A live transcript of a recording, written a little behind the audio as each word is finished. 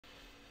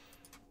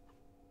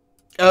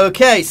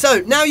Okay, so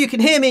now you can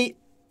hear me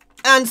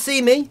and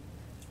see me.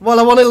 Well,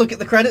 I want to look at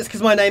the credits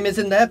because my name is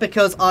in there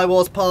because I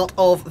was part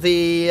of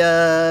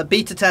the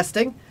beta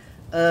testing.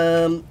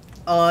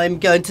 I'm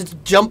going to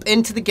jump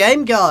into the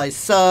game, guys.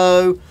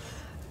 So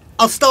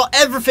I'll start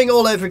everything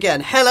all over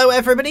again. Hello,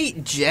 everybody.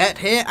 Jet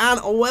here,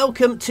 and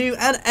welcome to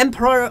an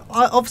Empire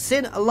of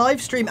Sin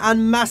live stream.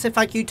 And massive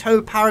thank you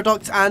to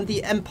Paradox and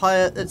the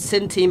Empire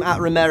Sin team at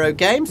Romero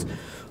Games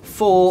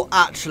for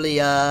actually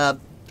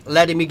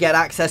letting me get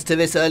access to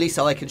this early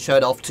so I can show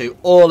it off to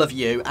all of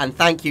you. And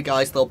thank you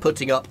guys for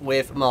putting up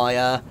with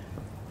my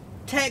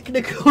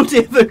technical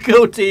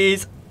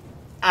difficulties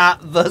at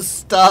the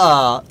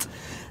start.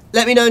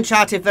 Let me know in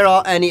chat if there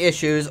are any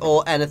issues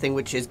or anything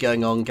which is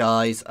going on,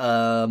 guys.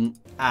 Anyway,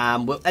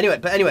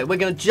 we're going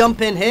to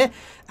jump in here.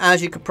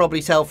 As you could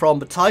probably tell from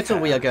the title,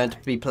 we are going to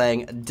be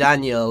playing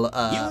Daniel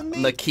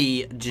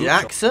Makee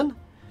Jackson.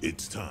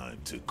 It's time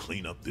to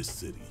clean up this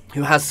city.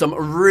 Who has some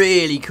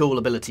really cool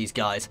abilities,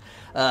 guys.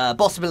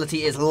 Boss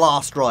ability is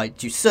Last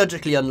Ride. You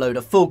surgically unload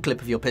a full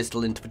clip of your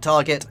pistol into the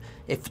target.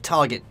 If the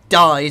target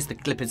dies, the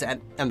clip is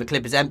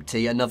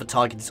empty, another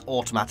target is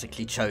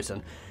automatically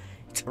chosen.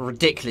 It's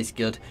ridiculously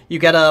good. You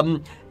get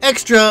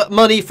extra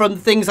money from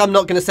things I'm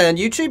not going to say on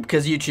YouTube,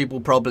 because YouTube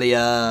will probably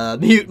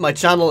mute my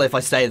channel if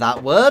I say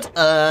that word.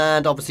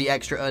 And obviously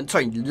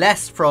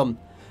less from...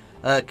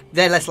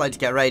 they're less likely to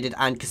get raided,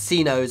 and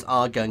casinos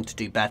are going to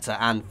do better.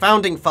 And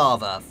Founding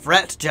Father,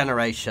 threat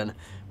generation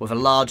with a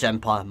large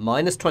empire,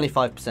 minus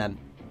 25%.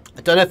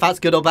 I don't know if that's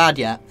good or bad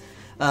yet.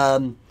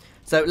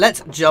 So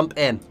let's jump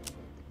in.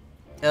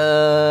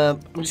 I'm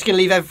just going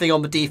to leave everything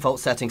on the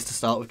default settings to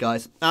start with,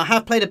 guys. I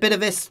have played a bit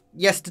of this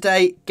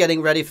yesterday,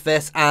 getting ready for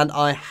this, and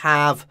I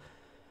have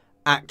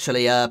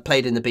actually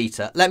played in the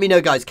beta. Let me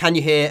know, guys, can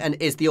you hear, and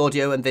is the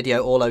audio and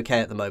video all okay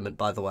at the moment,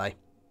 by the way?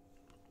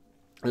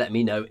 Let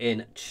me know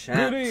in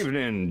chat. Good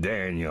evening,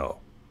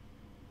 Daniel.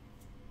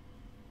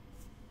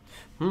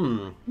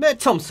 Mayor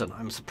Thompson,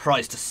 I'm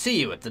surprised to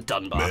see you at the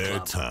Dunbar Mayor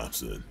Club.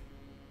 Thompson,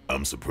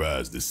 I'm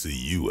surprised to see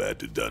you at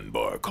the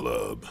Dunbar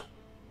Club.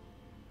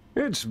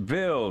 It's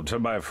Bill to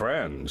my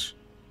friends.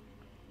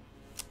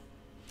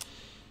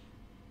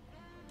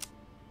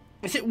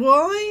 Is it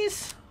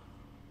wise?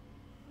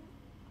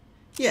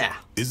 Yeah.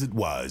 Is it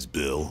wise,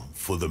 Bill,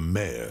 for the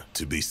mayor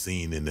to be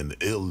seen in an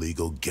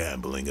illegal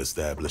gambling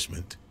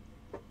establishment?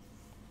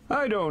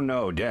 I don't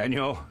know,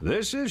 Daniel.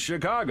 This is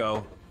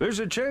Chicago. There's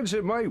a chance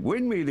it might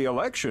win me the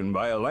election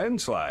by a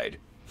landslide.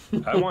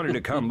 I wanted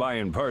to come by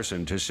in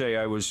person to say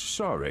I was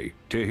sorry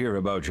to hear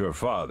about your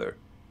father.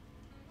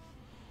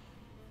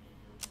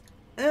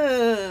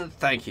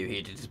 Thank you.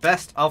 He did his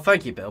best. Oh,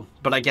 thank you, Bill.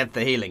 But I get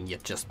the healing. You're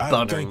just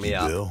buttering me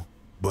up. Bill,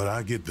 but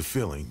I get the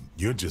feeling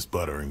you're just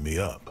buttering me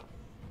up.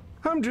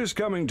 I'm just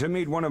coming to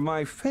meet one of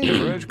my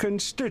favorite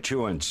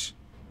constituents.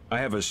 I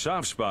have a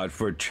soft spot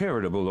for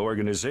charitable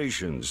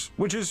organizations,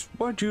 which is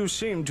what you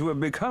seem to have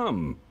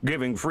become,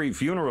 giving free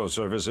funeral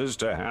services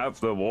to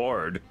half the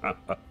ward.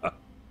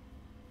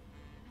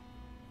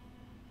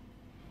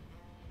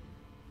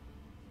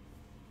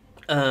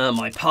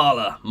 My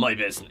parlor, my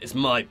business. It's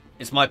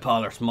my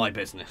parlor, it's my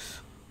business.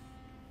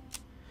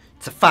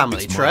 It's a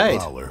family trade.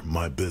 My parlor,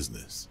 my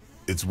business.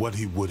 It's what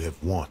he would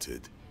have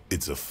wanted.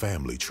 It's a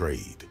family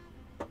trade.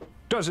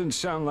 Doesn't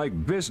sound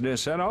like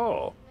business at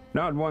all.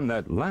 Not one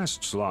that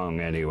lasts long,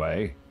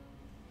 anyway.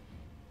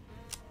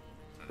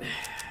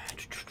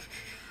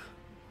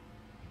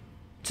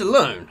 To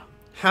loan.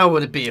 How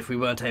would it be if we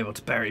weren't able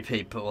to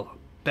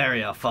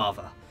bury our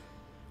father?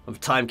 When the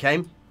time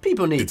came,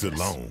 people need this. It's a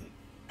loan.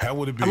 How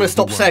would it be? I'm going to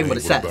stop saying what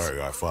it says. Bury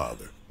our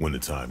father when the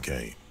time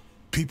came.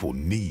 People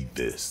need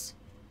this.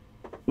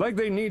 Like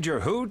they need your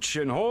hooch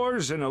and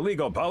whores and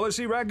illegal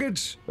policy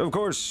rackets? Of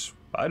course,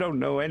 I don't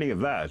know any of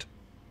that.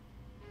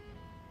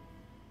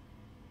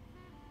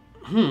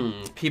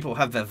 People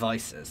have their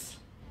vices.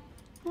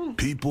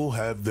 People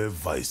have their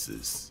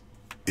vices.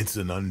 It's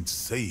an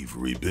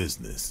unsavory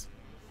business.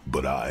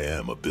 But I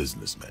am a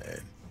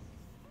businessman.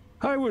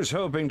 I was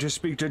hoping to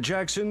speak to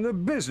Jackson the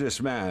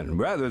businessman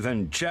rather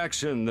than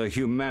Jackson the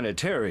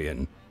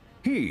humanitarian.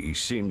 He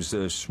seems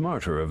the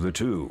smarter of the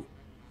two.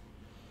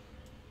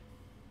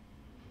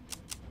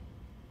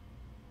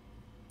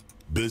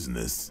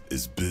 Business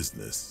is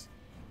business.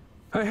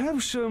 I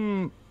have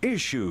some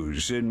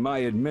issues in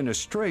my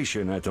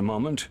administration at the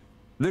moment.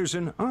 There's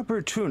an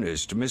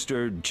opportunist,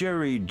 Mr.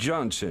 Jerry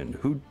Johnson,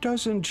 who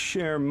doesn't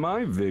share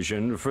my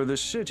vision for the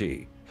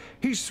city.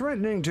 He's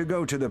threatening to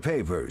go to the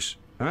papers.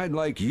 I'd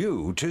like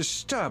you to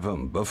stop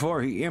him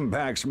before he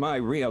impacts my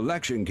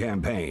re-election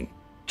campaign.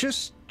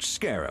 Just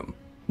scare him.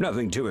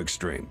 Nothing too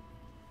extreme.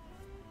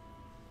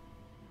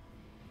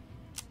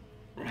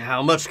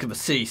 How much can the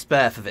city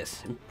spare for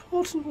this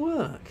important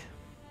work?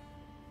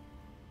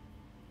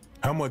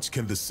 How much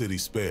can the city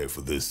spare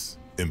for this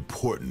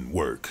important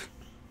work?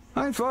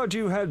 I thought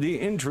you had the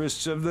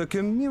interests of the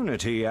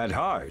community at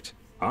heart.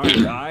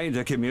 Aren't I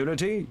the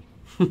community?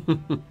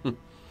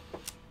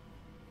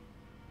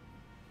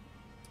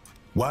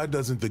 Why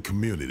doesn't the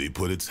community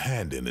put its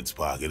hand in its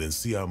pocket and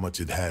see how much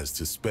it has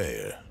to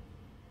spare?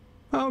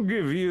 I'll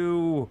give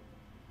you...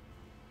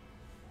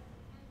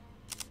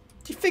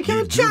 Do you think You I'm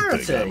a do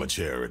charity? think I'm a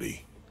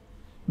charity.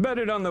 Bet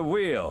it on the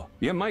wheel.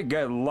 You might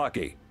get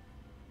lucky.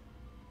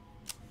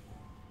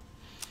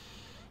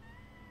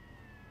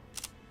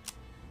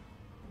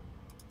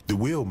 The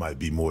wheel might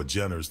be more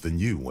generous than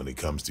you when it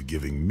comes to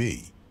giving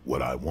me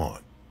what I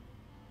want.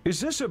 Is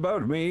this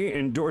about me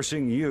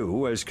endorsing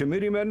you as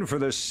committeeman for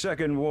the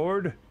 2nd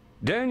Ward?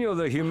 Daniel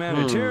the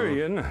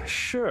humanitarian,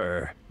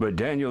 sure, but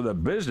Daniel the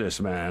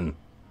businessman.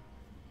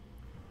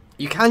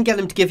 You can get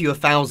him to give you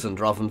 1,000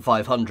 rather than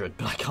 500,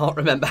 but I can't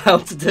remember how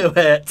to do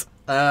it.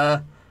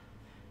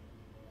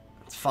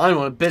 It's fine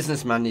when a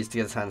businessman needs to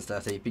get his hands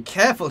dirty. Be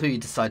careful who you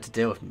decide to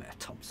deal with, Mayor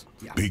Thompson.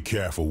 Yeah. Be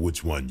careful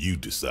which one you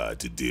decide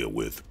to deal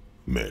with,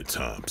 Mayor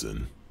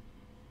Thompson.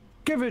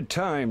 Give it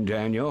time,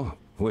 Daniel.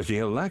 With the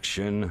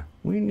election,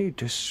 we need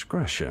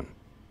discretion.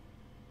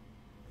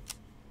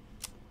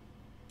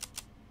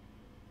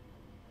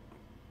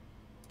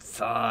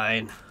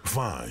 Fine.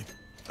 Fine.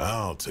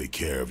 I'll take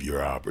care of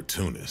your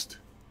opportunist.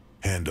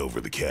 Hand over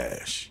the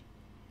cash.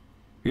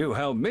 You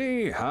help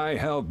me, I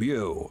help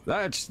you.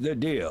 That's the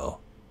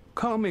deal.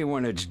 Call me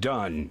when it's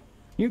done.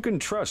 You can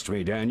trust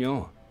me,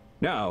 Daniel.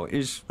 Now,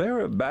 is there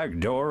a back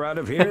door out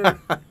of here?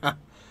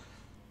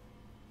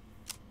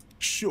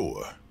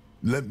 Sure.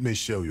 Let me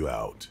show you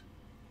out.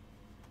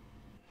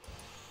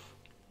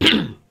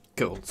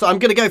 Cool. So I'm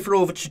going to go through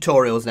all the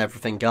tutorials and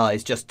everything,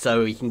 guys, just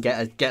so we can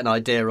get an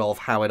idea of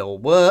how it all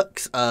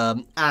works.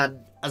 And as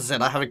I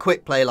said, I had a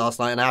quick play last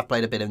night, and I have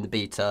played a bit in the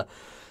beta,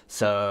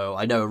 so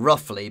I know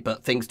roughly,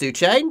 but things do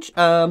change.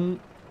 And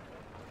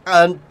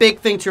big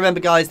thing to remember,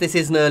 guys, this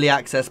is an early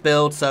access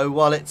build, so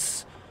while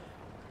it's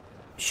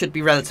should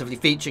be relatively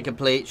feature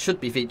complete,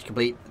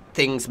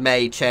 things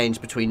may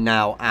change between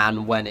now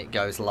and when it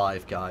goes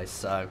live, guys.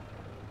 So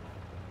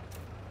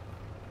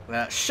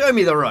show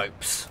me the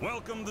ropes.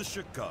 Welcome to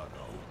Chicago.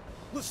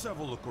 Let's have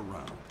a look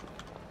around.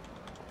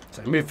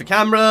 So move the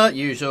camera,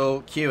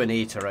 usual Q and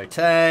E to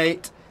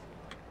rotate,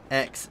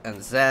 X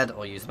and Z,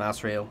 or use the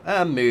mouse wheel,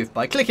 and move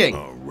by clicking.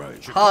 All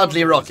right. Hardly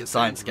Chicago rocket is a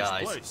science, dangerous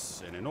guys.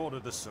 place, and in order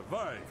to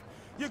survive,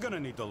 you're gonna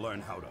need to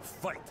learn how to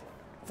fight.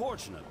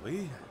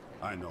 Fortunately,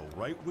 I know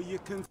right where you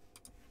can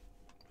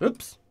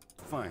Oops.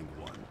 find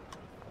one.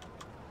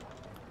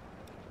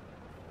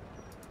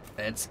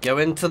 Let's go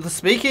into the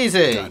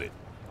speakeasy. Got it.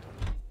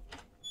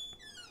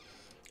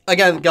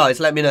 Again, guys,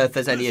 let me know if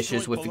there's any This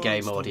issues joint with the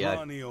game belongs to audio.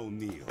 Ronnie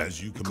O'Neal.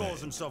 As you He calls command.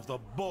 himself the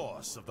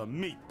boss of the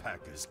Meat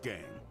Packers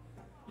gang.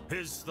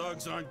 His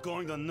thugs aren't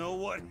going to know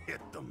what hit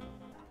them.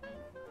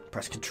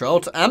 Press Control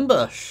to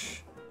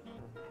ambush.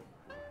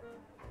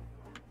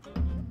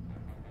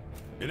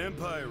 In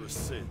Empire of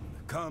Sin,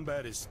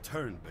 combat is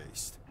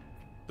turn-based.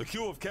 The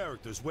queue of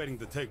characters waiting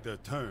to take their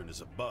turn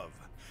is above,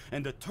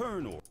 and the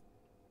turn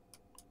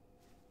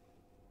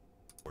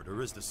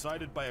order is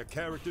decided by a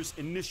character's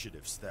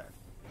initiative stat.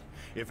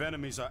 If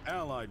enemies are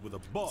allied with a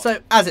boss... So,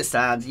 as it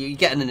stands, you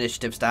get an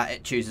initiative stat,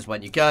 it chooses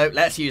when you go.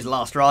 Let's use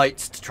last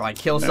rights to try and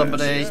kill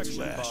somebody. The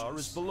action bar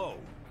is below.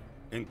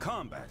 In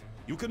combat,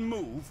 you can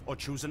move or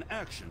choose an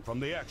action from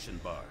the action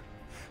bar.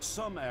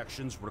 Some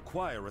actions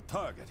require a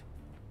target.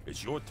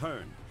 It's your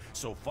turn,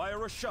 so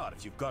fire a shot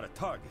if you've got a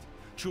target.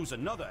 Choose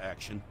another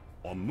action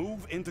or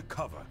move into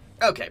cover.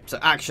 Okay, so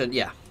action,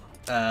 yeah.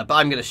 But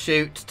I'm going to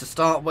shoot to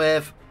start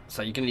with.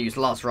 So you're going to use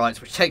last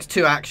rights, which takes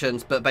 2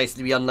 actions, but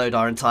basically we unload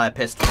our entire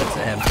pistol into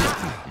him.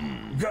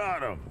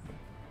 Got him.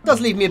 Does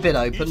leave me a bit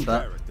open, Each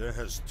but... character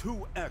has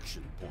 2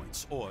 action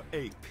points, or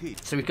AP.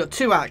 So we've got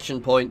 2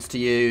 action points to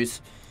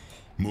use.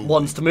 Move.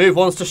 One's to move,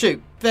 one's to shoot.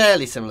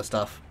 Fairly similar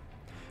stuff.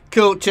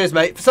 Cool, cheers,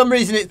 mate. For some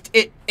reason,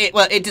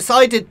 it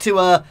decided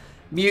to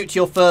mute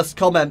your first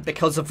comment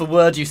because of the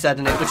word you said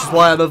in it, which is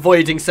why I'm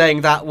avoiding saying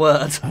that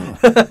word.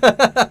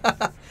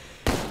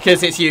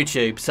 Because it's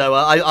YouTube, so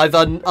I've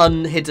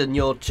unhidden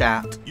your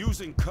chat.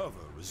 Using cover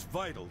is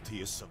vital to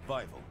your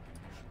survival.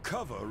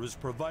 Cover is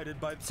provided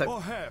by or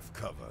half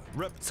cover.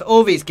 So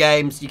all these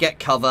games, you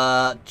get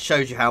cover,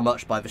 shows you how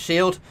much by the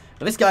shield.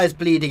 But this guy is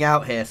bleeding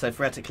out here, so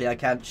theoretically I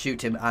can't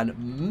shoot him and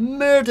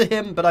murder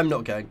him, but I'm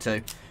not going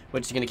to.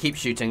 We're just going to keep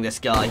shooting this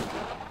guy.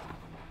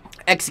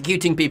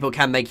 Executing people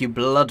can make you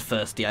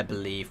bloodthirsty, I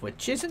believe,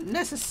 which isn't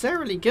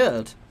necessarily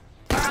good.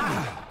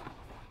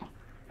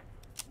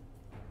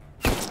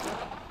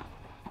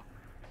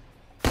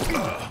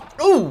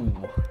 Ooh!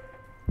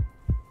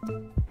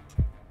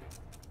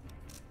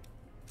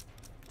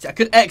 So I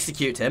could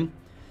execute him,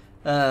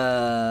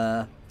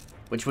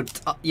 which would,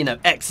 you know,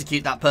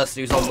 execute that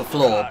person who's on the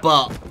floor,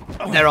 but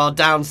there are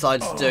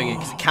downsides to doing it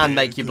because it can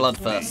make you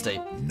bloodthirsty.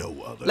 No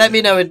other. Let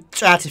me know in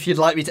chat if you'd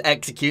like me to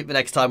execute the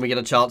next time we get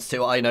a chance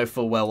to. I know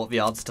full well what the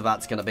answer to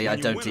that's going to be. I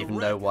don't even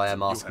know why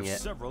I'm asking you have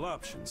it. Several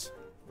options.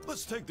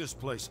 Let's take this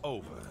place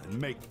over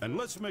and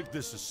let's make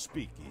this a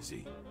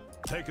speakeasy.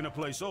 Taking a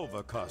place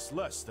over costs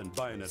less than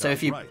buying it So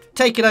if you outright.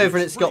 take it over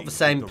and it's got free the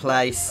same to rent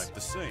place, back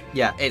the same.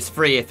 yeah, it's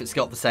free if it's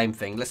got the same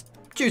thing. Let's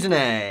choose a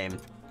name.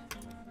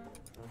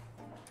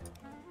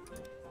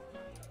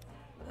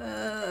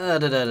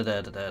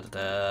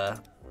 The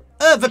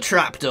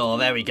trapdoor,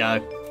 there we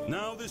go.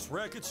 Now this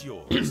racket's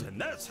yours, and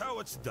that's how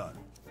it's done.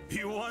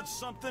 You want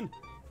something?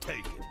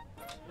 Take it.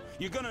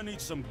 You're gonna need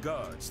some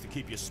guards to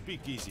keep your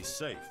speakeasy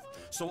safe.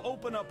 So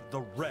open up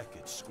the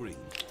racket screen.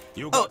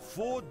 You've got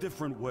 4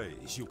 different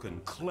ways you can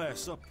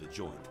class up the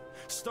joint,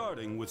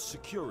 starting with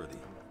security.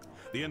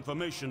 The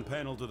information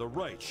panel to the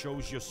right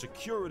shows your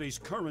security's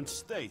current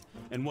state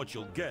and what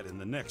you'll get in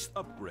the next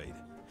upgrade.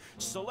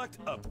 Select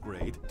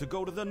upgrade to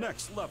go to the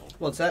next level.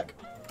 One sec.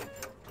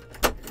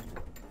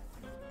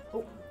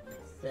 Oh,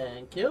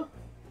 thank you.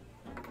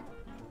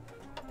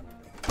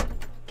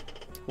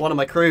 One of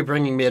my crew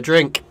bringing me a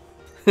drink.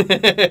 No,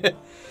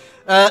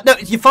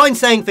 if you find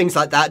saying things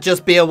like that,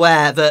 just be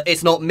aware that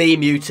it's not me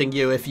muting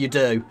you if you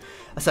do.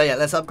 So yeah,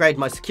 let's upgrade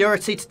my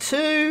security to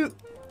 2.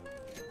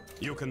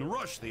 You can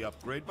rush the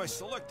upgrade by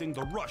selecting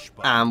the rush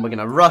button. And we're going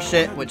to rush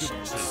it, which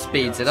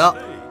speeds it up.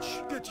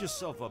 Get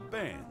yourself a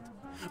band.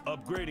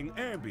 Upgrading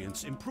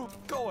ambience improve.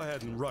 Go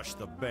ahead and rush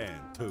the band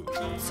too.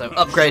 So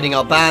upgrading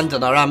our band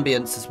and our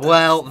ambience as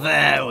well.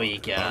 There we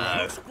go.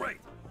 That's great.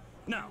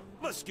 Now,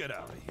 let's get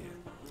out of here.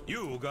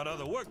 You got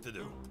other work to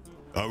do.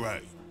 All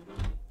right.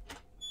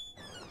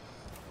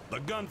 The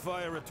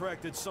gunfire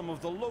attracted some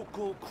of the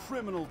local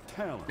criminal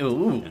talent.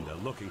 Ooh. And they're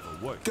looking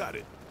for work. Got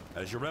it.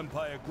 As your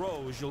empire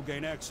grows, you'll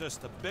gain access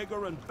to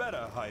bigger and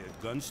better hired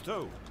guns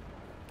too.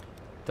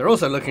 They're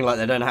also looking like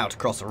they don't know how to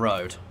cross a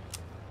road.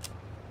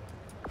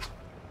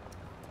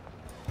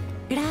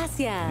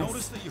 Gracias.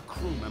 Notice that your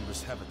crew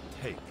members have a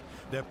take.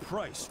 Their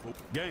price for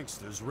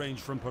gangsters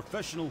range from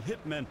professional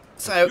hitmen.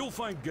 So, you'll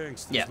find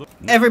gangsters. yeah,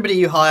 everybody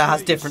you hire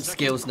has different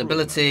skills and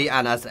ability,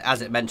 and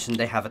as it mentioned,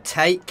 they have a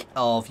take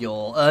of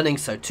your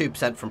earnings, so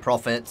 2% from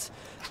profits.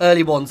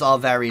 Early ones are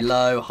very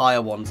low,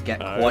 higher ones get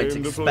quite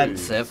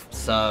expensive,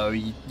 so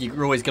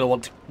you're always going to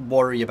want to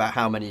worry about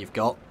how many you've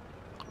got.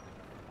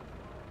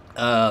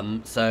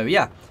 So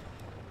yeah,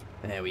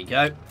 there we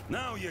go.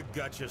 Now you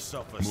got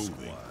yourself a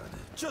squad.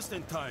 Just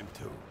in time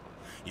too.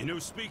 Your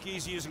new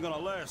speakeasy isn't gonna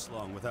last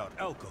long without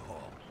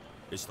alcohol.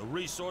 It's the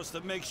resource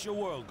that makes your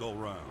world go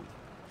round.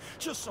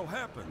 Just so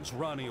happens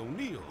Ronnie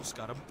O'Neill's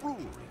got a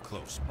brewery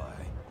close by.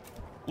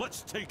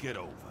 Let's take it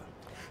over.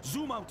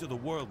 Zoom out to the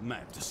world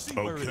map to see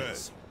where it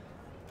is.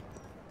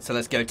 So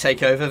let's go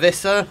take over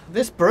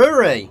this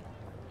brewery.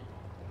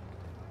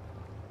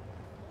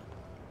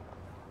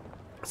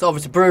 So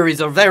obviously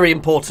breweries are a very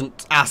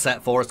important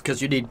asset for us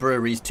because you need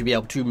breweries to be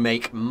able to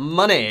make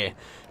money,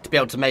 to be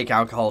able to make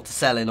alcohol to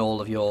sell in all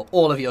of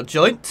your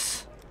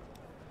joints.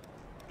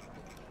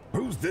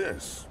 Who's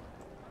this?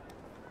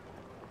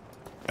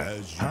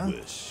 As you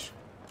wish.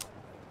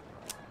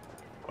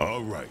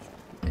 All right.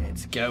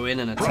 Let's go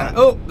in and attack.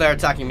 Oh, they're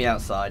attacking me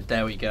outside.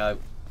 There we go.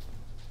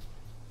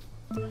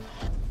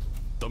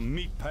 The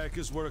meat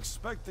packers were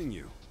expecting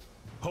you.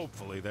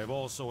 Hopefully they've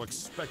also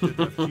expected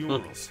their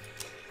funerals.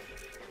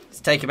 Let's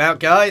take him out,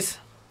 guys.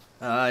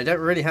 I don't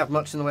really have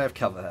much in the way of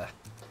cover here.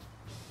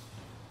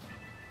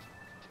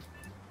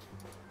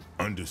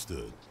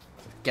 Understood.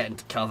 Get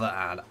into cover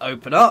and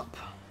open up.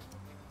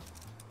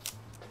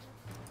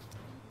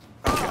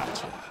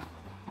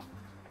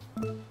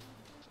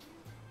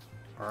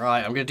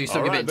 Alright, I'm going to do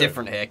something a bit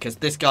different here because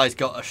this guy's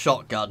got a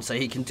shotgun, so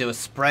he can do a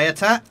spray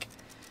attack.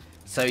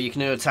 So you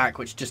can do an attack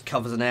which just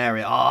covers an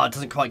area. Oh, it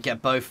doesn't quite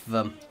get both of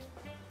them.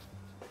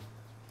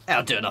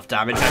 It'll do enough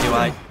damage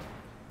anyway.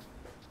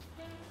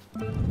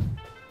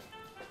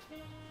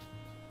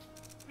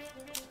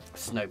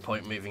 There's no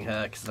point moving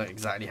her because I don't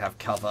exactly have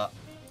cover.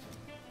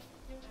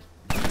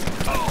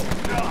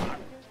 Oh,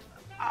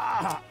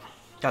 God.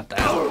 God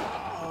damn.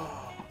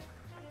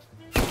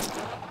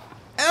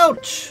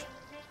 Ouch!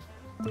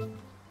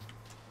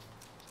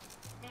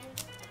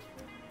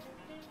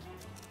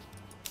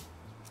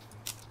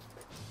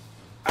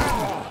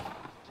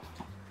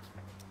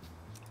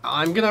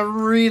 I'm gonna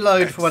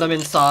reload for when I'm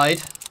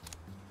inside.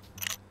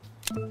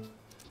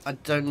 I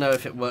don't know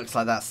if it works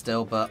like that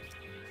still, but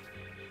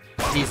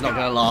he's not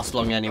gonna last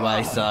long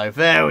anyway, so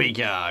there we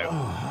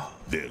go.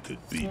 There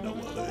could be no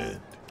other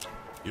end.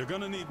 You're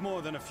gonna need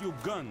more than a few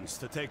guns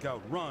to take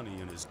out Ronnie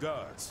and his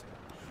guards.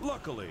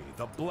 Luckily,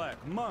 the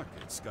black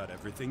market's got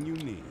everything you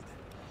need.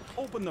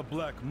 Open the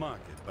black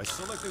market by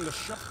selecting the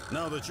shop.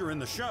 Now that you're in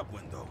the shop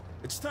window,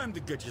 it's time to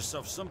get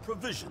yourself some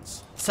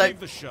provisions. So, leave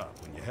the shop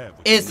when you have.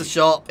 Here's the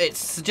shop. It's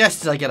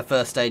suggested I get a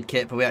first aid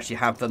kit, but we actually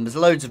have them. There's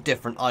loads of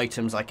different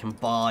items I can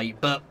buy,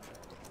 but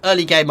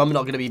early game I'm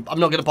not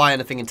gonna buy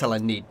anything until I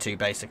need to,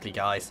 basically,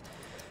 guys.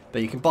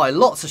 But you can buy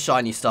lots of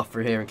shiny stuff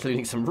through here,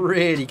 including some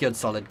really good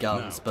solid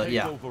guns. Now, but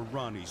yeah. take over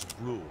Ronnie's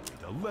brewery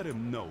to let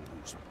him know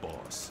who's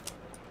boss.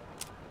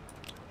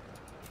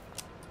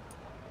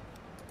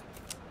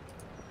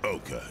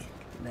 Okay.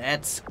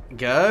 Let's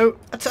go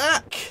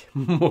attack.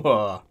 You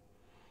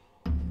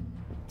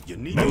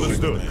need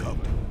Understood. to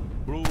cover.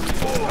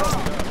 Breweries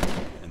are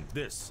and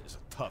this is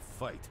a tough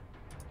fight.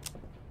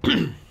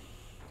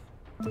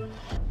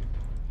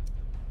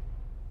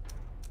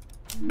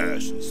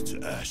 Ashes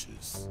to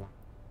ashes.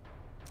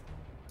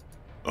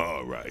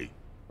 All right.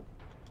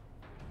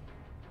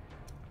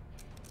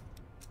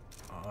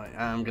 I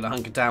am going to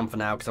hunker down for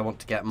now because I want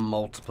to get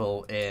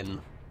multiple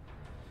in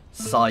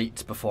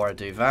sight before I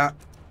do that.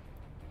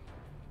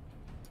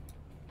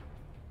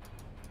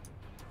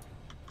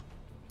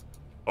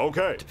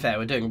 Okay. To be fair,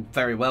 we're doing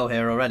very well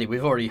here already.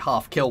 We've already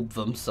half killed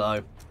them,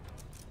 so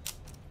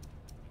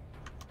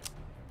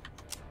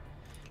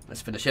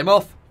let's finish him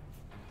off.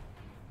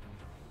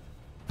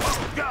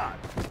 God.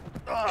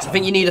 So I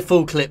think you need a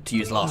full clip to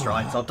use last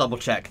rites. I'll double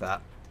check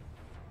that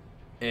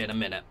in a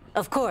minute.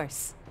 Of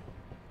course.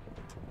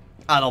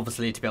 And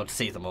obviously to be able to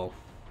see them all.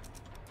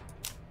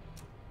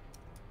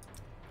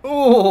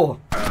 Oh!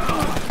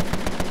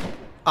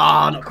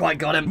 Ah, not quite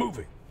got him.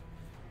 Moving.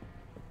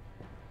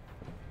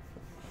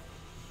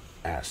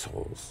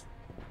 Assholes.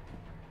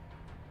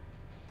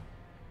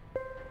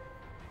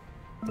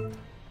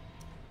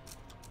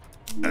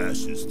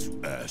 Ashes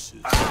to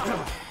ashes.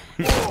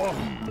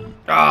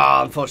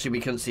 Ah, unfortunately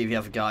we couldn't see the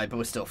other guy, but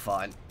we're still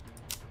fine.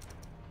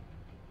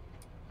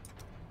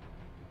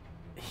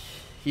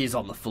 He's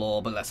on the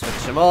floor, but let's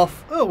finish him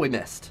off. Oh, we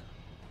missed.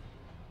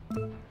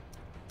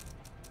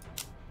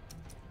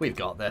 We've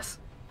got this.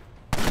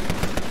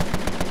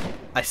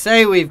 I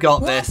say we've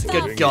got this.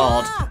 Good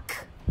God.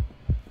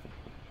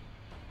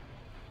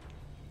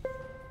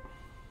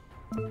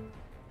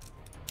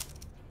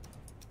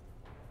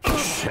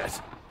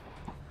 Shit.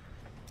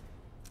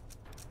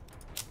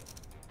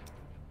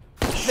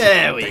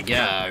 There we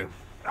go.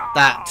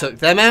 That took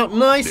them out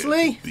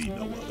nicely. Be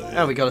no other.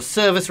 And we got a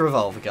service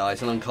revolver,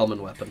 guys, an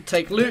uncommon weapon.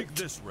 Take loot. Take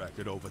this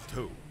racket over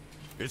too.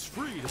 It's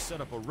free to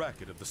set up a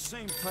racket of the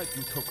same type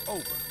you took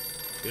over.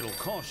 It'll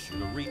cost you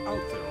to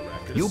re-outfit a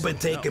racket. You've been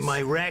taking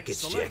my rackets,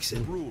 Select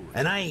Jackson, brewery.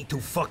 and I ain't too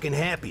fucking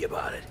happy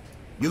about it.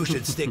 You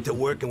should stick to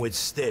working with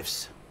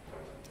stiffs.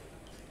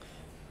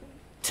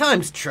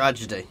 Time's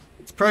tragedy.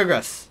 It's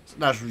progress. It's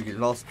naturally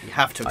lost. You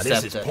have to This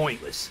accept is it.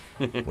 pointless.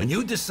 When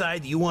you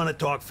decide you want to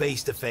talk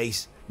face to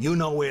face, you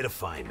know where to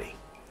find me.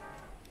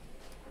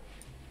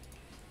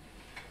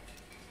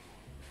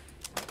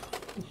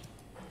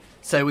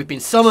 So we've been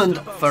summoned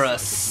for a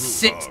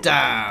sit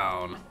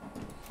down.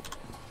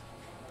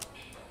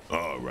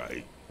 All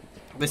right.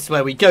 This is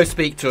where we go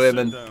speak to him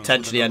and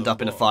potentially end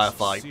up in a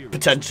firefight.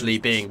 Potentially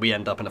being we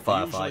end up in a They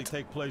usually firefight.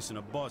 take place in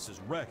a boss's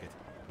racket,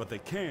 but they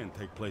can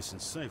take place in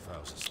safe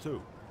houses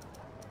too.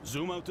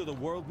 Zoom out to the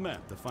world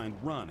map to find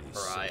Ronnie's.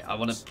 Right, I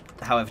want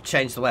to, however,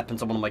 change the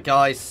weapons on one of my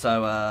guys.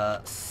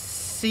 So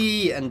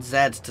C and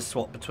Z to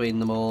swap between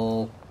them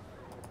all.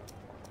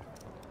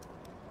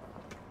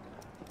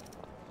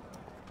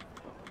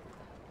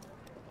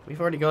 We've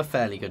already got a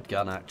fairly good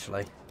gun,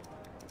 actually.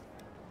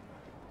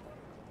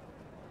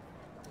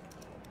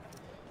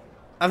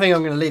 I think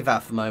I'm going to leave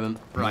that for the moment.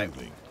 Right.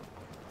 Moving.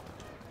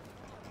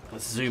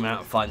 Let's zoom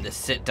out and find this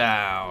sit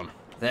down.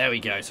 There we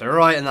go. So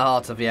right in the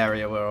heart of the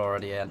area we're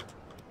already in.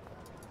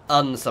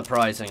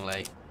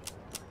 Unsurprisingly.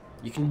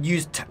 You can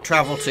use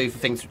travel to for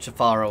things which are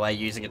far away,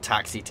 using a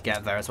taxi to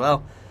get there as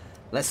well.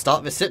 Let's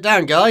start this sit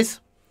down, guys.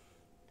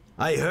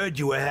 I heard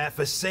you were half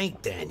a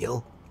saint,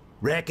 Daniel.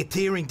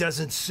 Racketeering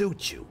doesn't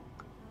suit you.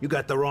 You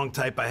got the wrong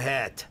type of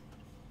hat.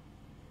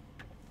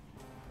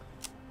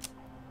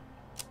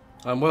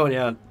 I'm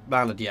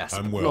well-mannered, yes.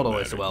 I'm Not well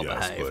always so mannered,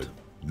 yes, well-behaved.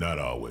 but not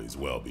always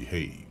well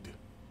behaved.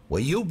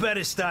 Well, you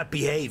better start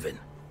behaving.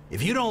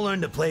 If you don't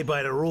learn to play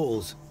by the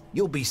rules,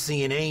 you'll be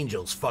seeing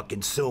angels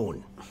fucking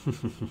soon.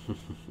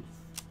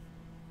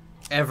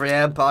 Every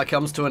empire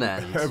comes to an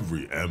end.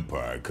 Every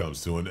empire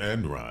comes to an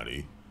end,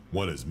 Ronnie.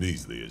 One as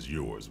measly as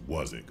yours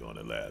wasn't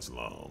gonna last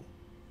long.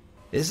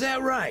 Is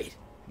that right?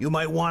 You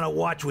might want to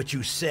watch what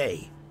you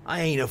say.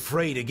 I ain't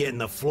afraid of getting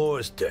the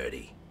floors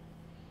dirty.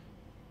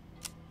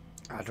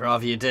 I'd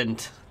rather you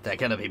didn't. They're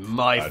gonna be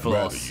my I'd floors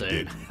rather you soon.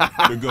 didn't.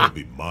 They're gonna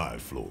be my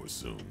floors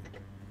soon.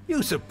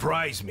 You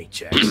surprised me,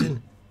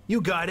 Jackson.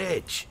 You got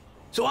edge.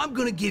 So I'm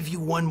gonna give you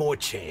one more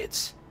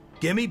chance.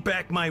 Give me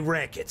back my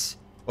rackets,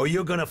 or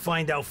you're gonna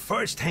find out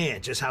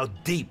firsthand just how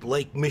deep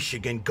Lake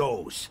Michigan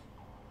goes.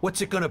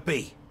 What's it gonna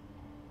be?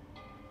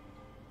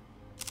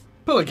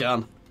 Pull a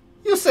gun.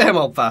 You'll say I'm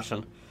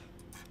old-fashioned.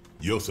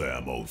 You'll say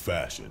I'm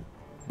old-fashioned,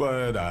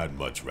 but I'd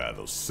much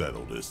rather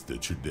settle this the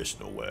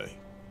traditional way.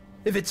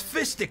 If it's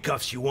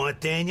fisticuffs you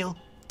want, Daniel,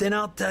 then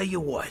I'll tell you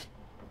what.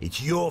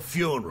 It's your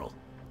funeral.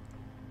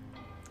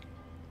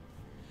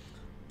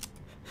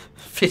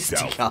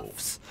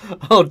 Fisticuffs.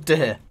 Oh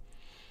dear.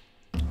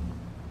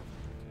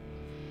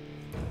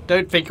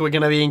 Don't think we're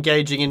going to be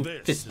engaging in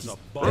This is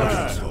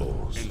fisticuffs. a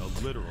boss in the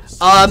literal sense.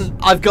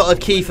 I've got a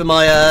key for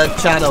my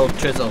channel,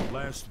 Trizzle.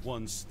 Last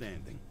one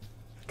standing.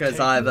 Because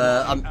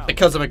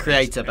because I'm a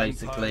creator,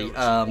 basically.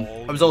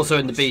 I was also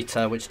in the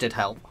beta, which did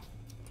help.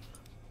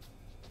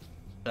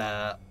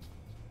 May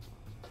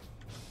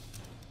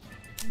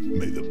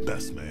the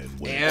best man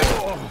win.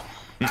 Yeah.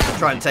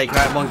 Try and take her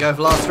out in one go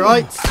for last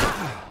rites.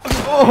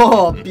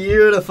 Oh,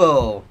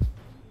 beautiful.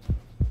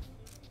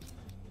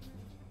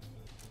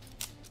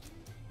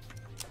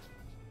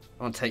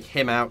 I want to take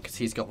him out because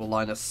he's got the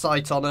line of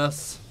sight on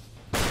us.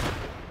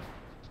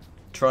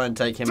 Try and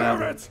take him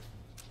out.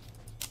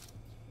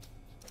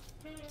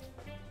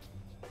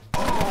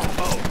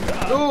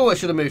 Oh, I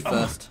should have moved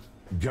first.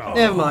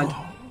 Never mind.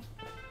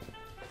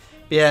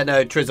 Yeah,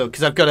 no, Trizzle,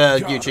 because I've got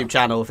a YouTube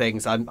channel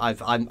things. I'm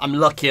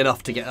lucky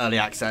enough to get early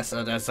access,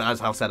 and as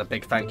I've said, a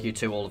big thank you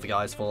to all of the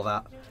guys for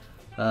that.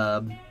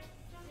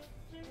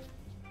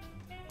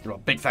 Well,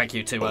 big thank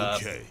you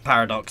to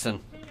Paradox and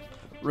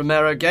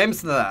Romero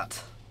Games for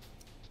that.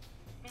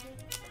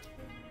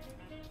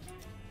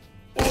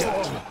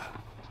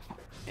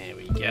 Here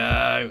we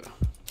go.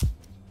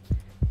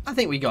 I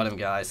think we got him,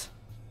 guys.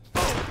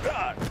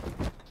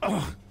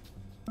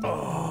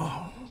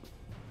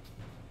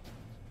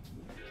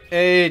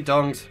 Hey,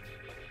 dongs.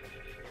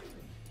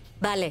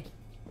 Vale.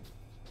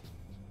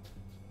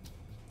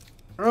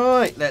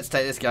 Right, let's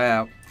take this guy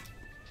out.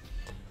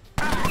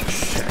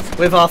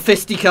 With our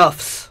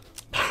fisticuffs.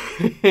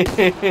 Because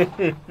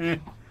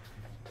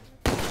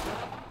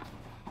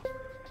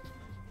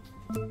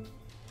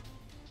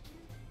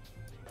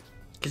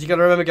you got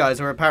to remember, guys,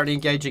 we're apparently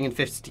engaging in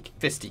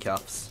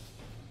fisticuffs.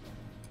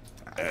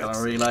 Gotta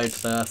reload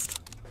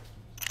first.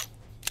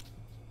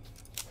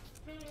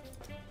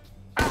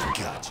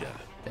 Gotcha.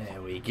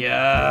 There we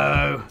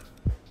go.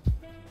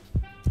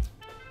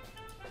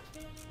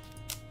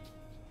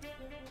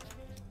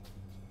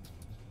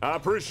 I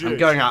appreciate I'm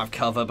going out of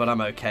cover, but I'm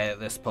okay at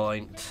this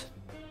point.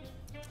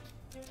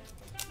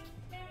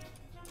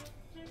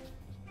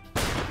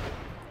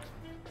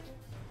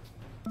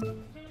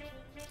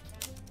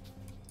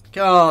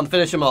 Come on,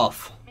 finish him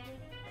off.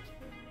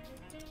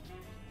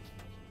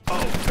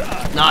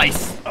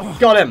 Nice.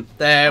 Got him.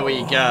 There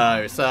we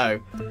go.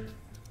 So.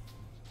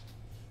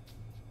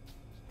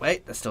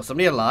 Wait, there's still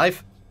somebody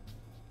alive.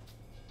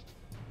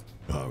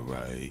 All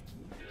right.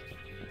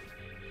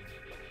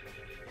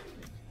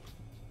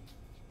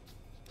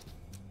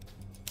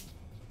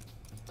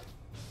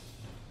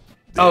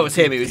 Oh, it was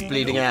him. He was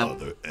bleeding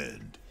out.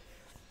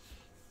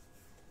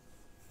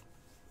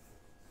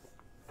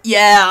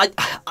 Yeah,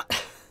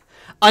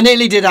 I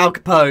nearly did Al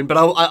Capone, but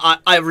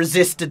I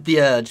resisted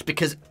the urge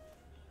because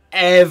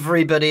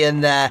everybody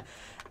in there,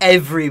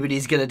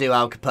 everybody's gonna do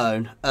Al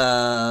Capone.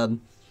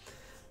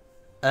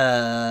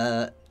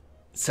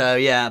 So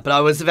yeah, but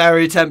I was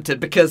very tempted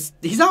because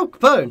he's Al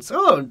Capone.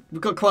 So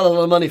we've got quite a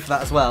lot of money for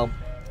that as well.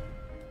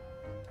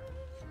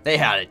 They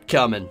had it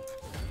coming.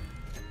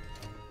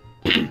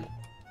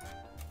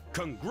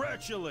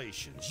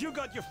 Congratulations, you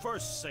got your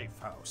first safe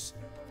house.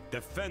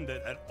 Defend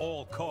it at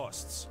all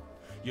costs.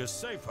 Your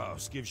safe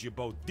house gives you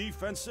both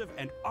defensive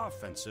and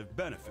offensive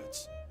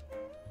benefits.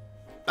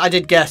 I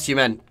did guess you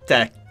meant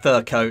their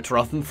fur coat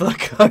rather than fur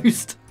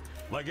coast.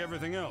 Like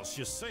everything else,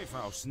 your safe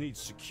house needs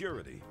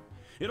security.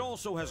 It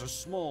also has a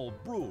small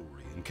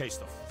brewery in case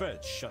the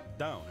feds shut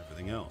down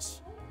everything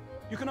else.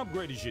 You can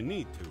upgrade as you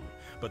need to,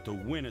 but to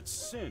win at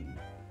Sin,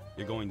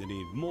 you're going to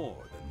need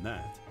more than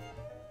that.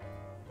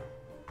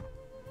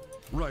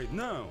 Right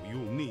now,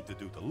 you'll need to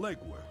do the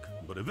legwork,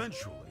 but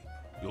eventually,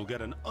 you'll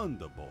get an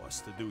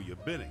underboss to do your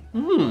bidding.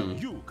 While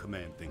you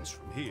command things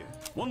from here.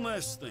 One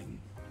last thing.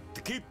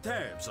 To keep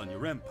tabs on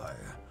your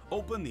empire,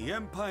 open the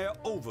Empire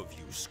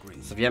Overview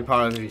screen. So the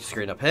Empire Overview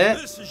screen up here.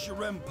 This is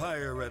your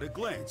empire at a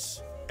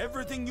glance.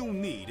 Everything you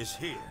need is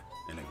here,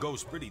 and it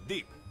goes pretty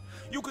deep.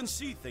 You can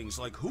see things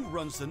like who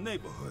runs the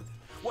neighborhood,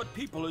 what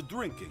people are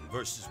drinking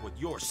versus what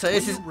you're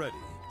ready.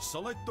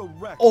 Select the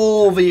racket.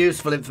 All the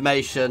useful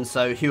information,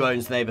 so who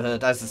owns the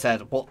neighborhood, as I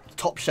said, what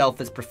top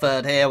shelf is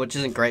preferred here, which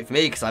isn't great for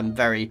me because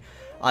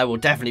I will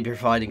definitely be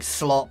providing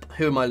slop,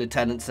 who my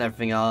lieutenants and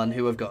everything are, and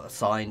who I've got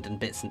assigned and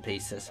bits and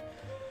pieces.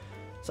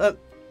 So,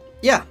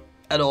 yeah,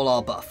 and all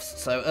our buffs.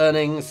 So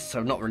earnings,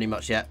 so not really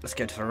much yet. Let's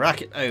go to the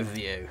racket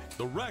overview.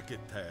 The racket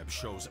tab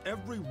shows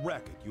every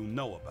racket you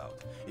know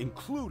about,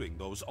 including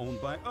those owned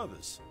by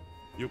others.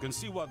 You can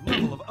see what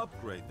level of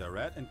upgrade they're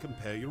at and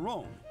compare your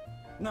own.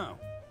 Now,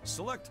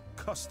 select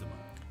Customer.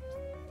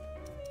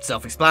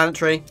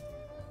 Self-explanatory.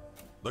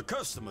 The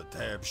Customer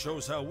tab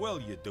shows how well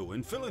you do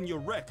in filling your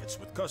rackets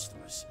with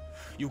customers.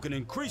 You can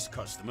increase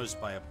customers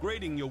by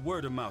upgrading your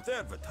word-of-mouth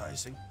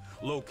advertising,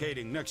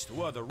 locating next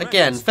to other rackets.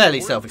 Again,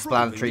 fairly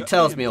self-explanatory.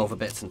 Tells me all the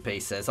bits and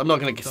pieces. I'm not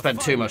going to spend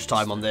too much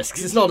time on this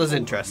because it's not as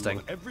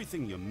interesting.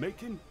 Everything you're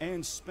making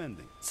and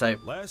spending. So,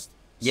 last,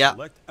 yeah.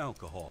 Select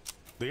Alcohol.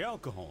 The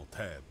Alcohol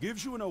tab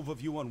gives you an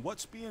overview on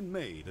what's being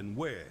made and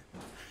where.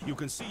 You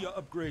can see your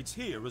upgrades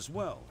here as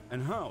well,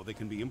 and how they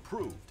can be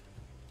improved.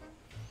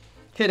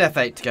 Hit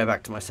F8 to go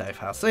back to my safe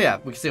house. So yeah,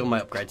 we can see all my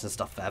upgrades and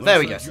stuff there. There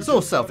we go. So it's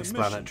all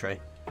self-explanatory.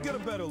 Get a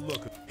better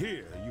look.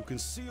 Here, you can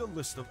see a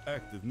list of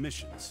active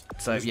missions,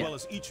 so, as well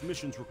as each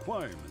mission's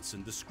requirements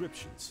and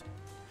descriptions.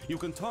 You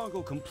can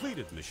toggle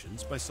completed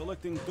missions by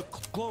selecting the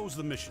Close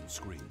the Mission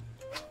screen.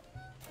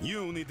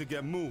 You need to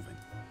get moving.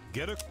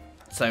 Get a...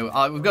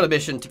 So we've got a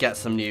mission to get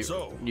some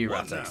new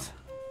rackets.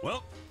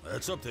 Well,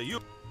 that's up to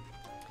you.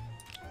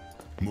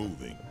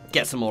 Moving.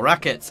 Get some more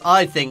rackets.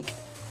 I think.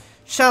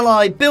 Shall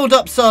I build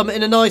up some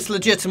in a nice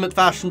legitimate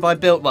fashion by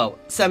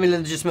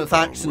semi-legitimate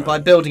fashion by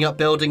building up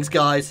buildings,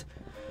 guys?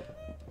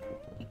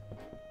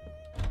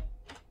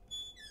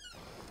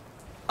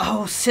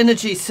 Oh,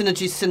 synergy.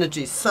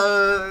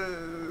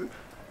 So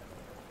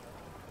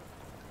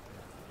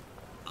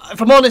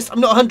if I'm honest, I'm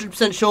not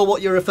 100% sure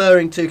what you're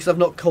referring to because I've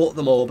not caught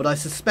them all, but I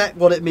suspect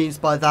what it means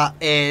by that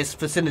is,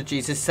 for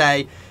synergies, is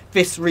say,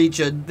 this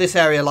region, this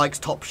area likes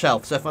top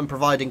shelf. So if I'm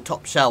providing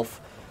top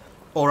shelf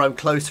or I'm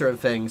closer and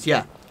things,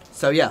 yeah.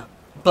 So yeah,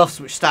 buffs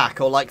which stack,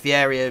 or like the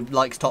area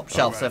likes top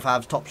shelf. Right. So if I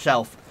have top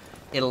shelf,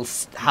 it'll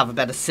have a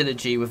better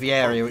synergy with the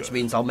area, which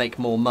means I'll make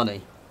more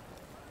money.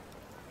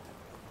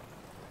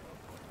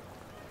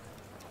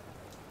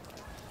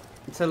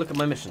 So look at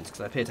my missions, because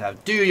I appear to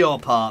have do your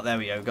part. There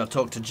we go. We've got to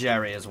talk to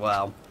Jerry as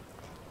well.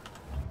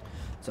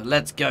 So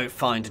let's go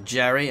find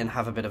Jerry and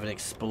have a bit of an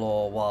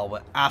explore while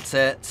we're at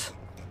it.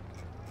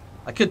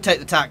 I could take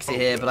the taxi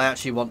here, but I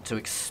actually want to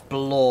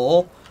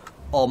explore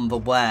on the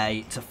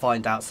way to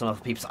find out some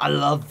other people. I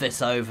love this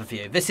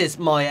overview. This is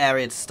my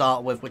area to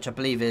start with, which I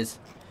believe is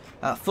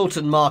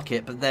Fulton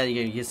Market, but there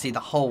you go. You see the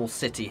whole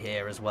city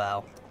here as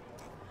well.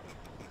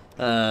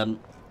 So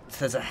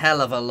there's a hell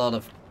of a lot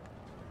of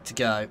to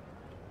go.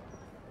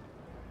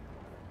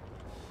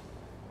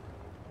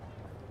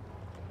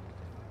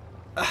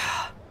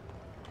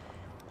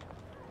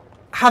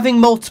 Having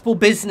multiple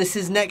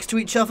businesses next to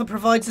each other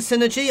provides a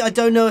synergy. I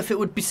don't know if it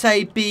would be,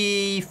 say,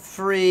 be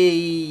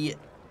free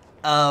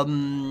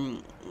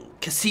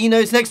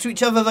casinos next to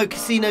each other, though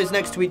casinos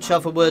next to each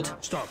other would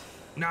stop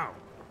now.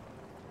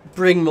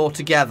 Bring more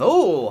together.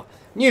 Oh,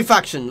 new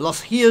faction,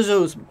 Los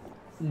Heroes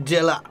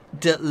de la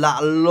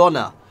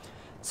Lona.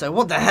 So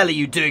what the hell are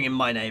you doing in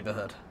my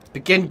neighborhood?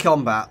 Begin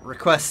combat.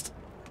 Request.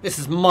 This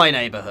is my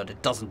neighborhood.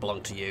 It doesn't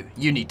belong to you.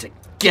 You need to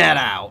get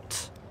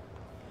out.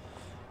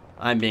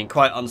 I'm being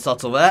quite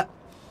unsubtle there.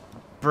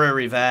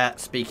 Brewery there,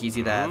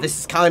 speakeasy there. This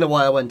is kind of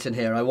why I went in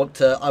here. I want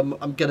to.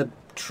 I'm gonna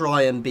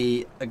try and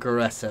be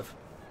aggressive.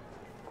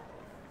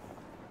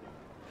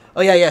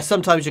 Oh yeah.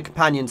 Sometimes your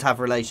companions have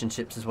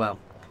relationships as well.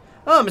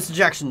 Oh, Mr.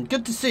 Jackson,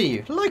 good to see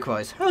you.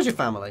 Likewise. How's your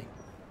family?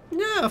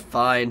 Yeah,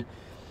 fine.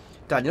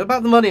 Daniel,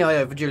 about the money I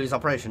owe for Julie's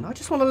operation. I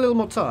just want a little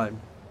more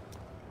time.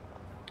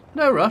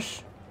 No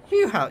rush.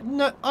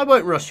 No, I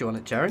won't rush you on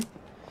it, Jerry.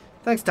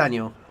 Thanks,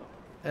 Daniel.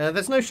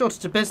 There's no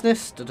shortage of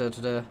business,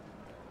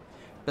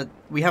 but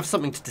we have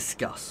something to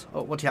discuss.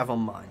 Oh, what do you have on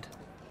mind?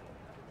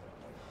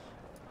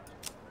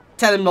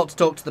 Tell him not to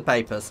talk to the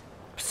papers.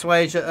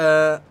 Persuasion,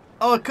 oh,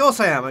 of course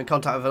I am in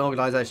contact with an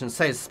organisation that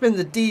says spin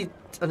the deed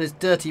on his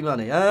dirty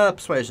money.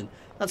 Persuasion.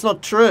 That's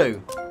not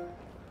true.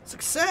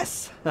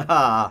 Success.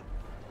 Haha.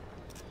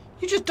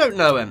 You just don't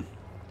know him.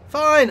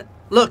 Fine.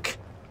 Look,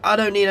 I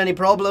don't need any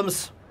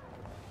problems.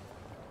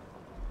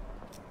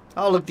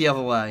 I'll look the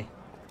other way.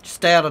 Just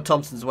stay out of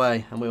Thompson's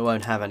way and we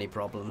won't have any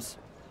problems.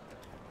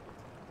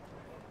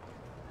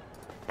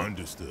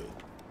 Understood.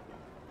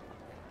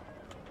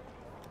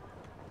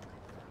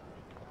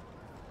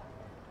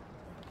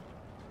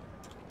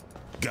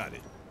 Got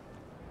it.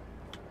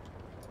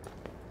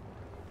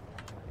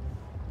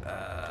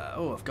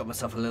 Oh, I've got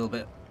myself a little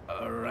bit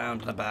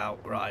around and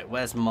about. Right,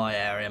 where's my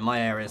area? My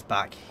area's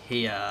back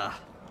here.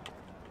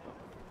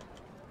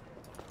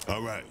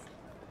 All right.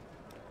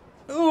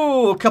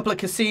 Ooh, a couple of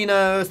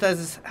casinos. There's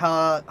this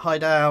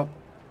hideout.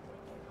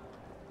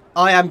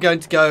 I am going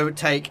to go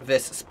take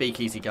this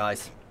speakeasy,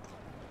 guys.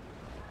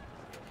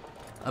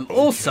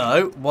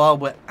 Also, while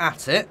we're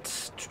at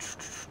it,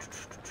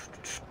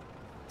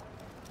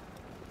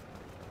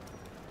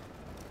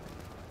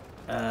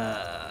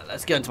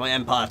 let's go into my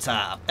Empire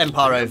tab,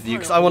 Empire overview,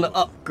 because I want to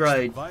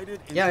upgrade.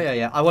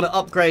 Yeah. I want to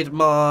upgrade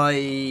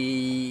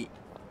my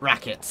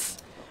rackets.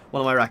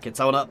 One of my rackets.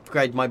 I want to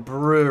upgrade my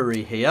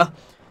brewery here.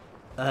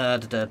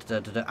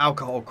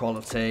 Alcohol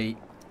quality.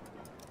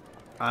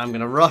 I'm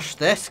going to rush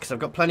this because I've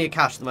got plenty of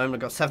cash at the moment.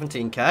 I've got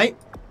 17k.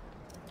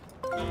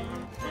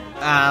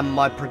 And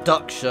my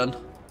production.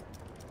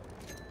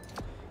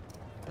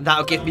 And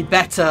that'll give me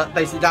better.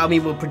 Basically, that'll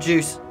mean we'll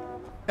produce.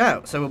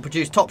 Oh, so we'll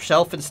produce top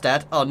shelf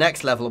instead. Oh,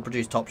 next level will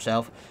produce top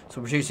shelf. So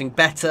we're producing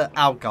better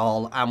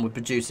alcohol and we're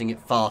producing it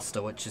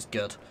faster, which is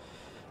good.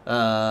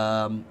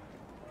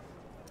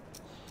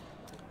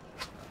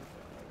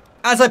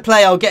 As I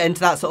play, I'll get into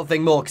that sort of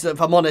thing more, because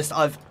if I'm honest,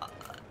 I've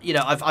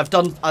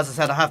done, as I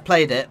said, I have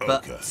played it,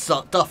 but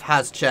stuff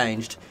has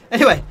changed.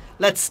 Anyway,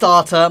 let's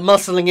start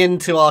muscling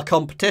into our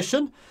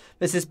competition.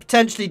 This is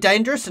potentially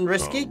dangerous and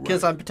risky,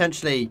 because I'm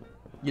potentially,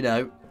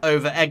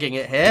 over-egging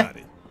it here.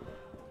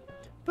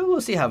 But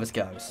we'll see how this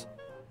goes.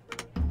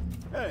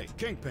 Hey,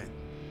 Kingpin,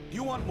 do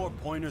you want more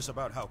pointers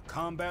about how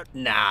combat...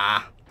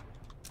 Nah.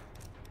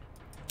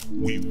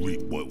 We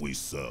reap what we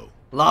sow.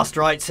 Last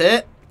rights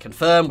here.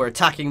 Confirm we're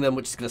attacking them,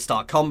 which is going to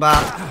start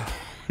combat.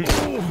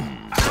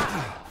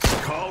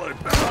 Call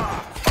it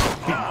back.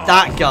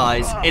 That,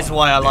 guys, is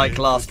why I like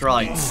last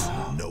rights.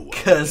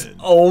 Because,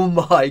 oh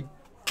my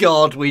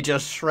god, we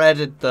just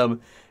shredded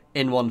them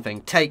in one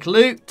thing. Take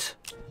loot.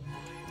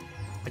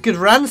 I could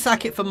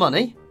ransack it for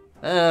money.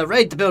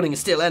 Raid the building and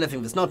steal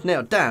anything that's not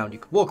nailed down. You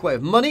can walk away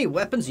with money,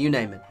 weapons, you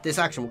name it. This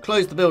action will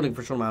close the building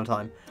for a short amount of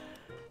time.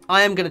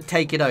 I am going to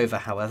take it over,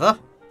 however,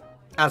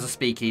 as a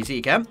speakeasy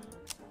again.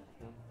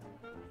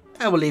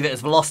 And we'll leave it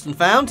as lost and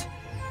found.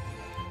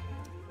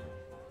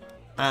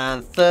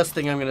 And first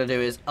thing I'm going to do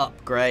is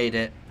upgrade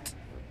it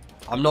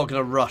I'm not going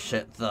to rush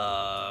it,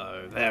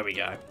 though. There we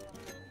go.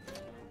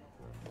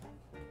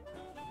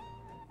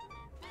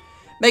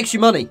 Makes you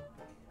money.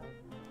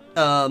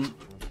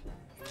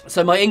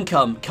 So my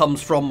income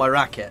comes from my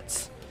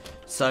rackets.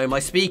 So my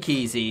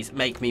speakeasies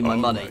make me my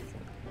money.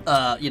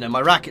 You know,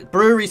 my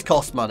breweries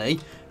cost money.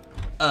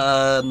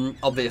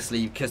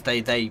 Obviously, because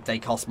they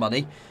cost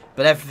money.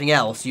 But everything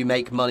else, you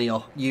make money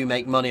off. You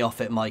make money off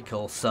it,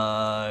 Michael.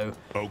 So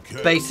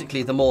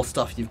basically, the more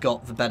stuff you've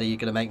got, the better you're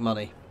going to make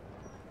money.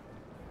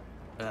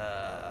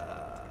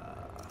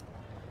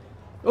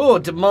 Oh,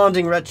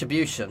 demanding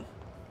retribution.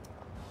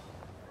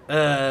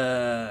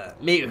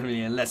 Meet with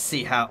me and let's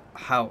see how.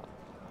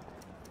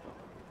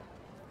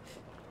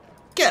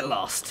 Get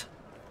lost.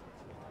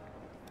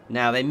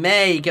 Now they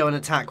may go and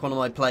attack one of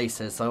my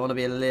places, so I want to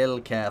be a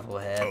little careful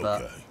here.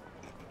 But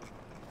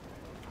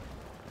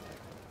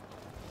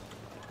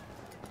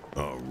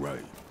all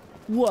right.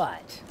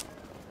 What?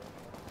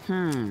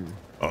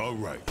 All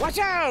right. Watch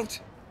out!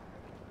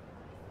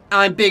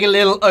 I'm being a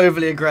little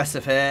overly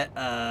aggressive here.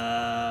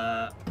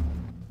 But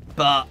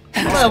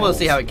well, we'll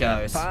see how it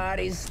goes.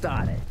 Party's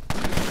started.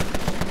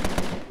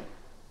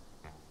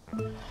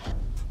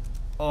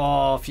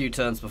 Oh, a few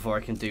turns before I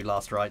can do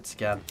last rites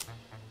again.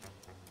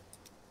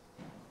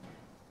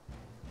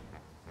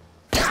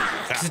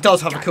 Because it does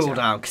have a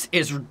cooldown, because it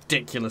is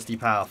ridiculously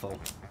powerful.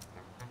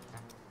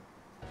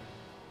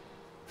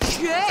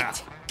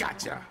 Shit!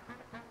 Gotcha.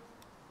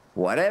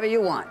 Whatever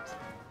you want.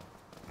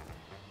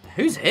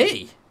 Who's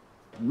he?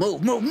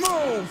 Move, move,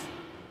 move!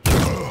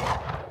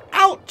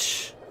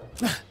 Ouch!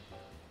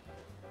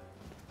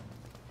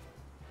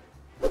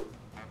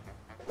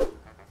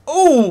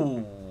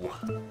 Oh!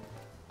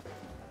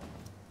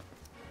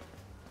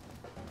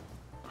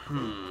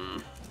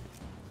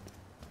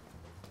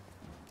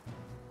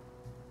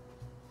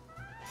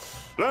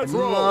 Let's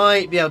roll.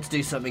 Might be able to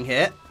do something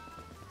here.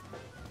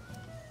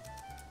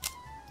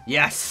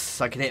 Yes,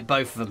 I can hit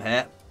both of them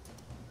here.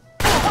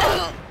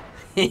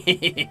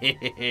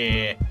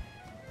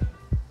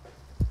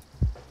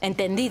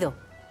 Entendido.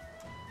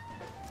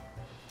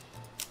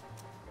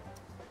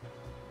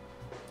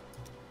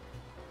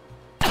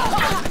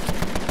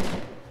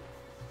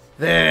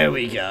 There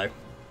we go.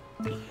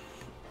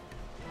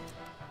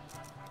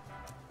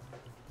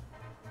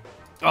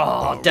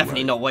 Oh,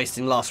 definitely not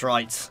wasting last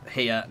rites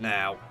here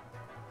now.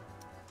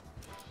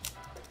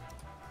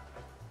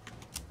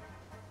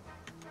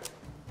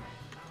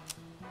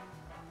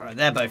 Alright,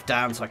 they're both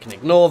down, so I can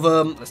ignore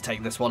them. Let's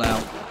take this one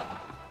out.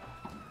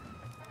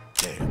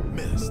 Damn,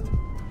 missed.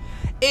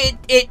 It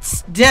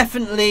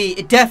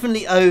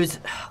definitely owes.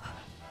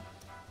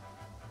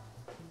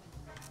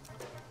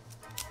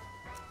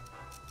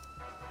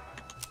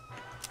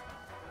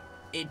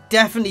 It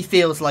definitely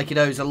feels like it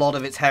owes a lot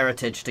of its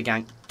heritage to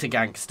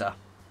gangster.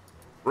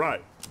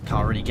 Right.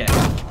 Can't really get it.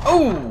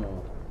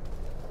 Oh!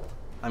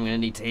 I'm gonna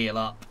need to heal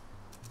up.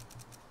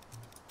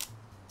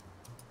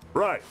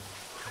 Right.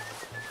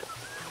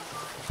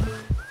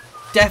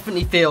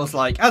 Definitely feels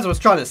like, as I was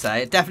trying to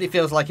say, it definitely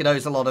feels like it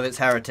owes a lot of its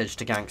heritage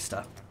to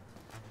gangster.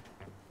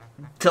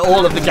 To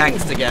all of the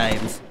gangster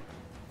games.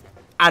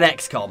 And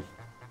XCOM.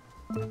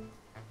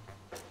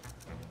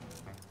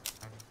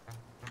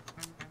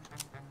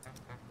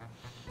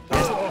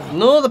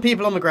 Ignore the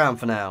people on the ground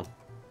for now.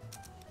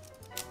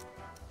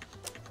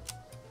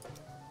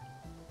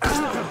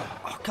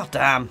 Oh, god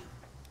damn.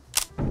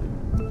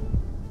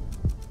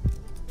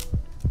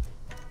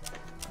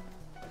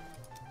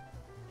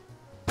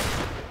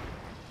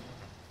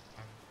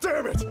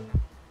 Damn it.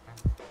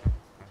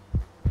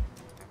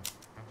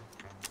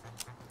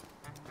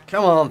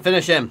 Come on,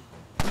 finish him.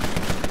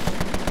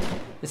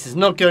 This is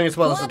not going as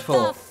well as I'd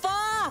thought.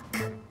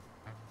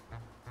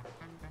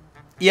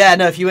 Yeah,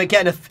 no, if you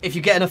get in a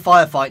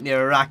firefight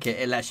near a racket,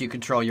 it lets you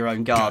control your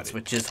own guards,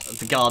 which is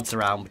the guards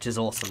around, which is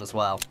awesome as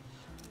well.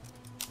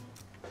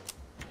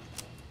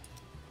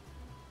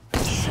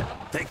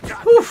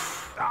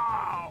 Oof.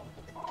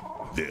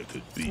 There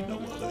could be no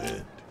other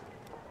end.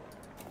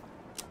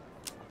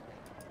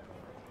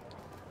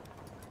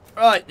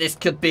 Right, this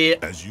could be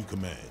As you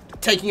command.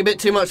 taking a bit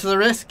too much of the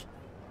risk.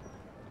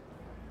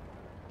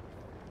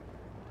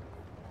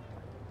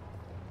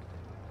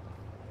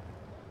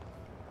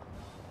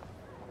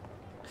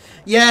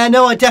 Yeah,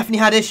 no, I definitely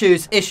had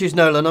issues,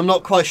 Nolan. I'm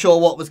not quite sure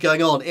what was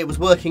going on. It was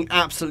working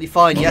absolutely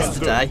fine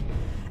yesterday.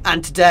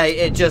 And today,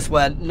 it just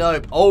went,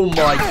 nope. Oh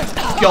my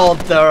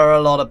god, there are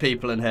a lot of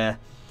people in here.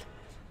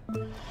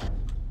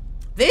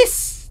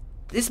 This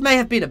may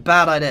have been a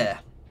bad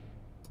idea.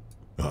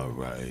 All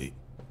right.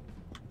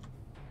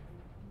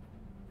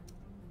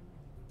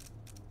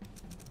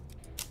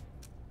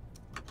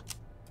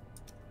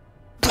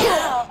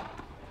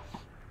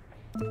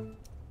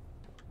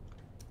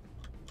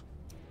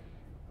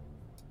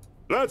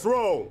 Let's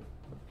roll.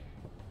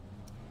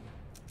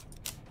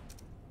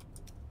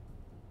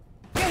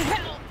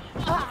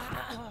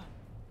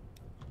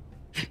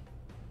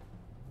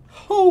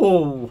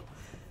 Oh.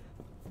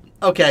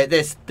 Okay,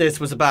 this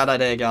was a bad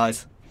idea,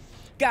 guys.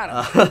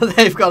 Got him.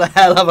 They've got a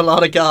hell of a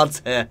lot of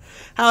guards here.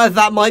 However,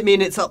 that might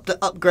mean it's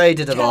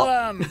upgraded a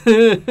lot.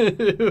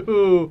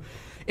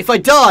 If I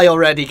die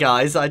already,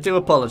 guys, I do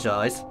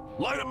apologise.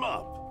 Light him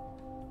up.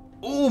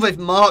 Oh, they've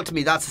marked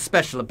me. That's a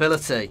special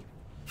ability.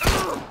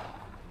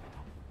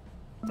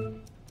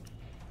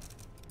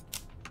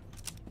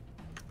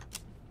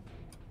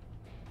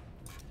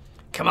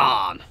 Come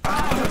on.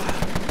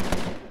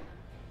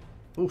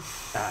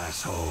 Oof.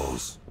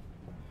 Assholes.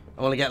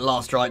 I want to get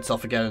last rites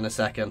off again in a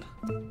second.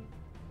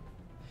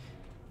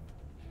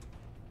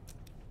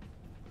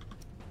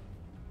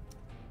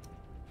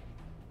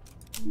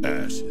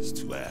 Ashes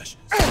to ashes.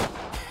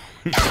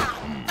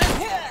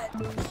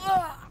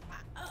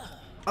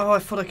 Oh, I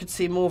thought I could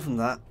see more than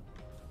that.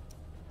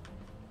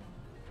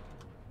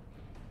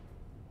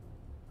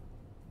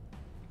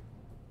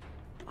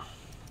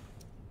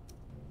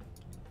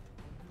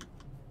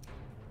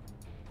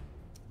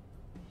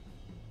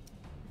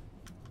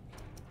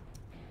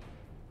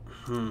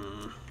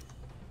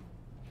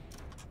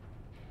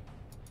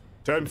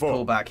 Ten Pull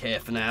four. back here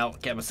for now.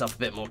 Get myself a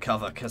bit more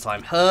cover because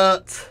I'm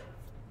hurt.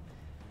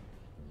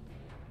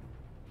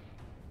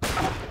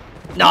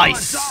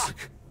 Nice.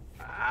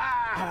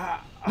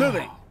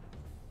 Moving.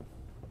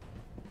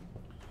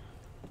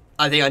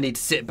 I think I need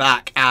to sit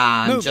back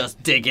and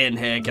just dig in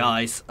here,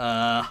 guys.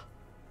 Of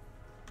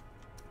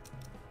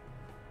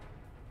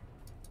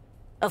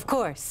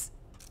course.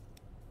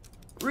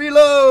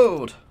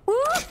 Reload.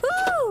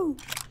 Woohoo!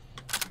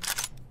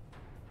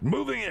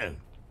 Moving in.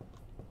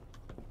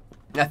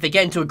 Now, if they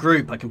get into a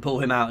group, I can pull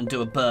him out and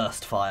do a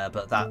burst fire,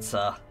 but that's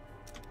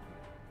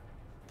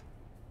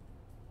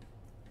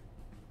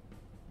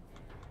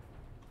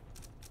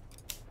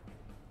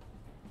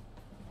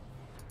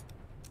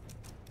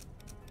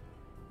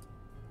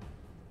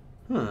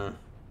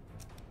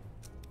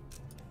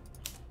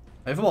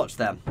Overwatch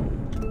them.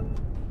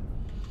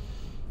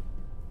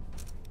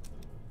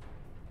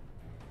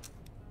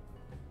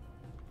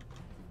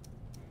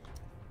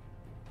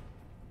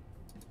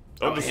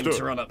 I want him Understood.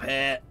 to run up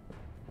here.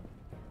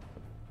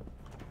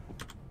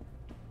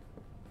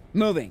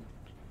 Moving.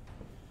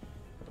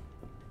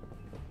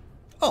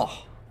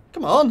 Oh,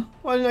 come on.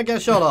 Why didn't I get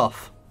a shot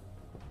off?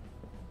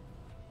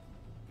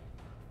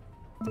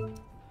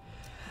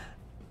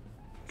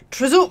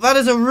 Trizzle, that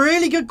is a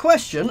really good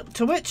question,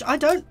 to which I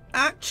don't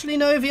actually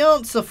know the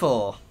answer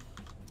for.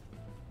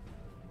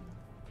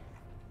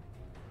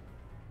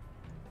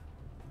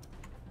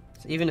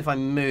 So even if I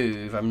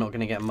move, I'm not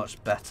going to get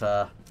much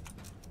better.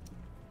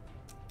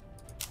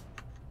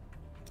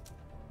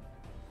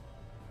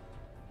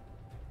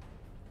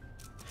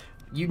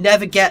 You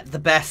never get the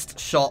best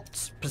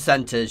shots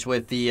percentage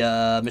with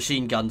the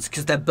machine guns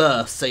because they're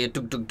bursts, so you're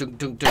dunk, dunk, dunk,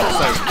 dunk,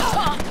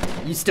 dunk.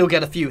 So you still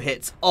get a few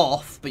hits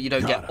off, but you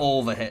don't get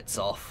all the hits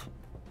off.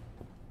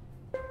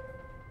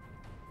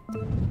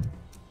 Let's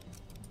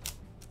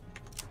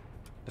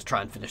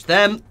try and finish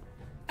them.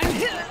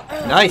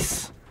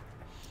 Nice.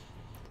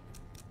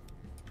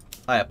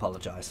 I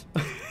apologise.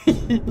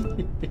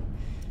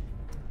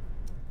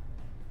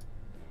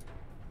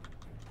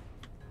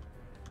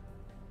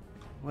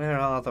 Where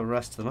are the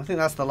rest of them? I think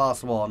that's the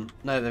last one.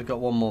 No, they've got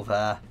one more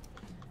there.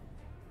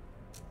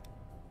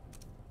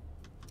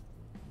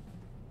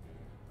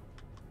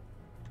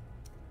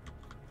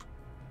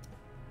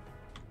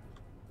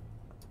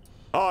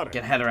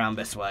 Get head around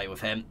this way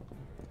with him.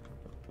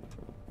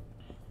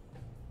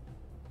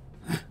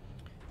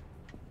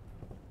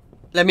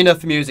 Let me know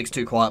if the music's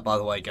too quiet, by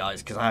the way,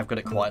 guys, because I have got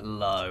it quite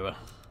low.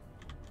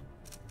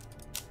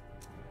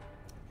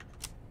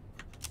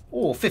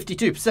 Oh,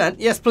 52%.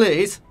 Yes,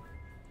 please.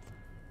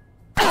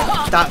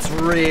 That's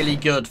really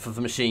good for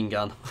the machine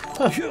gun.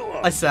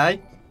 I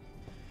say.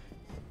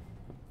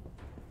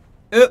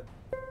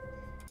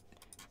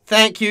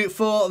 Thank you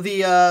for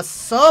the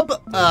sub,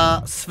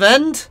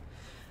 Svend.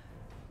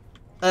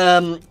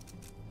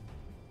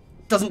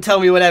 Doesn't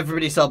tell me when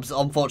everybody subs,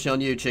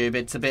 unfortunately, on YouTube.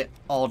 It's a bit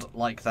odd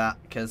like that,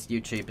 because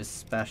YouTube is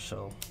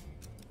special.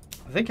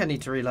 I think I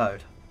need to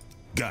reload.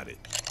 Got it.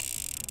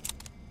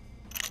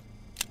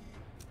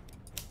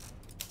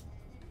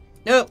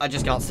 Nope, I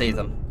just can't see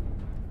them.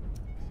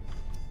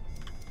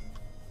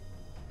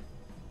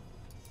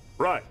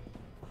 Right.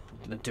 I'm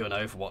going to do an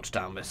Overwatch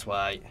down this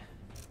way.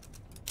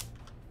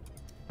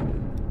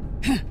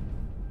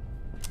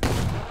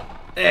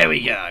 There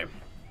we go.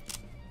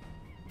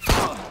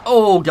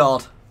 Oh,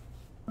 God.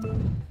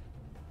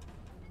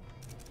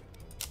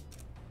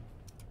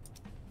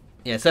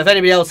 Yeah, so if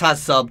anybody else has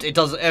subbed, it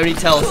only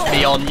tells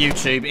me on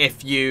YouTube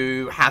if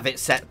you have it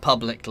set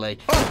publicly.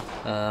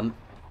 Where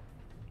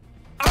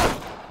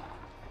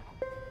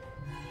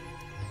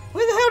the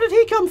hell did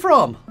he come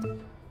from?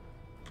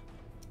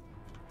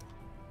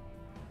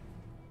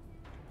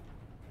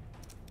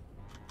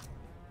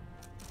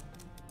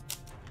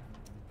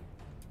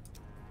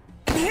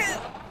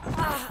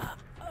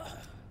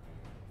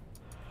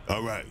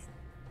 All right.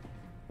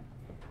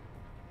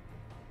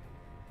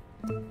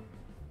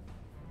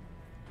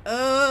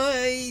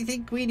 I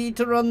think we need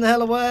to run the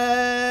hell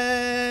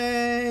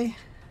away.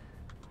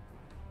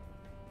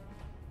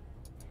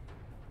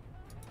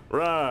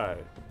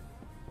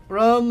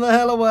 Run the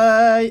hell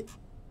away.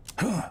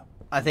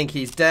 I think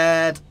he's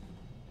dead.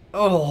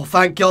 Oh,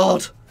 thank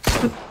God.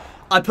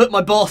 I put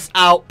my boss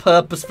out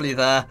purposefully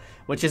there,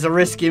 which is a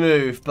risky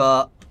move,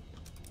 but...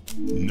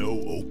 No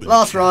open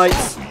Last right.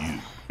 for you.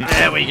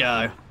 There we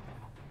go.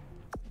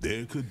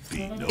 There could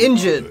be no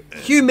Injured. other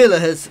end. Hugh Miller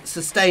has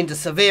sustained a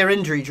severe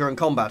injury during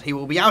combat. He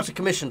will be out of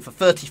commission for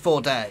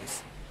 34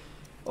 days.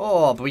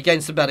 Oh, but we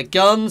gained some better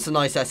guns, a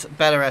nice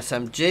better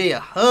SMG, a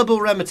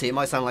herbal remedy. It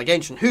might sound like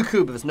ancient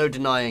Huku, but there's no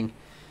denying.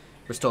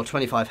 Restore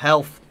 25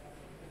 health.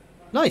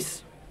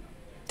 Nice.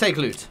 Take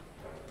loot.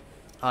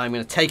 I'm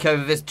going to take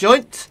over this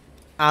joint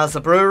as a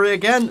brewery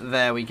again.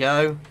 There we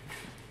go.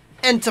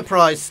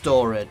 Enterprise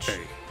storage.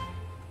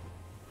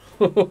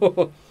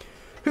 Who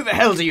the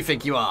hell do you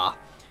think you are?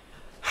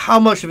 How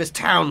much of this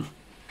town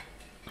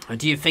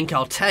do you think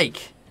I'll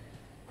take?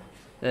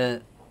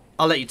 I'll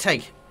let you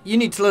take. You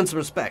need to learn some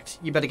respect.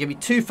 You better give me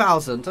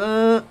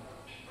 2,000.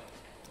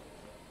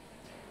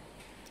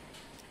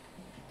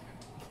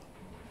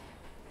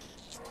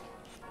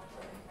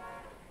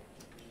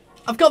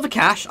 I've got the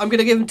cash. I'm going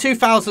to give him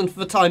 2,000 for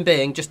the time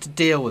being, just to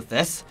deal with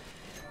this.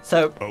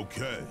 So,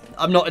 Okay.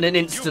 I'm not in an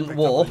You instant picked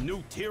war. up a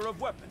new tier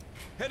of weapon.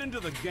 Head into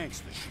the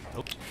gangster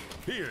sheet.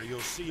 Here you'll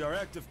see our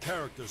active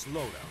character's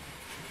loadout.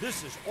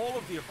 This is all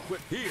of the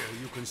equip. Here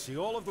you can see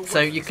all of the So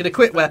weapons you can the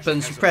equip faction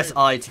weapons, has you press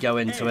available, I to go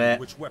into and it.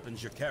 which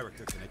weapons your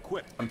character can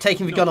equip. I'm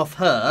taking the gun off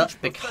her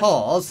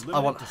because I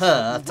want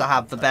her to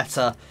have the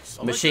better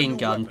machine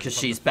gun because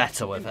she's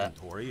better with it.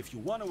 If you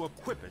want to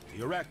equip it to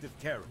your active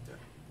character.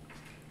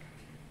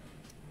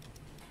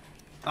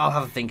 I'll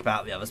have a think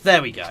about the others.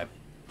 There we go.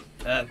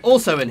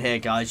 Also in here,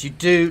 guys, you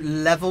do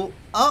level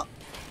up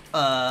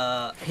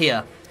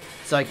here.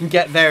 So I can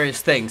get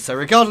various things. So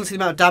regardless of the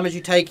amount of damage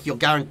you take, you're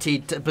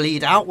guaranteed to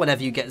bleed out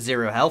whenever you get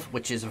 0 health,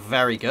 which is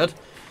very good.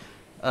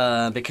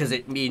 Because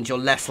it means you're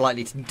less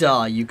likely to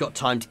die. You've got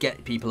time to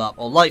get people up.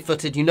 Or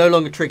light-footed, you no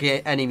longer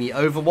trigger enemy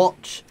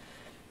overwatch.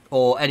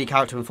 Or any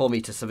character in 4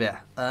 meters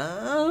severe.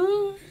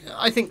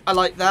 I think I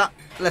like that.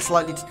 Less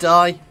likely to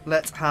die.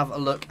 Let's have a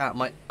look at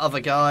my other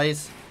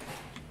guys.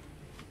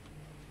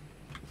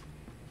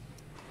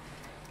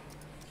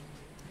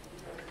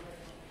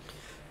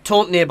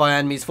 Taunt nearby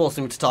enemies,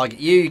 forcing them to target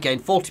you. You gain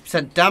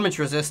 40% damage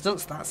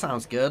resistance. That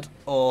sounds good.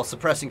 Or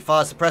suppressing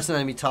fire, suppress an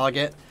enemy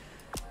target.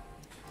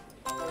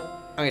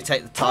 I'm going to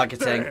take the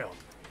targeting.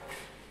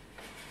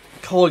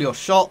 Call your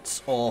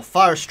shots or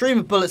fire a stream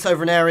of bullets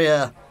over an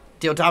area.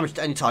 Deal damage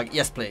to any target.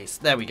 Yes, please.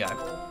 There we go.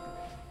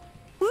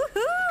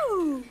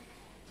 Woohoo!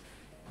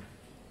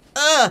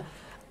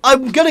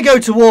 I'm going to go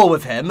to war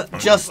with him,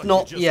 just But you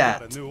not just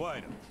yet. got a new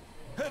item.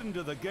 Head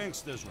into the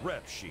gangster's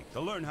rep sheet to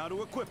learn how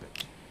to equip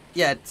it.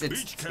 Yeah,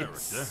 Each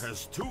character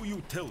has 2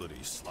 utility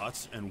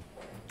slots and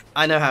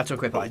I know how to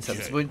equip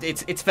items.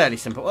 It's fairly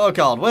simple. Oh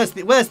god, where's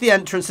the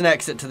entrance and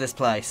exit to this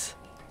place?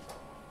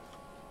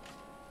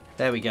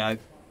 There we go.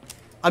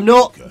 I'm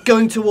not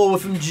going to war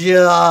with them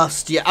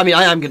just yet. I mean,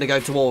 I am going to go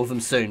to war with them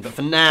soon, but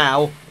for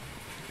now,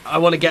 I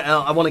want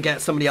to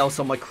get somebody else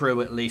on my crew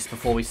at least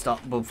before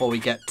we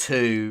get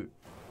too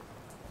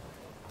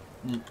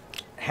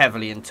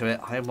heavily into it.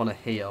 I want to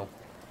heal.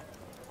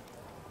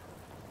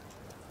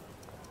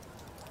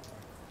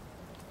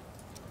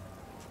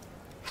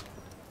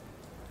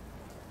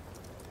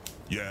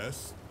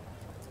 Yes.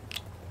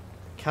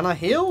 Can I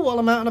heal while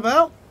I'm out and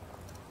about?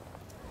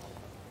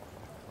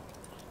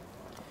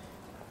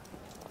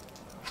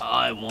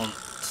 I want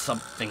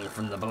something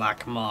from the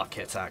black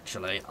market,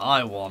 actually.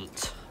 I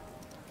want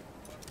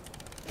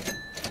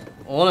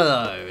one of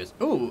those.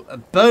 Ooh, a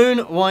bone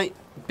white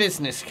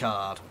business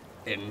card.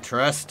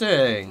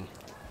 Interesting.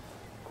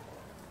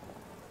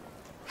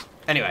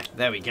 Anyway,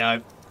 there we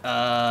go.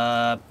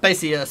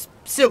 Basically, a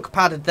silk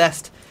padded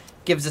vest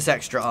gives us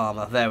extra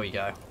armor. There we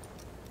go.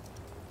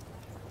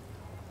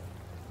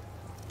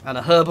 And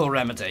a herbal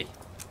remedy.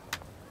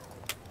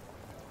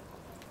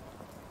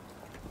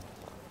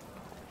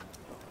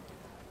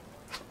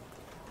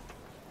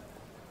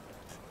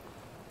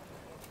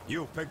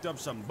 you picked up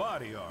some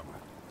body armor.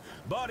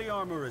 Body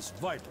armor is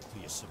vital to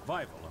your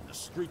survival on the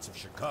streets of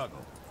Chicago.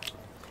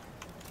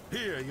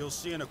 Here, you'll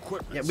see an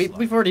equipment Yeah, slot.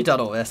 we've already done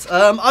all this.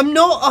 I'm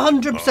not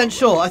 100%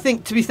 sure. I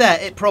think, to be fair,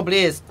 it probably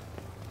is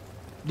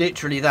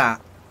literally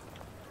that.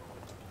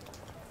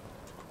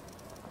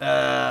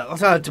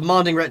 What's that?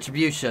 Demanding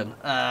retribution.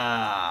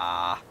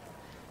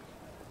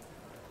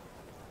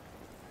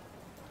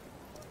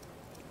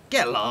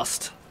 Get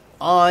lost.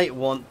 I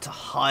want to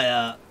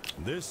hire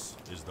This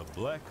is the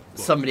black book.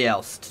 somebody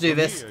else to do From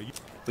this. here,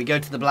 We go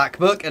to the black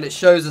book and it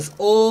shows us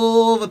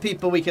all the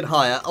people we can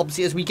hire.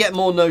 Obviously, as we get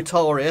more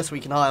notorious, we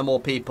can hire more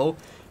people,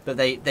 but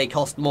they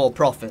cost more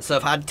profit. So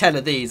if I had 10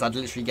 of these, I'd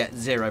literally get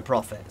 0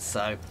 profit.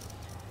 So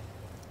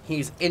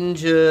he's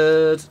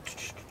injured.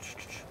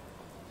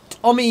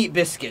 Tommy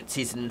Biscuits,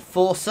 he's an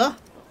enforcer,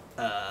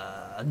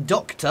 a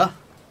doctor,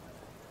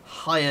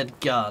 hired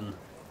gun.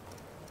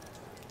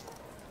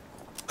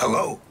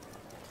 Hello.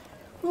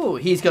 Ooh,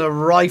 he's got a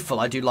rifle.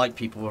 I do like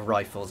people with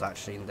rifles,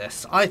 actually, in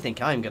this. I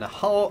think I'm going to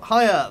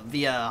hire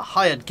the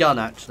hired gun,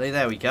 actually.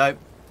 There we go.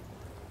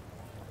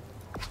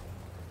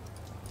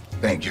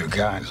 Thank you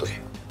kindly.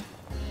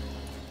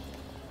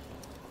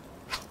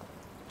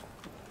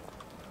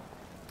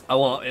 I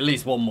want at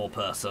least one more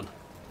person.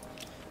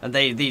 And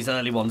these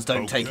early ones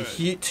don't take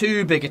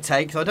too big a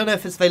take. So I don't know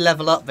if it's they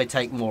level up, they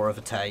take more of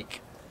a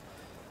take.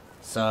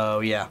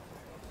 So, yeah.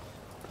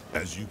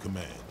 As you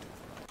command.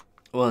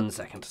 1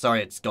 second.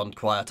 Sorry, it's gone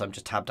quiet. I'm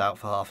just tabbed out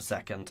for half a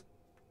second.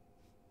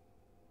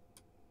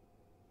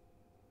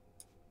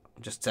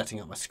 I'm just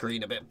setting up my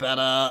screen a bit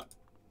better.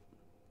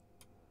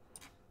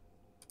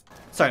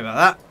 Sorry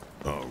about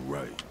that. All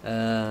right.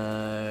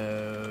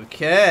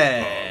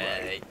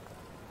 Okay.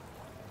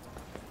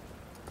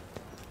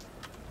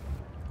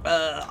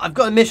 I've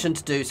got a mission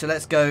to do, so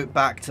let's go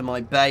back to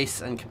my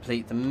base and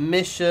complete the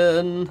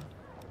mission.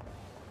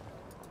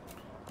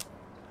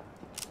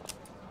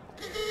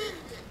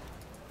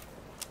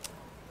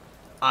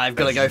 I've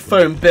got to go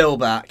phone Bill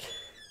back.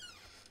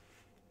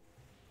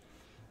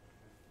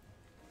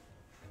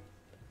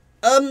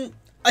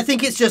 I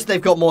think it's just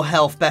they've got more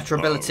health, better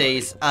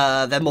abilities.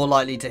 They're more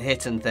likely to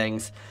hit and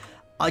things.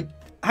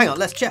 Hang on,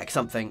 let's check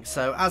something.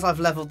 So as I've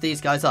leveled these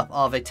guys up,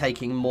 are they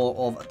taking more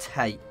of a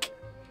take?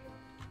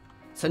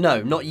 So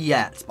no, not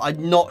yet. But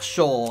I'm not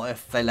sure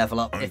if they level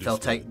up, if they'll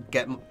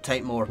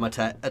take more of my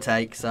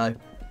take. So.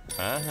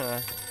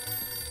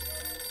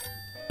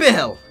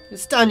 Bill,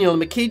 it's Daniel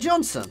Makee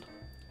Johnson.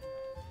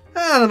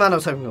 The man I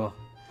was hoping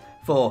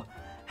for.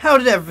 How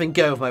did everything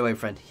go with my way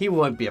friend? He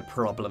won't be a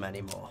problem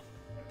anymore.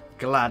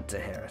 Glad to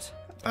hear it.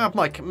 About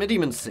my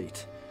committeeman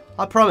seat.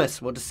 I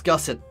promise we'll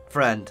discuss it,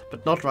 friend,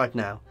 but not right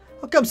now.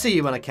 I'll come see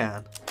you when I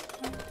can.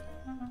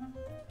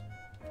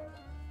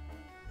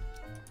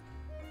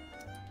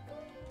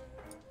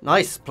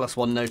 Nice,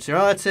 +1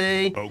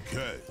 notoriety.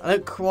 Okay. I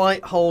don't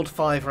quite hold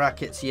 5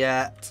 rackets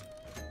yet.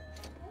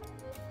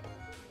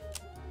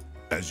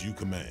 As you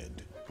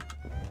command.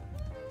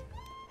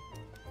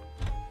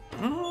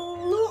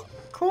 Not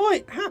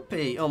quite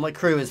happy. Oh, my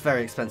crew is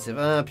very expensive.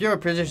 Bureau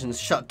of Precision's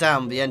shut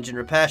down the engine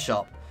repair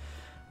shop.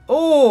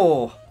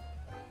 Oh!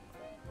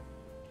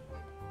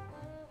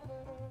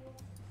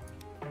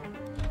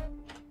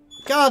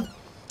 God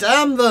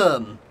damn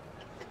them!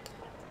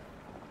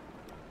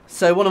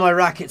 So one of my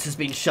rackets has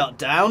been shut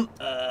down.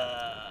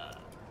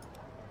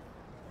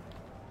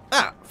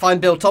 Find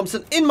Bill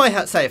Thompson in my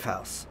safe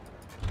house.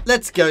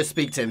 Let's go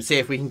speak to him, see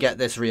if we can get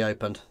this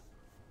reopened.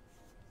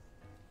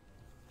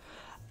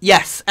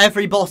 Yes,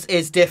 every boss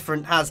is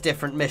different, has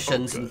different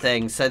missions and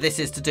things. So this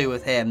is to do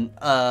with him.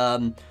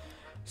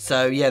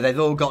 So yeah, they've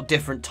all got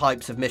different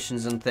types of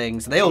missions and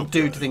things. And they all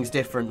do things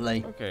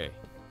differently. Okay.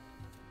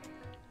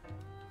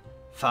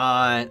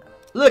 Fine.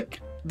 Look,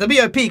 the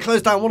BOP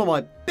closed down one of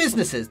my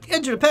businesses, the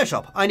engine repair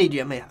shop. I need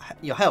your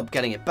help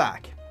getting it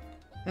back.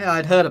 Yeah,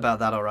 I'd heard about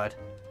that, all right.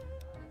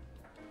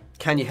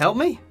 Can you help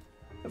me?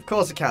 Of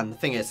course I can. The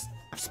thing is,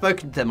 I've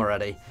spoken to them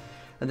already,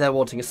 and they're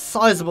wanting a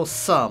sizable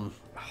sum.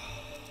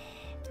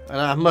 I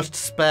don't have much to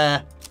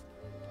spare.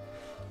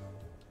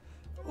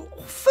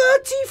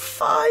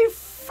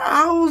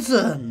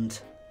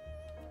 35,000.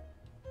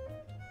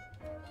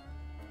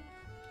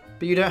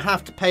 But you don't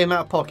have to pay him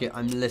out of pocket.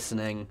 I'm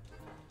listening.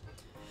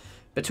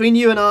 Between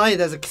you and I,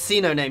 there's a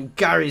casino named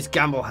Gary's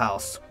Gamble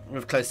House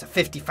with close to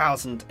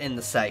 50,000 in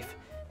the safe.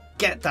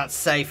 Get that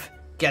safe,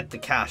 get the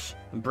cash,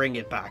 and bring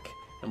it back,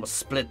 and we'll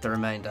split the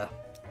remainder.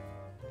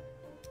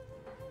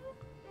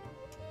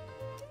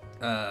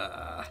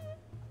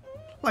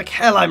 Like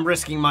hell I'm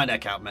risking my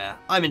neck out, Mayor.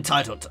 I'm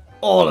entitled to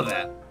all of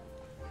it.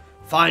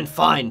 Fine,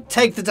 fine.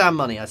 Take the damn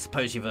money. I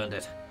suppose you've earned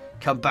it.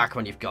 Come back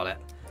when you've got it.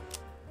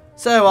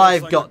 So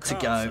I've got to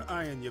go.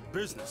 Eyeing your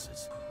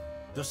businesses.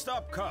 To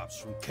stop cops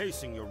from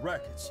casing your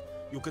rackets,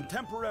 you can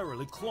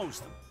temporarily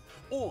close them.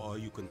 Or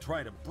you can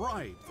try to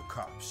bribe the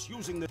cops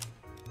using the...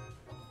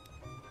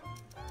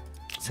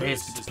 So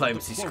here's the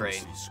diplomacy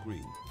screen.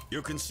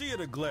 You can see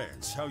at a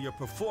glance how you're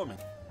performing.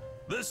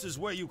 This is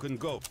where you can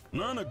go.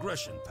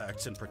 Non-aggression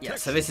pacts and protection. Yeah,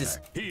 so this is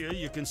here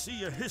you can see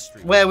your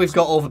history. Where we've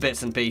got all the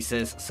bits and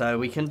pieces.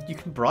 So you can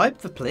bribe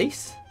the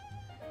police.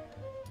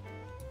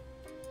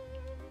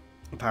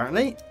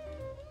 Apparently.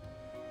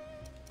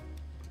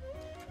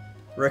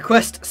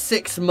 Request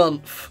 6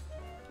 months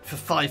for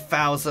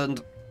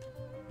 5,000.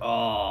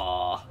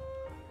 Oh.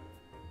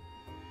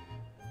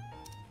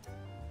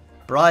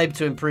 Bribe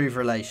to improve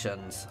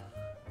relations.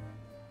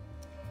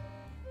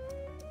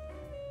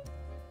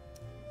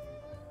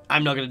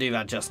 I'm not going to do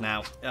that just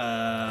now.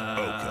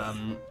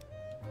 Okay.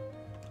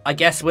 I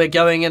guess we're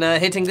going and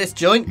hitting this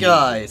joint,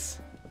 guys.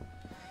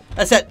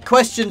 As I said,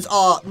 questions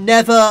are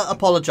never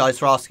apologise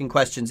for asking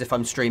questions if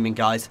I'm streaming,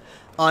 guys.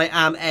 I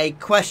am a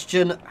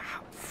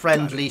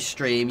question-friendly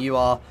stream. You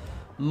are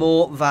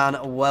more than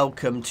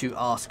welcome to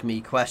ask me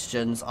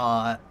questions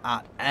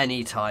at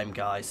any time,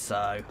 guys.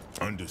 So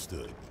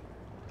Understood.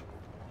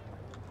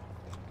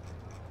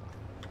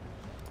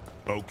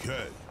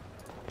 Okay.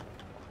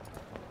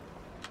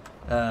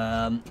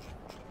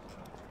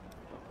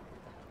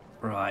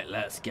 Right,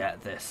 let's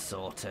get this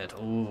sorted.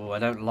 Ooh, I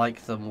don't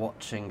like them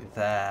watching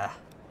there.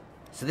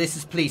 So this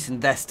is police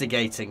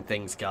investigating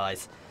things,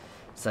 guys.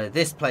 So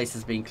this place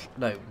has been...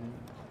 No.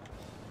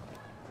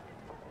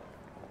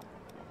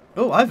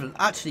 Oh, I've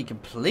actually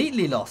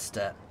completely lost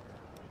it.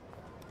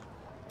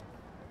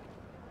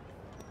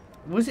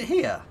 Was it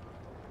here?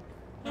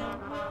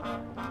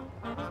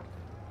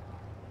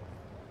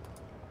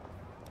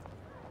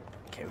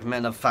 Okay, we've met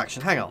another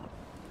faction. Hang on.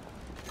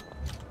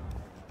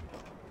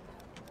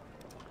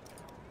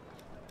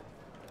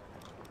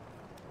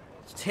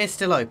 Is here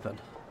still open?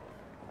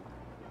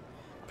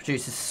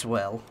 Produces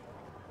swill.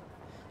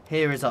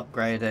 Here is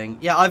upgrading.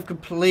 Yeah, I've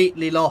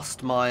completely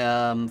lost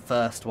my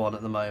first one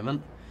at the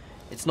moment.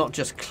 It's not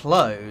just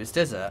closed,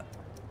 is it?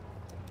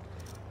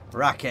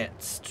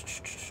 Rackets.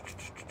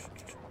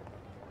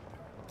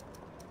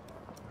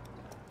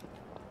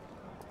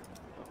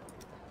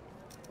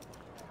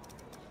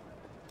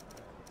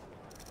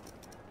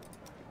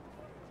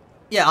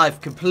 Yeah, I've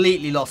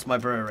completely lost my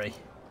brewery.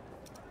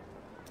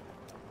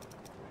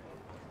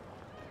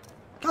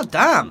 God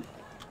damn.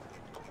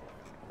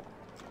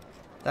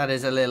 That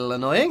is a little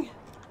annoying.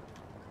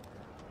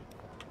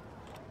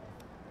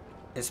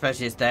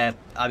 Especially as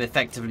I'm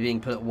effectively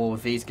being put at war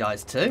with these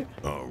guys too.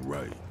 All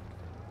right.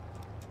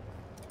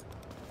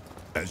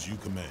 As you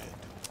command.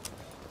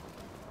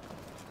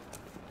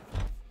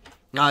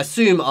 Now, I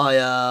assume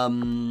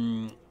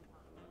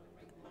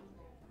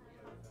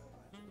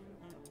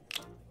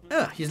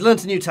he's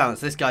learned a new talent.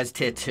 So this guy's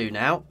tier 2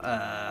 now.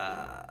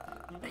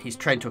 He's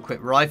trained to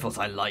equip rifles.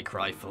 I like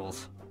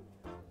rifles.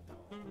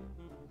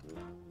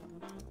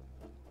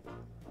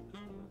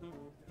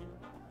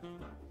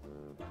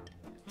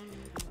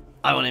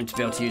 I want him to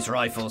be able to use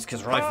rifles,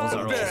 because rifles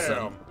are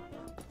awesome.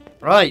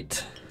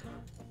 Right.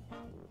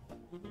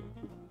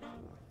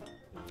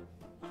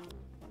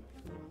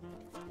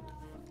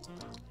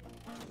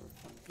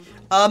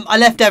 I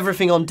left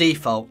everything on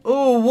default.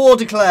 Oh, war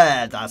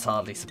declared. That's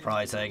hardly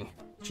surprising.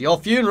 To your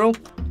funeral.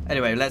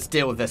 Anyway, let's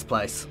deal with this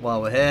place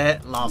while we're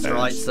here. Last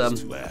rites.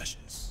 To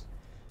ashes.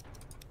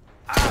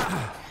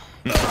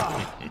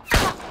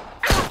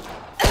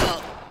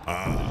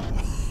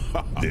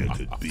 There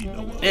could be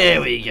no other. Here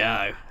we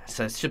go.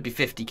 So it should be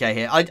 50k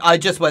here. I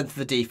just went for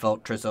the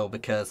default Trizzle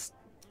because,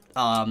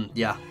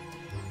 yeah.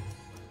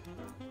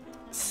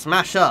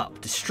 Smash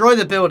up. Destroy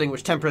the building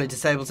which temporarily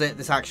disables it.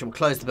 This action will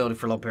close the building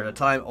for a long period of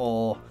time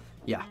or,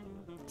 yeah.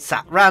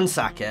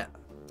 Ransack it.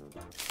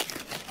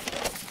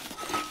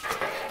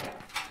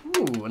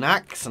 Ooh, an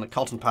axe and a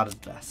cotton padded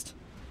vest.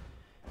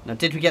 Now,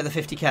 did we get the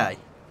 50k?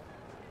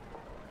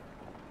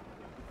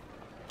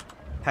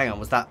 Hang on,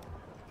 was that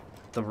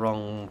the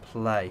wrong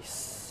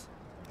place?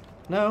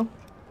 No.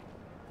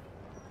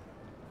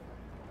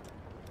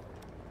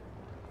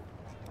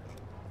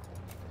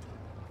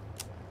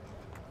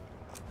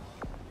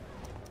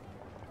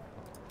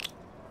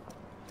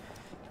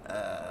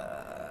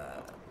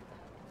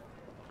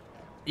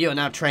 You are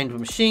now trained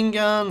with machine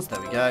guns. There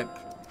we go.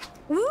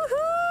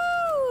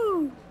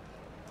 Woohoo!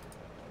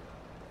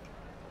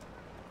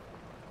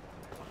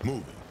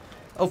 Moving.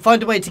 Oh,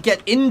 find a way to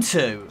get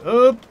into.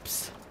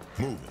 Oops.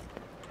 Moving.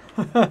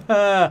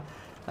 I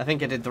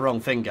think I did the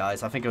wrong thing,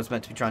 guys. I think I was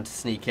meant to be trying to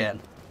sneak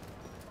in.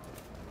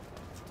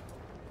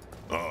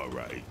 All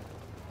right.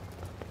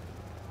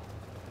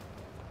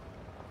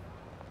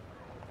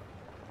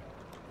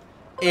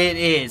 It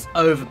is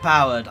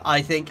overpowered.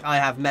 I think I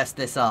have messed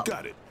this up.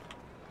 Got it.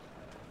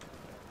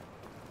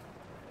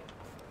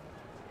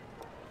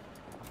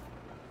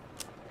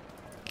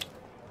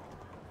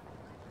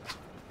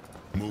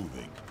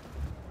 Moving.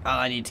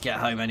 I need to get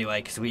home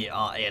anyway because we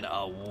are in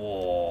a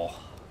war.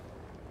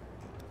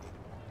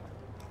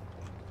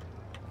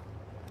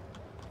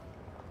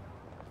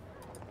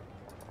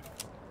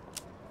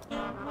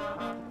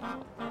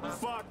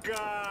 Fuck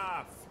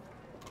off!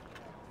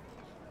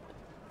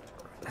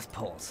 Let's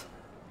pause.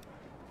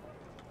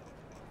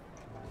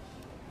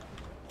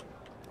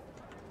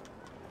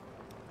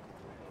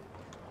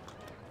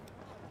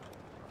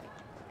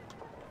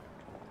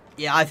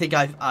 Yeah, I think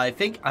I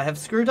have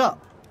screwed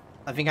up.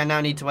 I think I now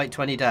need to wait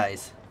 20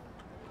 days.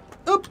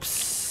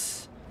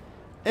 Oops.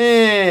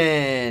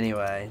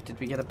 Anyway, did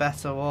we get a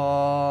better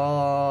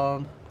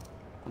one?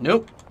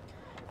 Nope.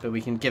 But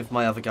we can give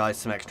my other guys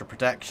some extra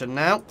protection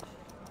now.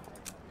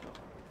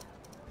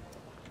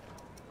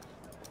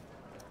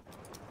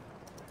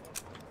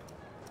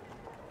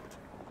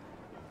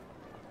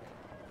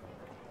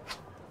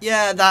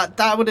 Yeah,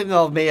 that would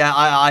involve me.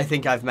 I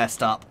think I've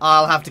messed up.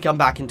 I'll have to come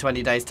back in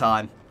 20 days'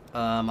 time.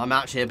 I'm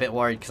actually a bit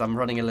worried because I'm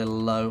running a little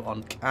low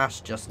on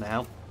cash just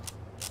now.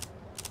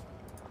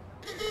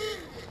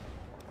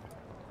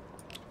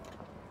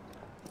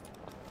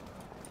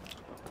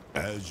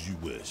 As you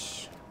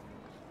wish.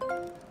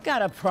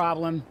 Got a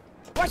problem.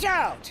 Watch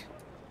out!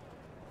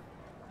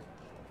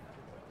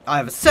 I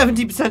have a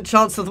 70%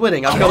 chance of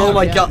winning. I've got all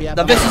my guards.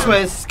 Now this is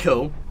where this is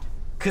cool,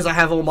 because I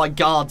have all my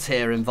guards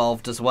here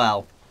involved as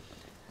well.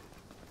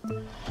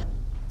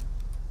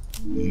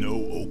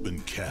 No open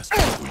casket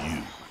for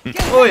you.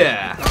 Oh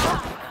yeah.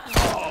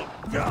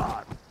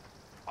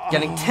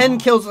 Getting 10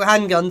 kills with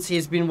handguns, he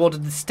has been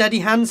awarded the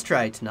steady hands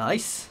trade.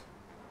 Nice.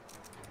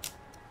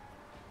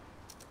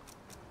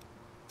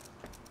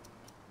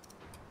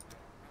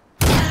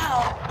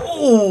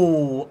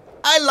 Oh,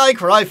 I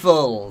like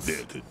rifles.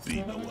 There could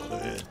be no other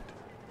end.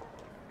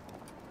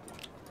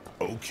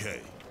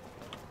 Okay.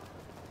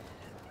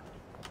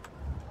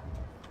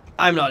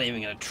 I'm not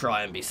even going to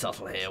try and be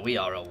subtle here. We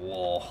are at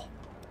war.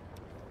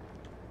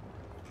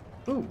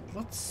 Ooh,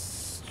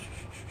 what's...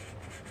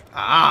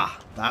 Ah,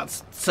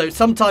 that's... So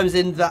sometimes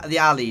in the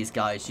alleys,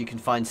 guys, you can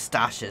find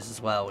stashes as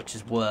well,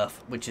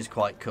 which is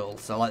quite cool.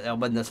 So like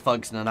when there's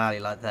thugs in an alley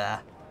like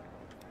there,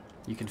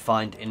 you can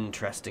find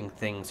interesting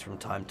things from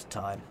time to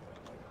time.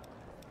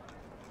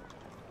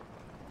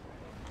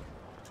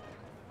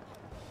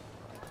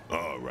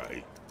 All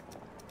right.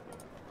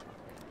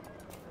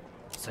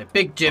 So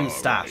Big Jim's All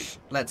stash. right.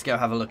 Let's go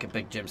have a look at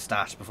Big Jim's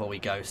stash before we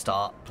go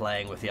start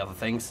playing with the other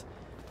things.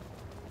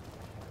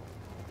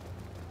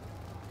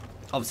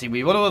 Obviously,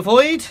 we want to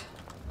avoid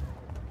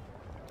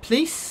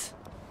police.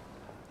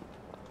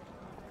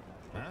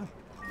 Huh?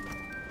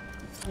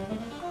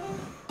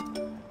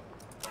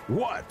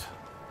 What?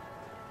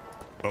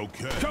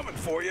 Okay. Coming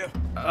for you.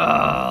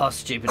 Oh,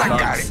 stupid I got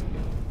bugs.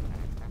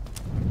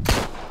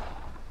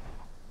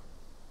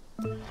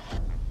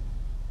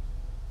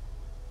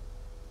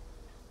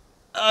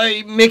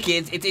 Oh, Mickey,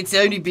 it's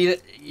only been...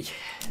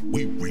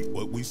 We reap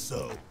what we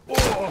sow.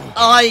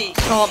 I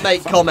can't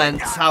make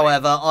comments,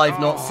 however, I've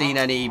not seen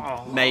any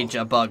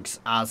major bugs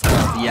as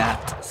of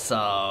yet,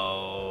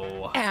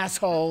 so...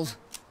 Assholes.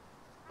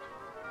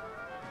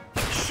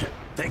 Shit,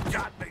 they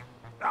got me.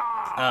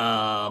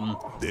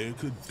 There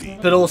could be.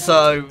 But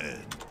also, no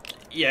end.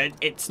 yeah,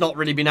 it's not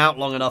really been out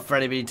long enough for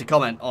anybody to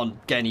comment on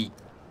any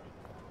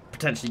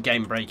potentially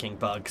game-breaking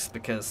bugs,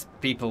 because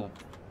people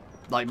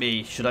like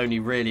me should only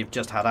really have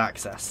just had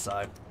access,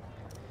 so...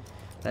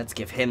 Let's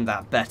give him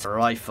that better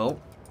rifle.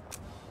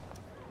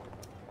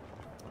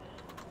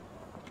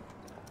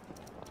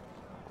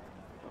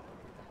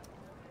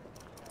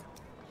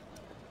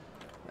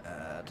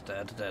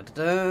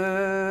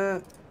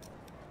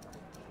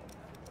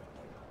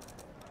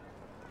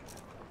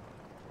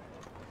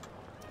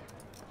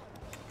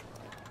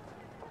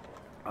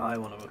 I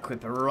want to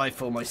equip a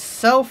rifle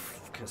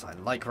myself, because I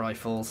like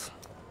rifles.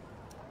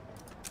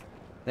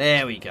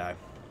 There we go.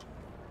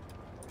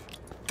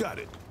 Got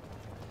it.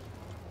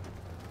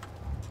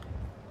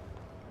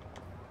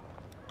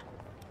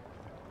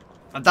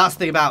 And that's the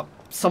thing about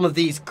some of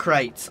these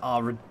crates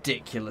are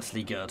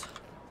ridiculously good.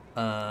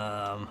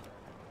 I'm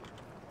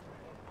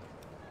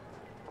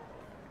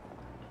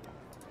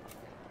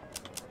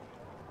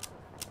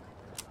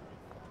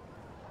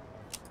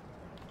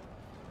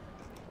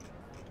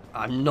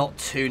not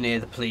too near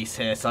the police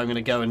here, so I'm going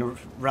to go and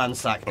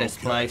ransack this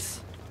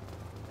place.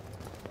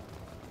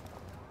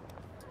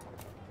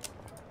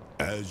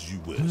 As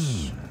you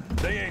wish.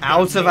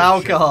 Out of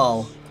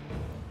alcohol.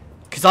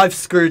 Because I've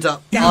screwed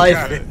up.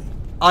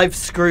 I've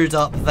screwed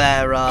up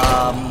their,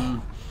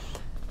 I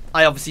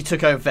obviously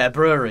took over their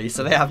brewery,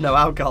 so they have no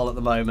alcohol at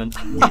the moment.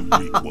 We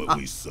reap what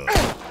we sow.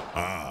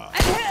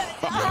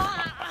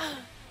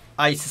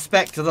 I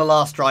suspect the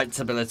last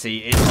rights ability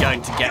is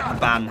going to get the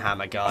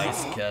banhammer,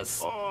 guys,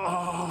 because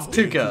it's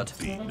too good.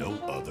 Be no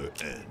other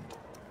end.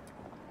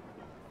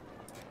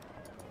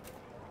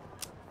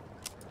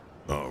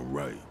 All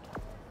right.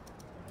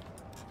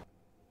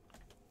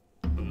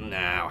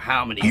 Now,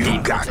 how many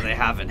people do they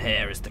have in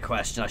here is the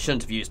question. I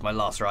shouldn't have used my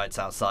last rights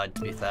outside,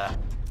 to be fair.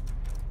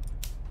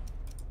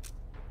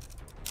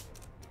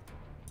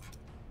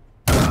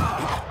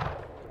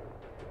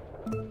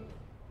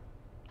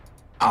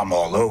 I'm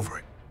all over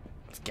it.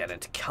 Let's get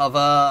into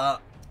cover.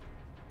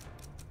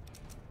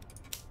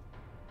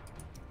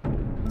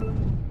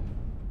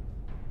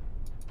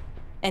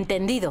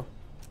 Entendido.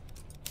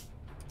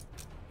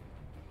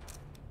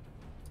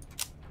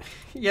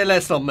 Yeah,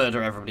 let's not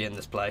murder everybody in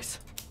this place.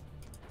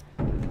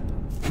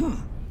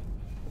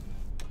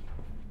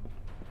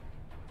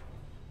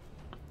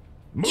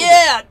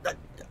 Yeah!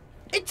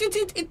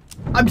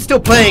 I'm still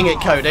playing it,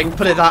 coding,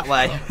 put it that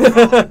way.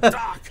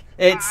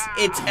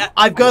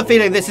 I've got a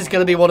feeling this is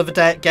going to be one of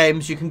the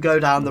games you can go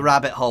down the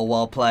rabbit hole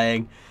while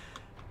playing.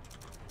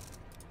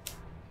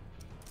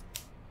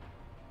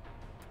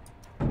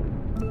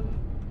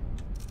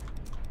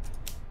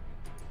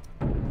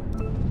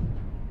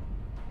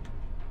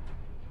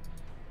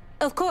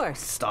 Of course.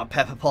 Start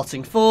pepper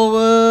potting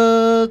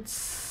forwards.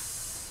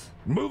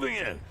 Moving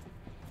in.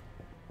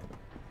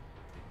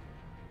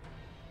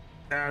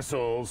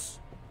 Assholes.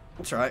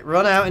 That's right,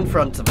 run out in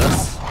front of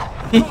us.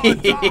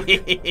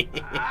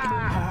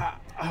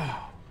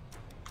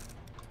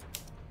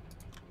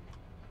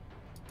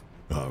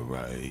 All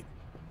right.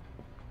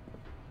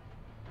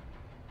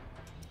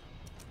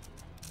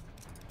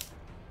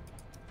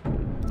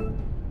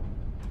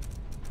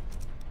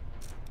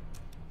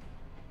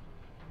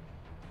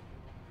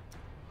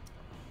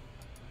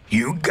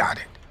 You got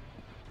it.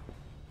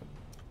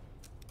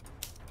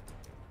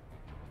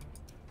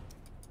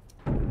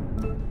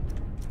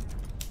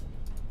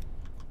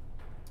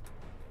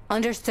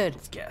 Understood.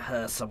 Let's get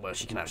her somewhere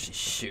she can actually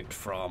shoot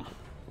from.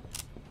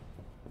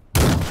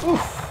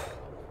 Oof.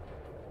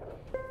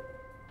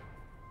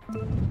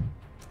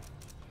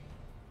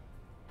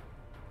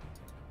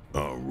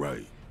 All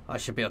right.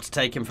 should be able to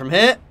take him from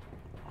here.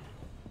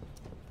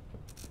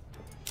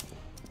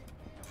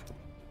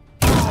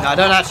 Now, I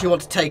don't actually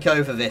want to take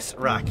over this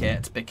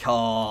racket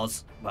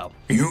because, well...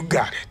 You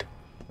got it.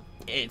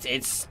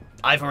 It's...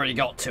 I've already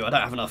got two. I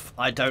don't have enough.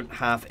 I don't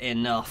have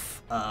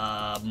enough,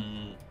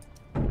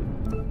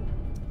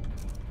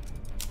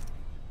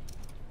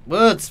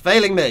 words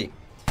failing me.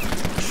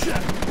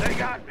 They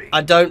got me.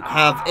 I don't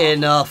have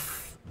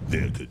enough...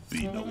 There could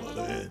be no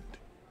other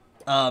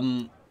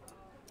end.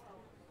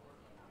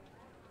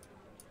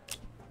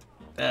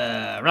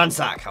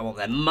 Ransack. I want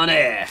their money.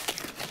 I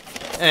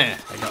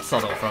got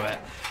sod all from it.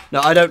 No,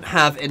 I don't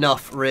have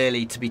enough,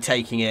 really, to be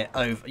taking it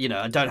over. You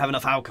know, I don't have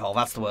enough alcohol.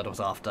 That's the word I was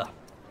after.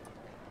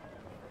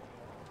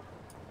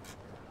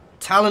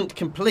 Talent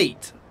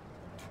complete.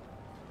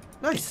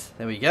 Nice.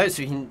 There we go.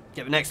 So you can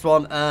get the next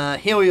one.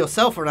 Heal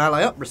yourself or an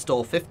ally up.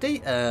 Restore 50.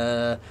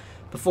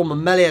 Perform a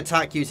melee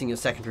attack using your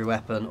secondary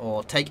weapon.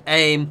 Or take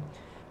aim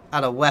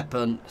at a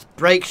weapon.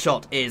 Break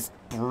shot is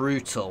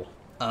brutal.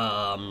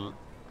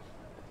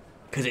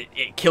 Because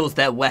it kills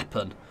their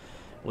weapon.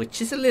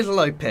 Which is a little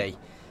OP.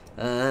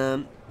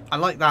 I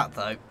like that,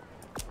 though.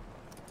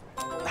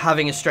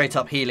 Having a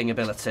straight-up healing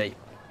ability.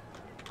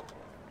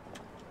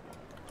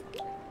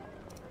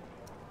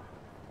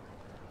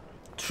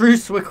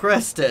 Truce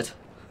requested.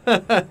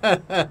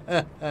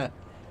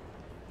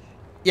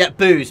 Yeah,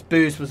 booze.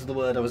 Booze was the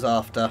word I was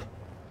after.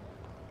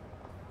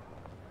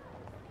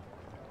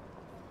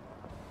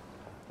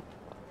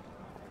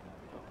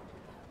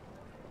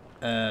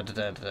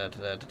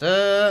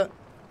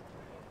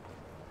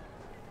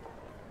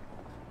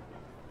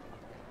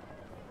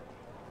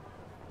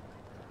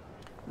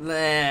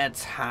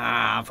 Let's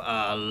have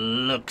a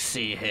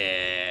look-see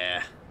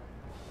here.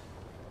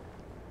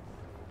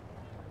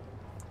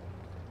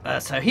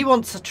 So he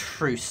wants a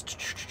truce.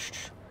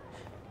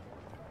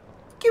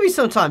 Give me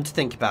some time to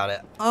think about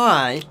it.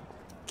 I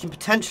can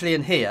potentially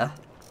in here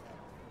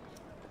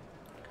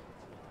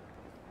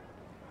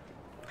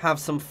have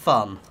some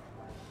fun.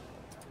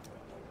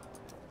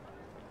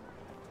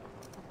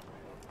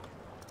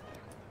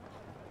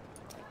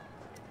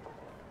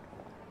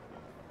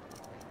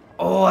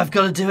 Oh, I've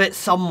got to do it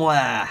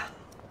somewhere.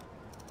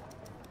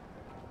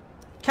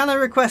 Can I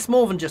request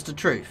more than just a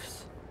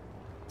truce?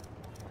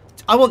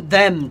 I want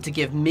them to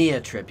give me a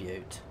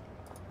tribute.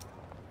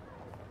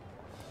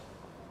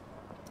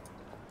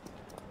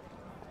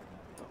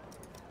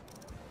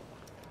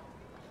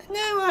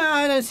 No,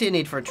 I don't see a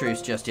need for a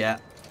truce just yet.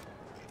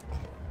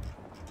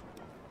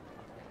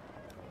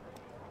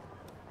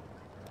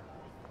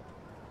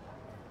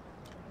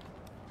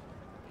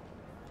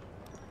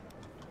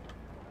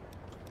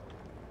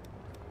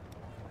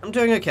 I'm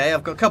doing okay.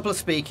 I've got a couple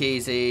of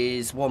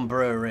speakeasies, one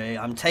brewery.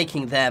 I'm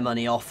taking their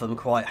money off them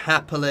quite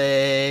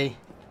happily.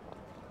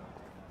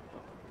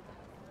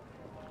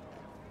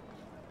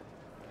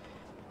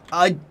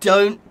 I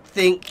don't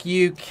think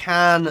you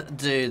can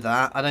do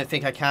that. I don't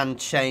think I can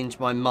change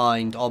my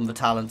mind on the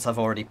talents I've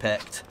already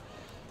picked.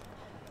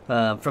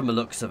 From the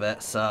looks of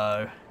it,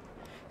 so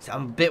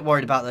I'm a bit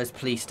worried about those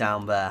police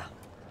down there.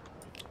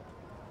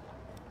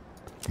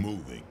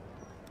 Moving.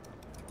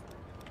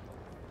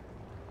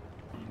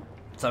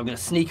 So I'm going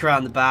to sneak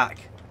around the back.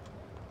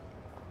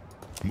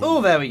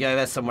 Oh, there we go.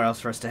 There's somewhere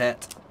else for us to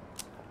hit.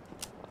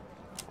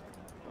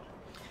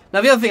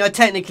 Now, the other thing I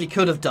technically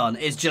could have done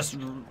is just...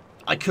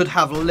 I could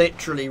have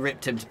literally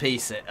ripped him to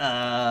pieces.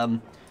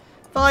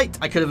 Fight!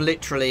 I could have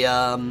literally...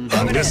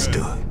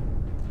 Understood.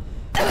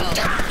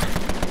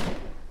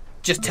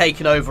 just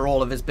taken over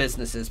all of his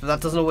businesses, but that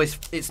doesn't always...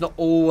 It's not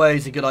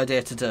always a good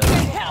idea to do.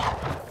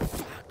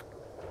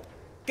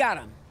 Got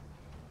him.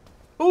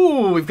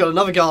 Ooh, we've got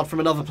another guard from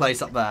another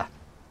place up there.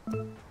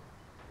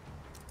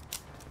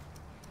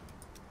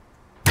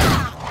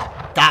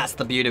 That's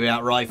the beauty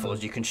about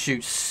rifles. You can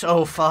shoot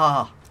so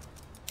far.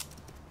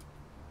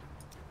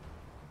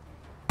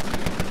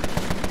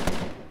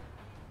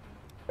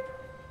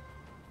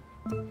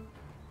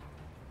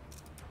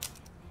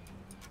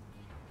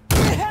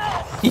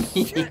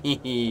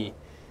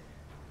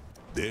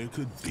 There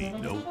could be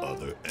no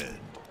other end.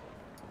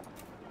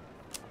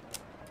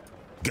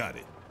 Got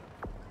it.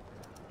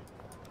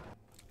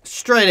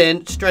 Straight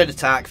in, straight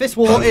attack. This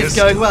war is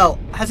going well.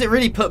 Has it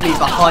really put me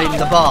behind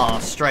the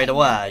bar straight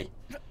away?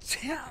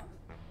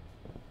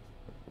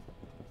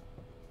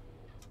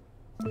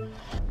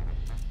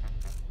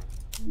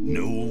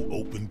 No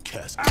open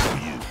casket for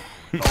you.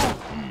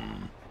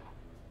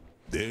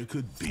 There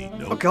could be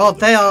no. Oh god,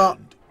 they are.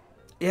 end.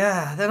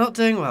 Yeah, they're not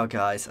doing well,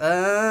 guys.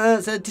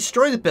 So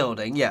destroy the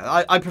building.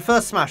 Yeah, I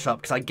prefer smash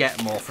up because I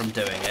get more from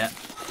doing it.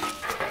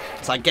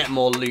 So I get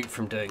more loot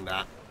from doing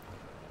that.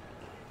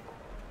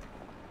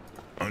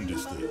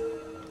 Understood.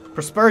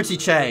 Prosperity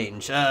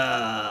change.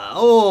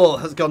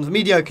 Has gone from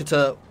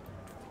mediocre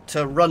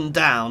to run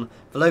down.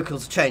 The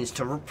locals changed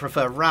to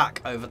prefer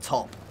rack over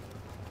top.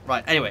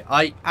 Right, anyway,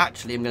 I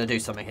actually am going to do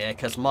something here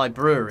because my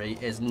brewery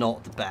is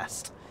not the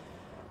best.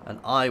 And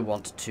I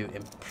want to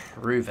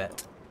improve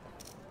it.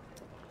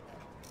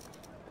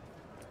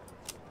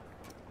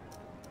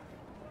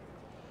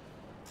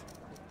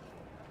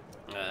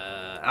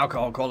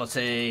 Alcohol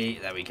quality,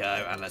 there we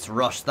go, and let's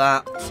rush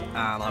that,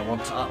 and I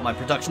want to up my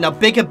production. Now,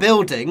 bigger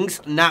buildings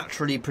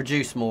naturally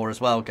produce more as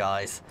well,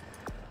 guys.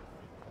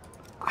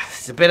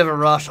 It's a bit of a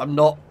rush. I'm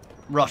not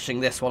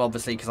rushing this one,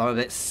 obviously, because I'm a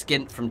bit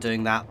skint from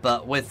doing that,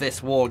 but with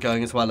this war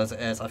going as well as it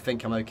is, I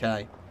think I'm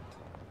okay.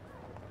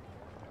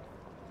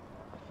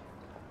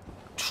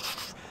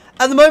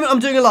 At the moment, I'm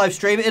doing a live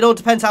stream. It all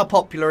depends how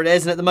popular it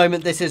is, and at the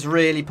moment, this is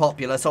really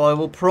popular. So I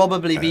will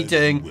probably be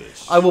doing.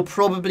 I will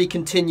probably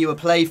continue a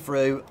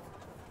playthrough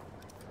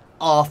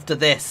after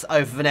this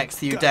over the next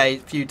few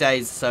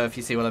days. So if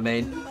you see what I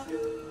mean.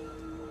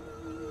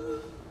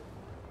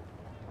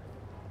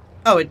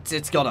 Oh,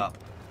 it's gone up.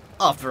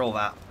 After all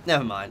that,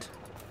 never mind.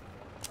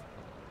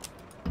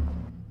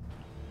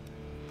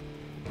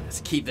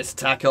 Let's keep this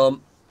attack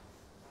on.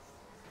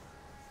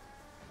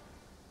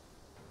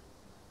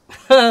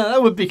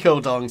 That would be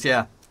cool, dongs,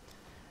 yeah.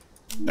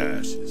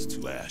 Ashes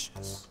to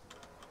ashes.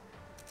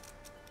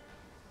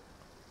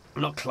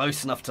 I'm not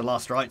close enough to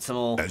last right some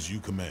more. As you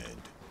command.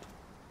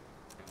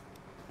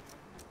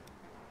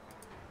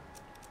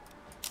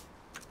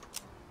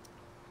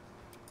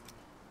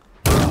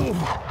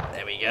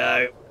 There we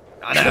go.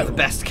 I don't have the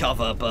best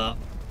cover, but...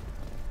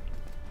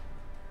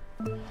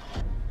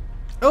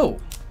 Oh.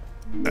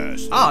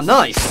 Ashes. Ah,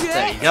 nice.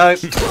 There you go.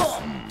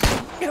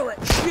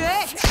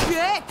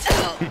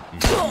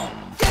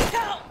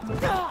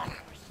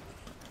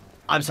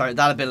 I'm sorry,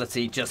 that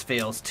ability just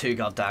feels too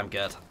goddamn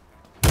good.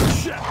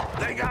 Shit,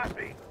 they got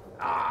me.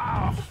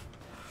 Ah.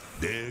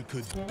 There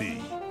could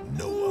be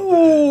no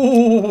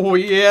other. Oh,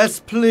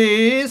 yes,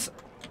 please.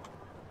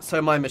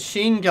 So my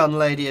machine gun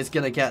lady is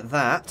going to get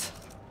that.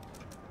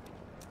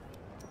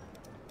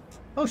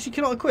 Oh, she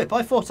cannot equip.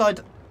 I thought I'd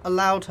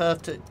allowed her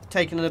to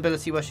take an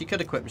ability where she could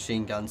equip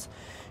machine guns.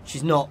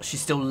 She's not.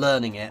 She's still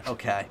learning it.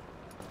 Okay.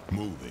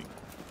 Moving.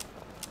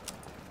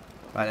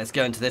 Right, let's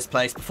go into this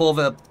place before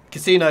the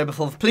casino,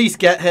 before the police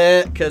get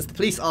here, because the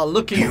police are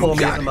looking for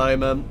me at the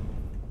moment.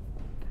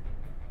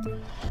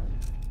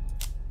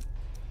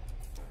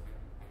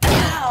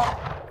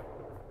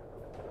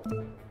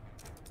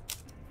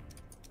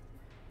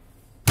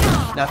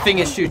 Now, thing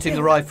is, shooting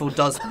the rifle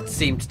does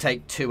seem to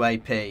take 2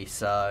 AP,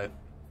 so...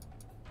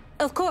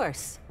 Of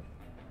course.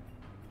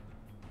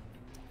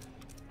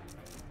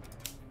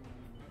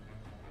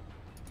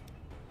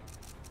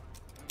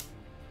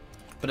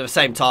 But at the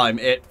same time,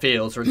 it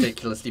feels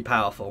ridiculously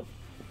powerful.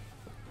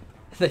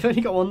 They've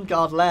only got 1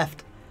 guard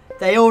left.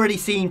 They already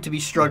seem to be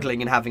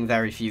struggling and having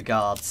very few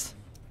guards.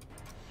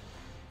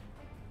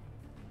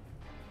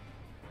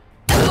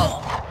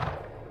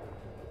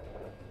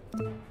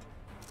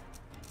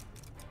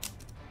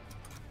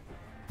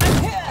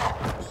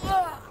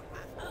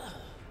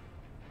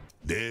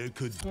 There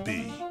could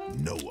be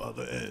no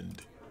other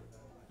end.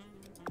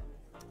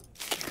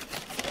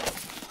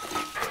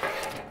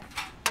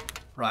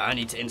 Right, I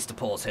need to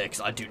insta-pause here because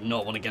I do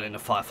not want to get in a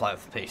firefight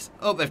with the piece.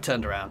 Oh, they've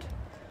turned around.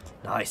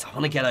 Nice. I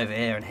want to get over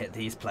here and hit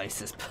these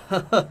places. Hey,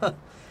 to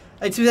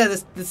be fair,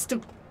 there's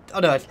still... Oh,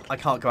 no, I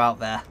can't go out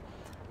there.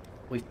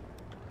 We've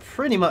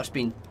pretty much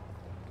been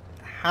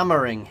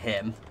hammering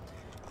him.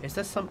 Is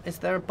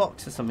there a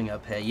box or something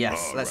up here?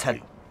 Yes, let's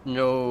head...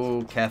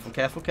 No, careful,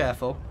 careful,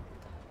 careful.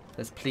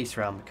 There's police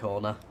around the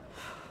corner.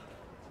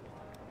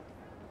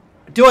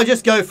 Do I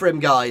just go for him,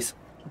 guys?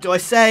 Do I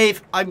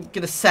save? I'm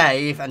going to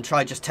save and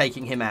try just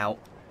taking him out.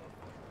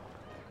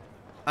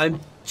 I'm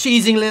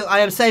cheesing a little. I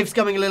am save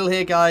scumming a little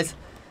here, guys.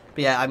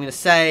 But yeah, I'm going to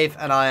save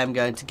and I am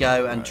going to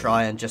go and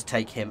try and just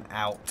take him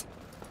out.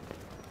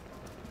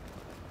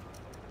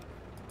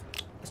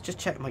 Let's just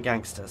check my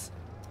gangsters.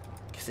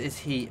 Because is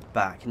he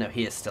back? No,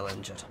 he is still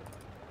injured.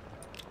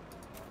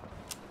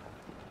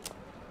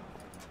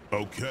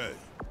 Okay.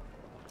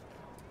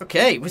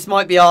 Okay, this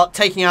might be our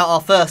taking out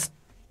our first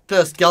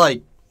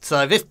guy.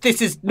 So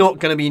this is not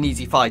going to be an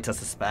easy fight, I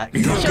suspect.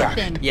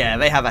 Yeah,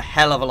 they have a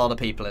hell of a lot of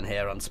people in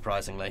here,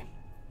 unsurprisingly.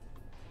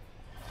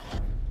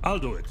 I'll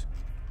do it.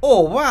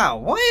 Oh, wow.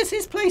 Why is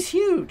his place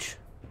huge?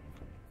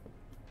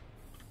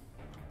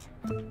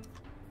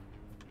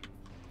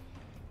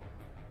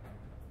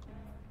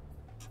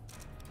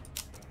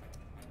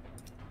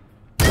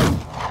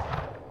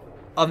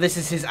 Oh, this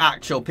is his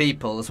actual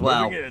people as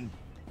well.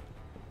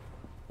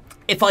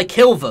 If I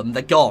kill them,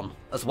 they're gone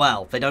as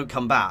well. They don't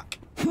come back.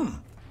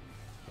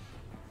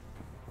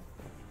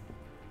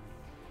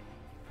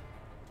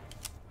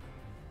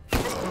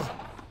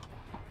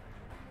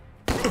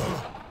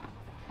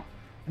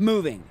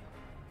 Moving.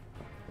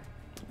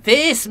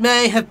 This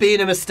may have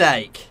been a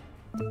mistake.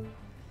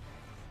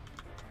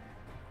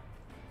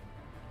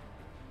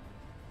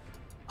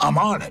 I'm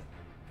on it.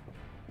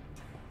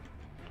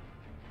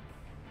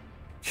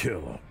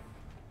 Kill him.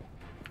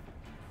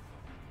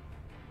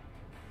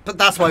 But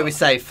that's why we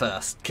save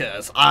first,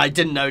 because I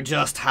didn't know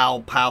just how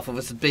powerful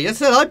this would be. I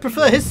said I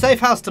prefer his safe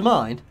house to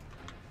mine.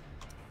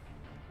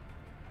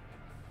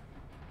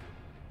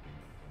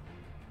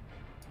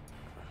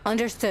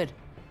 Understood.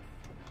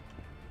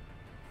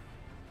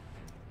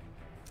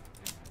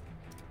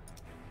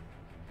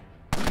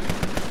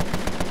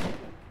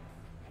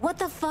 What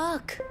the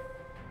fuck?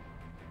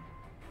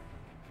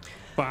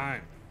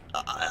 Fine.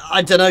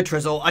 I don't know,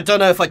 Trizzle. I don't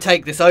know if I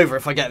take this over,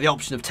 if I get the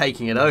option of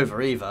taking it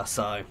over either,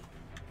 so...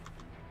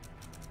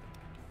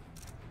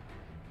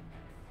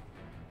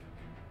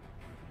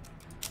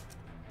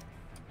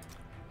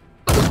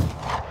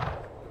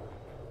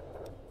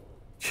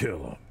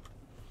 Kill him.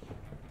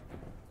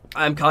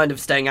 I'm kind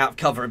of staying out of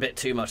cover a bit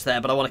too much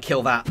there, but I want to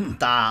kill that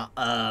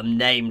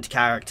named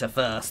character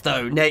first.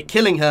 Though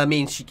killing her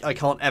means I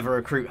can't ever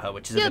recruit her,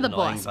 which is a bit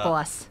annoying. You're the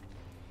boss.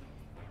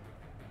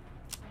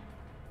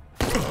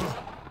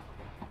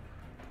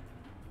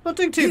 Not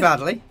doing too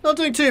badly. Not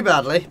doing too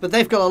badly, but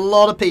they've got a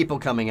lot of people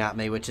coming at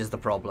me, which is the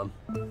problem.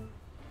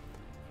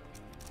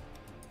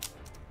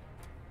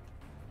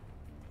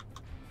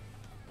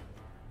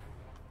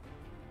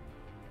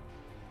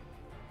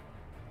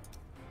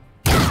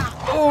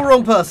 Oh,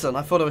 wrong person.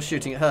 I thought I was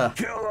shooting at her.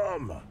 Kill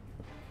him!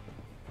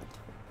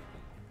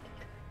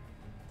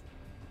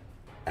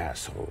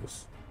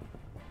 Assholes.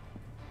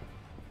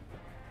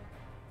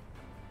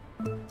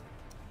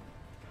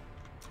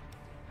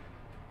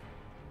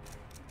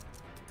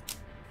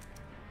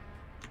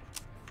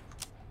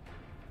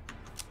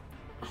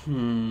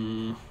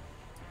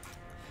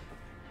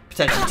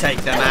 Potentially take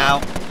them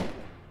out.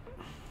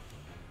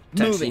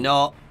 Potentially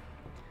not.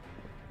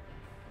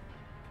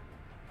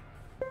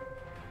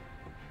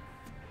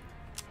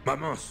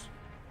 Vamos.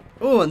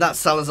 Oh, and that's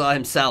Salazar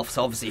himself,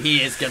 so obviously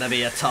he is going to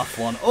be a tough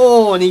one.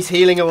 Oh, and he's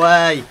healing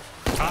away.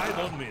 I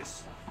don't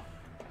miss.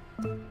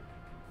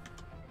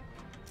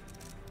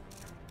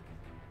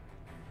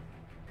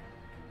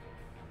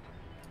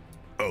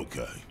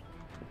 Okay.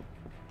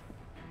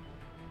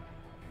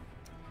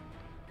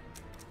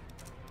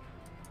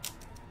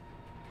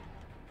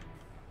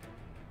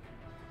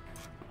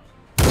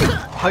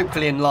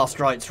 Hopefully in last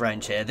right's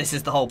range here. This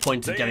is the whole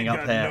point of getting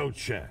up here. No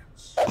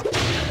chance.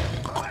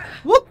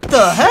 What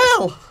the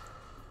hell?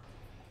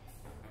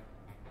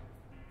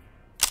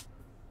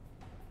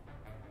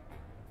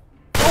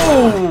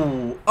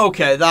 Oh,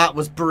 okay, that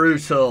was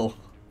brutal.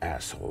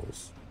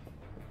 Assholes.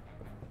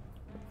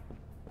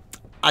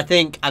 I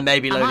think I may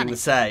be loading the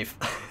save.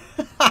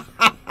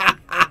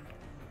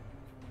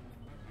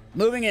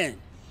 Moving in.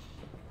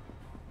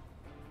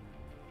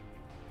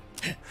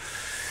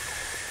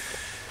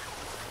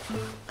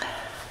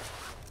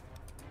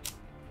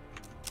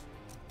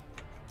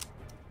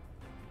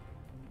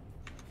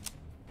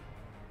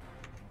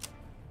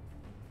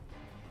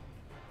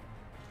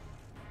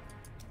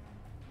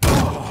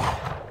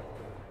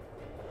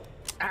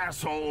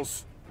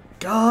 Assholes.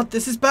 God,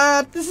 this is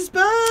bad. This is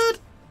bad.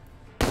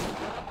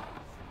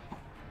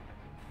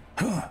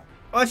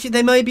 Actually,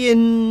 they may be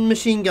in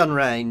machine gun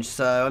range,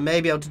 so I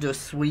may be able to do a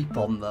sweep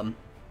on them.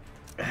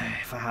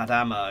 If I had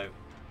ammo.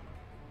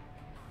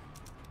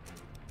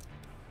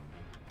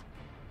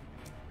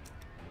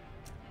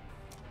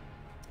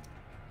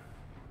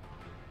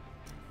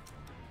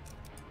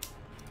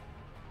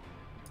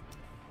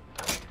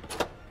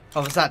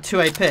 Oh, is that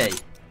 2 AP?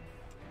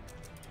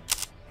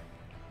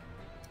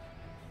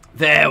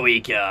 There we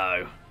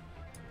go.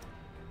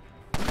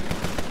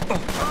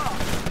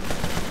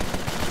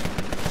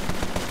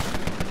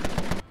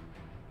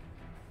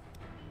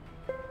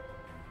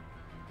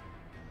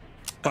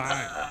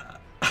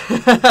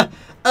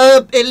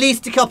 At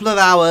least a couple of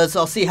hours.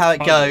 I'll see how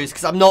it goes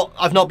because I've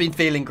not been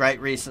feeling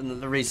great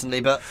recently.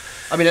 But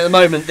I mean, at the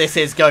moment, this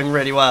is going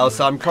really well,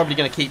 so I'm probably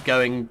going to keep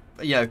going.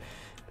 You know,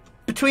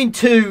 between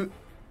two.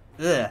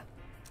 Ugh.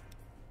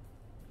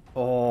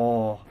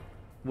 Oh,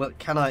 well,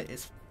 can I?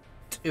 It's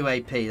 2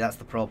 AP. That's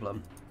the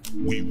problem.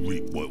 We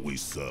reap what we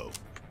sow.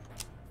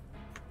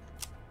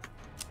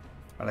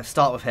 Right, let's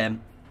start with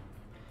him.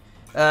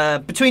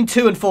 Between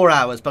 2 and 4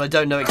 hours, but I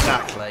don't know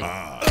exactly.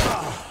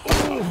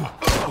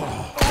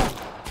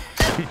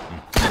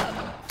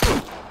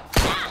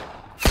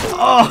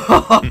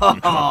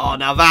 Oh,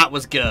 now that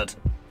was good.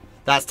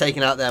 That's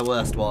taken out their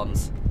worst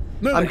ones.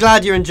 I'm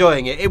glad you're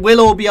enjoying it. It will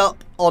all be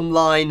up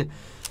online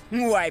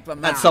Wipe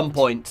 'em at out. some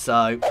point,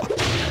 so...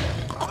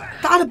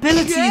 That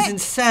ability is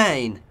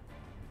insane.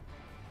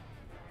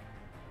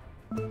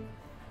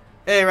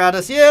 Hey,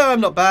 Radis. Yeah,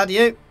 I'm not bad,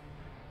 you?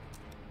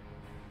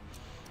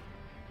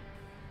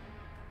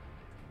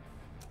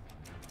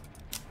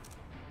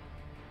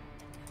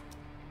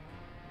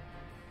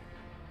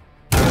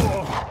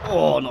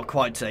 Oh, not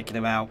quite taking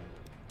him out.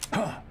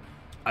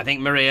 I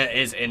think Maria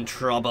is in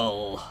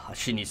trouble.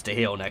 She needs to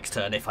heal next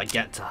turn if I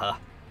get to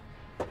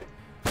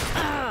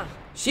her.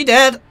 She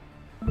dead.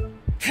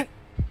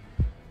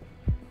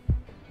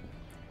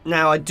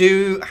 Now, I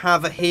do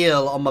have a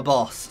heal on my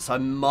boss, so I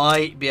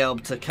might be able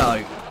to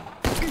cope.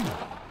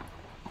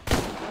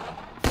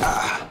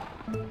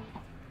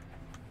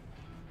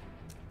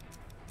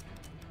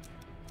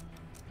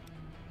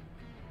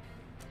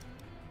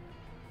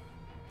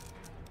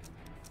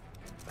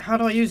 How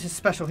do I use his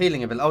special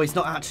healing ability? Oh, he's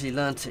not actually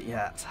learnt it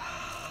yet.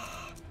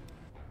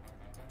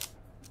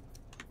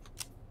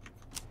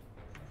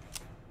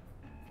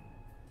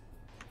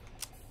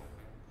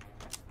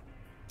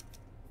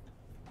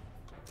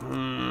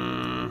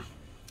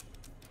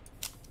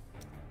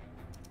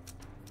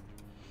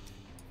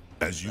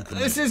 As you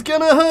This is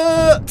gonna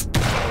hurt!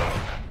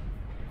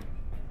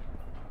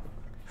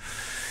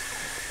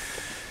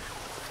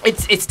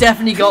 It's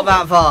definitely got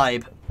that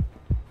vibe.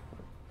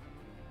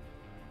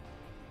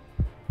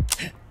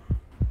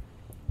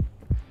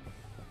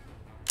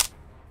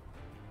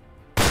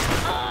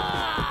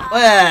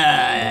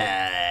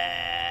 Well,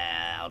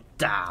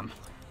 damn.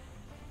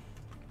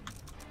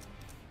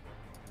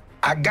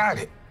 I got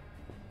it.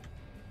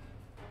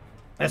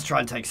 Let's try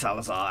and take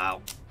Salazar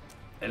out.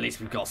 At least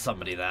we've got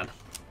somebody then.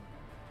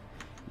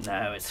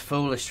 No, it's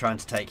foolish trying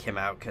to take him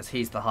out because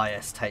he's the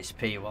highest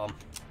HP one.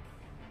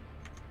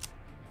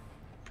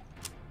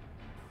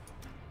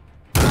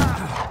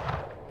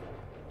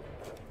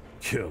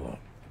 Kill him.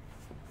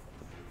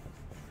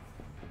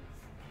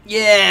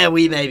 Yeah,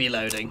 we may be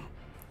loading.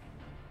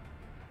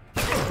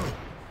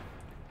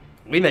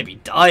 We may be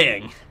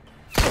dying.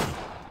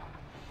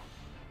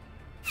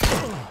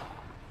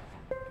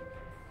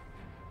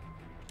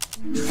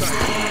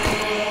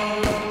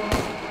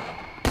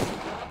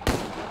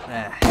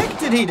 The heck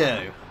did he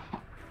do?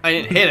 I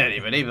didn't hit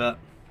anybody, but...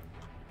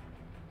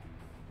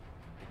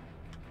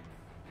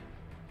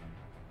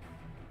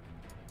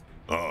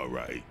 All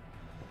right.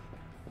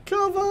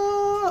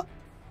 Cover!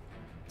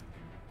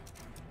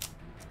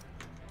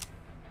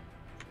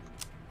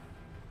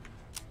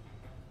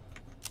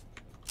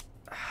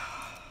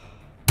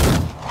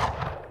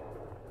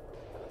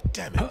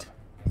 Damn it.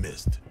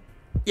 Missed.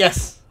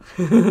 Yes.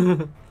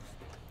 Kill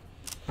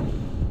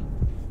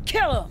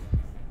him!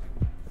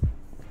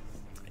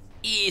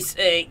 This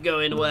ain't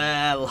going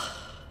well.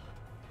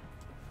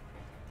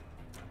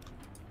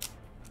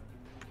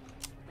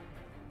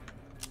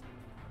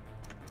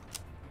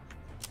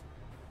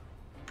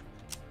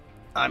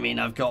 I mean,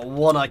 I've got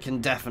one I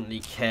can definitely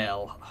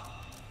kill.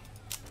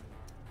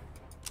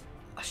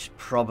 I should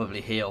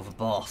probably heal the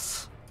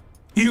boss.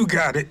 You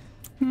got it.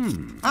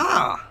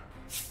 Ah!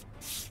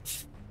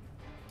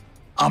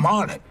 I'm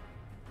on it.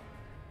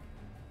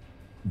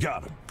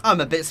 Got him. I'm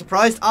a bit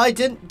surprised I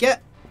didn't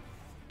get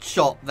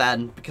shot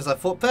then, because I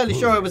thought fairly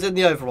sure I was in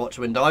the Overwatch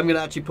window. I'm going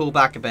to actually pull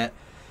back a bit,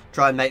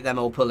 try and make them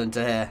all pull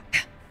into here.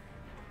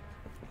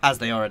 As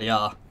they already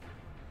are.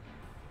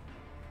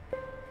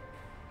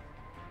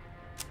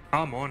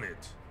 I'm on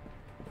it.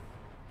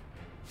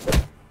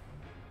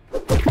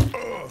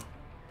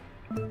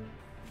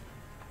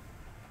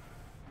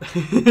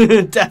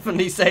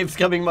 Definitely saves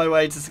coming my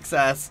way to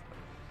success.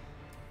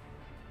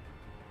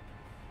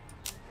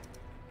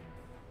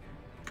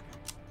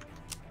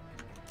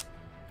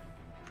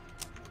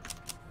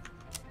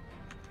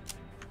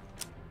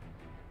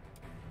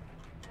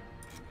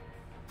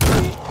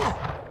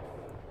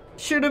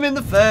 Shoot him in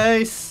the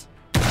face.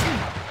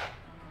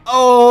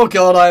 Oh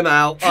god, I'm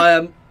out. I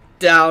am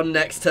down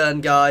next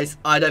turn, guys.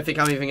 I don't think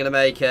I'm even going to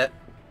make it.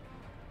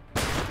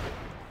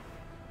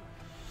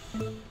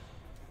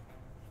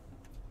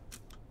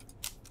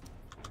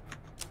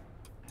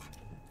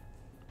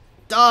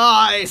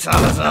 Die,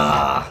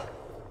 Salazar!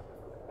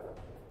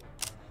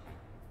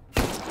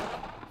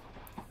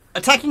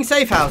 Attacking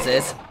safe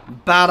houses?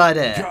 Bad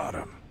idea. Got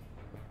him.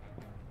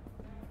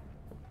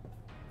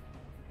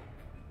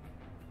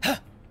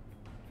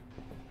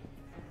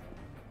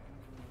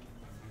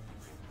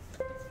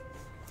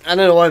 I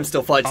don't know why I'm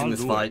still fighting I'll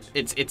this do fight.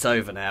 it. It's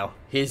over now.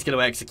 He's going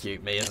to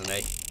execute me, isn't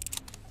he?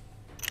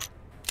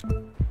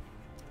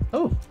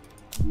 Oh.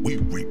 We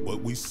reap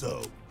what we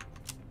sow.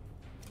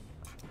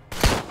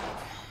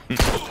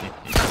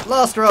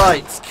 Last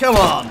rites, come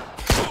on!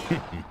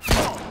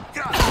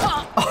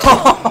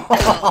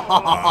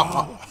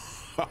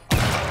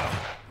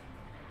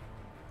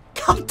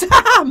 God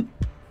damn!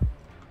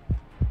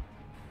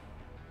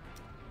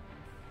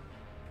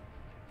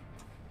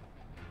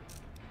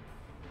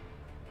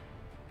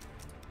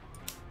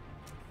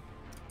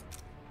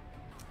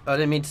 I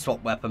didn't mean to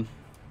swap weapon.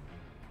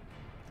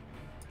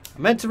 I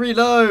meant to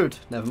reload.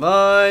 Never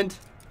mind.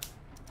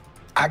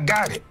 I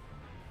got it.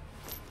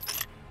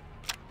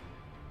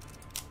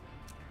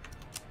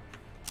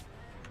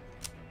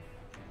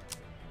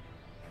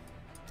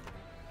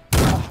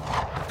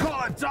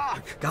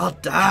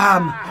 God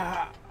damn!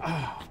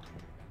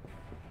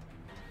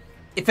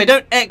 If they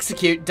don't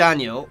execute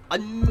Daniel, I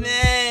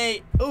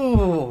may...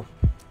 Ooh.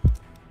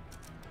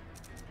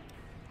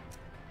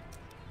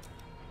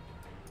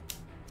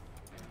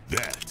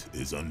 That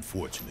is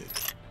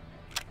unfortunate.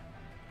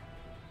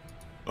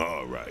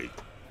 All right.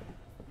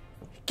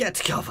 Get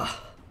to cover.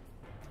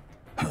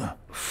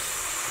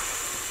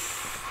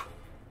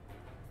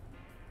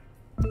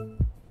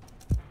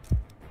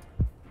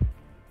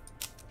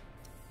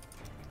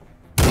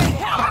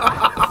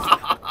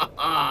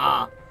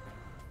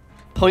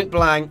 Point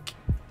blank.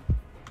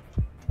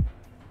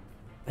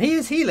 He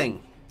is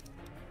healing.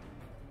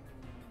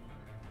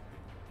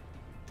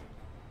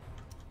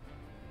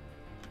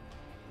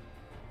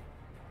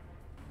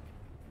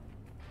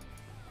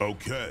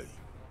 Okay.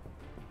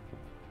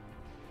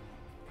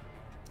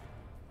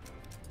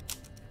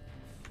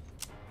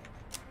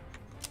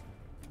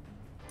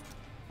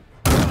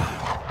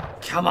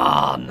 Come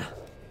on.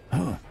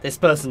 This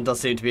person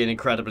does seem to be an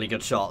incredibly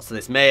good shot, so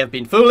this may have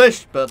been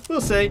foolish, but we'll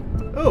see.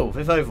 Oh,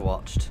 we've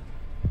overwatched.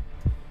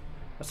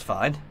 That's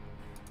fine.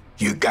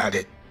 You got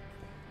it.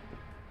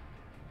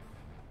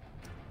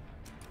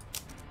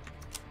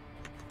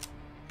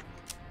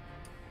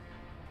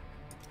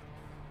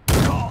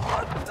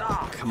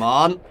 Come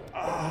on.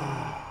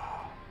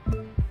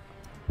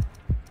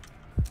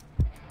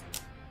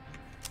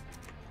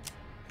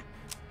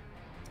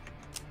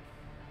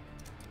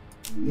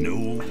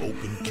 No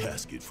open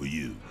casket for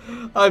you.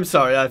 I'm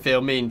sorry, I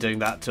feel mean doing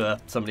that to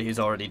somebody who's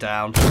already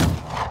down.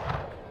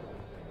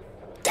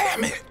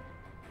 Damn it.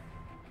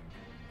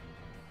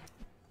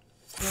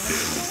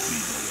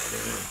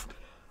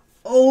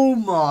 Oh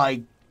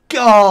my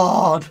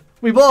god!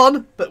 We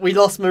won, but we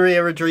lost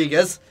Maria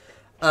Rodriguez.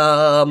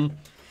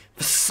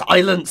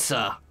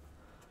 Silencer.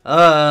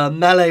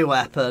 Melee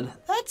weapon.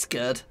 That's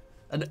good.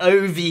 An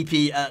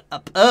OVP, a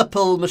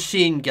purple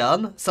machine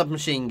gun,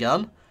 submachine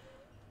gun.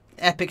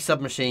 Epic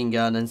submachine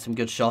gun and some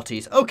good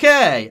shotties.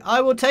 Okay,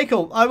 I will take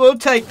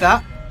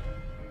that.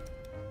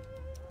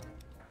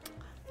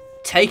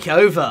 Take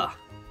over.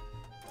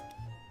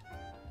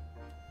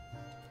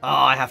 Oh,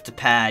 I have to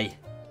pay.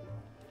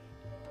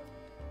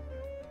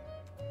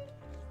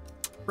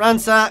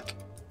 Ransack.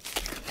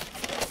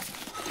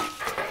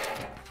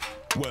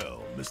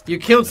 Well, Mr. You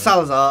killed Garneau,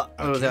 Salazar.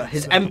 I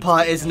His can't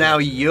empire say is that. now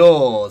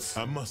yours.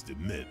 I must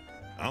admit,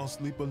 I'll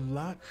sleep a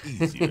lot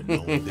easier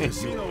knowing this.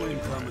 Casino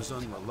income is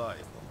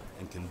unreliable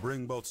and can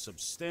bring both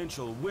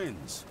substantial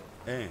wins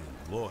and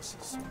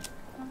losses.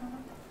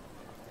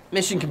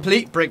 Mission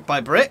complete, brick by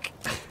brick.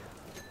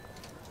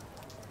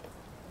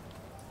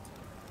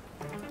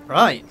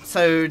 Right,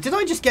 so did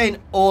I just gain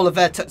all of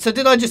their... So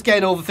did I just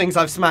gain all the things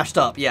I've smashed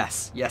up?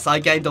 Yes. Yes, I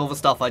gained all the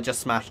stuff I just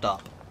smashed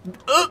up.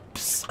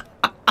 Oops!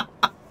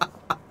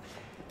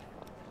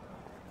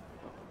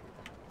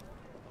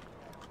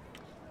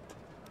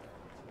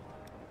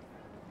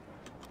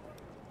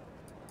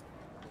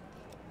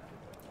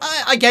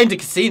 I gained a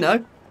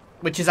casino,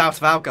 which is out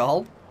of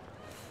alcohol.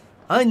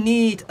 I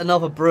need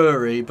another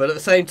brewery, but at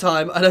the same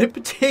time, I don't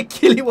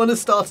particularly want to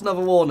start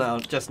another war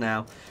just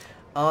now.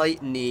 I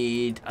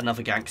need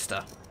another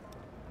gangster.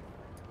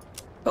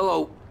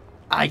 Oh,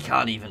 I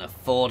can't even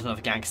afford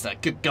another gangster.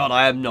 Good God,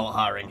 I am not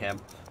hiring him.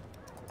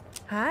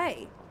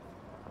 Hi.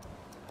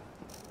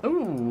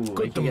 Ooh,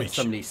 we can get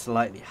somebody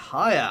slightly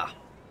higher.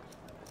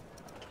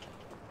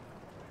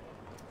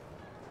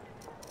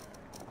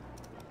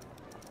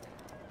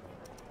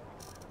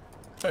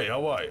 Hey,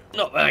 how are you?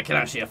 Not that I can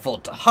actually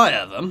afford to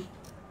hire them.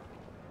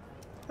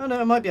 Oh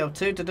no, I might be able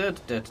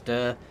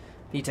to.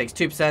 He takes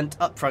 2%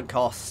 upfront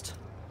cost.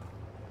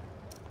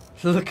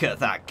 Look at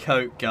that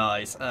coat,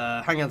 guys.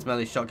 Handguns,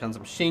 melee, shotguns,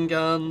 and machine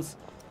guns.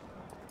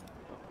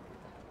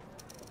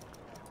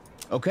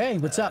 Okay,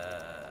 what's up?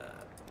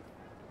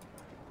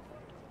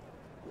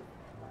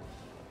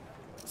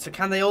 So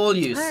can they all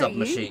use Hi.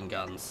 submachine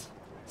guns?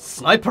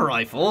 Sniper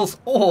rifles?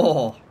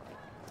 Oh!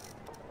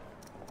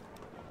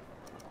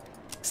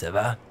 Ça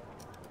va?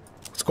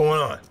 What's going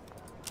on?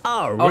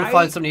 All I want to find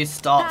right. somebody who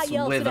starts How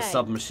y'all with a today?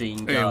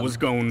 submachine gun. Hey, what's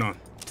going on?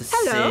 To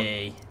Hello.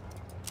 see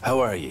How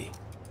are ye?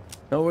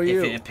 How are if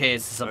you? it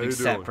appears as something you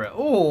doing? separate.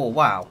 Oh,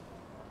 wow.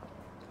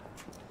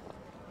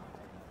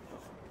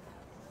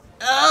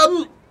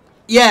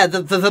 Yeah,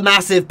 the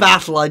massive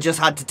battle I just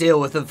had to deal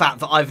with, the fact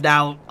that I've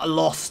now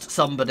lost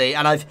somebody,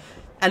 and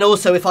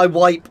also if I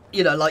wipe,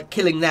 you know, like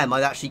killing them,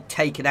 I've actually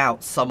taken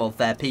out some of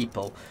their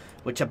people,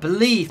 which I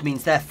believe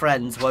means their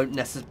friends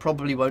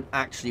probably won't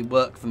actually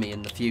work for me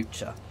in the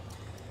future.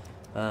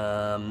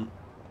 How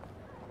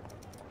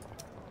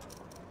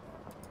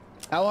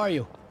are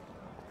you?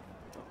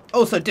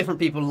 Also, different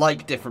people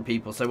like different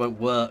people, so won't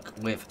work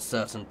with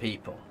certain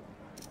people.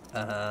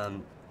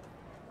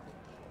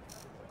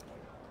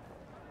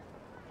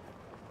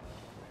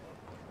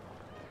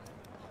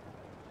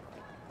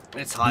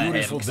 Let's hire him,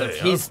 Beautiful because day,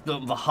 he's the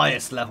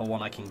highest level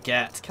one I can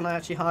get. Can I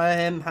actually hire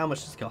him? How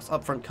much does it cost?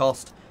 Upfront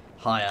cost,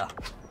 hire.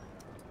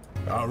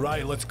 All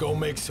right, let's go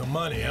make some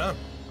money, huh?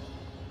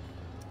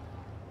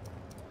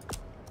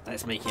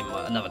 Let's make him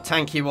another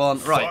tanky one.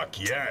 Right. Fuck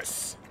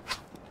yes.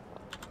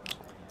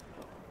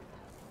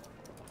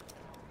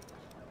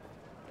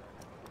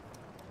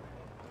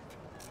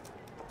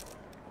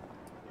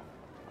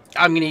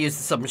 I'm going to use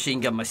the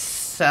submachine gun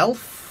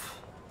myself.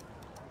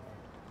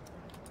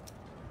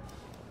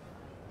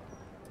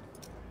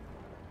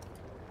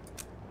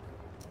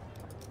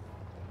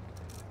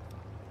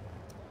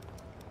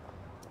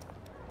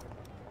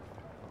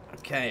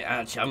 Okay,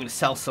 actually, I'm going to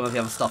sell some of the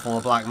other stuff on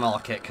the black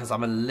market because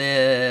I'm a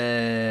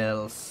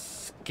little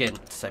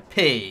skint. So,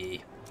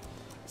 P.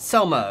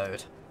 Sell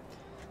mode.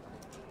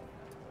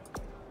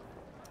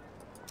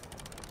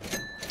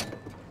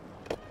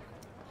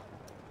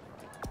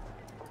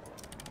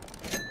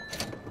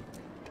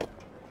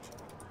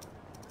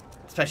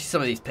 Especially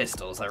some of these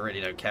pistols I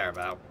really don't care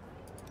about.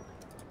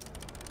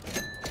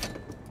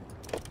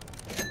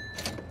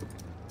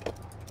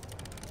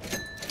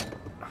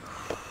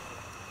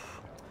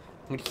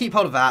 I'm going to keep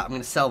hold of that. I'm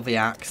going to sell the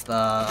axe,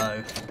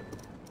 though.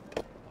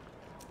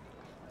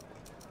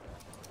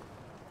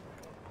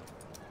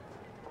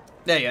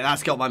 There you go,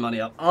 that's got my money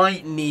up.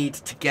 I need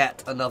to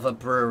get another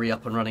brewery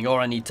up and running,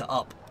 or I need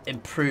to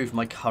improve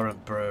my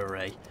current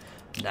brewery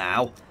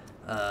now.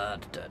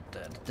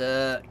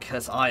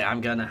 Because I am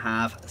going to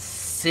have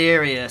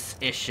serious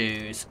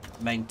issues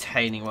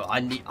maintaining. Well,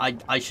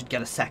 I should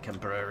get a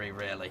second brewery,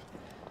 really.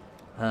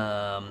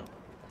 At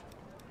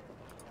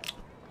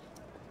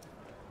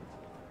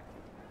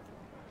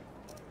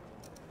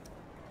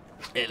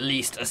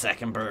least a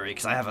second brewery,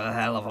 because I have a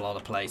hell of a lot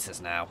of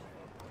places now.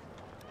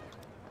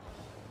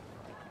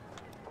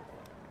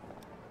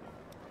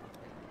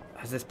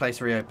 Has this place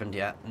reopened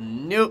yet?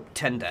 Nope,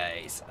 10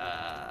 days.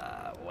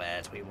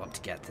 Where do we want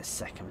to get this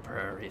second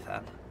brewery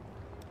then?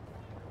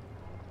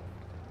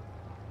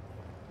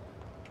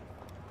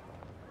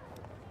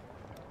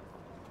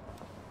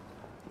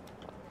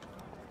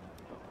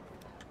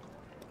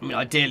 I mean,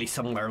 ideally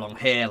somewhere along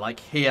here. Like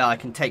here, I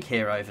can take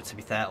here over, to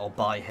be fair, or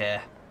buy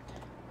here.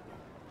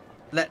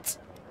 Let's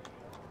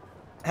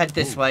head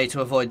this way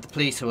to avoid the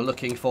police who are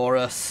looking for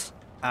us.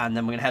 And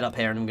then we're going to head up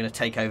here and I'm going to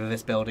take over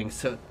this building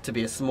to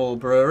be a small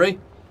brewery.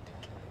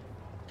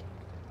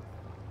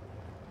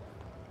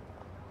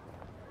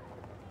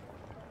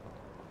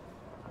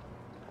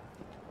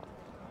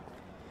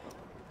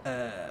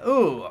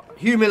 Oh,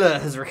 Hugh Miller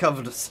has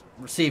recovered.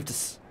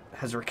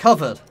 Has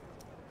recovered.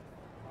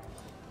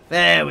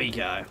 There we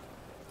go.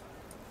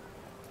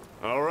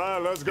 All right,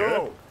 let's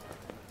go.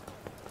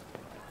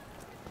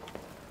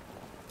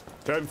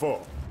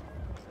 10-4.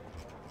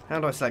 How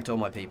do I select all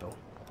my people?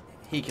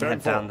 He can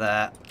head down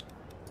there.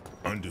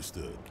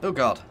 Understood. Oh,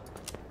 God.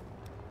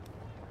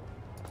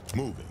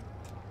 Moving.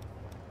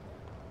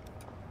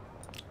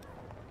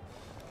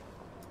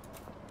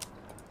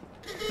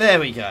 There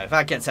we go.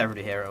 That gets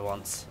everybody here at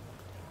once.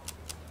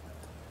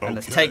 And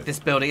let's take this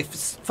building. If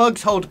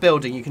thugs hold a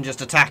building, you can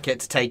just attack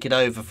it to take it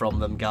over from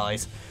them,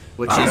 guys.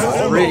 Which is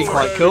really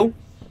quite cool.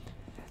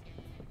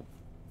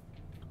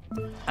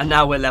 And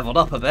now we're leveled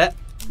up a bit.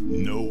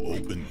 No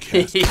open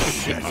cast.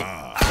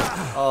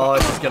 Oh,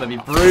 this is going to be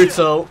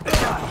brutal.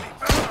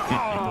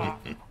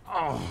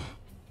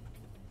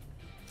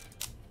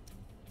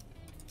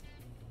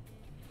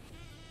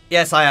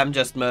 Yes, I am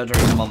just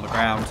murdering them on the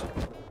ground.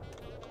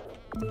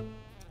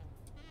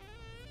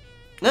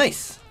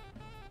 Nice.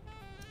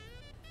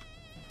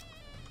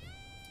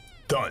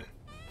 Done.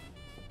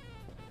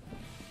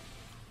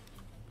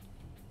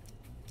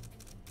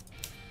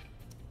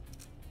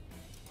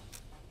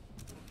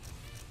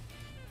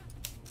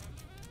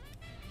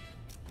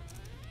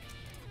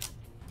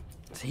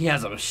 So he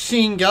has a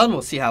machine gun.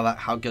 We'll see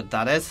how good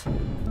that is.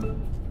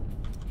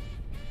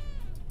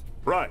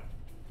 Right.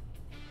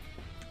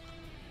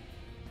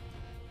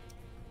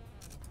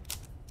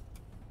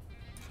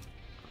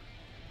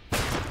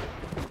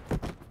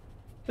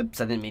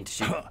 Oops, I didn't mean to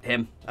shoot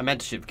him. I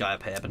meant to shoot the guy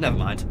up here, but never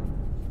mind.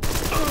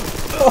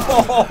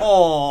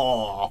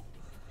 Oh,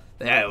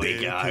 there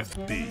we go.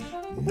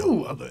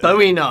 No other.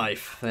 Bowie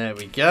knife. There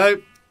we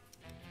go.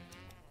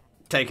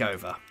 Take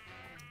over.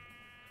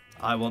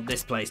 I want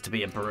this place to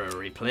be a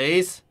brewery,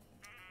 please.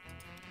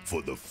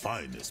 For the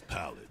finest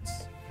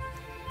palates.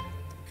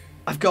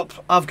 I've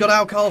got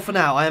alcohol for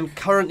now. I am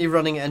currently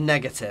running a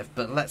negative,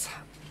 but let's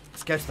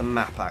go to the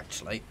map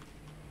actually.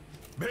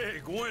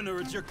 Big winner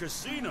at your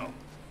casino.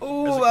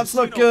 Oh, that's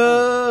not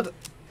good.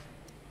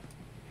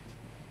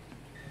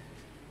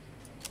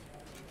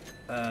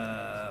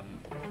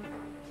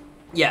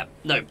 Yeah,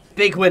 no,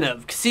 big winner.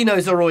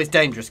 Casinos are always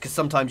dangerous because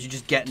sometimes you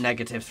just get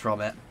negatives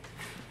from it.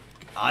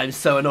 I'm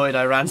so annoyed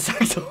I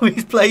ransacked all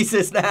these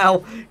places now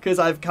because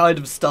I've kind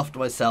of stuffed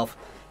myself.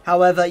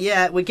 However,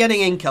 yeah, we're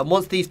getting income.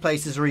 Once these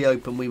places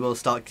reopen, we will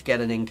start to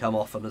get an income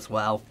off them as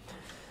well.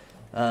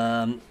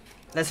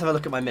 Let's have a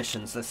look at my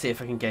missions. Let's see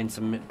if I can gain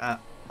some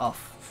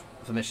off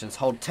the missions.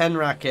 Hold 10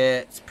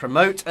 rackets.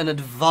 Promote an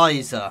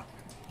advisor.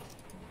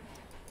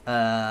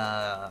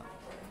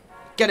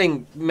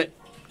 Getting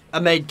a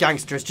made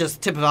gangster is just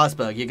the tip of the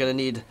iceberg. You're going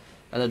to need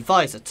an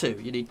advisor too.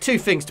 You need two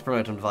things to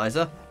promote an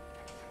advisor.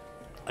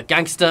 A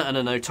gangster and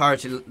a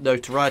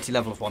notoriety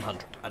level of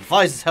 100.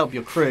 Advisors help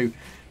your crew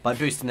by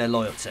boosting their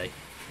loyalty.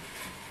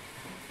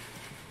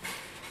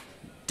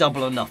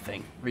 Double or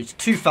nothing. Reach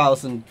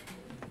 2,000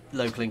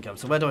 local income.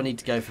 So where do I need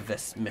to go for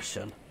this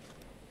mission?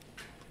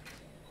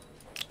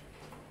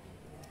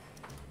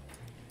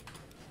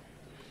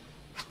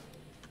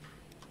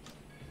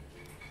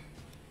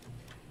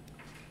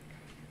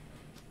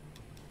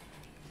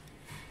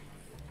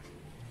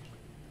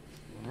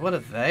 What are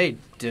they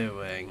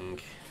doing?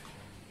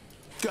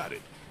 Got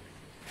it.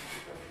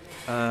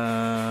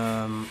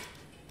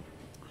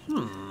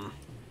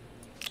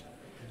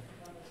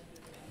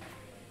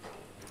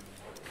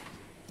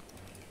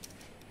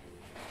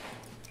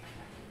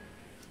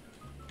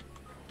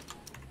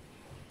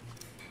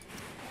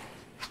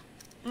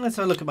 Let's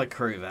have a look at my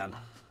crew then.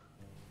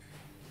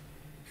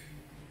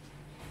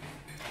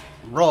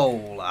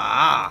 Roll.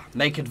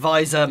 Make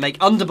advisor. Make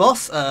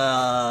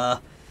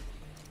underboss.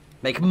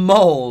 Make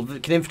mole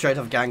that can infiltrate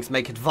other gangs.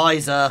 Make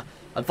advisor.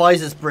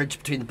 Advisor's bridge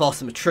between the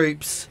boss and the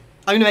troops.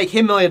 I'm going to make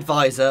him my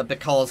advisor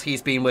because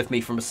he's been with me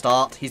from the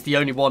start. He's the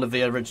only one of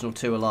the original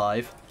 2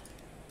 alive.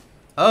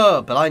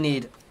 Oh, but I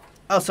need...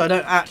 Oh, so I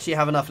don't actually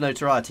have enough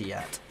notoriety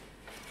yet.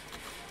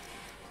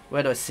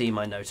 Where do I see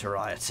my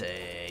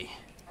notoriety?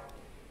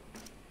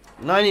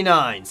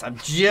 99s. I'm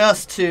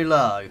just too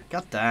low.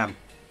 God damn.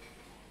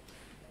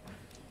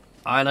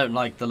 I don't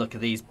like the look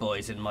of these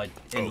boys on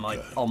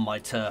my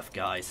turf,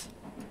 guys.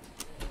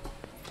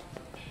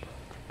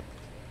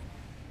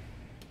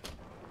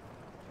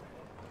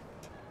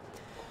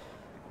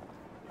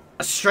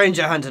 A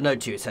stranger handed a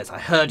note to you. It says, I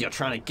heard you're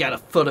trying to get a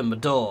foot in the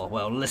door.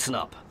 Well, listen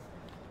up.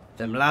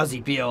 Them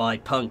lousy BOI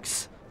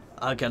punks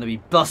are going to be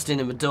busting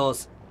in the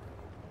doors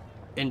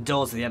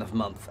indoors at the end of the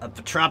month. And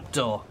the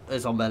trapdoor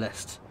is on their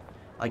list.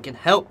 I can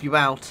help you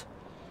out,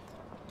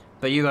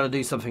 but you got to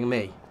do something to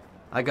me.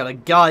 I got a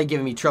guy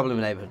giving me trouble in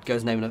the neighborhood.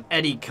 Goes name of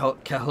Eddie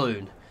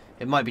Calhoun.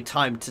 It might be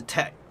time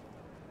to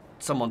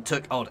someone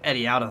took old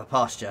Eddie out of the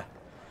pasture.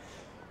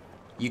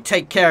 You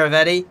take care of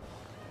Eddie,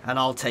 and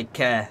I'll take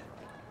care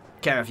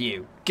of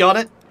you. Got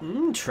it?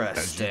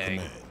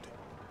 Interesting.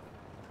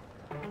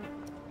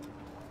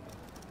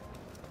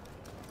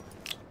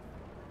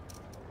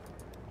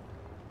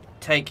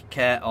 Take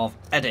care of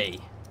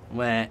Eddie.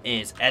 Where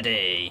is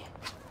Eddie?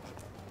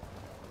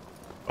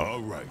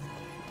 All right.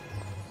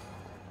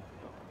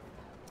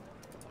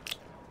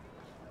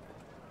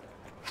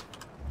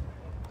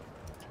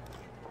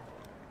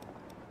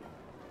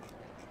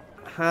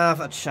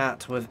 Have a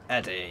chat with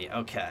Eddie.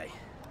 Okay.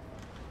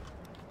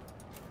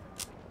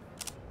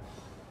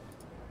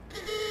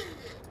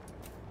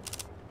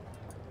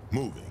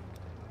 Moving.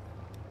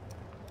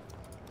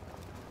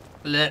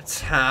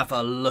 Let's have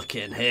a look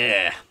in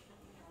here.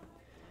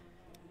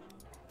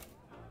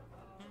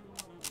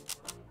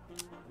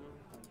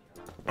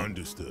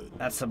 Understood.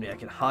 That's somebody I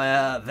can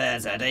hire.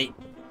 There's Eddie.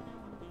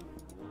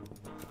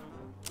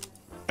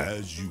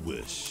 As you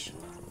wish.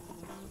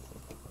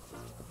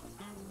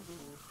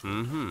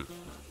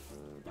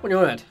 What do you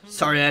want?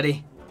 Sorry,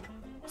 Eddie.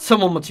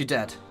 Someone wants you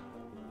dead.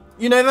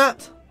 You know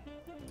that?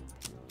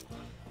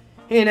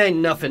 It ain't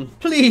nothing.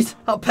 Please,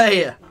 I'll pay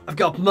you. I've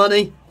got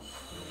money.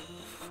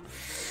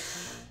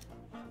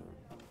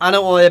 I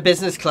don't want your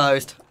business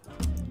closed.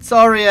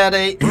 Sorry,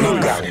 Eddie.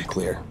 Got it,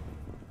 Clair.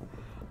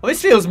 Oh,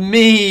 this feels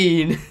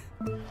mean.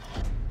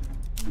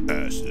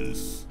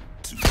 Ashes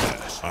to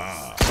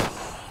ashes.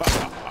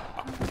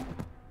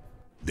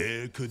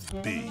 There could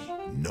be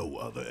no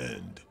other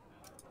end.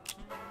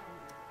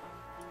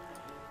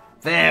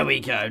 There we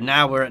go.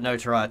 Now we're at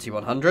notoriety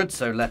 100.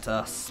 So let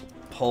us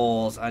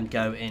pause and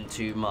go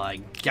into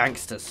my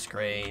gangster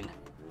screen.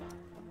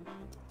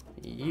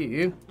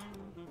 You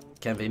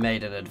can be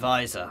made an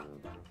advisor.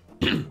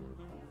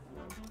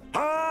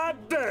 Hot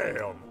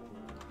damn!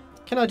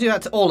 Can I do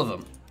that to all of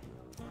them?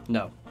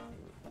 No.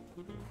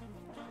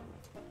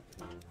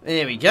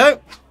 Here we go.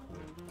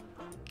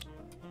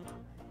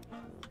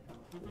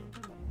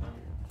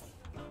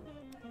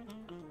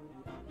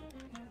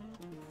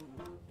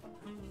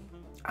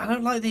 I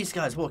don't like these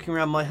guys walking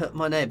around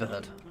my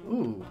neighborhood.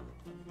 Ooh.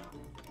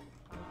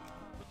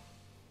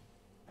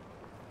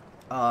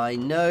 I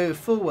know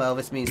full well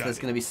this means there's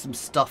going to be some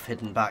stuff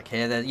hidden back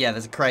here.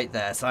 There's a crate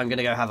there, so I'm going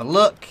to go have a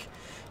look.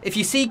 If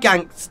you see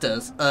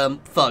gangsters,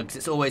 thugs,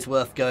 it's always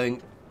worth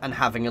going and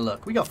having a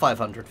look. We got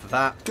 500 for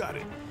that. Got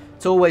it.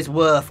 It's always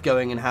worth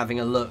going and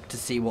having a look to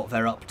see what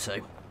they're up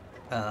to.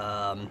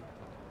 I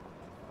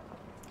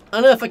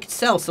don't know if I could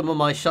sell some of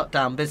my shut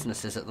down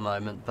businesses at the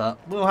moment, but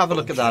we'll have a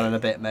look at that in a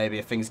bit maybe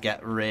if things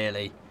get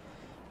really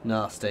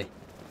nasty.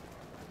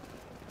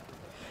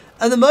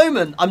 At the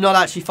moment, I'm not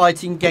actually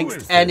fighting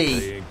against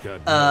any,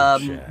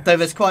 though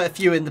there's quite a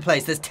few in the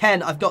place. There's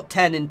 10, I've got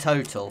 10 in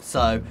total,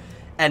 so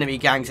enemy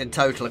gangs in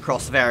total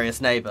across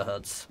various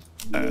neighborhoods.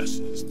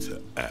 Ashes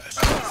to ashes.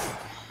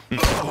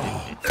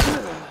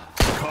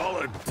 Call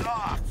it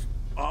Doc.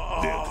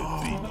 There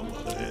could be no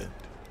other end.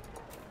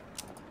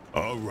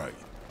 All right.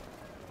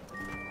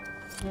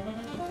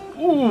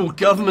 Ooh,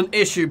 government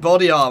issue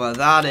body armor.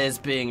 That is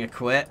being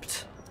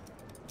equipped.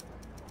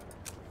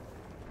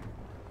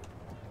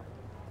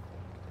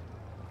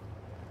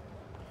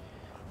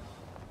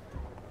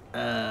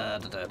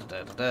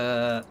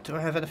 Do I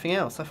have anything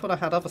else? I thought I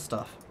had other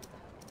stuff.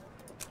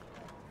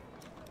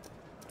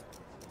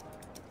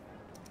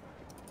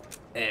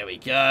 There we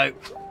go.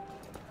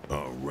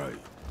 All right.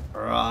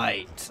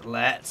 Right,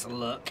 let's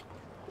look.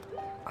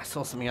 I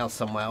saw something else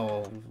somewhere.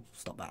 Oh,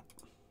 stop that.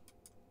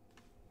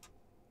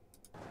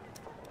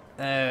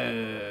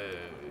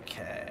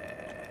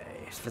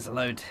 Okay. So there's a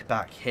load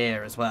back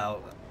here as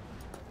well.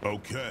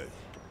 Okay.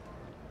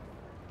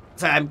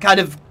 So I'm kind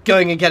of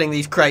going and getting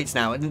these crates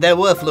now, and they're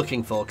worth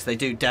looking for because they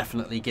do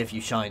definitely give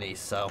you shinies.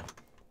 So,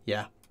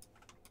 yeah.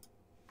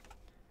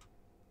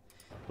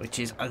 Which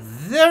is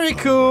very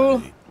cool.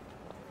 Right.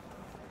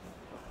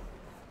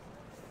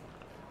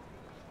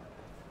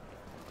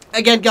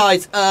 Again,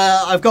 guys,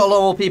 I've got a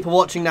lot more people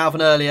watching now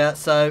than earlier,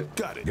 so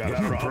Got it.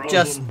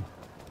 just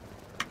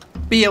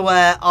be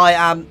aware I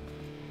am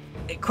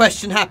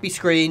question happy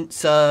stream,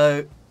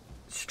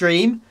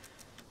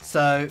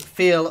 So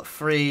feel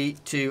free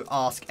to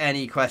ask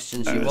any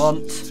questions you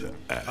want.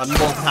 I'm more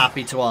than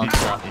happy to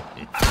answer.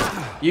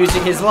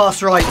 Using his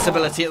last rights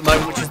ability at the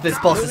moment, which is this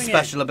boss's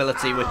special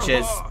ability, which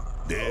is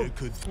There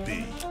could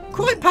be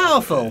quite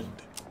powerful.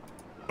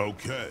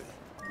 okay.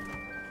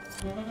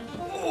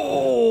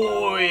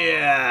 Oh,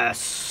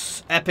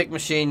 yes. Epic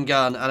machine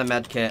gun and a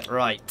medkit.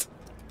 Right.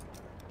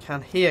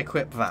 Can he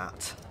equip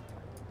that?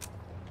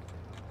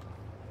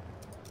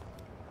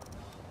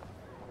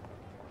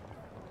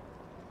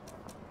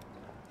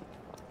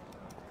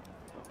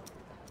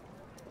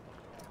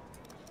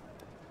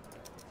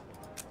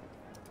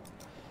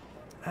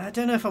 I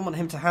don't know if I want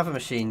him to have a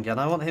machine gun.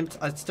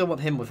 I still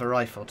want him with a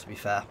rifle, to be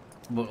fair.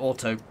 Well,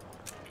 auto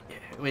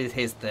with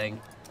his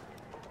thing.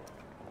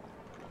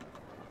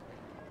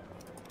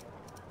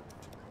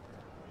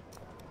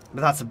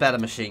 But that's a better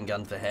machine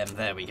gun for him.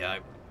 There we go.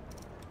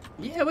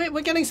 Yeah,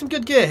 we're getting some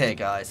good gear here,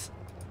 guys.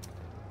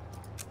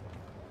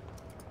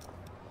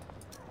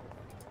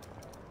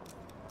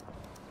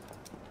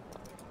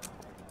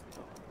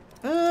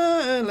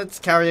 Let's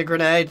carry a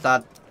grenade.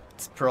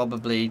 That's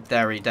probably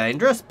very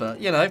dangerous, but,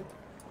 you know.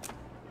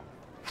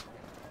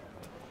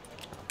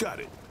 Got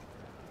it.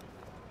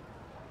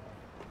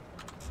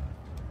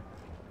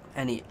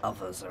 Any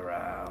others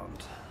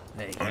around?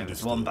 There you go. There's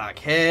Understood. one back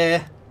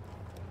here.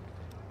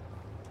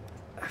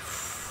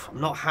 I'm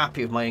not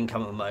happy with my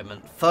income at the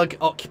moment. Thug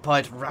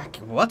occupied rack.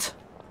 What?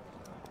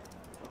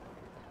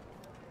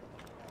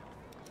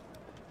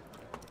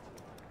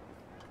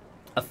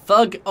 A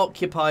thug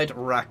occupied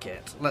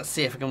racket. Let's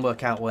see if I can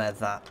work out where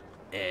that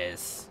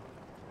is.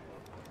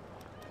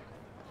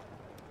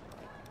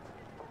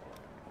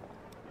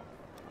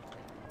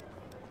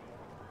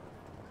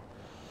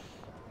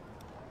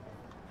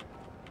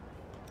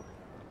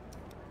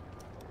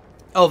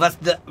 Oh, that's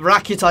the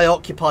racket I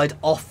occupied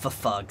off the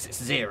thugs.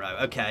 It's 0.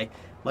 Okay.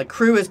 My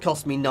crew has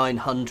cost me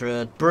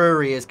 900.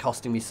 Brewery is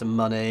costing me some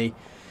money.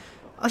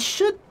 I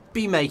should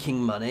be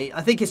making money.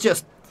 I think it's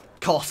just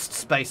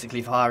costs,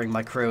 basically, for hiring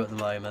my crew at the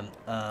moment.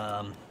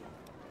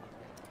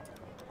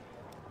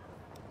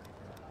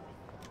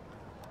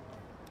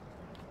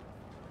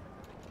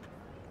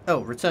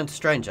 Oh, return to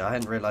stranger. I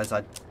hadn't realised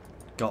I'd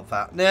got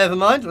that. Never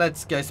mind.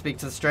 Let's go speak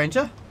to the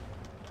stranger.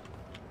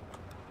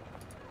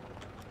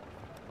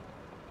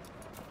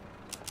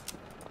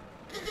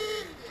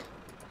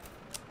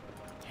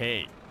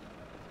 Hey.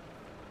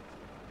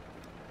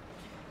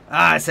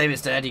 I say,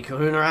 Mr. Eddie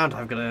Cahoon around.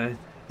 I've got a...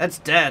 That's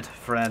dead,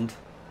 friend.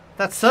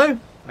 That's so?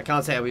 I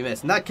can't say how we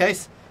missed. In that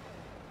case,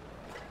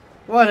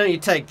 why don't you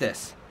take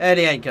this?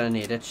 Eddie ain't gonna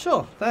need it.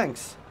 Sure,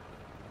 thanks.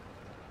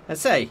 I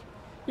say,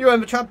 you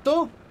own the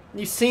trapdoor?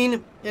 You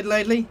seen it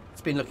lately?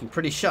 It's been looking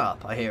pretty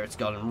sharp. I hear it's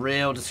gotten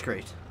real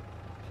discreet.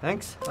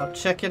 Thanks. I'll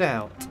check it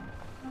out.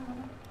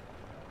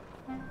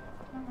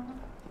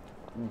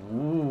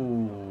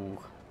 Ooh.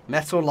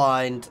 Metal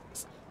lined.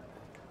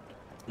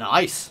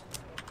 Nice.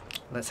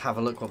 Let's have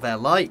a look what they're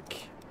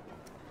like.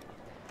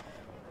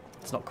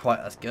 It's not quite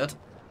as good.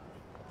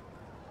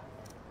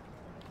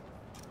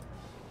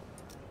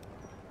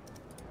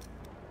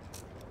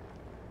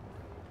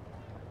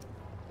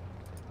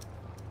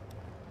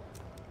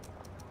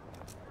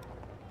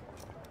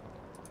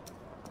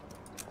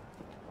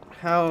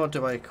 How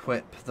do I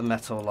equip the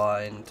metal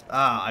lined?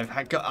 Ah,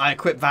 I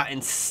equip that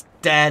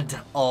instead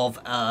of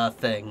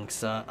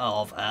things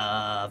of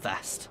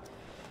vest.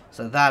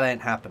 So that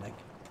ain't happening.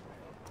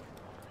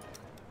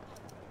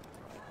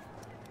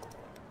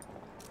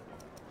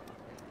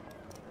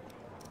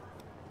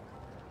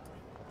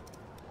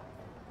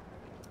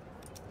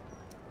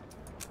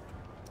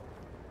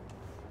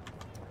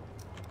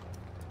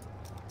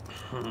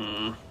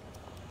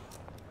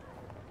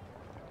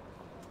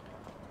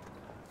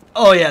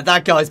 Oh yeah,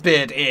 that guy's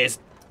beard is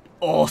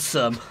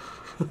awesome.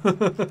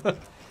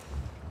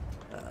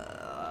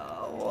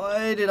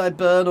 Why did I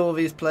burn all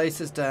these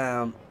places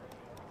down?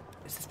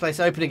 Is this place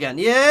open again?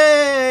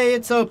 Yay!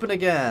 It's open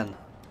again.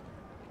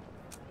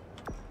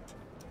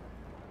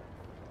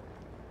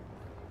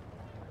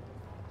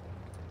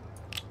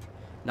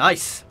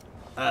 Nice.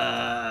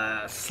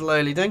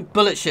 Slowly doing.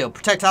 Bullet shield.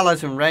 Protect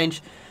allies from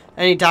range.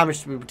 Any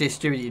damage to be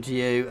distributed to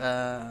you.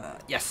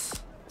 Yes.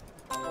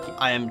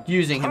 I am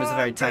using him as a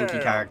very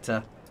tanky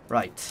character.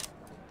 Right.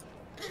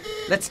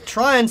 Let's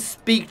try and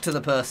speak to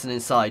the person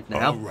inside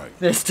now. Right.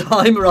 This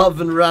time, rather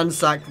than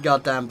ransack the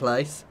goddamn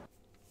place.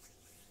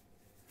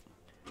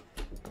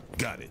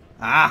 Got it.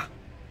 Ah.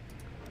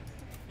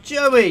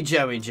 Joey.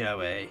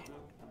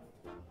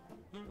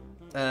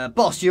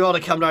 Boss, you ought to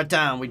come right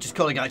down. We just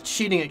caught a guy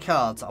cheating at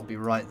cards. I'll be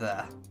right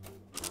there.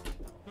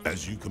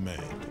 As you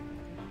command.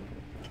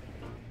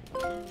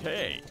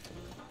 Hey.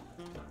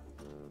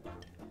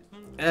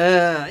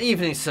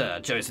 Evening, sir.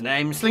 Joe's the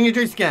name. Sling your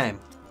drinks game.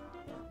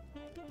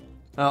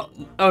 Oh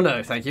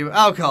no, thank you.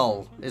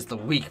 Alcohol is the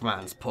weak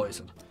man's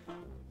poison.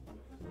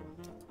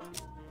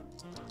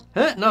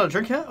 Huh? Not a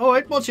drinker?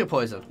 Alright, what's your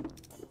poison?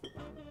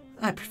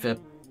 I prefer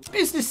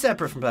business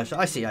separate from pleasure.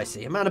 I see.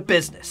 A man of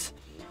business.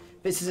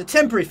 This is a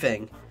temporary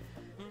thing,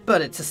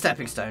 but it's a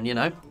stepping stone, you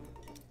know.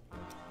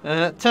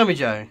 Tell me,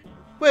 Joe.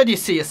 Where do you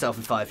see yourself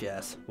in 5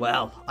 years?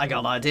 Well, I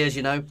got ideas,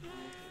 you know.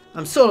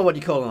 I'm sort of what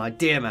you call an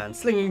idea man.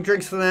 Slinging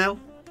drinks for now.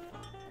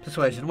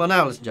 Persuasion. Well,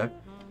 now listen, Joe.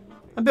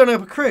 I'm building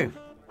up a crew.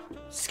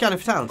 Scanning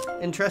for talent.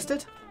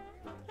 Interested?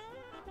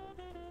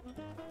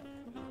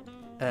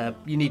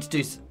 You need to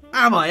do...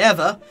 Am I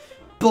ever?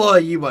 Boy,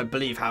 you won't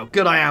believe how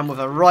good I am with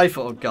a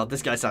rifle. Oh, God,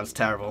 this guy sounds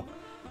terrible.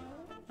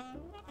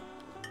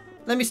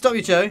 Let me stop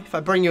you, Joe. If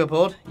I bring you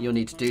aboard, you'll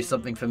need to do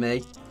something for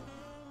me.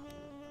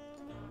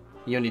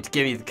 You'll need to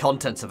give me the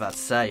contents of that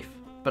safe.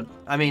 But,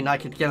 I mean, I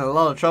could get in a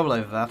lot of trouble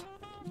over that.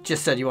 You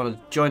just said you wanted to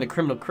join a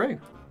criminal crew.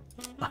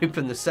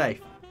 Open the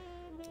safe.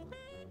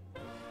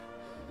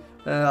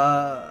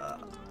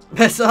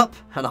 Mess up,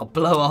 and I'll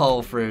blow a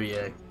hole through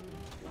you.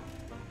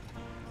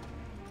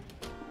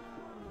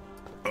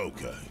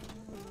 Okay.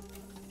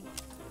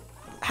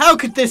 How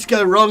could this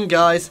go wrong,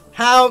 guys?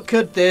 How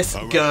could this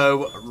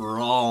go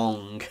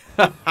wrong?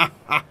 Got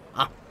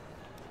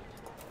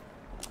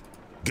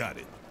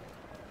it.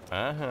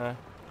 Uh-huh.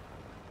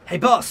 Hey,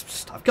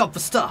 boss, I've got the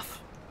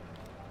stuff.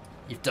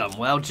 You've done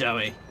well,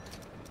 Joey.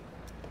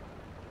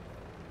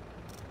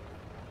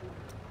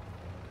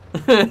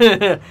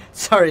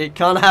 Sorry,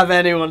 can't have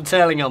anyone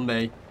telling on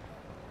me.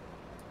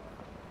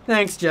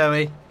 Thanks,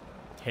 Joey.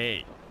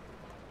 Hey.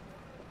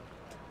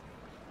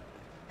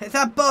 Hey,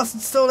 that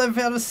bastard stole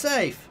everything out of the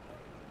safe.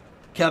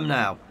 Come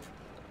now.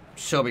 I'm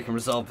sure we can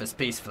resolve this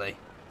peacefully.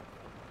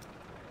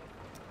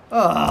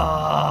 Come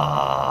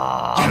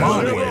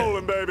on,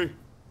 rolling, baby.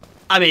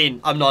 I mean,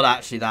 I'm not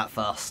actually that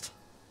fussed.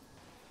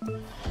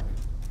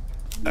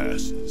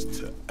 Ashes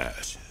to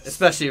ashes.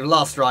 Especially if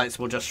last rights,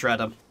 we'll just shred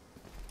them.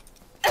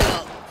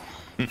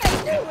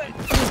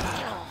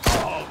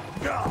 Oh,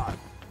 God.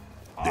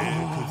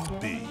 There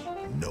could be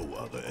no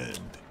other end.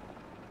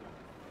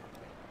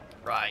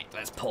 Right,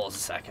 let's pause a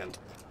second.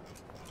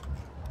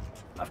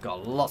 I've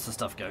got lots of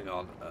stuff going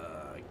on.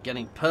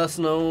 Getting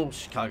personal,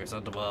 Chicago's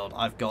underworld.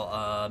 I've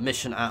got a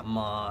mission at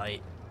my...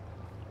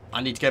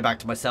 I need to go back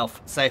to my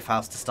safe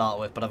house to start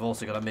with, but I've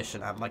also got a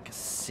mission at my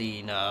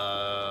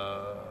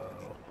casino.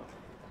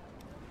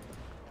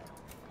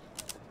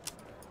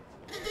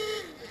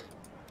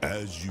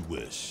 As you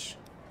wish.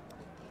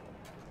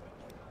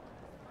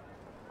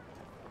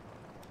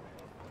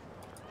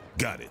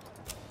 Got it.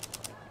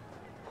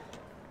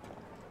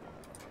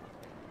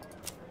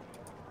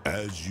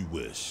 As you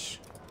wish.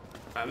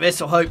 And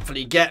this will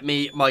hopefully get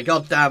me my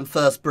goddamn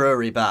first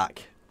brewery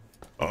back.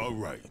 All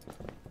right.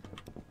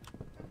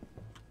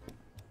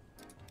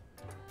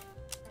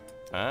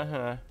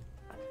 Uh-huh.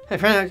 Hey,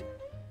 friend,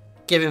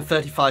 give him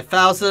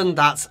 35,000.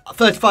 That's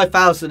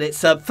 35,000.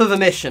 It's for the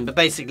mission, but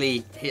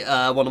basically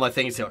one of my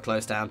things got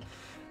closed down.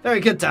 Very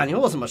good,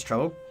 Daniel. Wasn't much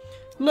trouble.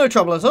 No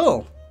trouble at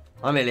all.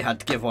 I merely had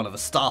to give one of the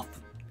staff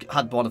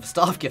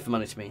give the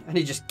money to me, and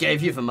he just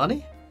gave you the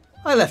money.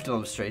 I left him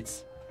on the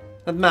streets.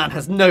 That man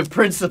has no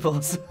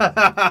principles.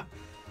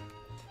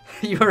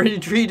 You are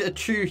indeed a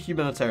true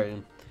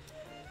humanitarian.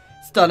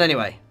 It's done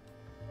anyway.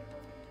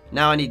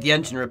 Now I need the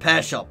engine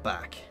repair shop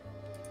back.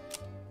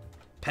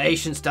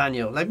 Patience,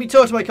 Daniel. Let me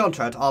talk to my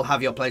contract. I'll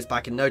have your place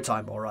back in no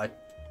time, alright?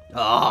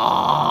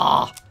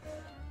 Ah,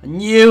 I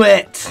knew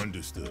it.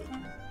 Understood.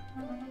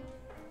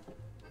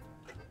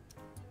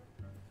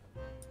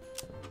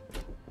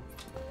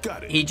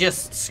 Got it. He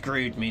just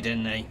screwed me,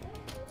 didn't he?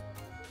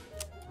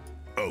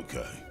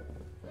 Okay.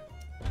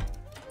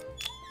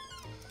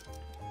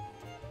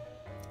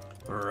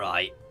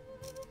 Right.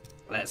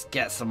 Let's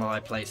get some of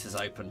my places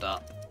opened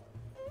up.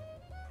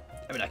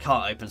 I mean, I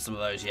can't open some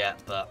of those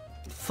yet, but...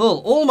 Full.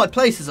 All my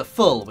places are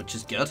full, which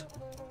is good.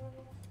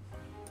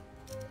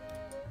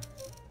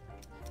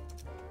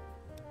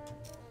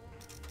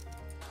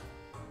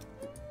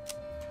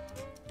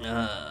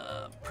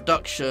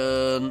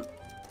 Production.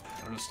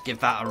 I'll just give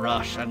that a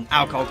rush. And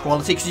alcohol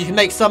quality, because you can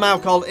make some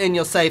alcohol in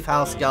your safe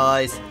house,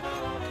 guys.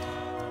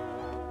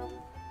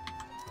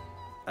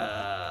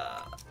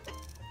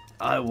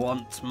 I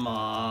want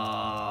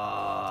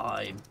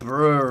my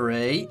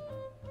brewery,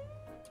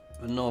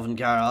 the Northern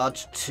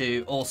Garage,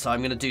 to also,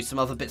 I'm going to do some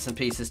other bits and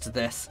pieces to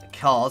this,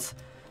 because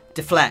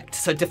deflect.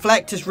 So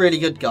deflect is really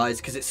good, guys,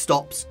 because it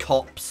stops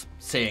cops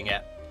seeing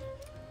it.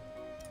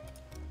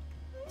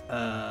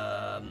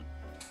 Oh,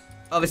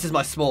 this is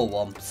my small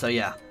one, so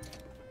yeah.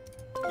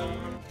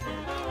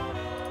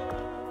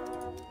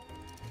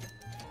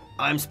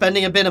 I'm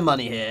spending a bit of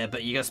money here,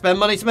 but you gotta spend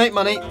money to make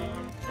money.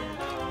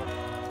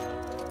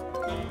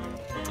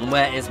 And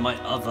where is my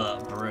other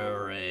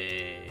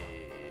brewery?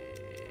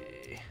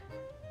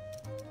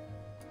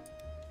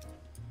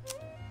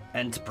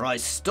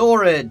 Enterprise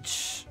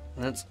storage.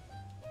 That's...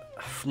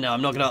 No,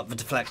 I'm not going to up the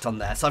deflect on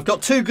there. So I've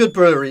got two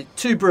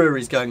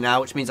breweries going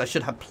now, which means I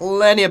should have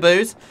plenty of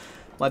booze.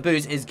 My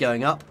booze is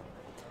going up.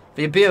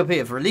 The BOP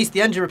have released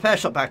the engine repair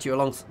shop back to you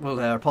along with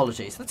their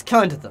apologies. That's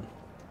kind of them.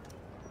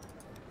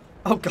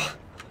 Oh, God.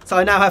 So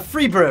I now have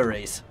 3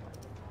 breweries.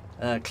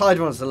 Clyde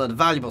wants to learn a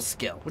valuable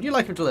skill. Would you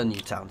like him to learn new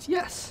talents?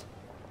 Yes.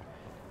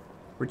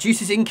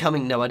 Reduces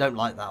incoming. No, I don't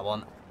like that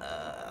one.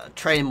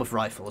 Train him with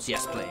rifles.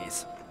 Yes,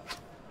 please.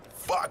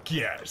 Fuck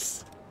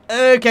yes.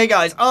 Okay,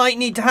 guys, I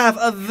need to have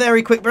a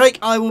very quick break.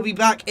 I will be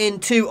back in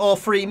 2 or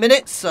 3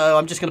 minutes, so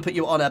I'm just going to put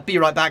you on a be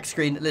right back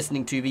screen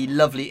listening to the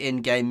lovely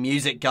in-game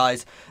music,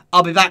 guys.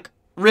 I'll be back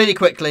really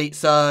quickly,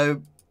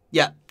 so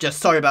yeah, just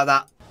sorry about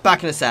that.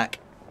 Back in a sec.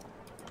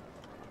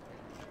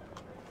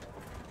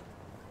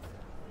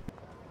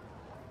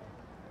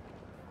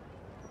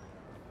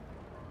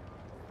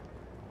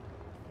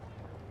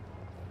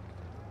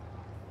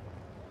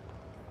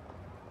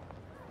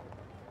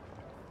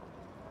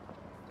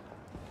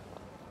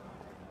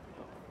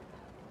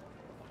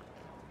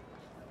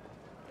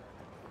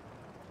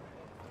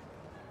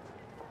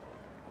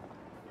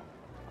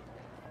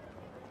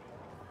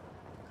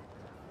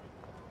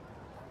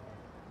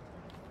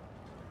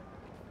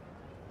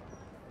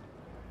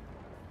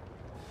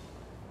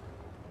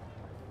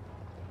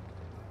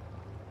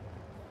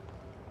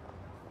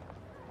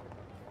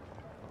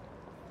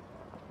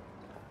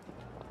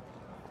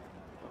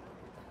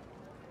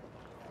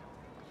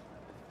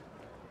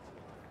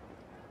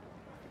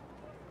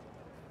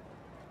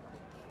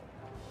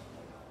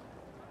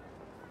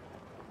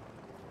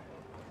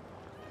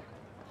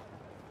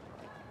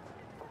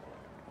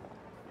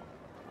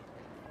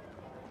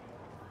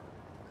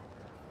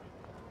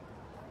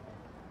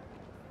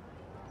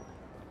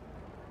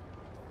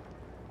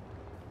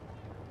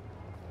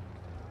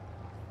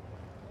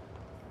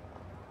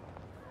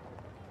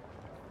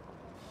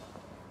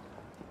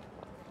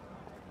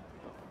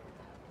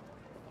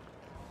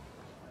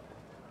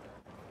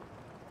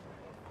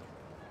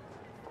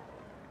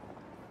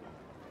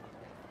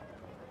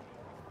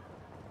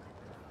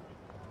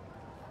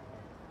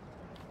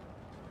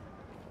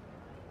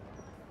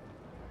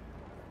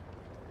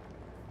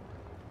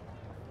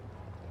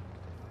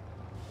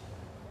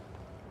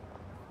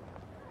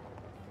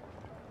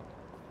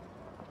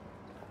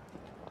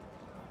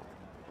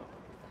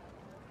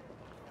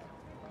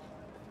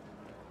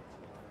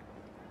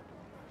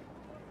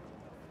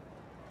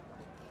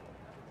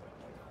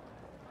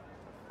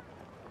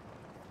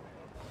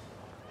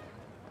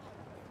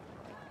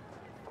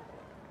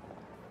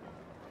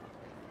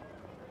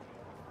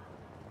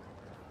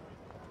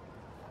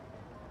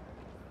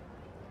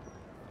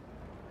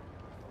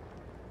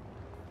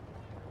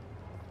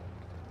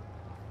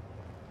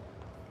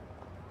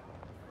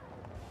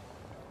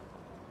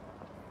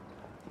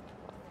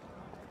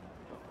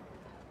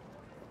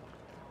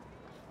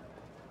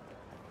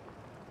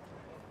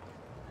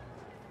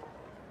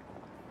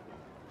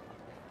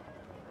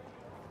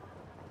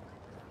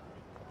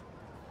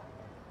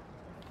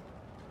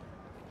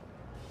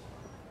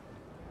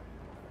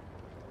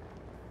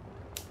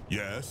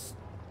 Yes?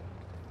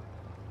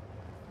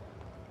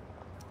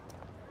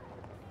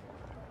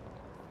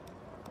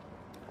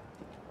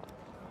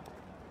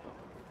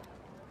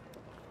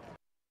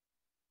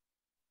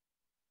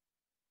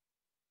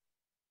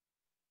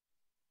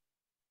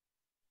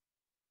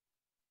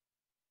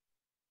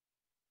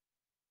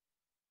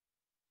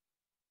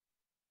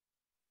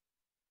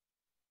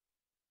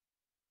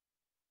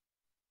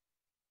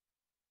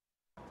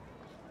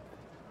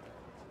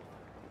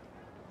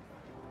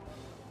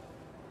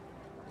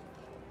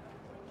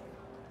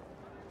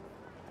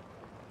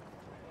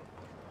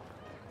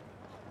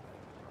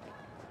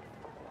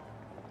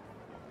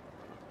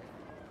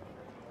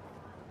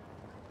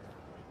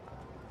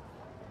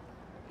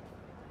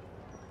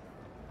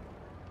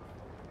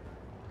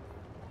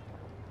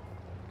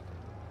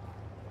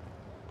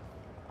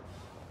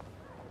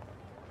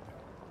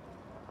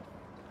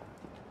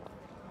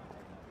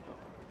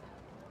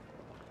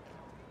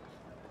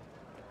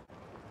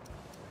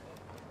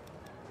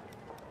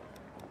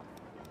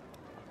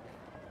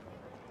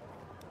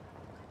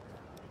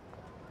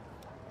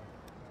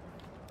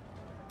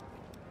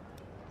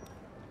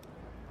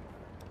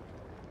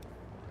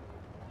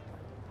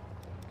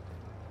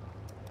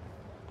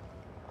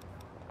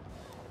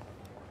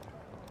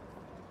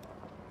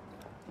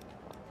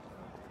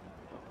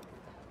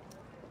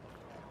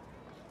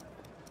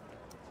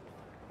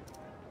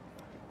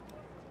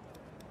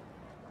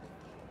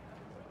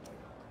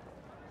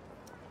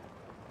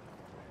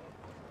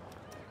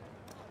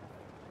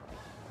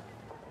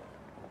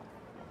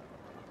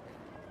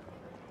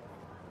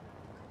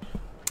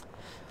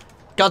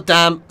 God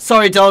damn.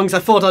 Sorry, dongs. I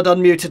thought I'd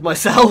unmuted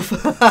myself.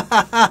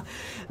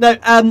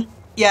 No,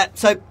 yeah,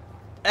 so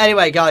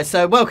anyway, guys,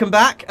 so welcome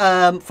back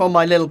from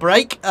my little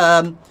break.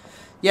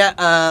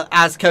 Yeah,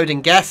 as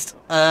Coding guessed,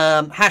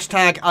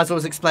 hashtag, as I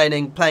was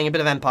explaining, playing a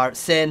bit of Empire at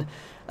Sin.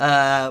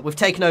 We've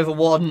taken over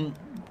one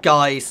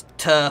guy's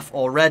turf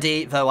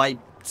already, though I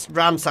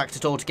ransacked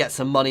it all to get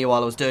some money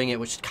while I was doing it,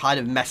 which kind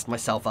of messed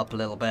myself up a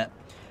little bit.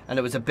 And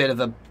it was a bit of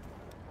a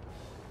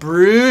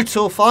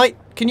brutal fight.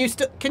 Can you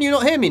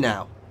not hear me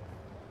now?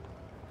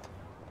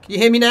 Can you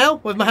hear me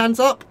now with my hands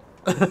up?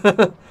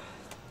 I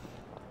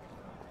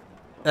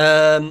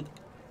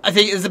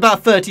think there's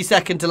about a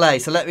 30-second delay,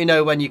 so let me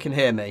know when you can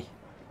hear me.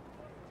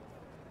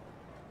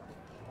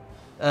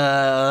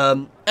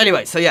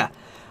 Anyway, so yeah.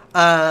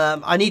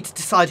 I need to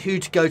decide who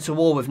to go to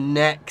war with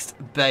next,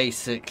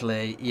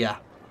 basically. Yeah.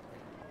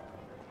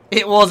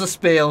 It was a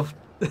spiel.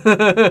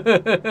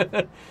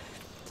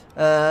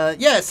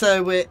 Yeah,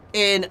 so we're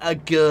in a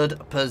good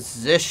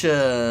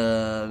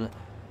position.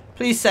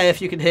 Please say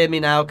if you can hear me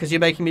now, because you're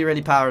making me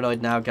really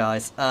paranoid now,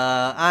 guys.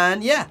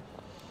 And yeah,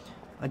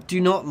 I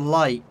do not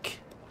like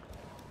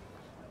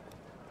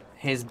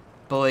his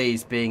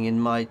boys being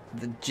in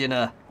the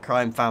Jinner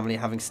crime family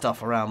having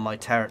stuff around my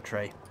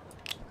territory.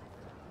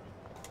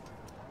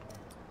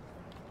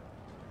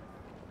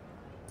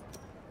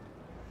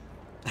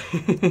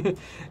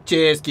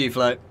 Cheers,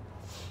 Q-Float.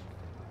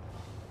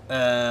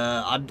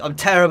 I'm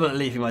terrible at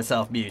leaving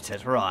myself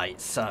muted.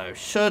 Right, so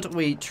should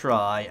we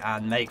try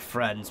and make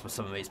friends with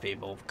some of these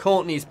people?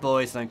 Courtney's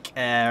boys don't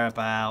care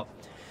about.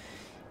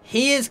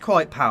 He is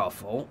quite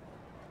powerful.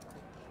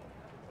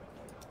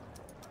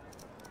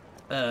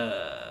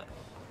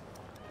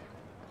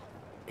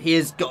 He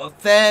has got a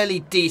fairly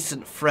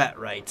decent threat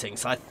rating,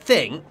 so I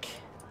think...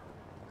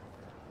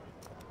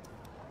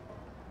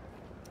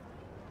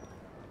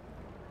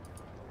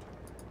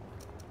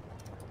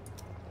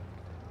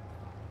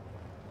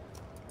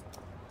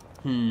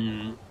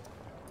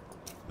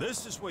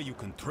 This is where you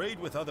can trade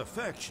with other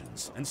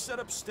factions and set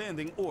up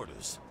standing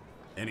orders.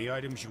 Any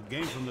items you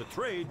gain from the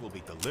trade will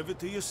be delivered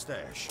to your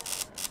stash.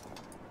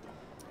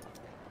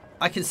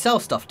 I can sell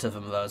stuff to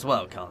them though as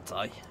well, can't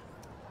I?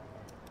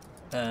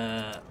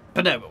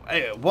 But no,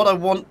 what I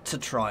want to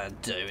try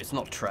and do is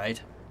not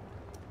trade.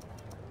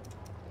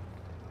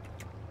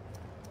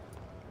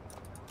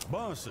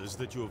 Boss says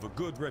that you have a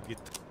good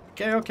reputation.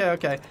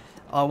 Okay.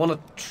 I want to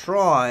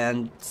try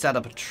and set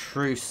up a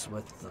truce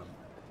with them.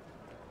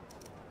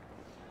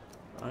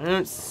 I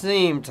don't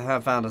seem to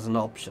have that as an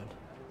option.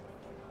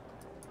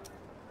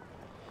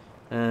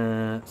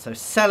 So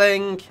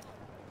selling,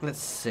 let's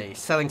see,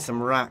 selling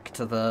some rack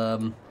to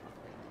them.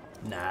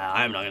 Nah,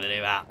 I'm not going to do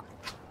that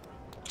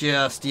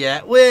just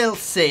yet. We'll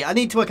see. I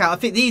need to work out. I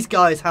think these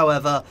guys,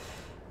 however,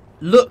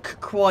 look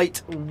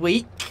quite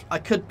weak. I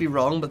could be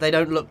wrong, but they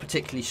don't look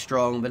particularly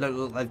strong. They don't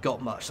look like they've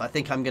got much. So I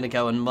think I'm going to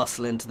go and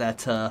muscle into their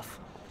turf.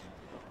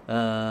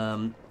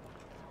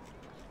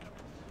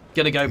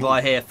 Gonna go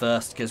by here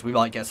first because we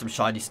might get some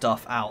shiny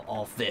stuff out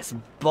of this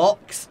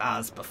box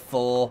as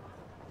before.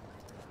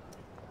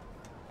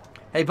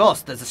 Hey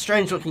boss, there's a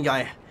strange looking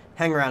guy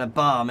hanging around a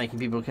bar making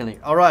people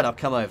killing. Alright, I'll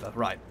come over.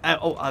 Right.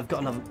 Oh, I've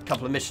got another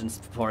couple of missions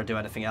before I do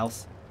anything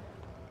else.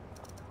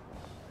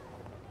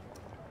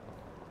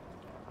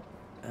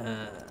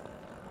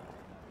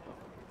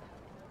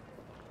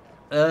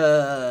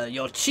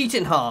 Your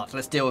cheating heart.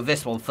 Let's deal with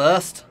this one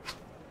first.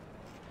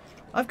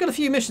 I've got a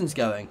few missions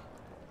going.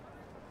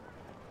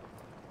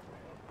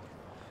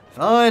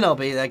 Fine, I'll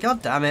be there.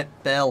 God damn it,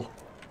 Bill.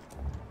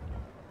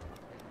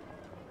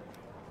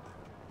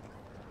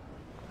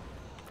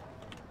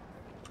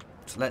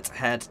 So let's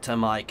head to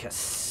my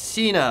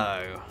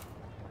casino.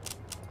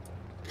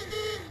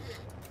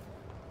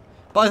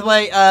 By the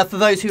way, for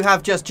those who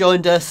have just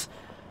joined us,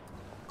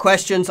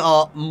 questions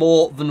are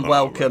more than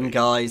welcome,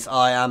 guys.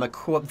 I am a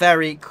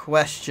very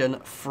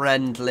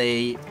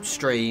question-friendly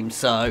stream,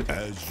 so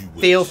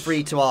feel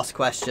free to ask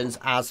questions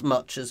as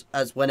much as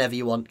whenever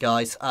you want,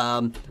 guys.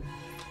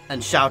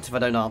 And shout if I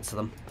don't answer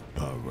them.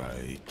 All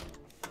right.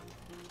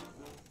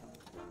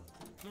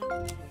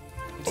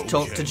 Let's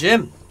talk to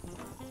Jim.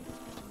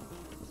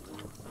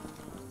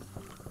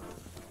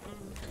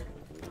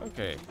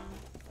 Okay.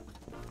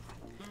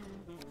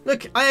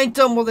 Look, I ain't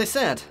done what they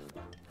said.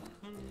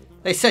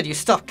 They said you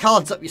stuck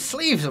cards up your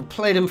sleeves and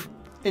played them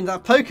in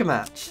that poker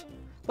match.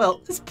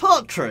 Well, it's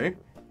part true,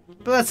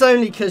 but that's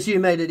only because you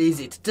made it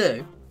easy to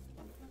do.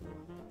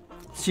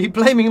 So you're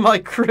blaming my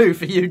crew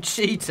for you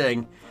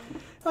cheating.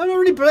 I'm not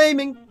really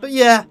blaming, but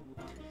yeah.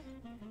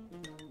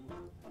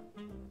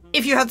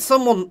 If you had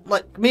someone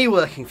like me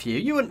working for you,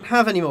 you wouldn't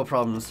have any more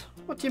problems.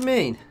 What do you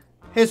mean?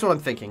 Here's what I'm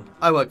thinking.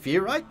 I work for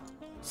you, right?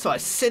 So I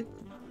sit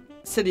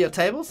at your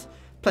tables,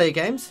 play your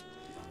games.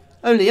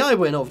 Only I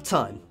win all the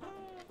time.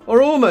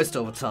 Or almost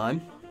all the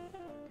time.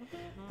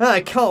 I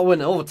can't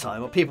win all the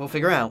time, what people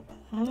figure out.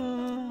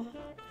 I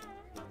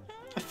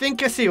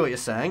think I see what you're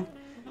saying.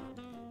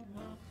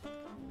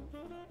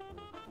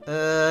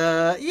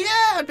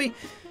 Yeah, I'd be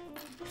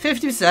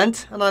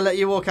 50%, and I let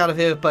you walk out of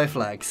here with both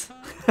legs.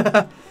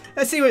 I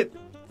see what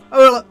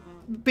I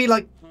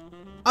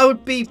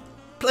would be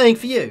playing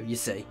for you, you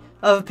see.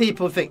 Other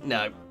people think,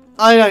 no,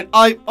 I don't.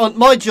 On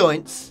my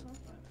joints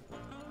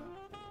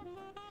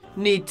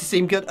need to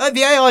seem good.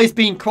 The AI has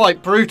been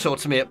quite brutal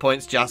to me at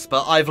points,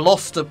 Jasper. I've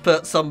lost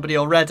somebody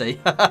already.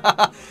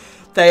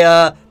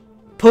 They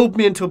pulled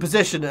me into a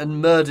position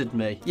and murdered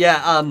me.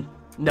 Yeah,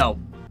 no.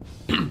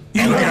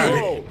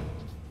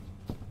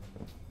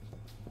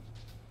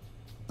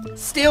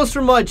 Steals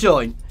from my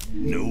joint.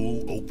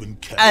 No open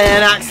cap.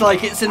 And acts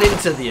like it's an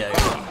interview.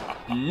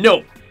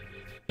 Nope.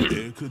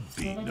 There could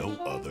be no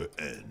other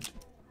end.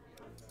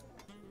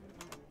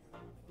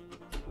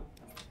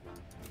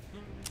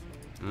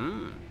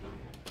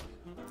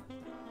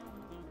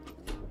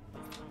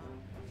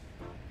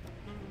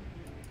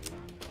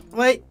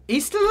 Wait,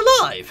 he's still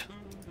alive?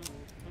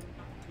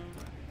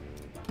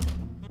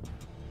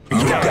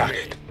 You got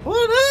it.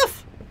 What on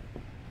earth?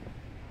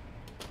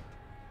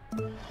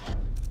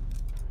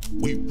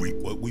 We reap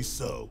what we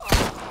sow.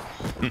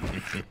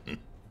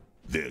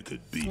 There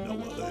could be no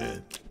other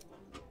end.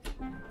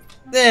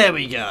 There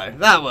we go.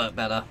 That worked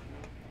better.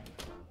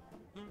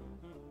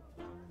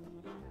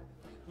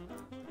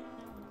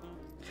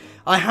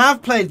 I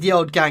have played the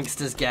old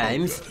gangsters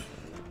games.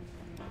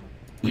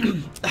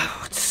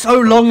 So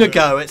long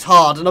ago, it's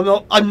hard, and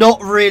I'm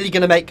not really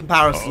going to make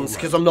comparisons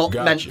because I'm not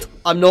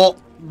I'm not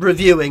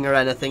reviewing or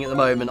anything at the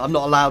moment. I'm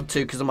not allowed to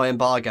because of my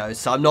embargoes,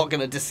 so I'm not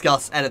going to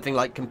discuss anything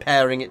like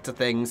comparing it to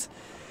things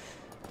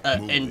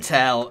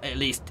until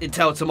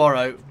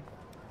tomorrow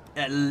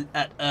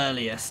at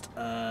earliest.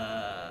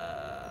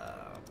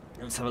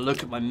 Let's have a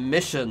look at my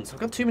missions. I've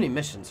got too many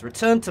missions.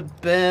 Return to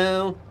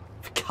Bill,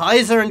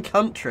 Kaiser and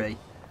Country.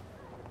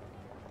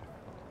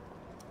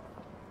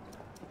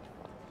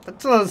 That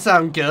doesn't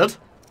sound good.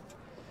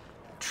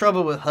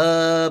 Trouble with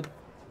Herb.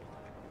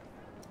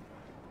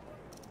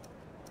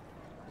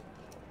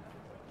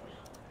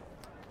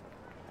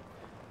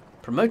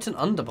 Promote an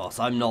underboss.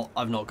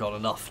 I've not got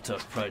enough to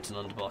promote an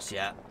underboss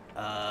yet.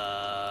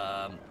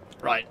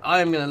 Right,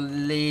 I'm gonna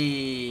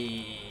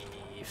leave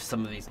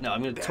some of these. No,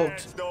 I'm gonna talk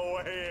to. That's the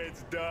way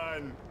it's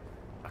done.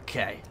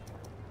 Okay.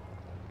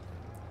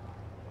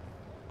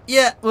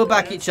 Yeah, we'll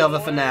back each other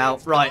for now.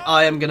 Right,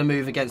 I am gonna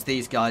move against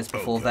these guys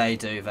before they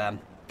do them.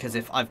 Because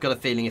if I've got a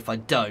feeling if I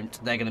don't,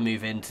 they're going to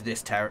move into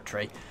this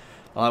territory.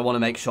 I want to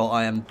make sure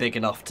I am big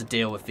enough to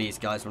deal with these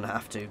guys when I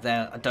have to.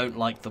 I don't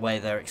like the way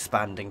they're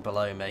expanding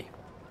below me.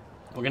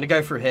 We're going to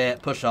go through here,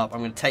 push up. I'm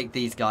going to take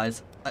these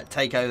guys,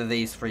 take over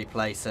these 3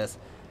 places.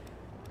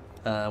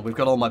 We've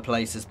got all my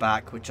places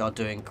back, which are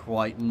doing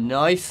quite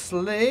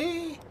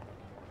nicely.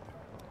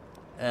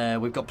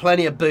 We've got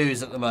plenty of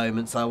booze at the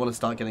moment, so I want to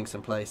start getting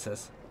some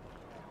places.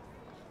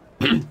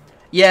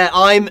 Yeah,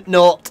 I'm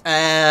not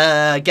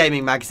a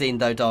gaming magazine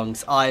though,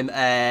 Dongs.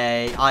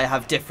 I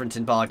have different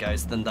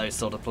embargoes than those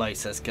sort of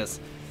places, because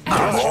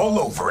I'm all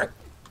over it.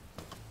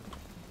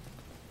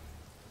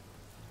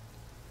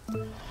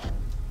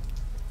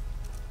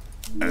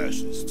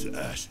 Ashes to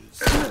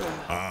ashes.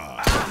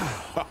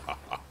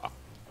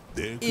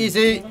 There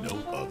easy. No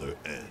other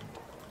end.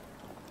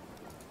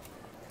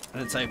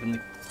 Let's open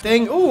the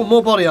thing. Ooh,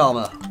 more body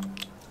armor.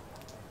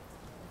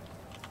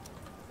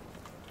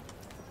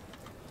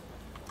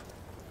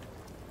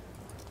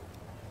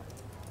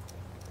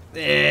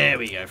 There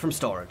we go, from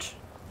storage.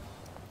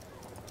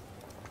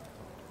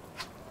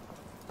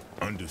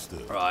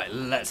 Understood. Right,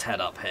 let's head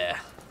up here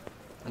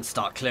and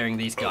start clearing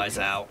these guys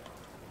out.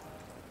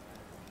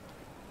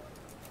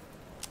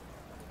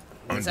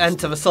 Let's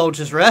enter the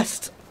Soldier's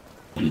Rest.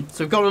 So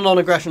we've got a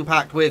non-aggression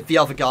pact with the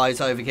other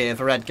guys over here,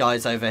 the red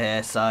guys over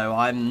here, so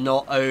I'm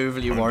not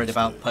overly worried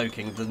about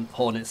poking the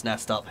Hornet's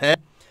Nest up here.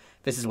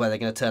 This is where they're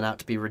going to turn out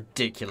to be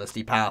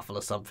ridiculously powerful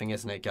or something,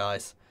 isn't it,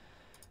 guys?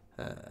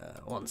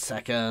 1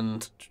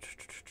 second.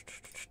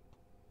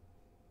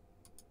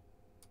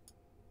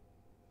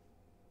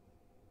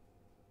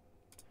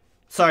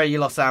 Sorry, you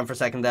lost sound for a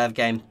second there.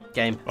 Game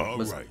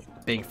was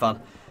being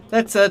fun.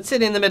 Let's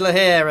sit in the middle of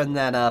here and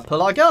then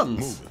pull our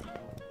guns.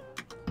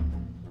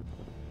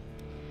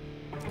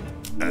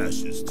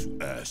 Ashes to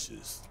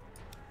ashes.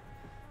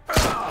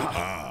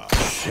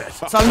 Shit.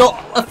 So I'm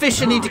not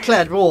officially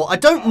declared war. I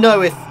don't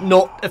know if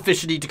not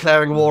officially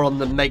declaring war on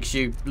them makes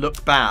you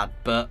look bad,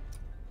 but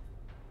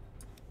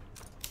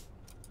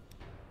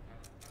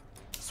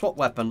swap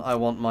weapon. I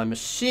want my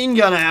machine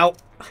gun out.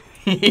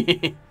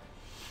 There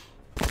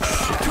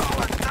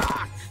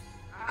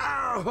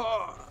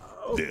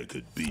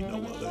could be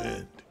no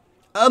other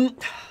end.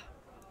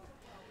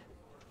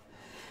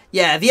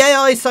 Yeah, the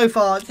AI so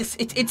far,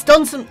 it's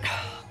done some.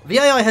 The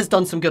AI has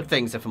done some good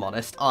things, if I'm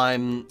honest.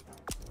 I'm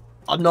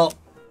not.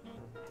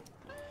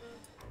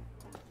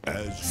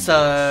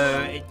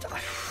 I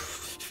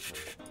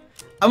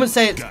wouldn't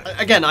say it's,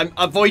 again, I'm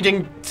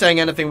avoiding saying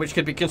anything which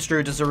could be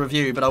construed as a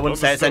review, but I wouldn't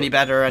say it's any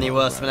better or any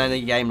worse than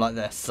any game like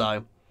this,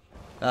 so.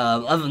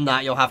 Other than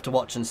that, you'll have to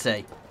watch and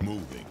see.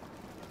 Moving.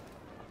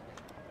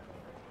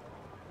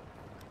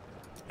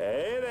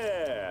 Hey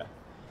there.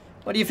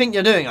 What do you think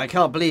you're doing? I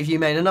can't believe you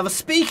made another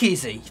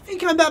speakeasy. You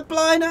think I'm that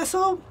blind,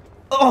 asshole?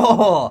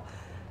 Oh,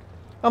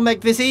 I'll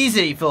make this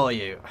easy for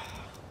you.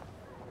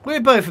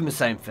 We're both in the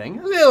same thing.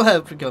 A little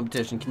hope for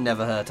competition can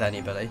never hurt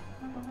anybody.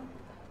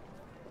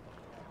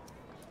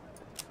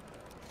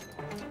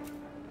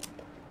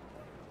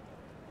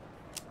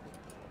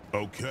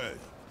 Okay.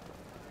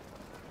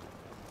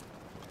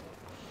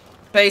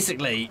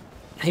 Basically,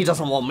 he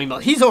doesn't want me.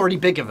 He's already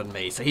bigger than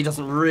me, so he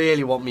doesn't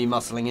really want me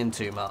muscling in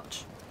too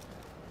much.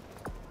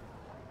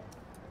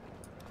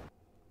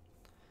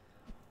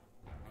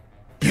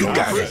 You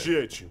got it.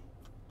 Appreciate you.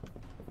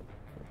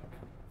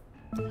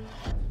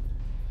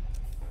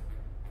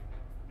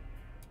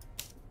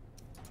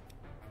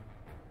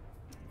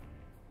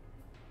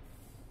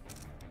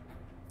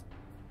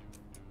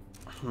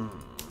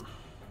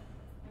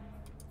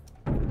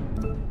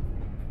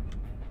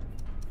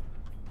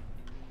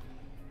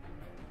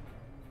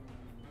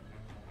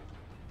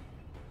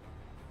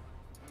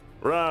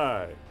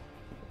 Right.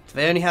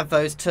 They only have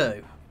those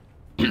two.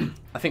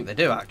 I think they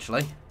do,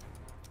 actually.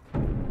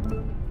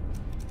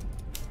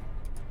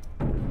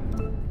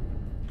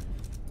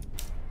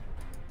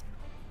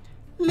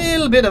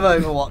 Little bit of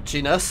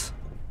overwatchiness.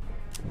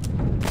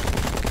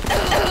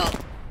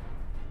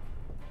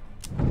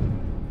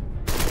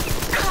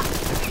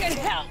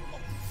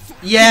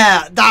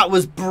 Yeah, that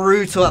was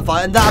brutal, that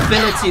fight. And that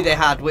ability they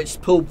had,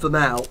 which pulled them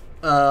out,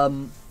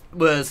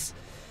 was...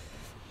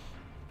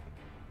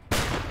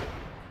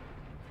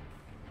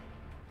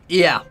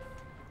 Yeah.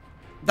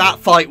 That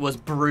fight was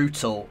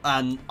brutal.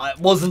 And it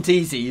wasn't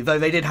easy, though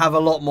they did have a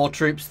lot more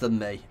troops than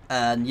me.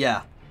 And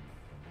yeah.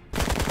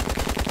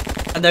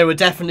 And they were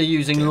definitely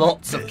using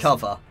lots of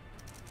cover.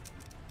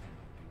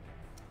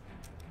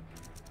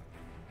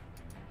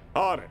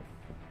 On it.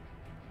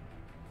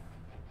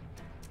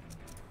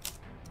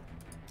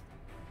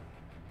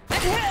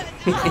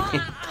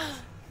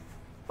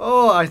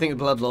 Oh, I think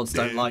the Bloodlords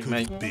don't like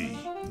me. There could be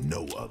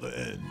no other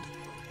end.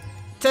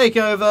 Take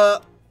over.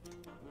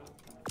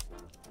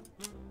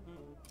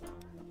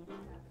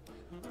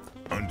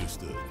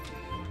 Understood.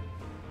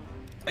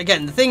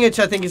 Again, the thing which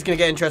I think is going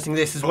to get interesting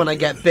this is when I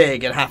get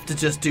big and have to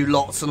just do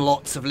lots and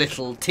lots of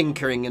little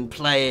tinkering and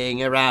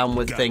playing around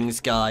with things,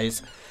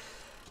 guys.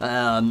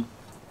 So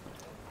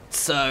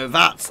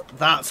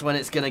that's when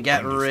it's going to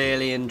get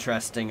really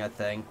interesting, I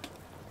think.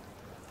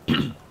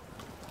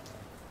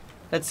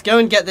 Let's go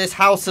and get this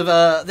house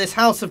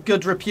of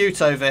good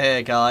repute over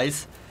here,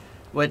 guys.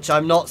 Which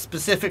I'm not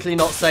specifically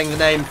not saying the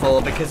name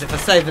for, because if I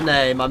say the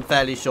name, I'm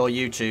fairly sure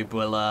YouTube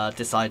will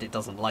decide it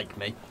doesn't like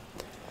me.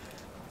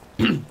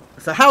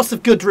 It's a house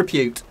of good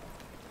repute,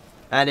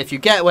 and if you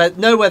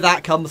know where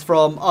that comes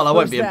from, oh, I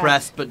won't be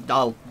impressed, but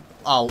I'll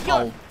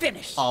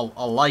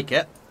like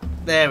it.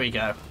 There we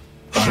go.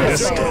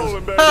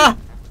 Ah!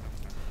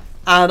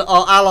 And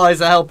our allies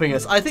are helping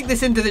us. I think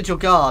this individual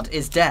guard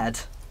is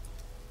dead.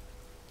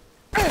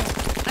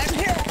 I'm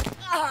here.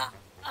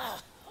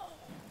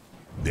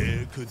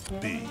 There could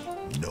be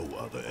no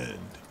other end.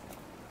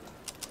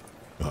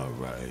 All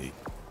right.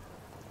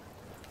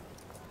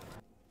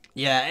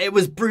 Yeah, it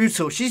was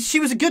brutal. She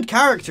was a good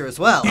character as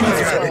well.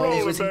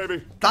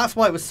 That's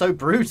why it was so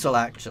brutal,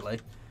 actually.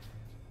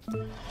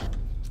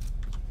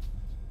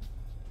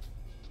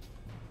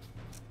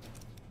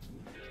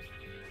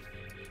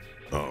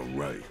 All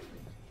right.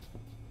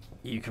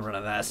 You can run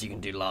a there, so you can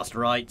do last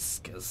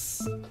rites,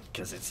 because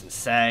it's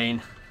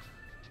insane.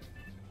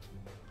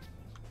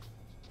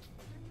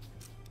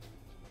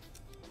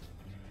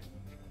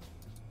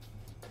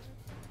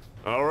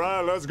 All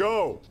right, let's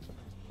go.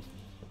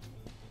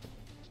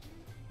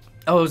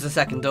 Oh, it was the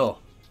second door.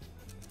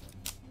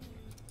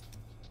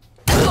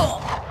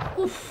 I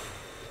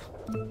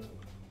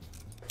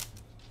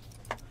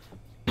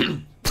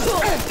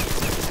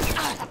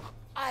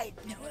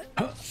knew it.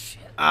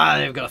 Shit. Ah,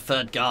 they've got a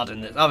third guard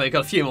in this. Oh, they've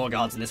got a few more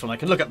guards in this one. I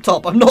can look up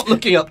top. I'm not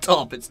looking up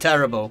top. It's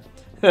terrible.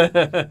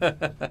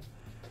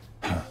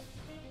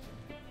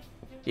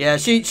 Yeah,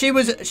 she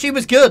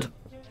was good.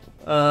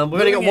 We've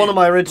only got one of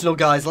my original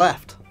guys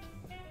left.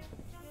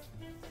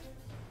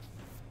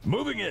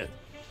 Moving in.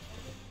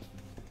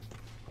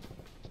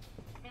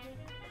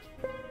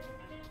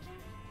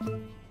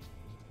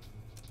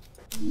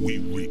 We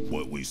reap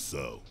what we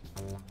sow.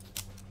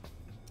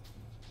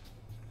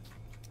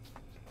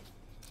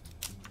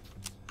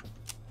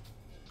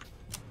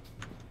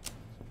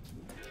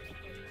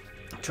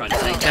 Trying to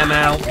take them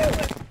out.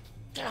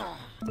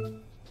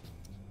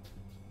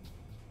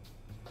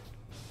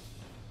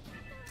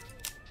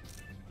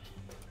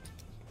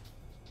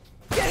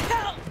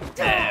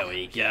 There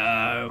we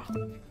go.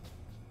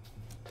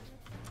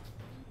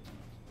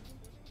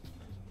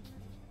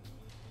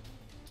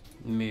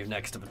 Move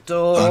next to the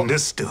door.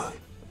 Understood.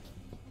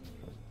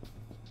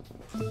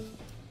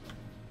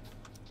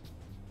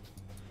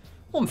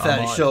 I'm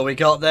fairly sure we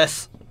got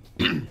this.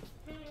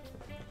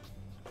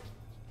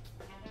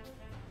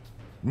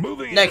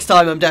 Moving Next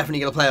time I'm definitely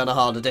going to play on a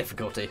harder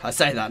difficulty. I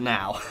say that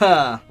now.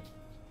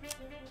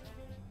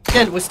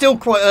 Again, we're still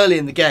quite early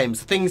in the game,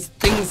 so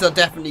things are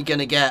definitely going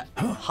to get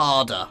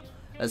harder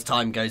as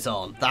time goes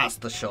on. That's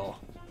for sure.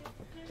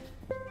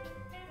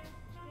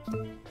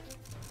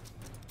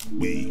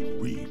 We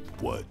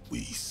reap what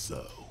we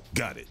sow.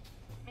 Got it.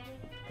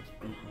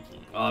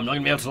 Oh, I'm not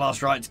going to be able to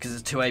last rights because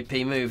it's 2 AP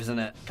move, isn't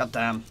it? God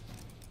damn.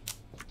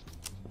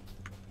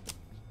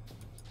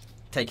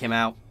 Take him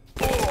out.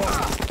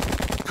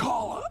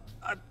 Call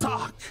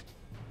attack.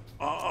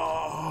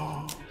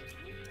 Oh.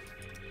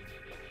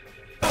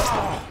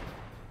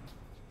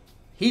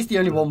 He's the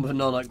only one with a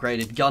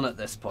non-upgraded gun at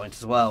this point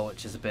as well,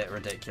 which is a bit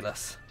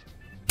ridiculous.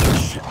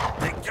 Shit,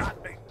 they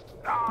got me.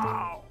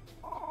 Oh.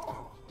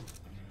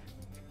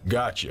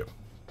 Got you.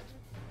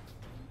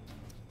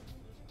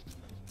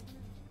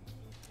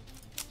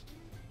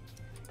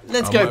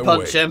 Let's On go my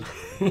punch way. him.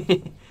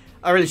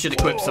 I really should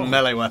equip some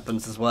melee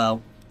weapons as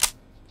well.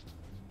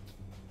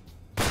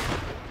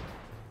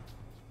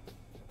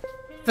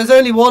 There's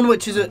only one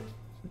which is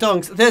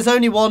Donks. There's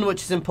only one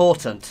which is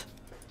important.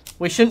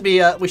 We shouldn't be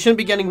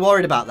getting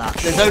worried about that.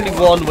 There's only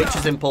one which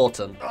is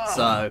important.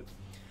 So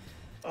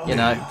you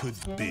know.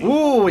 Could be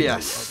Ooh, the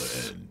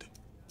yes. other end.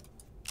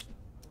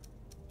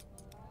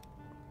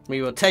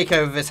 We will take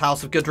over this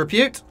house of good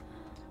repute.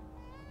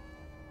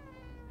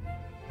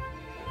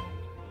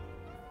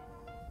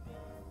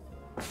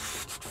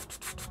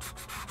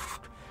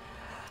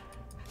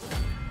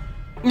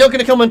 Not going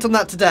to comment on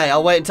that today.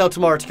 I'll wait until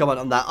tomorrow to comment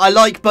on that. I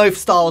like both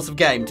styles of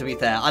game, to be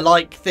fair. I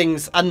like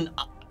things, and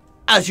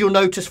as you'll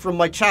notice from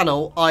my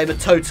channel, I'm a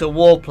total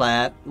war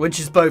player, which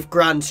is both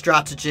grand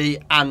strategy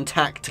and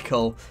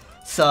tactical.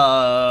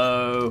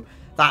 So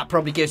that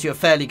probably gives you a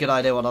fairly good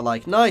idea what I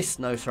like. Nice,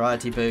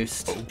 notoriety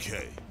boost.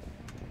 Okay.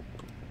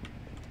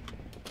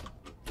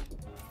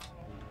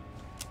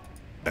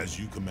 As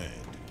you command.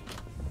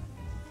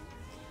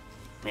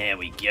 There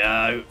we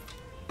go.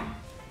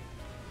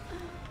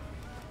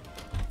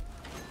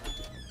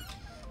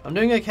 I'm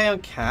doing okay on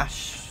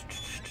cash.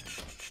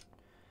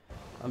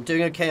 I'm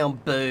doing okay on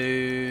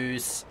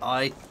booze.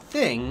 I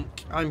think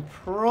I'm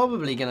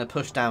probably going to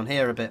push down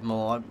here a bit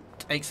more.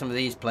 Take some of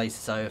these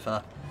places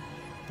over.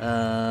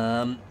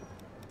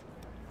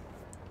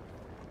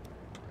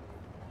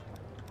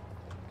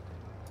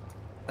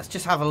 Let's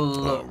just have a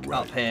look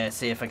up here,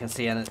 see if I can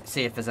see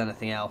if there's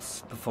anything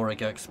else before I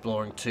go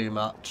exploring too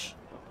much.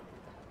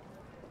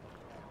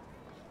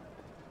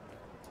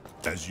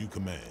 As you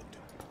command.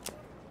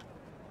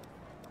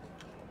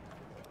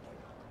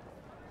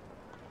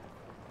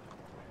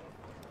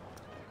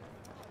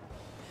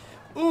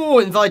 Ooh,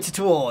 invited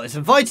to war. It's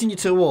inviting you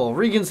to war.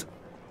 Regan's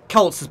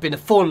cults has been a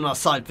thorn on our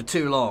side for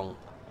too long.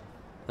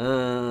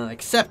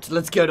 Except,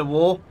 let's go to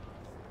war.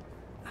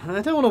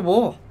 I don't want a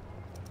war.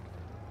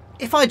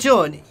 If I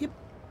join,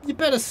 you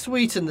better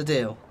sweeten the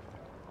deal.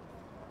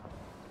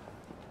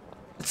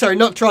 Sorry,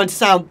 not trying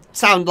to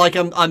sound like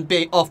I'm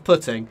being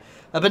off-putting.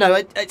 But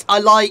no, I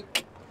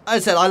like, as I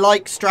said, I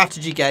like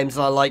strategy games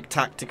and I like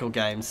tactical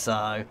games.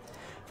 So,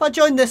 if I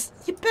join this,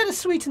 you better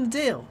sweeten the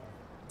deal.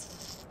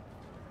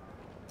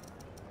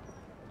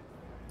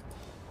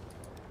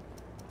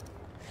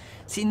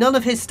 See, none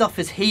of his stuff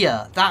is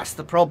here. That's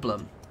the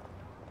problem.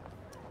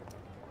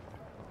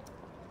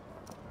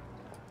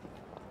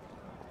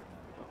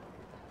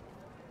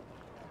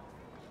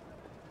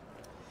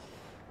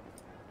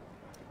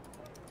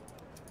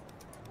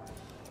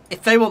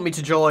 If they want me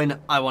to join,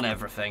 I want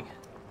everything.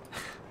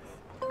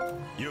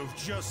 You've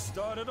just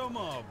started a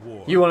mob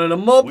war. You wanted a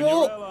mob when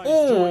war? Your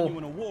allies join you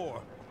in a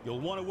war, you'll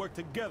want to work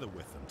together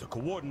with them to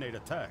coordinate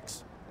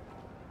attacks.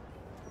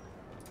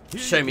 Here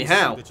Show me you can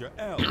see how. that your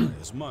ally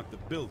has marked the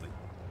building.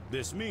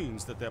 This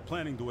means that they're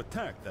planning to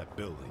attack that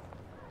building.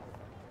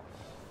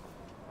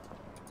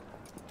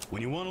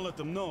 When you want to let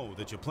them know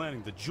that you're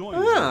planning to join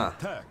them in the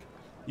attack,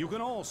 you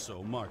can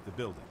also mark the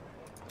building.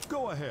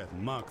 Go ahead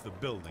and mark the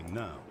building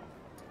now.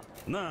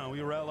 Now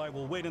your ally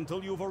will wait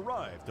until you've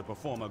arrived to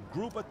perform a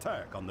group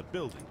attack on the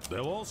building.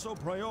 They'll also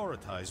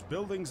prioritize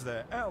buildings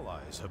their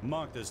allies have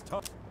marked as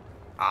top.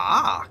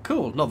 Ah,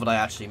 cool. Not that I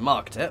actually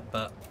marked it,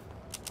 but...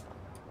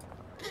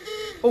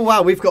 Oh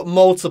wow, we've got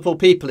multiple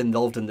people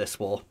involved in this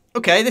war.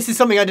 Okay, this is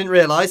something I didn't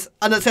realise.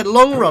 And as I said,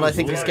 long run, I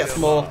think this gets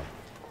more...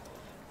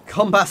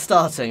 Combat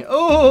starting.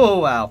 Oh,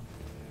 wow.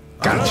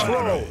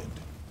 Gotcha.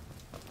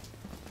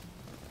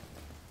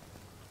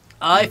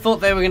 I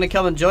thought they were going to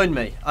come and join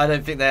me. I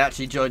don't think they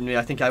actually joined me.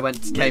 I think I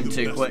came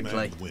too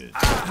quickly.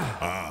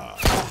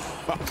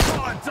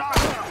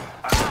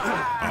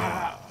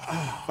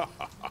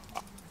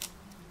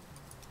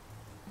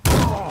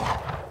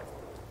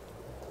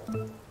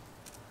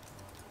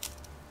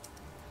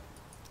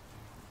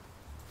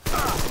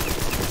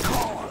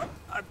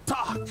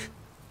 Attack!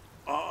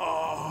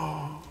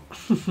 Oh.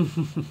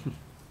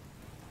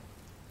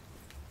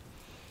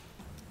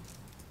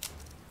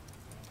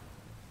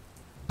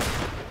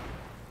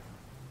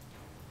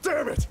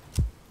 Damn it!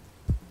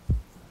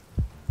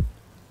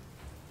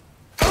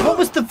 What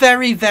was the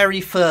very,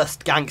 very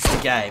first gangster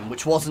game,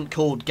 which wasn't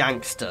called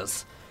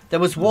Gangsters? There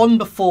was one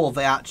before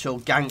the actual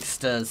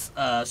Gangsters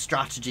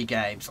strategy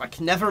games. I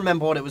can never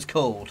remember what it was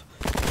called.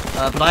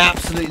 But I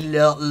absolutely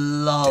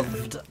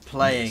loved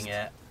playing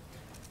it.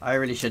 I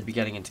really should be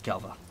getting into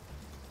cover.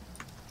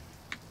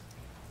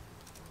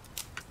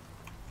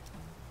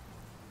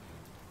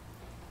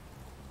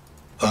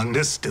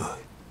 Understood.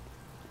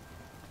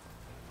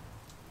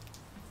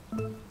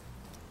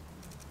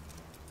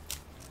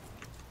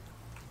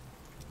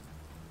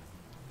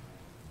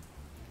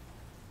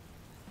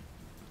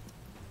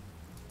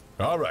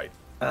 All right.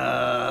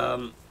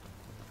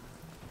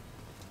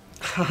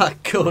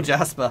 Cool,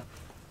 Jasper.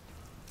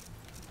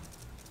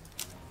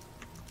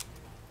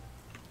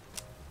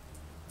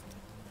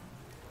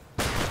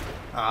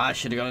 I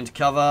should have gone into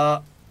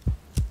cover.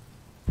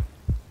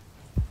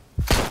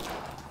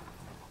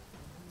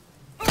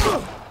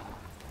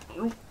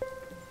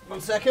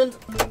 One second.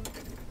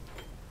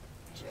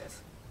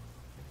 Cheers.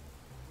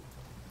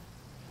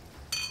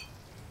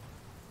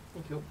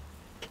 Thank you.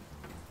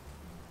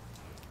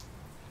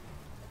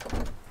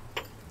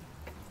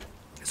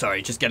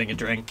 Sorry, just getting a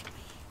drink.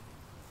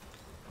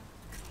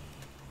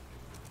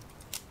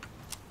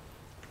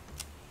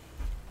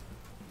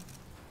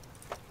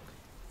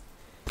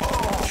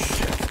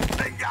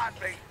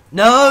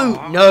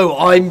 No, no,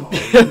 I'm...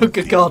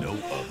 Good God. No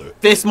other.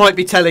 This might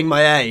be telling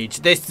my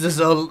age. This is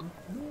a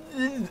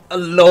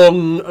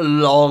long,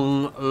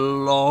 long,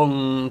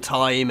 long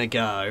time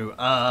ago.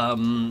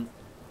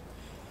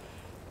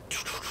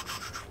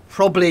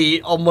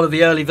 Probably on one of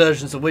the early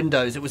versions of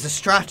Windows. It was a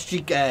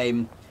strategy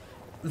game.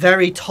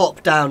 Very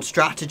top-down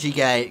strategy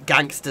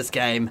gangsters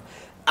game.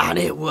 And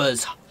it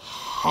was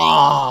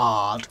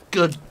hard.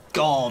 Good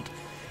God.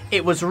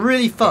 It was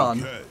really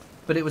fun, Okay.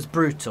 but it was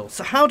brutal.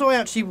 So how do I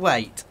actually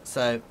wait?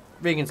 So,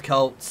 Regan's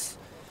Colts.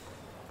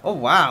 Oh,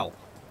 wow.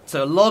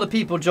 So a lot of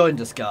people joined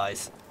us,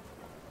 guys.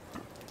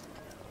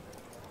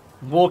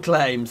 War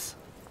claims.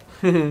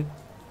 So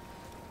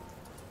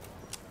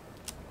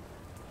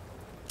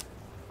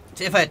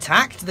if I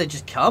attack, do they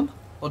just come?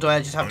 Or do I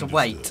just have to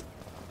wait? Understood.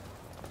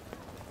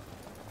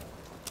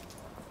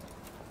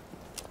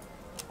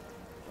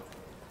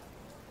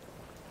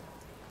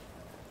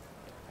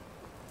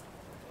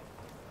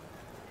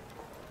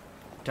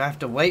 Do I have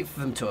to wait for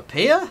them to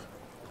appear?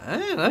 I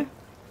don't know.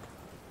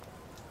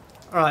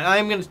 Alright,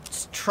 I'm going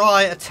to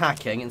try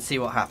attacking and see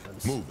what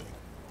happens. Moving.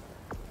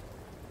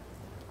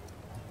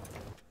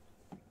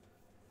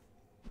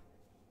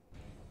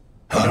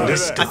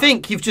 I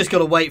think you've just got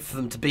to wait for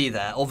them to be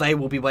there, or they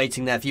will be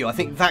waiting there for you. I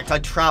think, in fact, I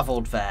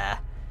travelled there.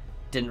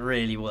 Didn't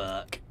really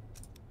work.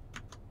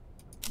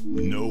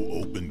 No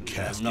open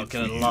casket. I'm not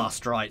going for to you.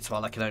 last rights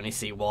while I can only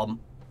see one.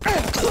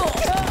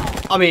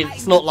 I mean,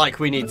 it's not like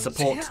we need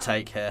support to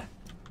take here.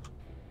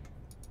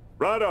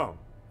 Right on.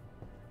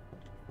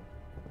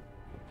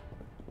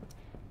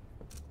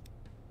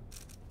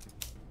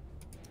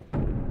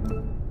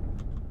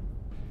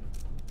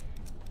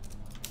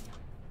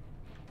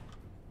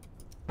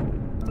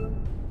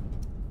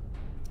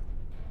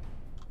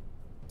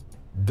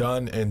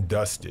 Done and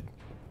dusted.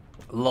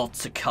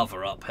 Lots of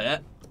cover up here.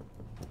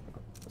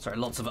 Sorry,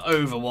 lots of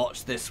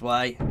Overwatch this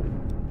way.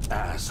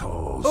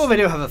 Assholes. Oh, they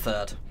do have a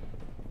third.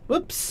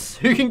 Whoops.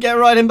 Who can get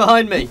right in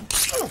behind me?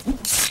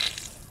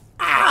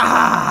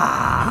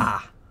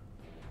 Ah!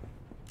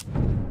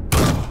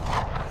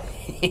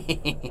 They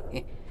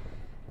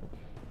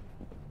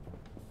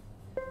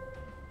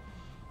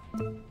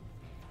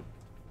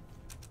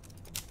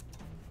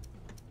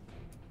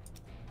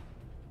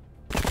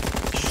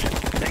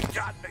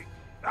got me.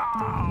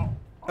 Oh.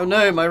 Oh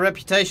no, my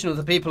reputation with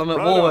the people I'm at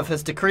war with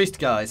has decreased,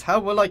 guys. How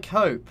will I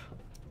cope?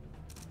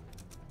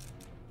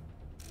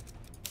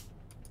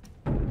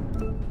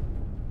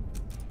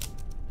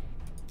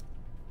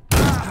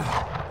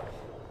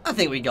 I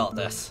think we got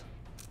this.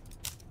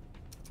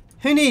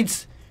 Who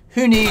needs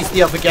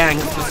the other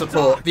gangs for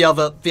support? The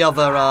other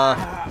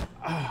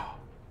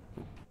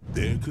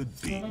There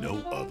could be no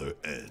other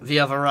end. the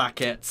other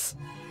rackets.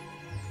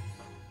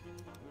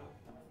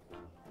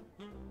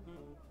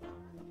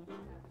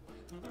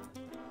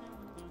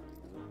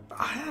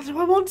 Do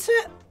I want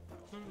it?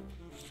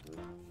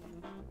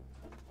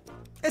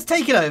 Let's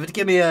take it over to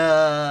give me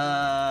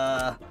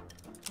a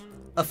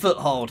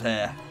foothold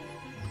here.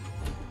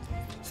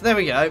 So there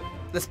we go.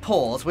 Let's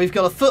pause. We've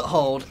got a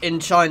foothold in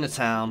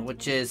Chinatown,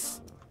 which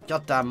is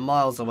goddamn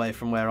miles away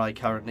from where I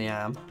currently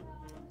am.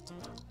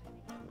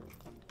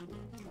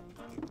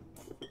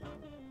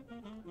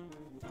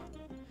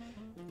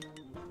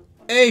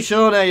 Hey,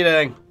 Sean, how you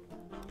doing?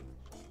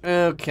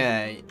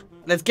 Okay.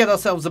 Let's get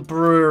ourselves a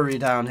brewery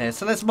down here.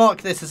 So let's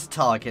mark this as a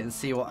target and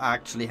see what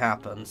actually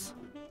happens.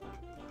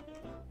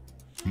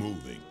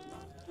 Moving.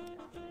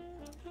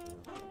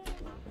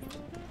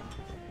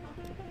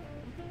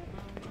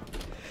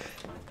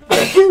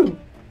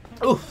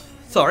 Oh,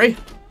 sorry.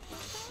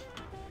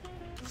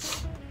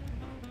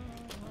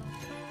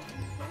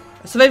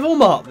 So they've all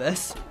marked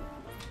this.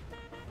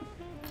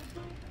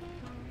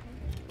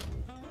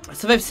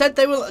 So they've said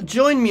they will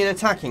join me in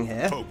attacking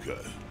here. Okay.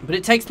 But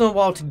it takes them a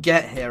while to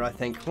get here, I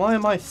think. Why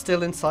am I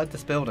still inside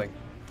this building?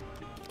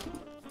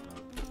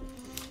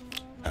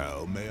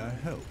 How may I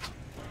help?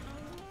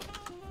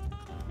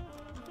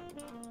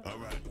 All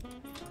right.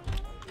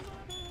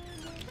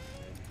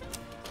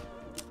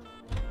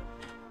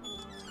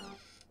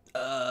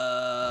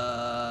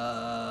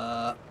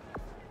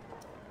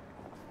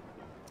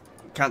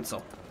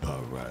 Cancel.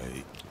 All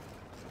right.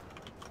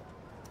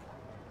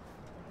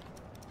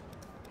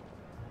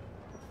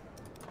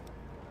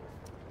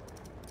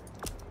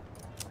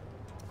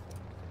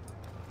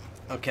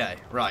 Okay,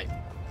 right.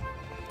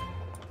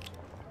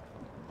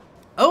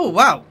 Oh,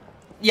 wow.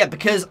 Yeah,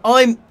 because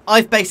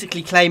I've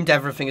basically claimed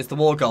everything as the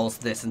war goals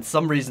for this, and for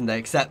some reason they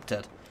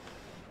accepted.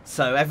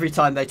 So every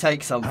time they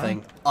take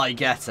something, I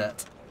get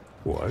it.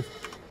 What?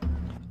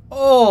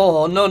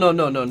 Oh, no, no,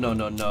 no, no, no,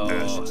 no, no.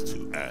 Ashes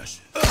to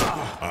ashes.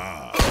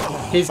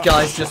 His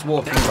guy's just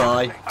walking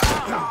by.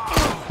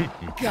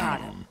 Got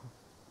him.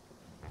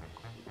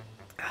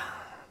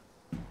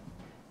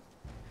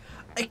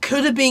 It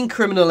could have been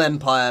Criminal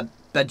Empire,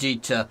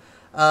 Vegeta.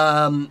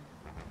 I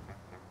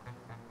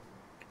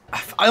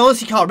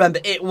honestly can't remember.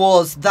 It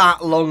was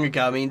that long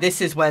ago. I mean,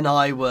 this is when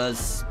I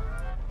was...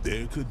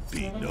 There could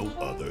be no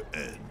other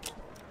end.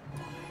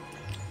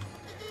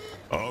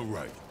 All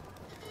right.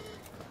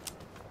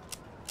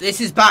 This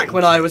is back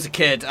when I was a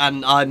kid,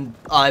 and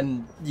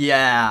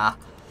yeah.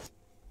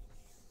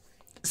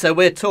 So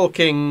we're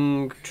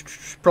talking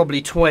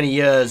probably 20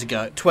 years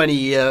ago,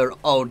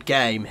 20-year-old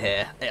game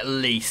here, at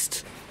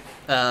least.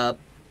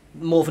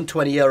 More than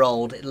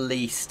 20-year-old, at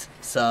least.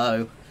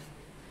 So,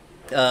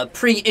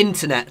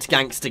 pre-internet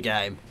gangster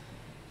game.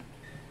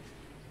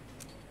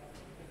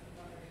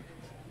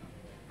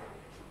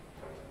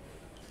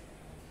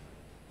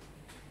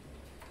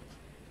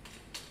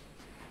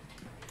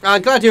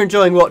 I'm glad you're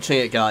enjoying watching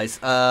it, guys.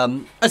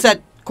 I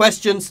said,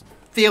 questions,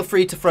 feel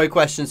free to throw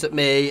questions at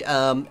me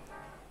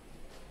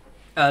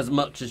as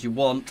much as you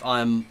want.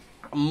 I'm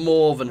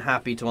more than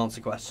happy to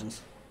answer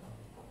questions.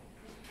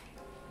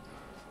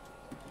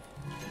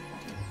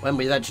 When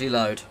we eventually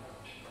load.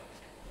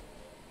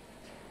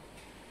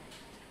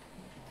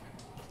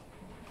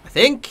 I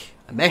think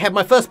I may have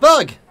my first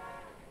bug.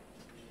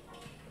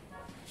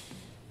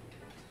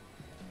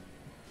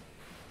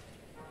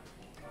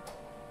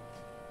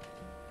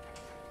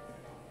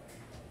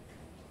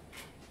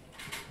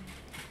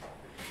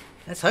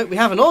 Let's hope we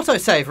have an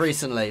autosave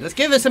recently. Let's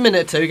give this a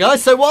minute or two,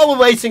 guys. So while we're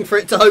waiting for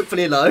it to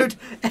hopefully load,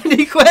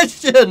 any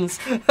questions?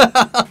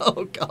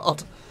 Oh,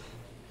 God.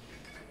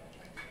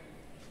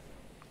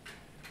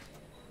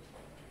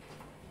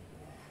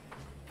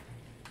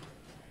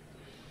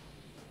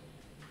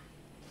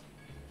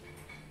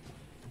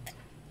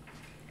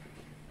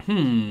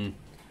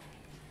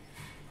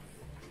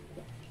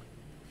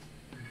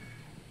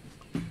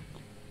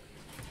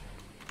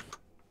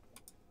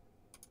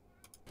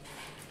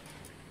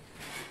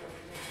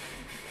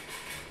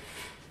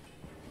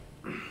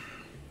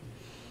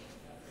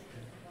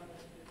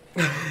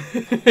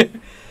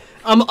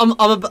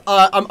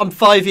 I'm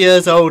 5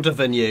 years older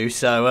than you,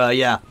 so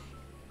yeah,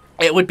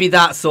 it would be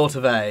that sort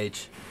of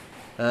age.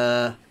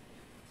 Honestly,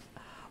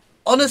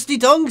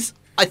 dongs,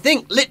 I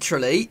think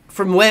literally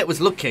from where it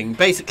was looking,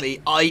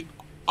 basically, I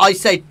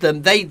said to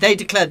them, they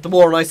declared the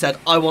war, and I said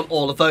I want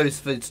all of those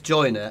to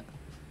join it,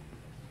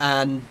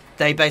 and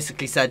they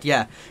basically said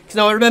yeah. Because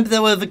now I remember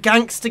there were the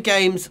gangster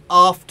games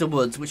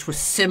afterwards, which were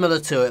similar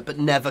to it, but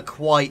never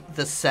quite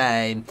the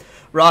same.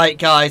 Right,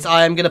 guys,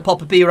 I am going to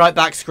pop a Be Right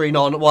Back screen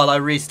on while I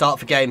restart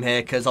the game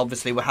here, because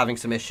obviously we're having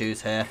some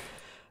issues here.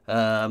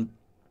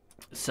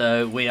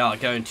 So we are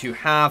going to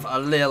have a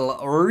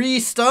little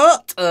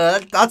restart.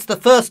 That's the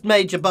first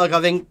major bug I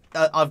think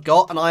I've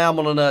got, and I am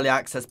on an early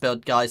access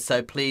build, guys,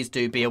 so please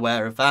do be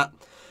aware of that.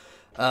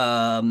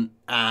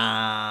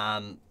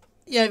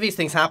 Yeah, these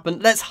things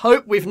happen. Let's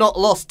hope we've not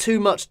lost too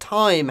much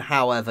time,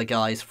 however,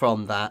 guys,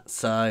 from that,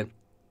 so...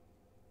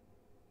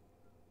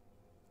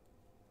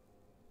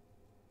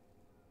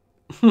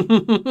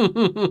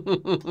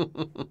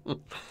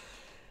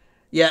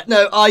 Yeah,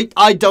 no,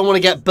 I don't want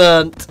to get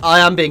burnt. I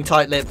am being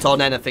tight-lipped on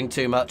anything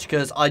too much,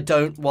 because I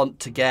don't want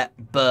to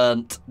get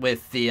burnt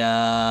with the,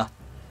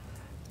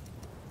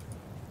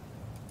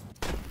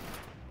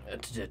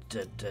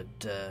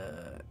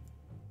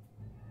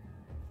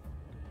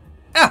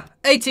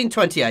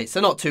 1828,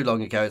 so not too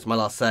long ago is my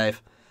last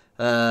save.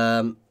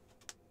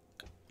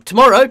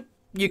 Tomorrow,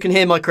 you can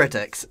hear my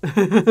critics.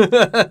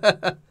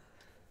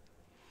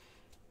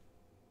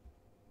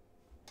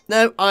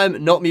 No,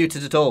 I'm not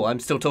muted at all. I'm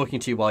still talking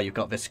to you while you've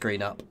got this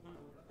screen up.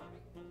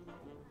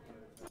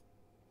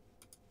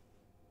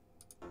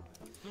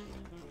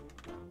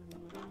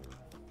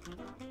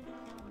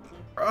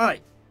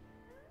 Right.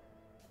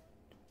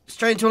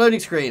 Straight into a loading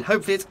screen.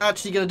 Hopefully it's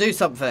actually going to do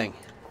something.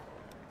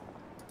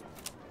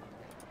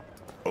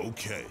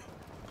 Okay.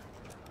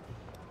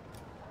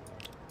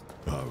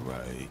 All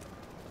right.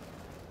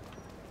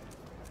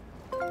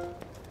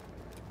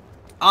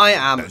 I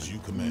am... As you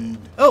command.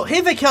 Oh,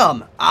 here they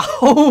come!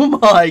 Oh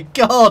my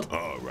god!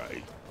 All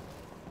right.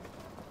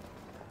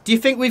 Do you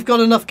think we've got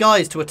enough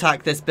guys to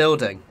attack this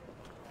building?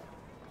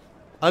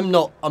 I'm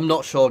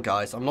not sure,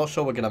 guys. I'm not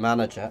sure we're going to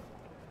manage it.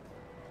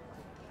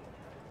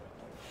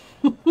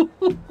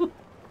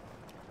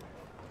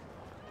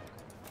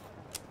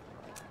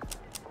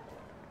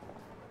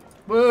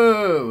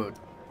 Whoa!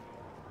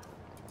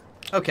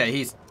 Okay,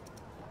 he's...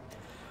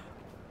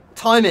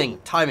 Timing.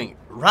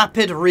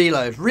 Rapid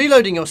reload.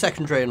 Reloading your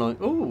secondary line.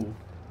 Ooh.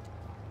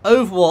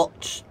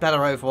 Overwatch. Better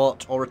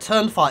Overwatch. Or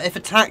return fire. If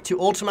attacked, you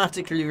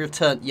automatically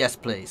return. Yes,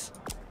 please.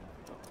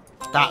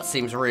 That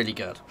seems really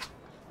good.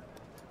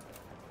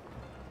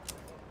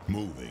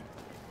 Moving.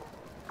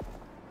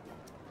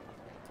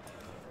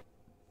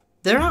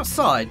 They're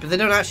outside, but they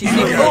don't actually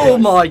seem... Oh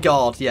my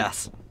god,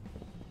 yes.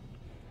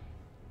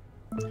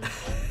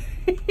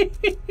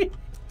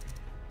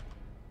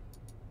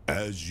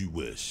 As you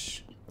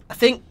wish. I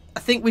think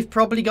we've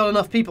probably got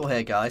enough people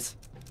here, guys.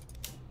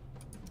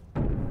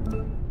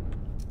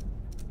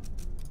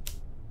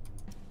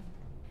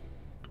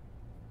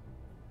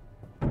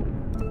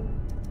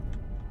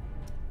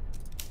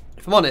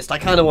 If I'm honest, I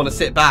kind of want to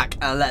sit back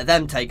and let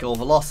them take all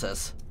the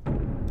losses.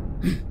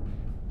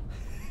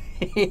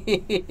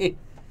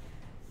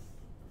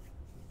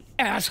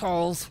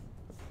 Assholes.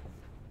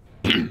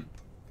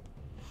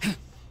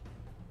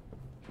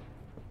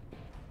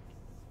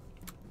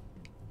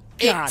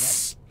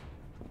 It's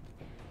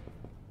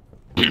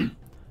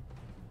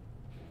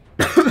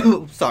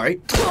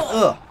Sorry.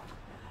 Ugh.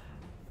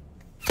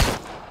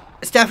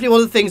 It's definitely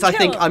one of the things I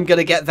think I'm going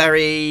to get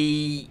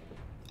very...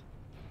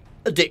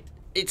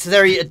 It's a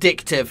very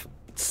addictive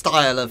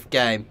style of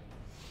game.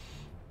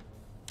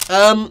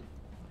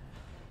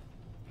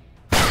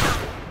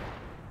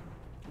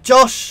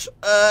 Josh,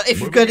 if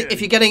you're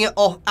getting it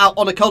out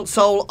on a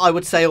console, I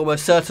would say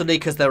almost certainly,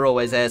 because there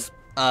always is.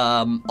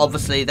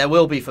 Obviously, there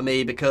will be for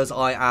me because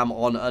I am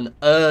on an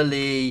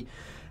early...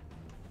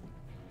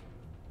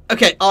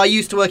 Okay, I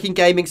used to work in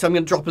gaming, so I'm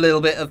going to drop a little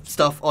bit of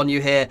stuff on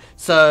you here.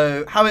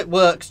 So, how it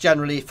works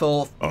generally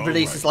for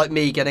releases like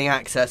me getting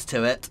access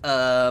to it,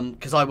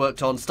 because I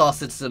worked on Star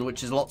Citizen,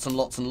 which is lots and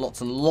lots and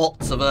lots and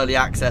lots of early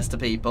access to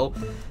people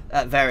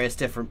at various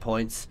different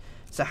points.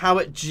 So, how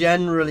it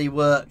generally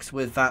works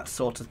with that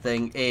sort of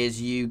thing is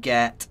you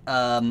get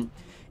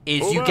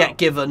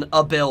given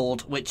a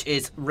build which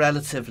is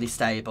relatively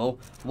stable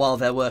while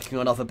they're working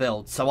on other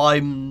builds. So, I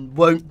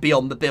won't be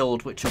on the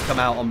build which will come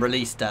out on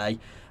release day.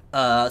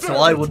 So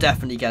I will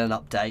definitely get an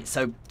update.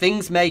 So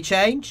things may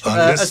change.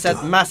 As I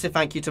said, massive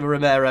thank you to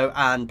Romero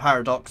and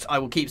Paradox. I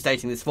will keep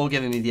stating this for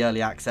giving me the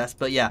early access.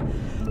 But yeah,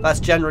 that's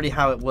generally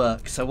how it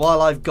works. So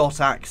while I've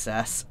got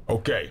access,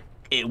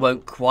 it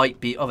won't quite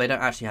be... Oh, they don't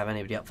actually have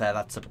anybody up there.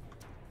 That's a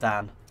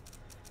Dan.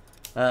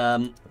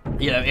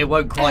 You know, it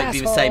won't quite be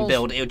the same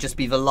build. It'll just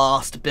be the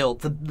last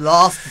build. The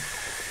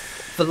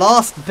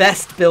last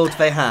best build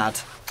they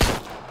had.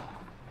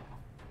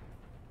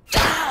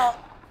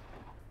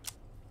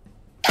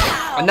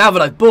 And now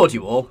that I've bored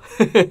you all...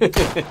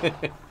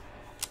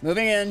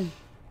 Moving in.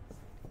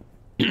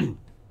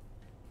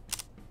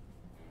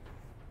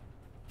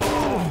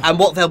 And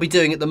what they'll be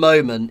doing at the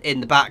moment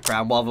in the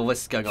background while all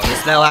this is going on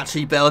is they'll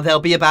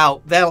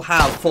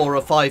have 4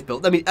 or 5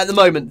 builds. I mean, at the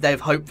moment, they've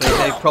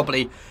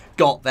probably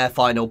got their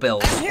final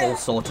builds all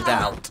sorted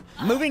out.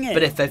 Moving in.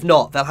 But if they've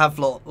not, they'll have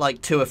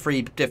like 2 or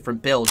 3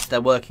 different builds they're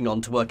working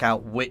on to work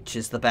out which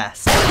is the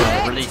best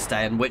for release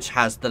day and which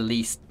has the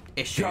least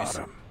issues.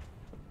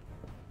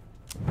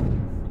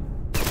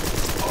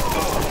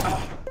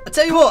 I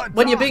tell you what,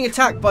 when you're being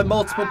attacked by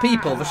multiple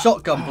people, the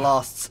shotgun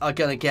blasts are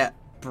gonna get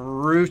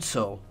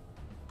brutal.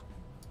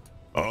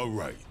 All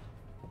right.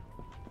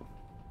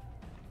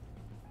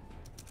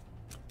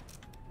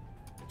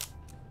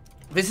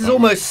 This is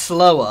almost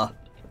slower.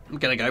 I'm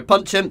gonna go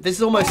punch him. This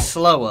is almost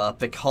slower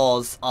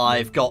because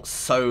I've got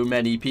so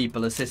many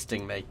people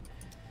assisting me.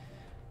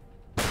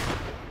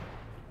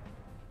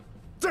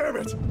 Damn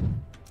it!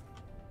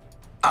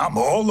 I'm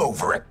all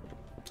over it.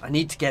 I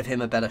need to give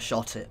him a better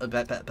shot, a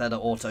better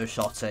auto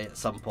shot at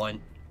some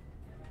point.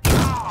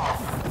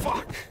 Oh,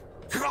 fuck!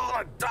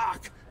 Call a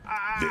doc!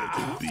 There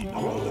can be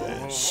no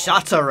less.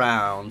 Shatter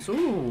rounds.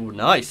 Ooh,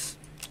 nice.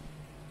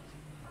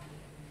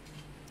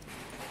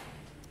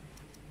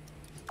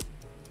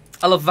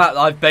 I love that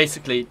I've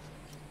basically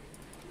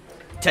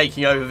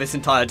taking over this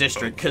entire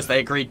district because they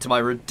agreed to my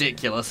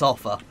ridiculous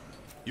offer.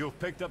 You've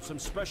picked up some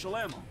special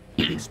ammo.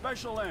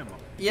 Special ammo.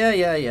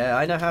 Yeah.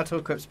 I know how to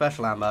equip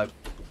special ammo.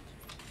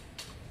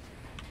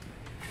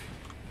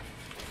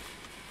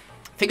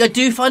 I think I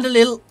do find a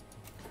little...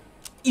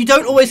 You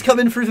don't always come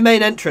in through the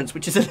main entrance,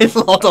 which is a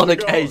little odd on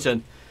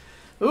occasion.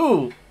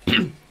 Ooh.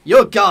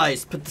 Your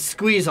guys put the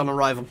squeeze on a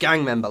rival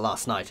gang member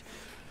last night.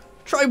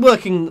 Try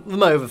working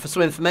them over for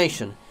some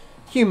information.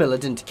 Hugh Miller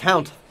didn't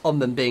count on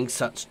them being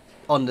such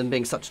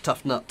a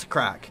tough nut to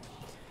crack.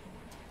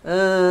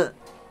 And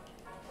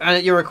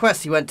at your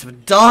request, he went to the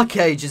dark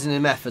ages in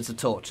his methods of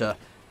torture.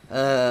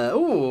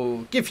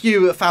 Give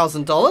you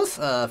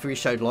 $1,000 for he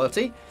showed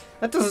loyalty.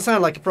 That doesn't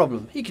sound like a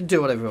problem. He can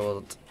do whatever he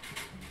wants.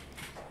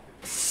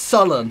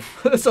 Sullen.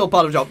 It's all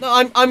part of the job. No,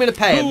 I'm going to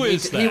pay him.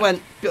 He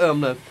went,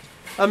 no.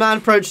 A man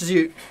approaches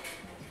you.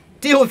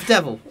 Deal with the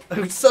devil.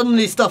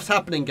 Suddenly stuff's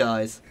happening,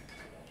 guys.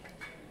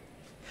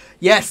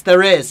 Yes,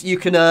 there is. You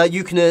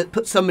can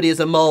put somebody as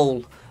a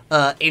mole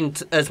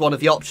as one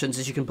of the options.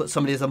 Is you can put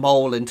somebody as a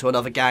mole into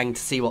another gang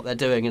to see what they're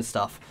doing and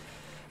stuff.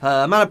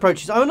 A man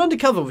approaches. I'm an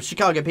undercover with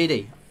Chicago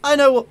PD. I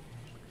know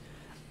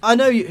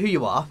who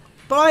you are,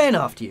 but I ain't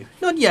after you.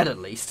 Not yet, at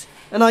least.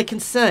 And I can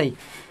say,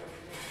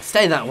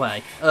 stay that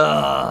way.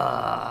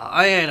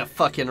 I ain't a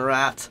fucking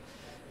rat.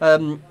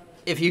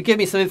 If you give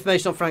me some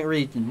information on Frank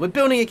Regan, we're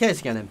building a case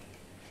against him.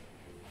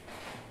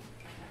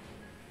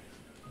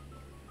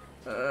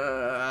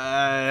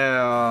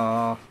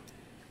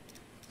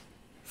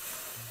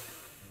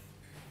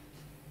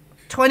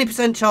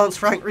 20% chance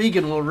Frank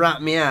Regan will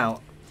rat me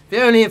out.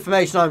 The only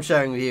information I'm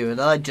sharing with you, and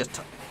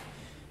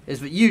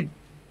is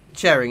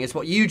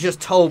what you just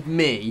told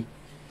me.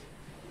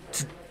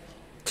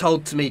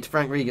 Told to me to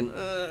Frank Regan.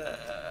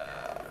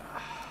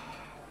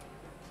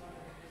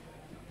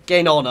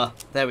 Gain honor.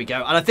 There we go.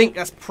 And I think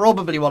that's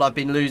probably what I've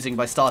been losing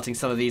by starting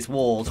some of these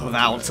wars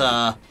without.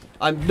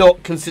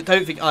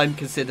 Don't think I'm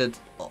considered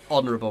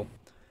honourable.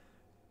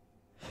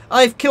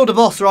 I've killed a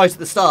boss right at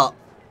the start.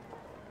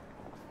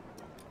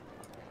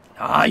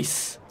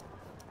 Nice.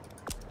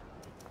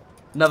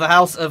 Another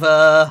house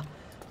of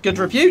good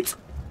repute.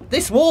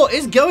 This war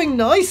is going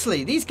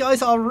nicely. These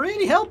guys are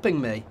really helping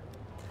me.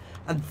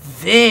 And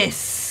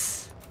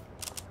this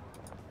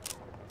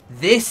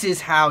This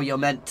is how you're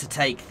meant to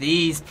take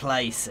these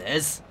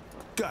places.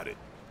 Got it.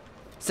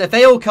 So if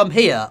they all come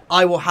here,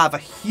 I will have a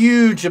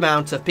huge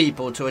amount of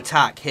people to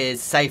attack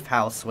his safe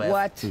house with.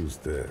 What? Who's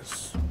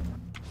this?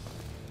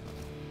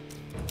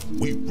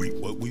 We reap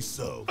what we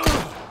sow.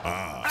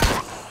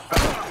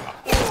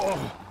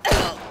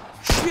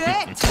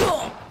 Shit!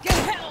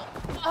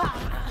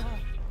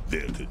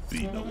 There could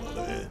be no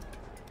other end.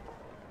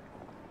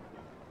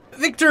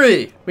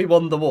 Victory! We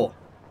won the war.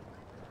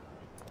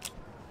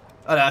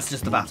 Oh no, that's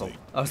just the battle.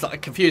 I was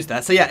like confused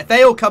there. So yeah, if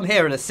they all come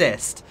here and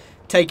assist,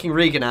 taking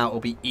Regan out will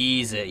be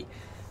easy.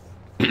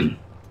 If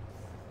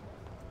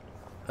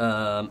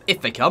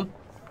they come.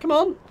 Come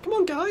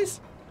on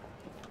guys.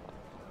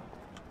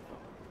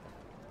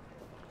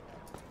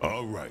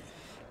 All right.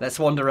 Let's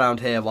wander around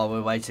here while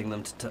we're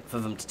waiting for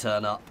them to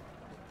turn up.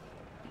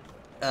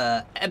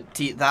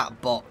 Empty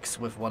that box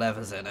with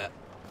whatever's in it.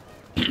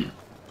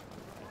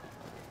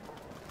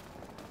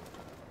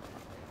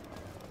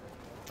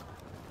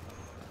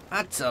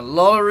 That's a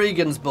lot of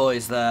Regan's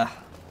boys there.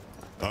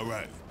 All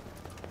right.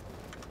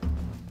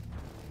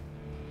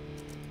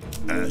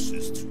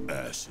 Ashes to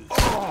ashes.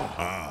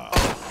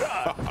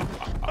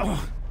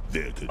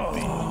 There could be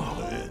no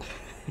other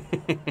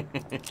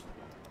end.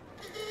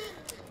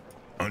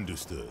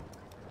 Understood.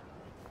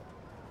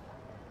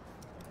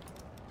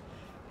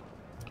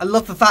 I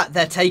love the fact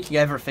they're taking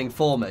everything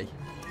for me.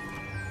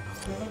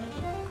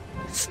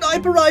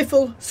 Sniper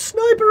rifle!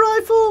 Sniper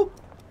rifle!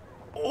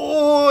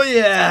 Oh,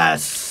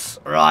 yes!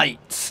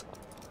 Right.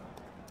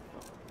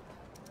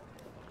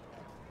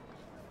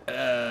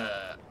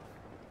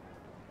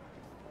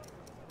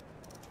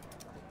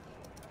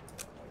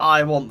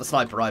 I want the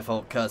sniper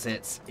rifle because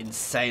it's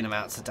insane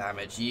amounts of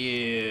damage.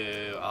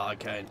 You are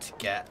going to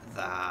get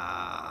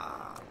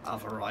that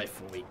other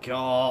rifle we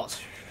got.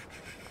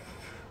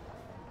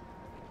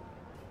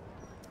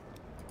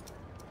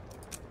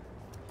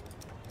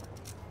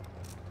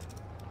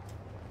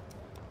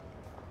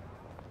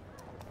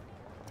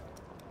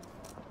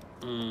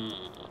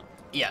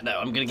 Yeah, no,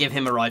 I'm gonna give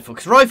him a rifle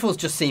because rifles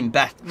just seem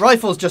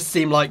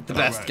like the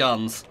best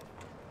guns.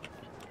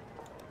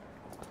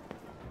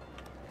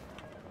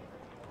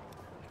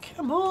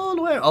 Come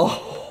on, where?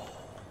 Oh,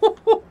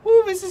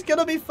 this is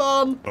gonna be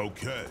fun.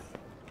 Okay.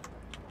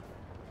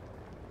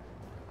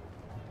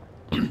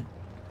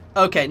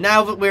 Okay,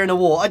 now that we're in a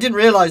war, I didn't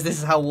realise this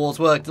is how wars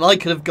worked, and I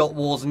could have got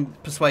wars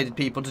and persuaded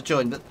people to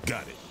join, but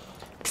got it.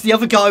 Because the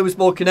other guy was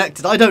more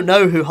connected. I don't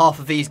know who half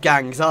of these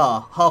gangs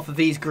are. Half of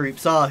these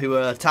groups are who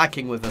are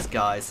attacking with us,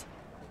 guys.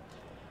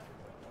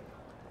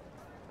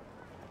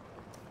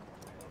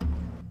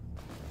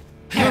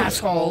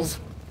 Assholes.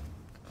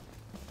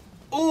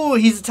 Oh,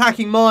 he's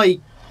attacking my...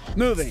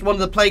 Moving. one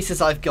of the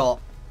places I've got.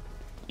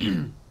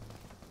 We're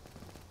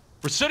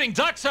sitting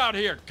ducks out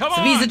here. Come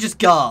So on. these are just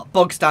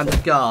bog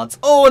standard guards.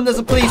 Oh, and there's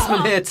a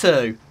policeman here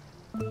too.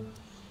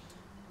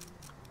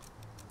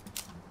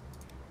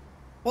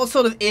 What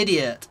sort of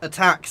idiot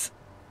attacks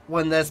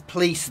when there's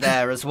police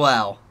there as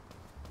well?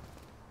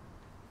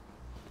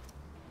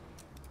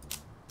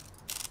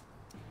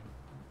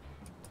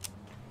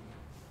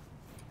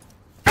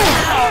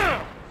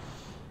 There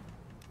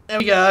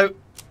we go.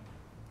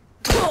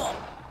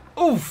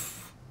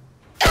 Oof.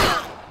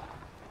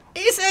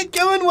 Is it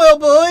going well,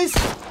 boys?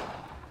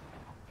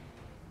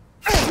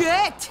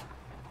 Shit!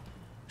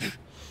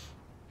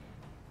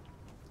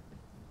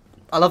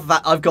 I love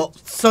that I've got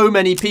so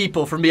many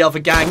people from the other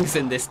gangs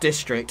in this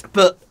district,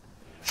 but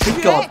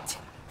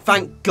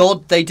thank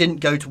God they didn't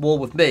go to war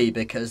with me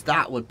because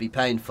that would be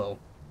painful.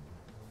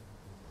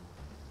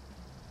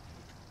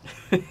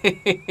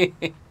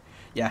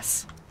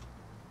 Yes.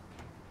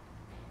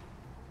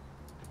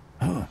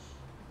 Huh.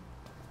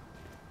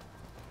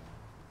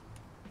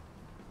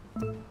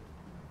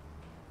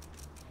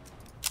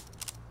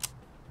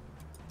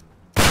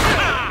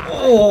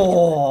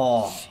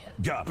 Oh,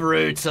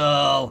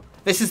 brutal.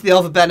 This is the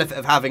other benefit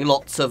of having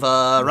lots of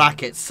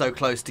rackets so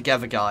close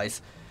together,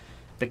 guys.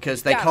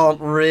 Because they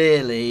can't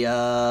really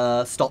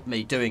stop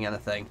me doing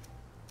anything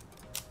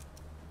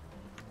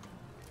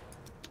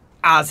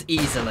as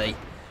easily.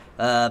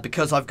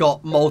 Because I've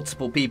got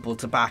multiple people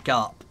to back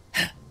up.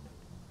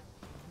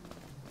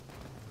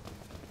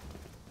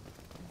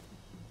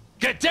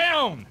 Get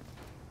down!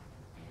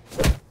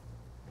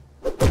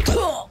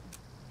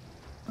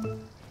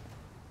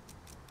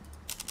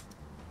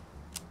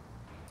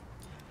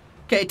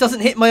 Okay, it doesn't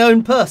hit my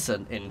own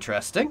person.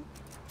 Interesting.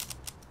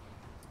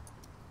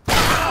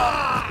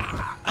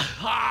 I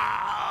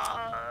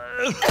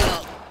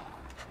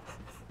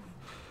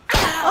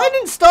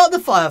didn't start the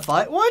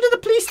firefight. Why do the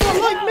police not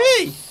like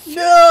me?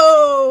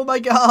 No, my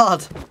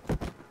God.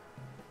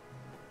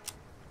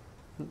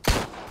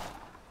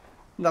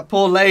 That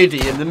poor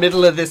lady in the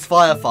middle of this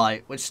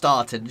firefight, which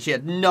started, she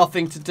had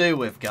nothing to do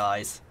with,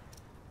 guys.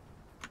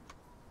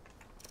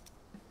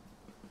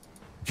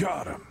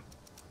 Got him.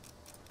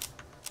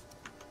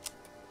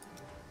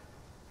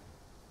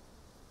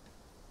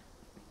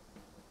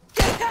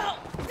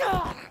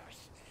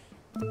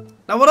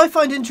 Now, what I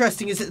find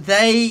interesting is that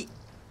they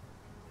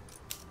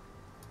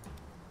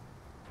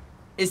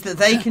is that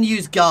they can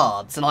use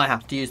guards and I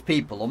have to use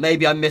people. Or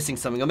maybe I'm missing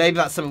something. Or maybe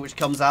that's something which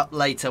comes out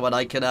later when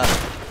I can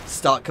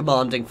start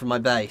commanding from my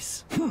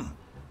base.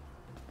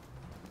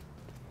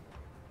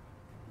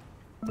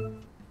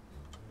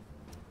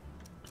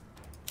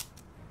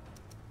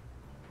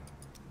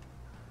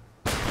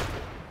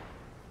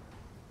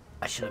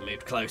 I should have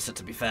moved closer,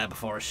 to be fair,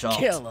 before a shot.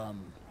 Kill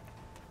him.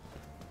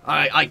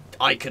 I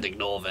could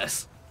ignore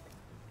this.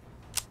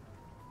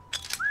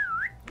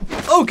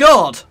 Oh,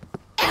 God!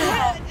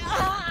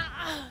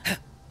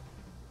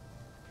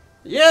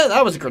 Yeah,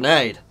 that was a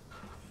grenade.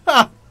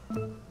 Ha!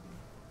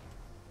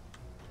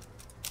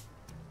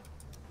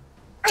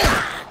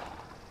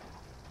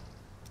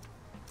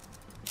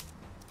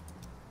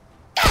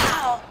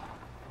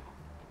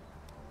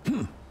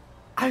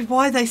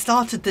 Why they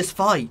started this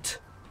fight?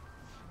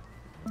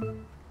 I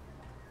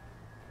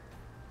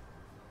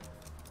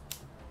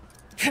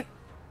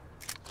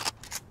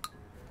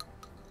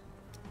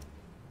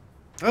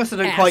also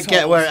don't quite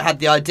get where it had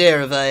the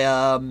idea of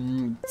a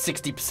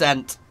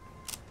 60%.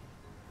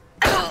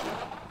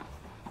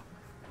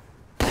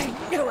 I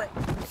knew it.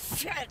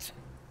 Shit.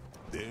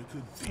 There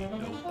could be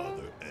no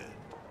other end.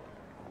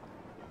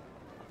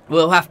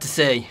 We'll have to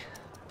see.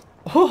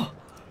 Oh.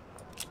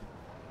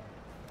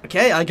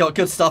 Okay, I got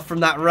good stuff from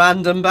that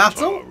random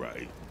battle. All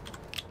right.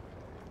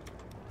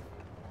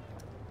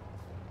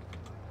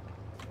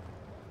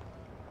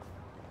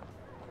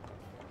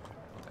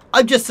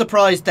 I'm just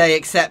surprised they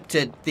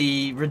accepted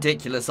the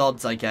ridiculous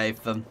odds I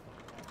gave them.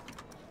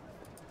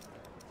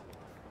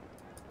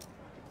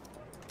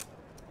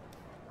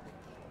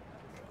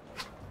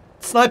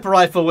 Sniper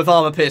rifle with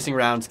armor-piercing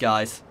rounds,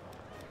 guys.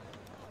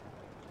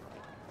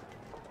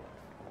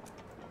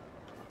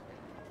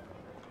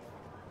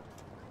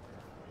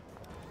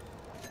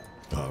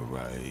 All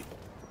right.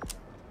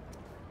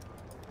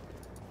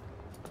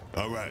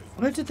 All right.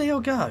 Where did they all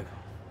go?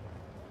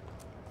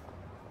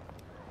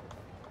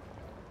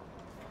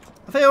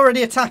 Are they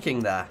already attacking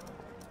there?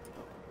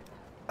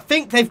 I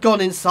think they've gone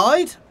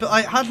inside, but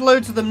I had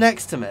loads of them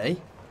next to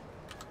me.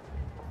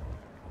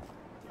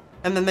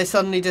 And then they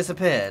suddenly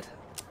disappeared.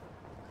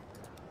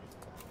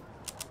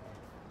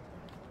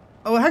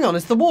 Oh, hang on,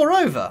 is the war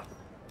over?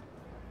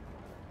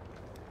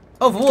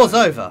 Oh, the war's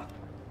over.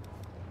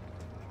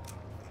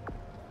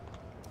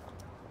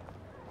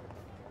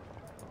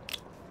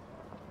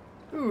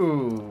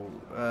 Ooh.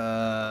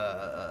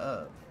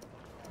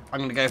 I'm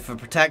going to go for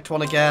protect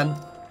one again.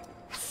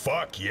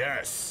 Fuck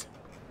yes.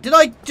 Did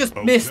I just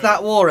miss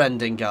that war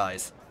ending,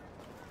 guys?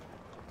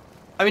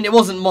 I mean, it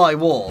wasn't my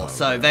war,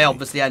 so they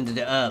obviously ended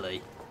it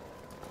early.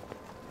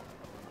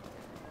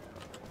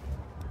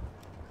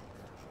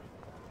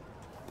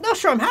 Not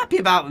sure I'm happy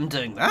about them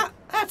doing that.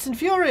 That's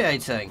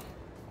infuriating.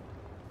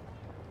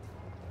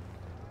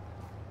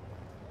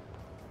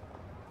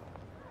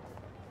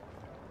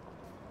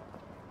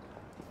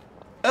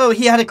 Oh,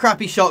 he had a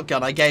crappy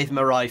shotgun. I gave him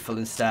a rifle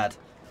instead.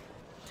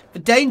 The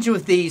danger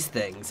with these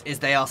things is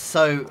they are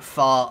so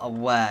far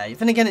away.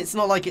 Then again, it's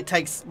not like it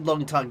takes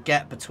long to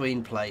get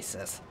between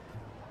places.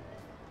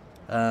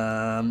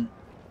 How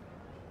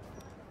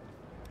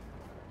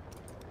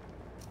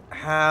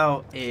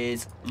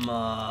is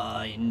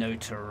my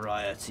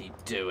notoriety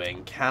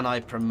doing? Can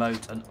I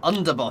promote an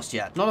underboss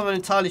yet? Not even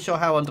entirely sure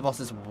how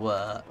underbosses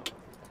work.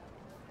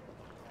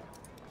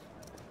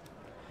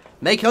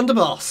 Make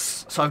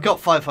underboss. So I've got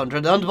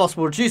 500. An underboss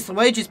will reduce the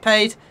wages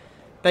paid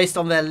based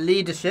on their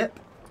leadership.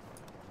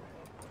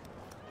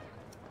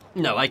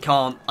 No, I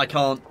can't. I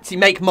can't. See,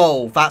 make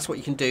mole. That's what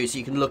you can do. So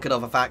you can look at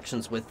other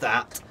factions with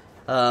that.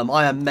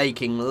 I am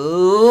making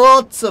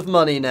lots of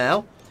money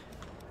now.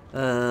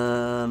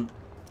 I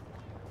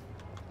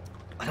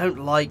don't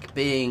like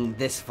being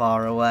this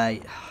far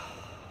away.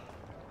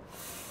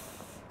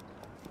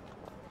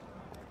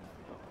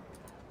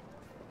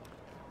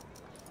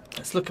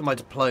 Let's look at my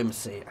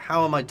diplomacy.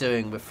 How am I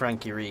doing with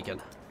Frankie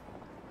Regan?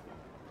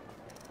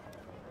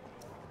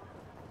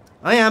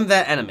 I am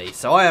their enemy,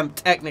 so I am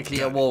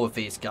technically at war with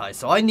these guys,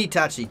 so I need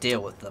to actually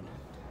deal with them.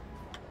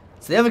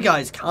 So the other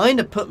guys kind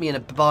of put me in a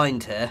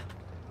bind here.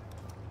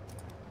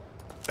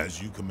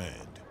 As you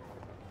command.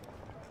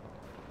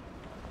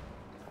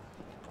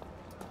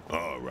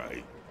 All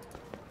right.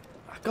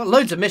 I've got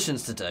loads of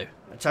missions to do,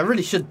 which I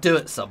really should do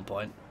at some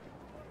point.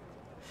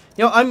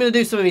 You know, I'm going to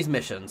do some of these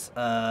missions.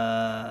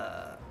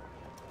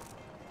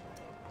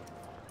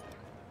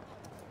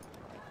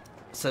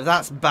 So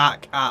that's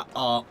back at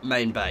our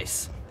main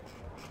base.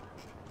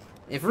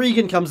 If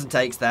Regan comes and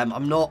takes them,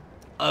 I'm not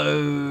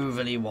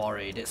overly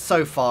worried. It's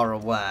so far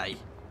away.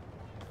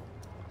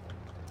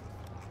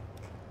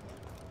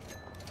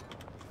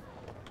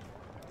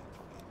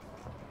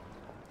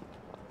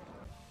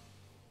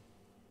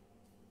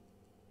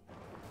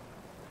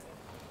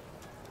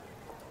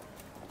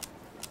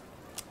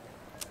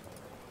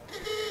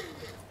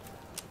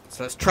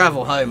 So let's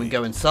travel home and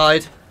go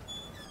inside.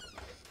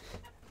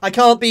 I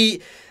can't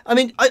be... I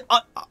mean,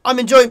 I'm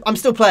enjoying... I'm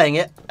still playing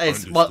it.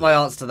 It's my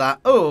answer to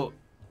that. Oh.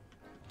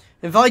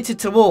 Invited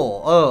to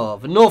war. Oh,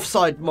 the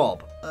Northside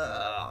mob.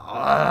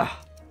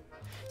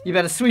 You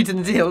better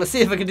sweeten the deal. Let's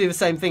see if I can do the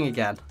same thing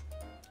again.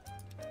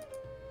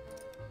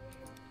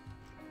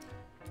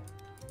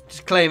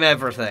 Just claim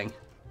everything.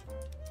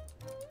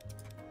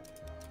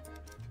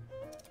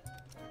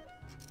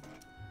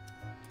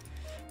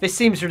 This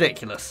seems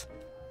ridiculous.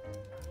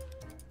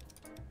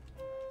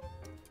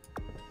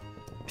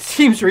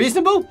 Seems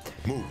reasonable.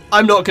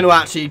 I'm not going to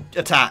actually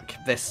attack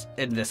this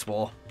in this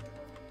war.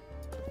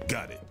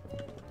 Got it.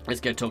 Let's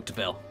go talk to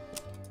Bill.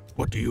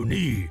 What do you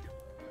need?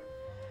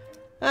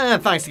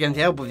 Thanks again for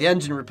the help with the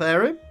engine repair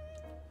room.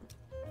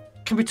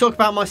 Can we talk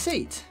about my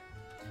seat?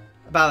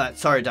 About that,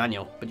 sorry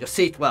Daniel, but your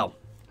seat, well,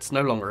 it's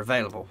no longer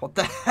available. What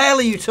the hell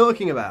are you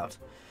talking about?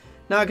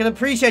 Now I can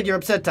appreciate you're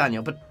upset,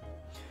 Daniel, but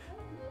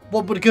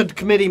what would a good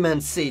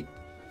committeeman's seat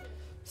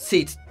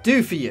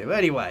do for you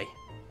anyway?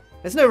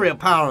 There's no real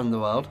power in the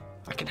world.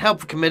 I can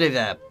help the committee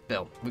there,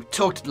 Bill. We've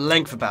talked at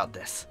length about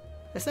this.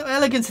 There's no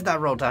elegance in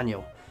that role,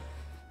 Daniel.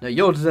 No,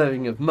 you're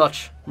deserving of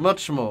much,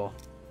 much more.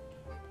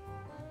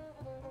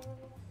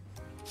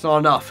 It's not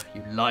enough.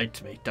 You lied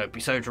to me. Don't be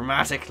so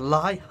dramatic.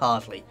 Lie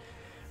hardly.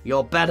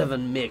 You're better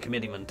than mere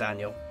committeeman,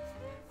 Daniel.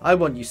 I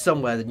want you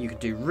somewhere that you can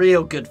do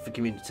real good for the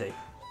community.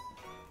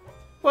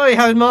 What do you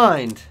have in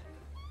mind?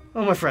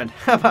 Oh, my friend,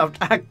 how about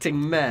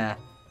acting mayor?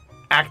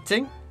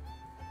 Acting?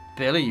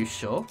 Bill, are you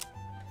sure?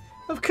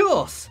 Of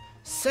course.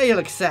 Say you'll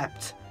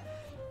accept.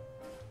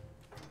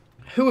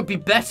 Who would be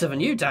better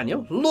than you,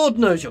 Daniel? Lord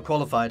knows you're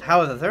qualified.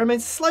 However, there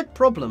remains a slight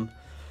problem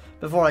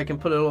before I can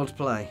put it all to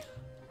play.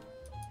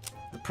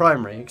 The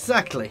primary,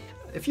 exactly.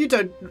 If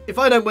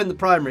I don't win the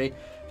primary,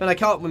 then I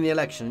can't win the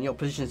election, and your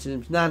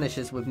position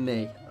vanishes with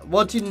me.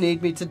 What do you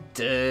need me to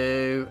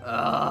do?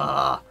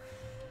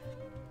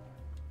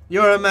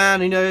 You're a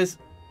man who knows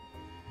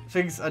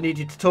things. I need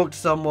you to talk to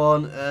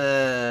someone.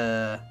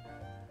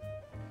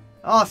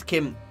 Ask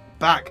him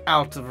back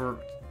out of.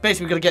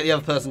 Basically, we've got to get the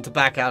other person to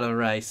back out of the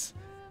race.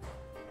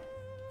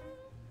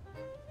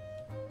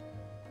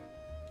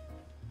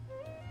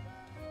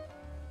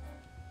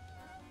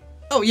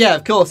 Oh yeah,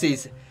 of course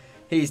he's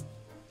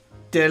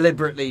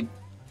deliberately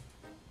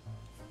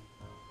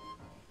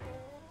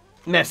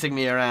messing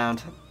me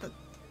around.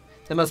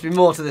 There must be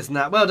more to this than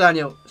that. Well,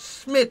 Daniel,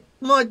 Schmidt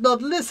might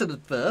not listen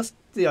at first.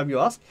 You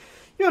ask.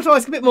 You have to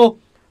ask a bit more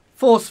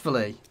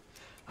forcefully.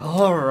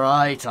 All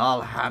right,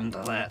 I'll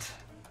handle it.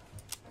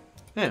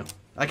 No,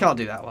 I can't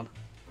do that one.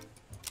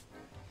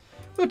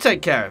 We'll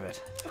take care of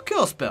it. Of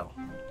course, Bill.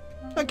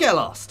 Don't get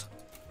lost.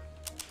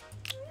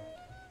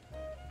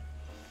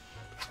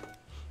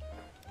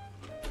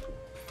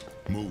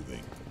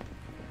 Moving.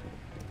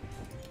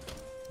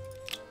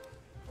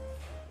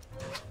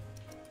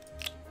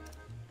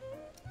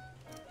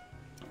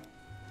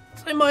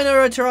 So my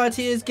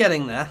notoriety is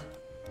getting there.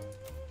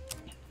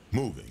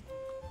 Moving.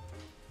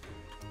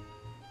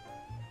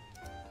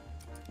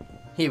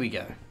 Here we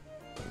go.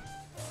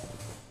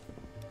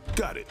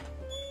 Got it.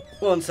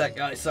 One sec,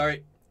 guys.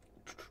 Sorry.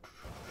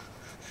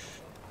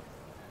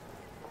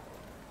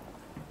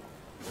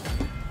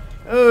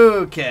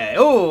 Okay.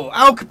 Oh,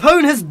 Al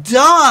Capone has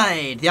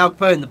died. The Al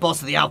Capone, the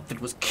boss of the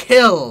outfit, was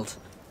killed.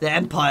 The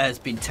empire has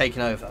been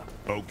taken over.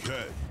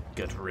 Okay.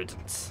 Good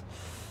riddance.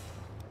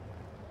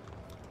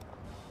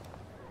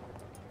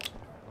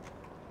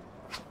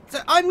 So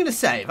I'm going to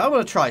save. I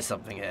want to try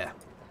something here.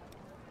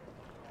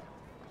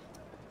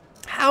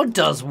 How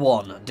does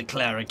one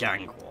declare a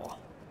gang war?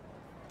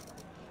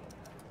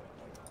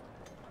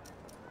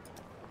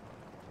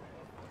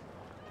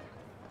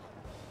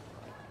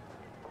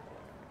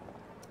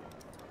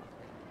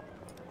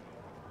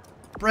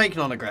 Break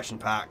non-aggression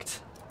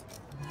pact.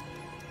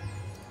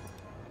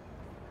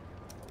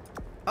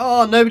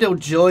 Oh, nobody will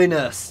join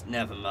us.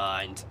 Never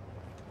mind.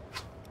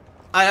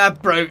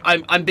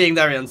 I'm being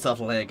very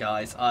unsubtle here,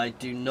 guys. I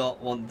do not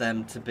want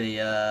them to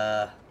be,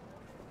 I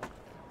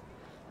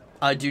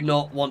do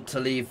not want to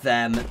leave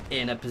them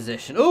in a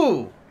position.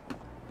 Ooh!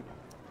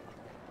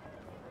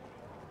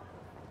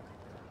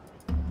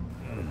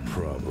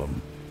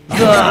 Problem.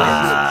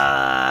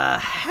 The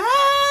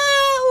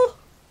hell?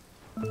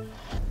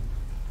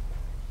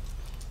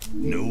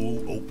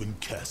 No open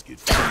casket.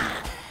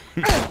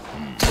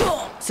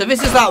 So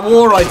this is that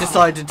war I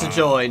decided to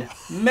join.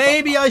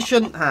 Maybe I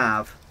shouldn't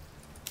have.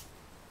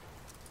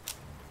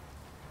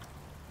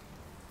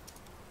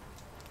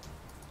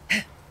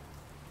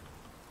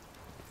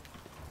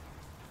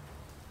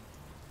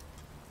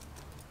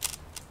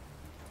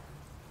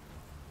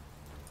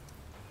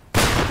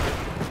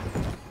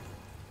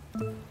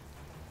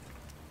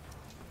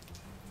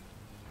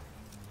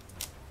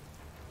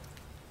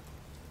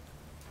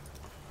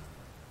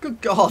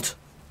 Good God.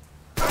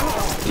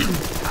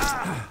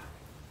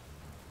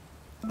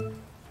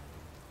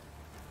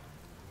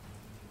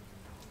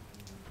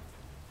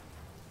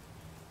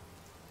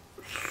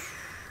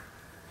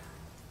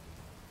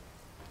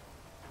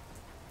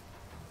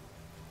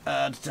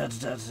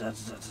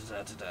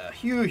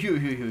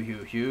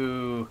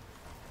 Hugh.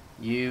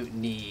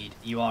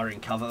 You are in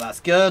cover, that's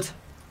good.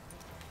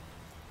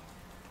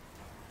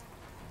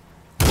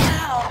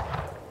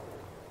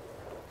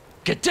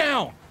 Get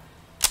down!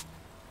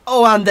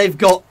 Oh, and they've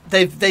got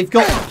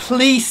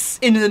police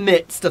in the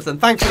midst of them.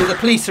 Thankfully, the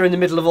police are in the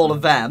middle of all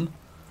of them.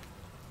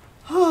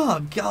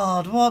 Oh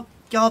God, what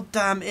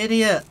goddamn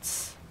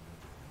idiots!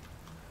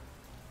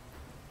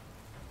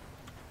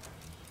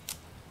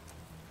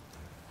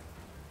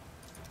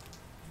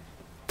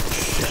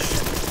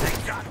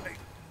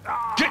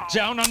 Get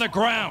down on the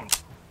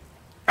ground!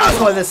 That's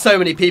why there's so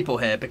many people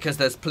here, because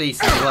there's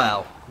police as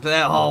well.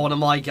 But oh, one of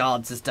my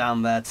guards is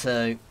down there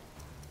too.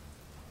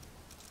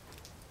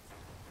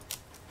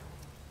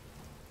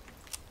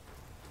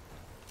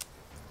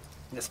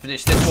 Let's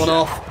finish this one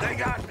off. They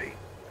got me.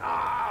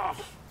 Oh.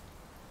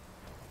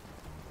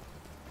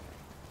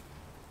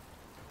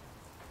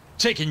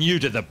 Taking you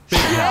to the big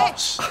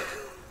house.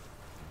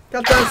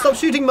 God damn, stop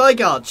shooting my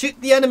guards. Shoot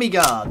the enemy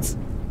guards.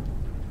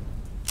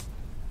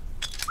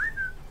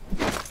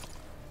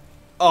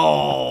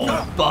 Oh,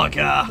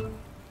 bugger.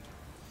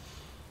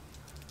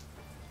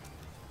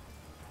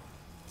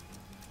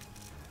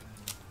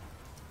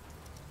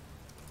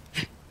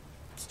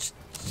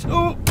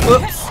 Oh,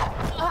 whoops.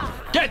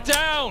 Get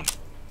down!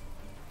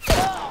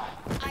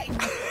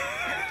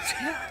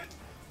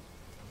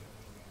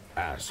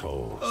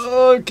 Assholes.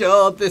 Oh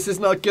God, this is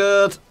not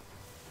good.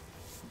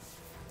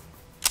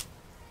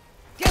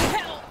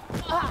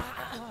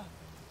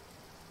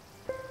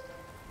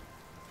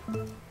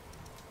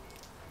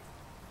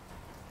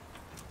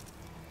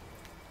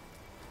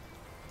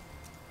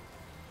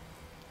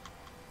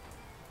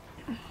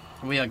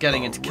 We are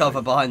getting into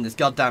cover behind this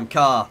goddamn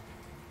car.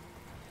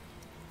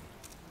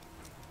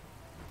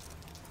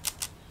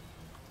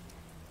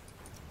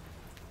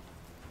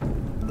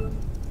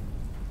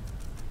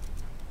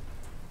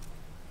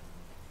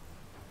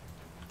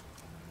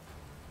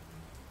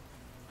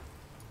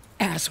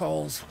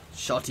 Assholes.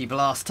 Shotty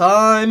blast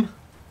time.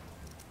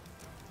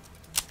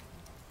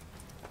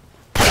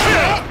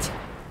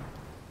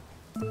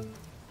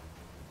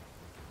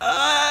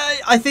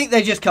 I think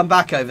they just come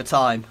back over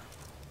time.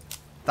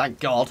 Thank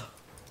God.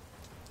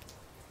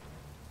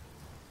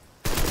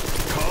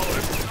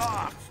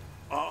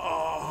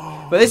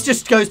 But this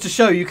just goes to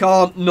show you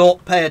can't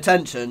not pay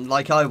attention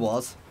like I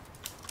was.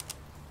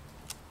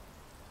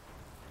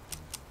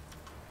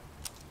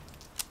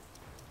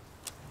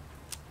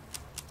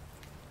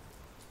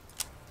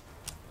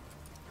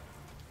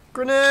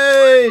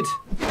 Grenade!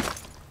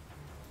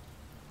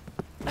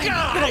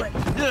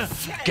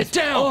 Get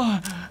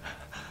down!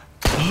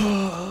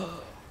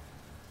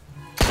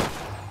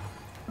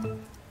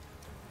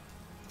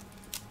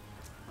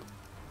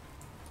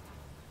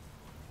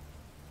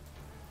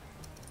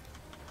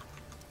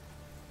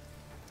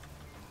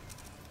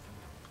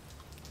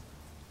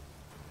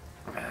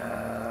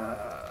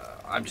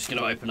 I'm just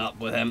going to open up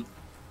with him.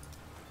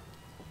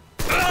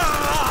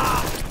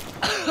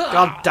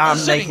 God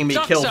damn, making me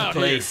kill the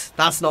police. Here.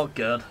 That's not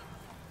good.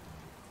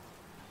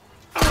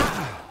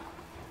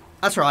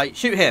 That's right,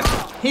 shoot him.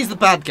 He's the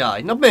bad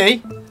guy, not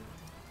me.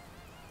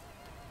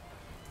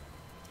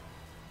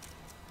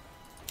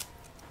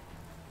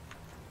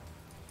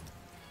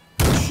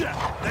 Shit,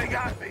 they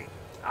got me.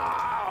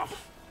 Oh.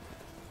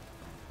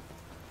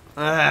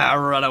 Ah,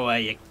 run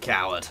away, you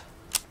coward.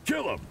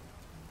 Kill him.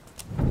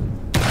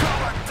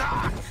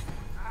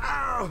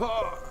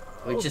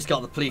 We've just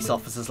got the police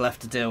officers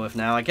left to deal with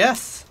now, I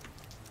guess.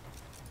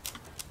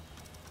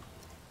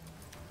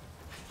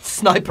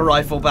 Sniper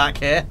rifle back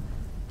here.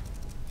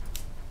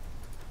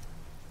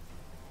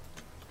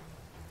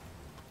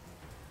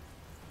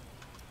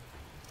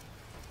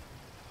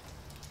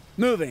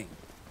 Moving.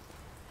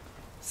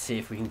 See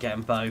if we can get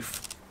them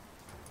both.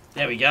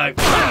 There we go.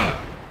 I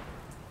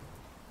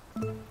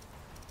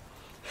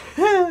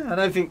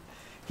don't think...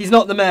 He's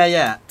not the mayor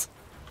yet.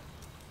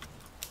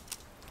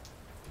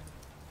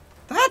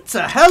 That's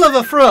a hell of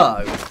a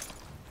throw.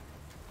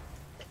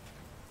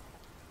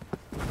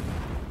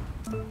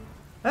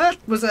 That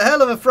was a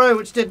hell of a throw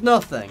which did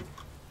nothing.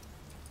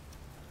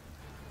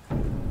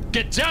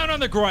 Get down on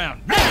the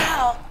ground!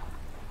 Ow!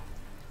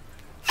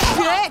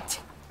 Shit!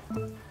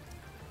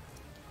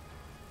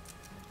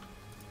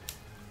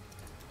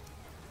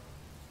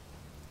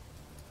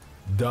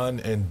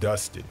 Done and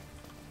dusted.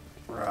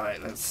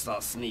 Right, let's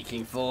start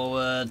sneaking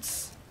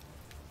forwards.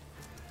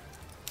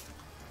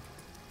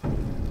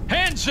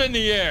 Hands in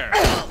the air!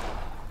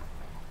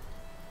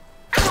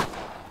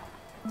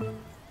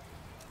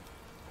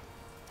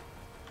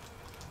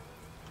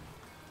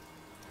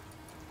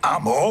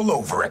 I'm all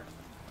over it.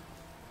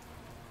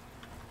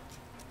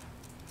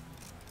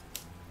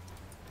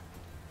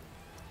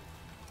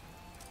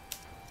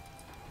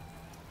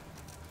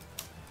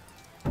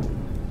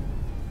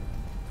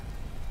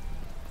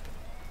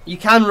 You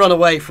can run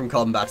away from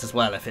combat as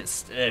well if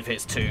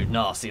it's too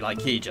nasty,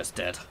 like he just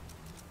did.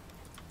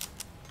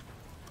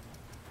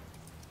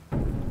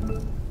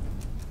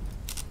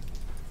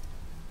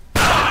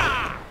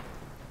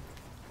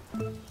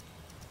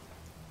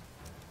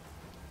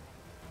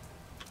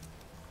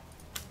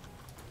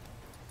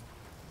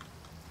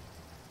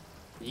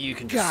 You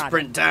can just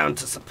sprint down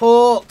to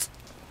support.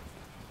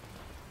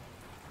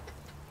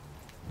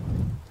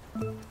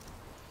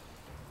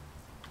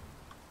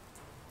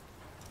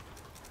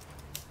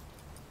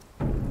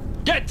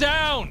 Get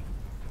down!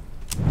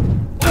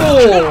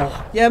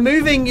 Oh, yeah,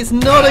 moving is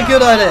not a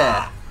good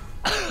idea.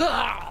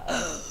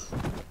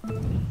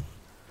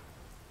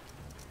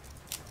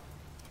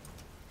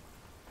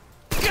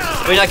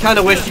 I mean, I kind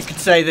of wish you could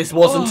say this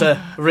wasn't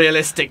a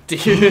realistic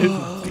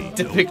depiction,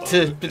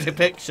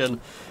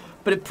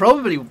 but it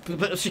probably.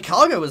 But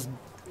Chicago was,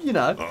 you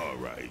know. All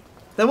right.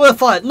 There were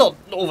not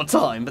all the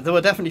time, but there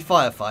were definitely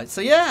firefights. So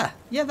yeah,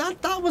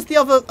 that was the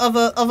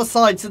other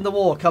sides in the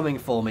war coming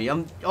for me.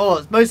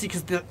 It's mostly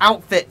because the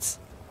outfits,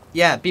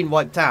 been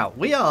wiped out.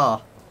 We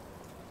are.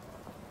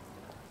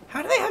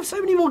 How do they have so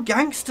many more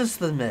gangsters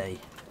than me?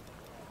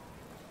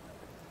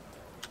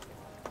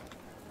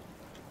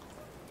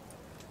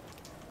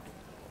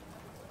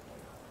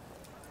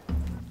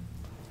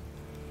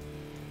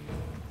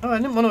 Oh, I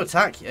didn't want to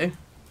attack you.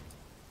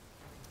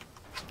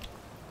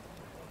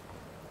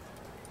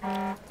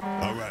 All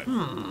right.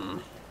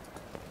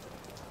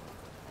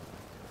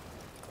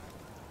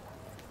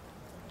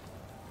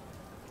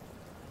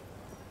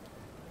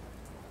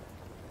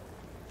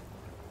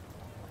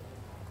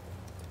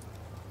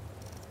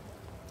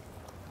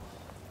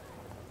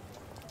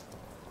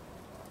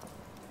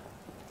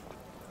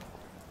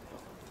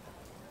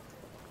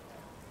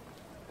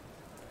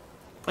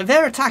 And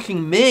they're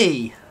attacking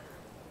me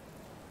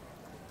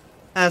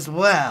as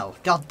well.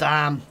 God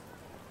damn.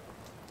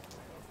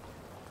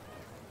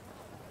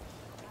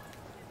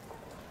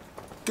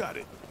 Got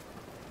it.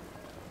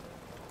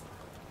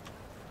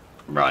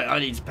 Right, I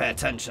need to pay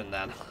attention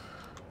then.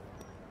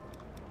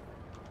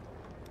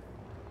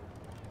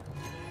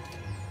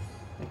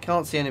 I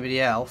can't see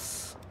anybody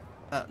else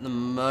at the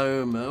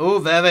moment. Oh,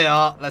 there they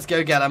are. Let's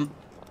go get them.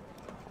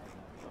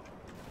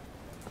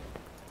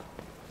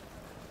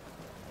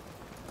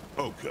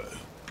 Okay.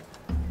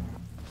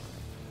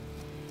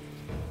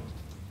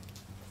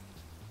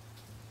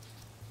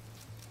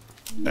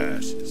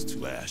 Ashes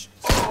to ashes.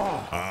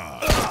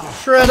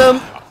 Shred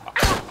them.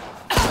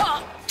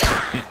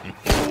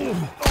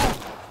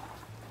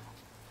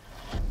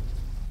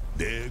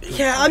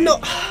 Yeah,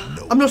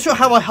 I'm not sure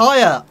how I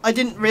hire. I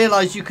didn't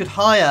realise you could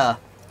hire.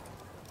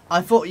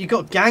 I thought you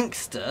got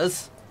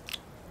gangsters.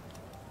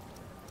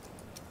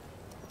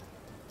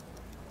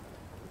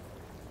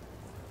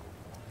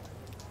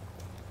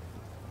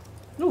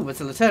 Oh,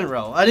 it's a lieutenant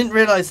role. I didn't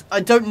realise. I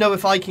don't know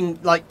if I can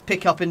like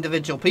pick up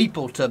individual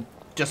people to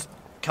just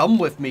come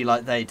with me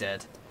like they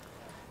did.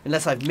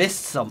 Unless I've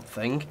missed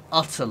something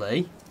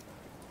utterly.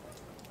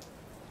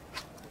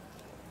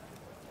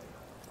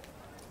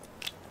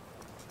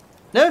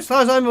 No, as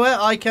far as I'm aware,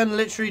 I can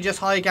literally just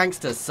hire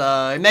gangsters.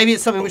 So maybe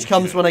it's something which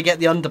comes when I get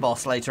the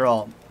underboss later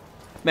on.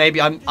 Maybe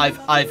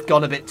I've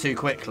gone a bit too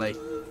quickly.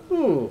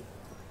 Ooh.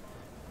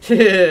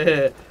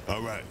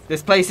 All right.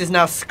 This place is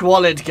now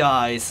squalid,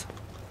 guys.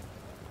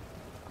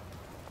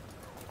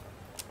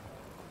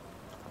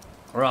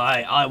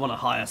 Right, I want to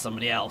hire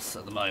somebody else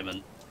at the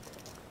moment.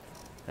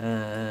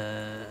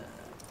 How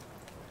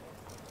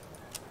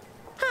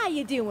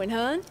you doing,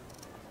 hon?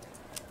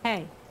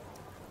 Hey.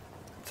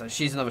 So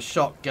she's another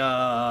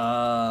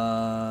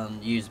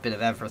shotgun. Use a bit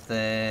of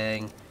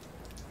everything.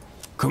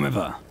 Come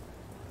over.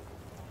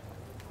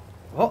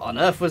 What on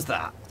earth was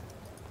that?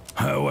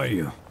 How are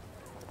you?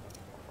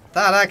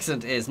 That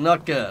accent is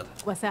not good.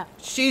 What's up?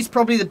 She's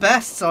probably the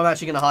best, so I'm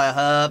actually going to hire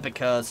her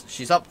because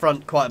she's up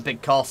front, quite a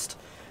big cost,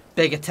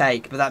 bigger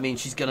take, but that means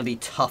she's going to be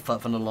tougher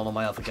than a lot of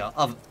my other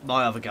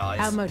guys.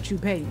 How much you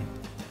paying?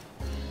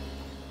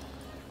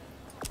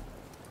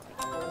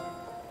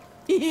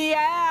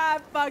 Yeah,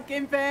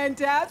 fucking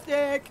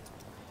fantastic.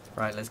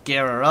 Right, let's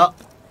gear her up.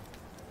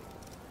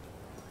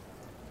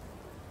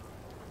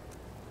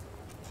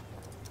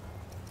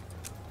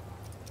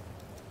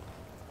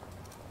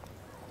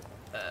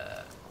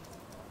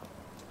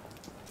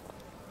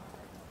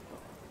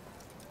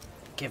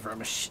 Give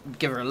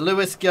her a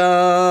Lewis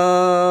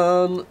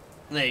gun.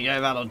 There you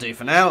go, that'll do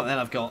for now. Then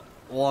I've got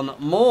one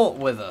more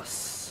with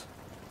us.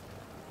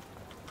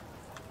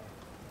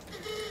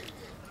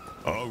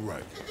 All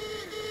right.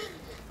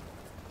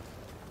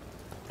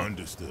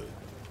 Understood.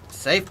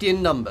 Safety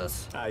in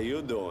numbers. How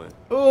you doing?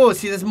 Oh,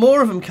 see, there's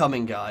more of them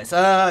coming, guys.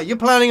 You're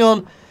planning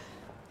a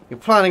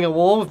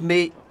war with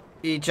me,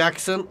 E.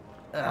 Jackson.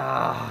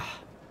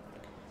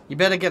 You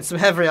better get some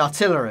heavy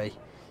artillery.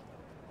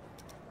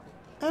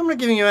 I'm not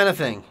giving you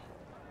anything.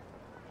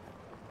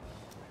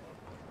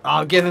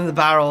 I'll give him the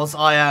barrels.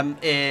 I am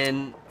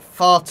in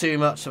far too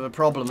much of a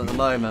problem at the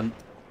moment.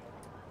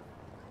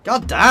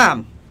 God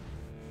damn.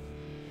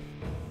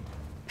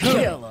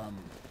 Kill him.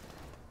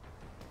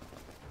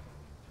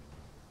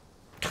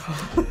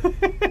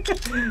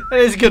 That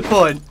is a good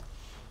point.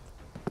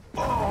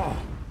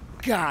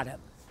 Got him.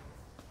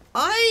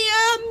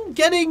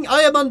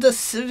 I am under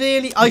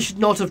severely. I should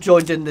not have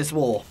joined in this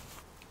war.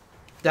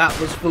 That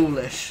was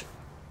foolish.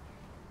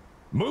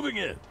 Moving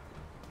in.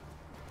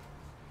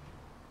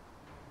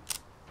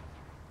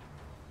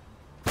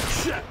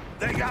 Shit,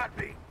 they got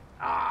me.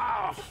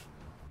 Ah.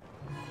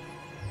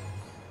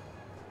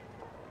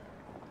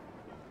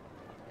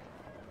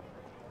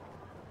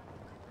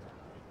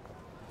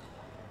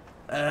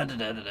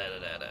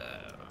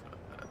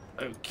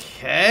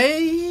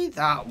 Okay,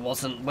 that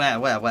wasn't... Where?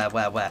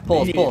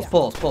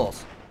 Pause.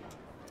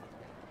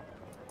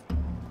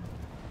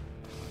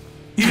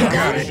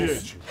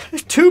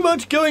 Too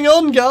much going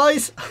on,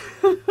 guys.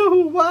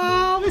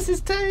 Wow, this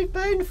is too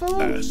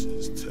painful.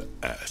 Ashes to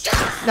ashes.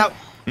 Now,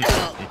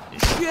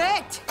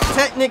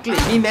 technically,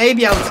 he may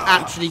be able to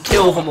actually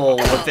kill them all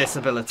with this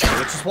ability,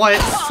 which is why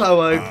it's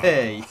so OP.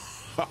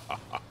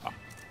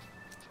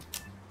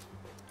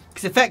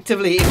 Because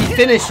effectively, if he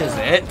finishes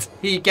it,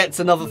 he gets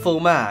another full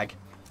mag.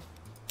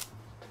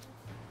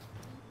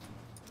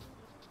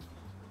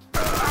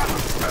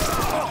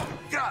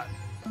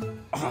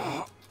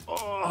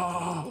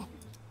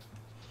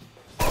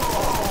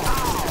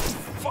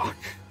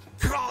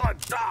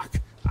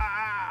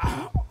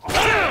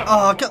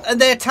 Oh, God, and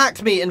they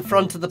attacked me in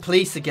front of the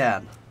police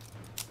again.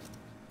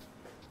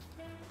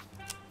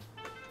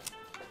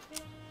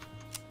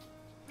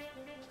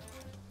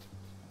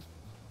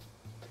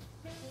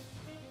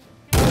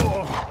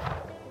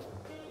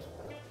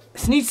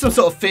 This needs some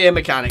sort of fear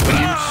mechanic where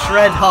you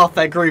shred half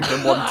their group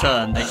in one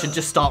turn. They should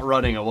just start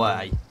running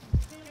away.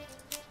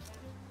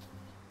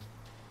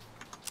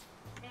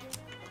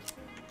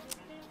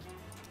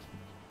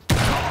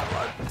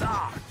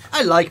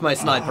 I like my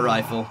sniper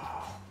rifle.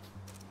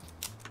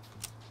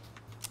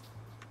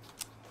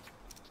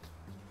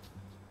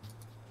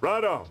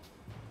 Right on.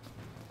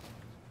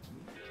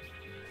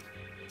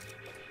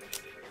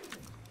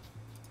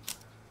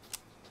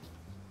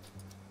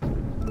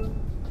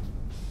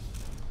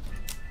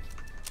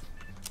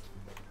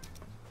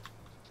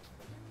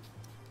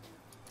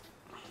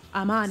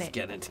 I'm on Let's it.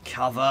 get into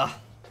cover.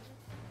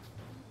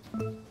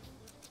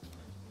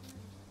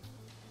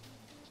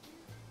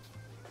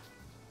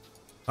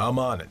 I'm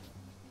on it.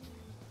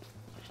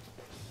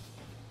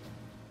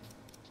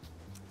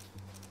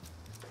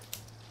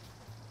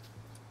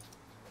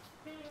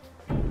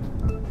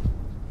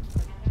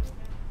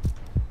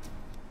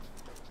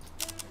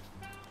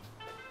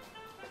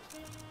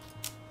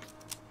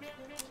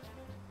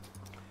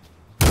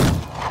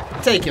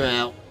 Take him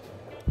out.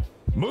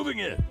 Moving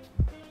in.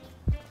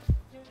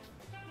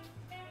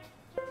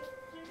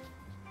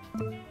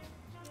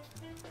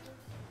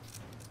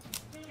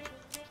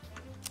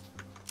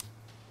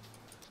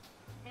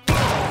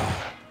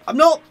 I'm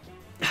not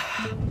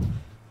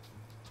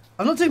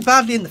doing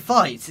badly in the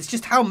fights. It's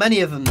just how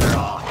many of them there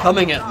are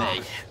coming at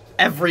me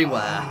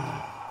everywhere.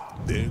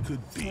 There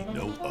could be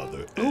no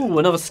other. Ooh,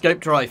 another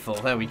scoped rifle.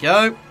 There we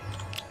go.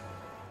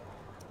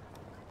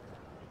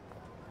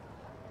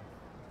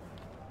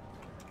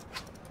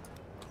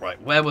 Right,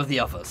 where were the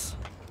others?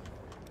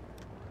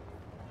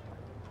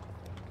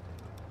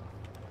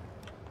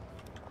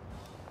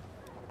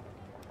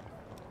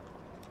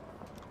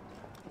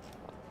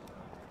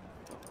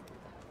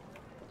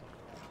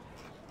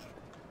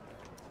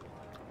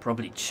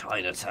 Probably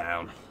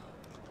Chinatown.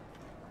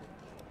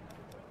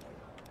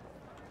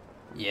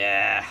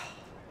 Yeah.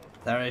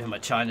 There are even my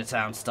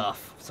Chinatown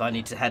stuff, so I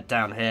need to head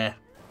down here.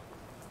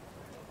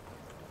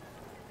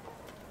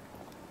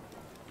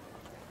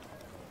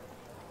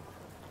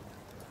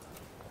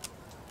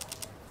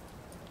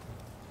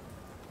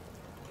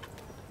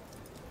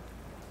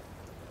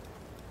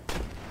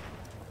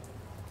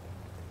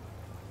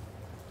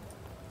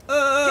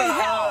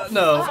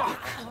 No.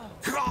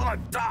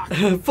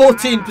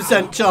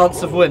 14%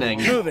 chance of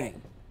winning. Moving.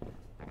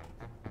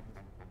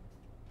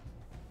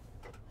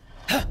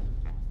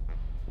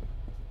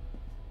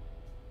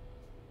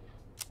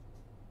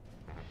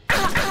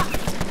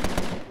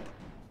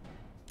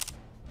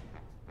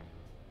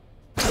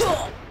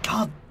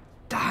 God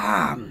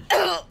damn.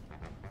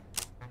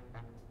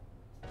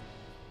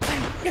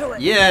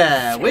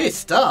 Yeah, we're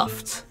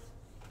stuffed.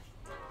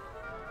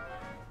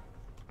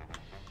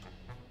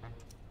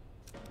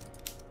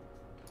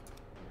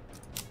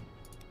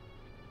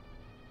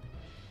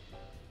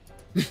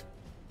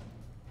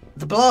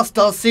 The blast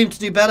does seem to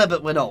do better,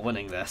 but we're not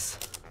winning this.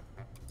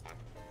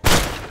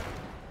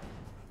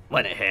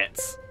 When it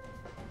hits.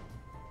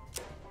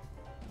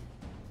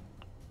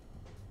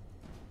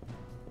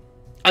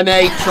 I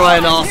may try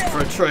and ask for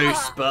a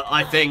truce, but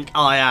I think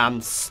I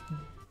am...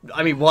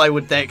 I mean, why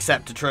would they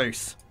accept a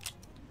truce?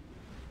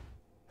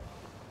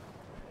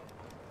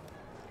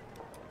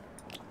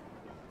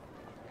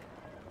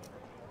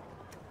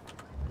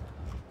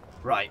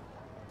 Right.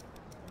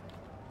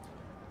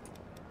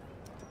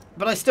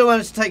 But I still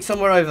managed to take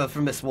somewhere over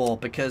from this war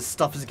because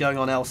stuff is going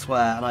on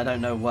elsewhere and I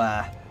don't know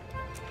where.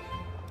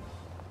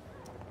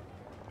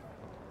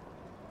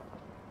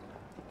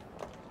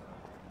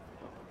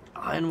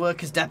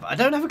 Ironworkers Depot. I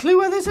don't have a clue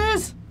where this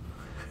is.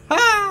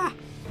 Ah!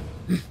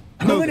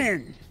 Moving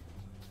in.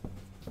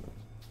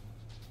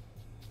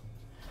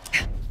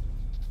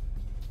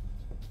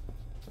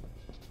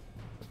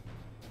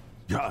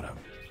 Got him.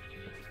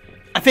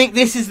 I think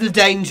this is the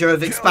danger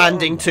of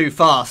expanding too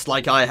fast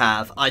like I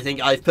have. I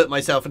think I've put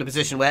myself in a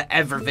position where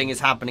everything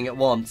is happening at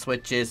once,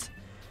 which is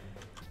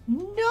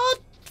not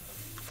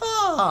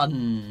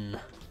fun.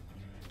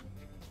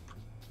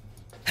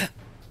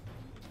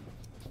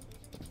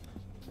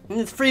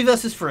 It's 3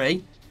 versus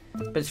 3.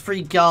 But it's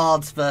 3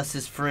 guards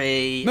versus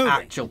 3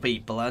 actual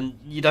people, and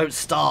you don't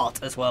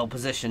start as well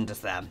positioned as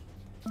them.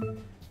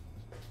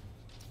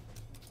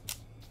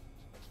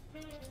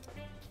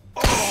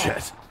 Oh.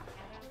 Shit.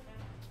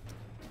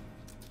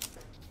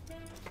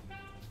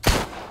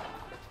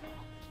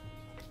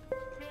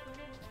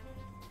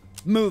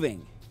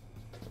 Moving.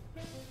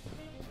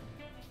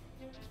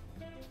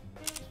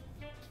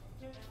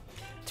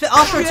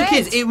 After I took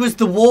his, it was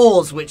the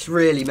wars which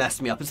really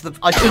messed me up.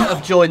 I shouldn't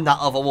have joined that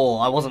other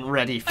war. I wasn't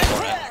ready for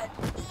it.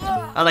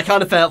 And I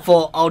kind of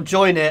thought, I'll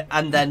join it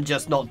and then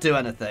just not do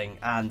anything.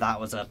 And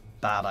that was a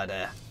bad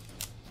idea.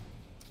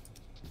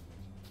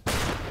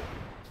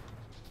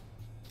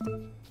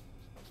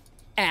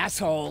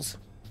 Assholes.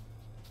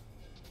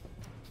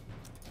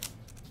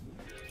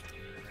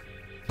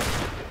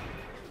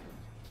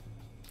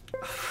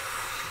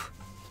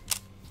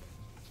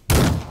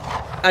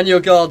 And your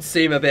guards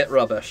seem a bit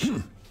rubbish.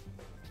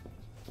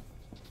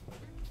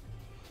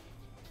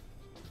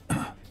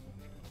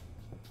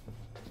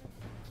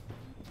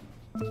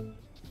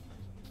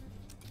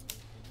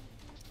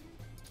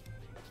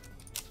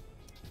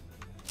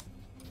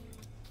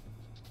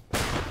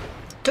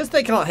 Because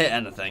they can't hit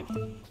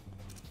anything.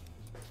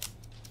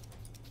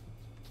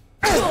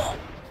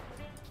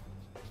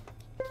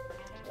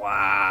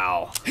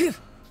 Wow.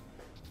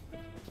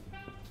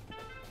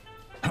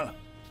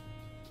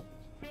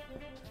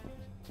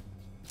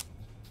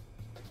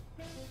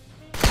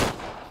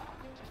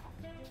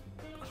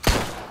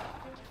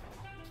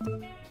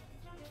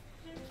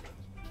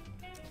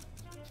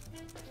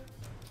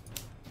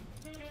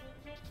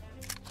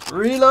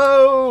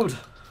 Reload!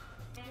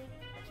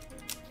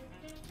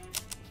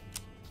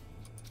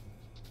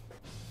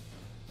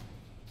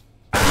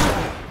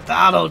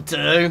 That'll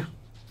do.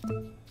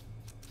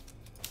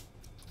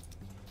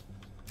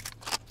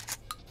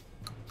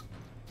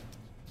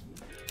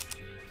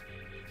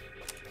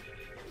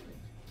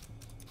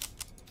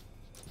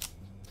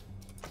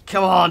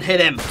 Come on,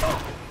 hit him.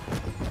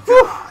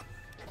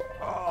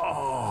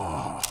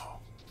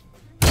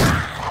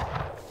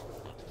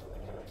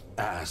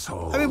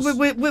 Assholes. I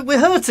mean, we're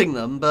hurting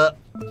them, but...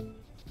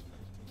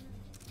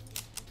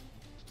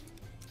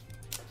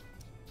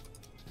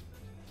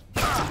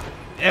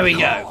 There we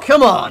go.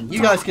 Come on,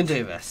 you guys can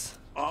do this.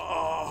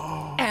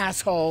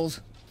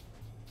 Assholes.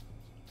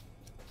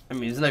 I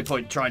mean, there's no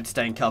point trying to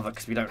stay in cover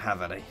because we don't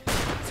have any.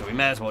 So we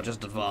may as well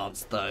just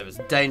advance, though. There's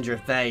a danger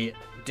if they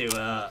do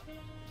a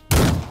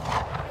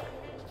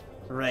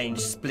range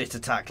split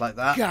attack like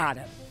that. Got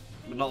him.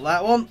 But not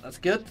that one. That's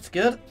good. That's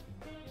good.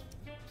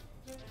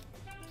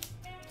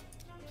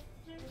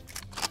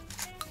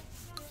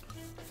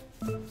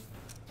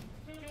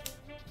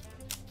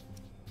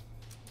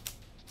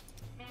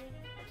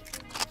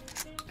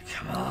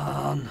 Come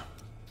on.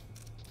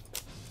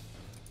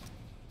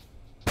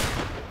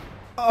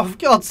 Oh, for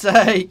God's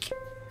sake.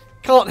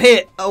 Can't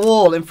hit a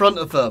wall in front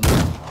of them.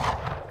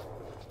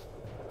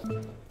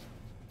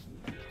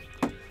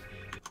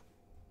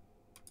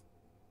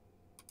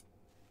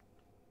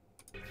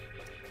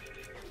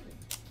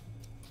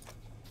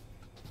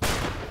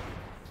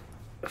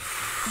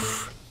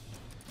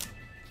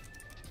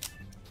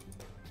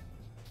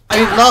 I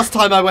mean, last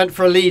time I went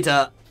for a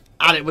leader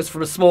and it was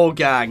from a small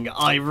gang,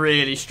 I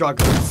really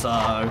struggled,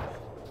 so...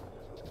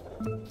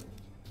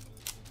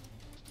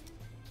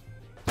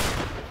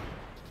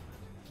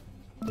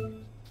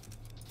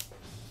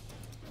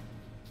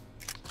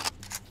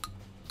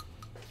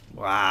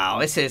 Wow,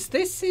 this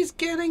is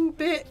getting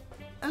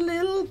a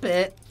little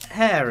bit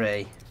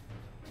hairy.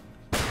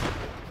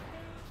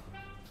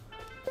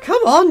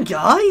 Come on,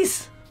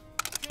 guys!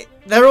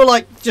 They're all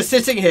like just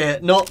sitting here,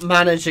 not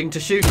managing to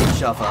shoot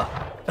each other.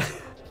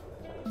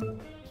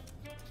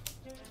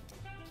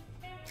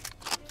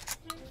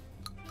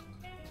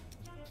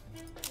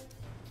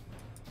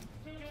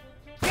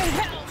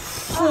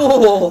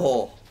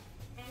 Oh.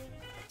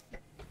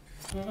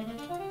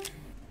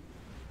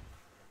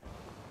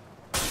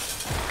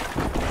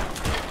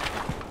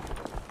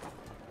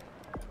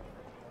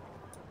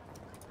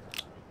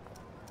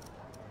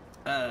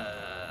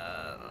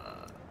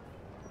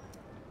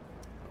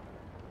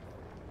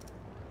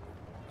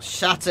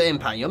 Shatter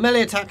impact. Your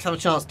melee attacks have a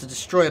chance to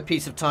destroy a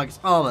piece of target's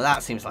armor.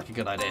 That seems like a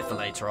good idea for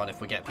later on if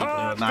we get people who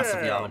are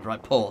massively armored.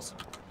 Right, pause.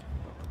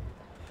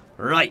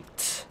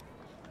 Right.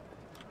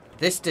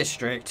 This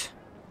district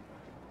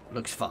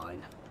looks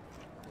fine.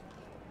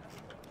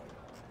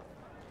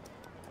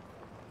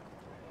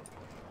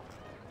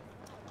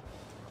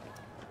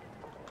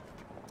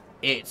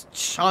 It's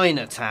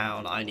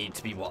Chinatown I need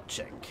to be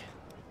watching.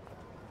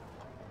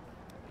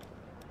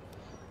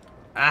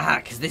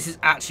 Ah, because this is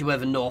actually where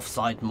the north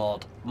side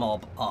mob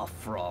are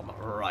from.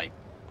 Right.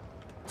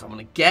 So I'm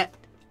going to get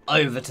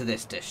over to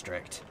this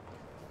district.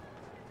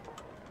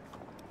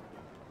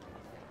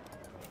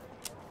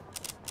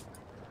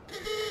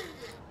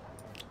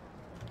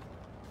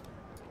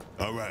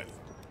 All right.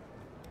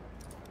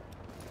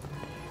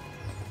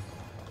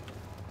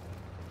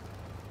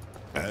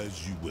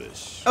 As you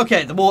wish.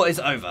 Okay, the war is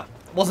over.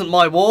 Wasn't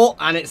my war,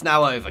 and it's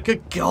now over.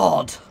 Good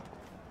God.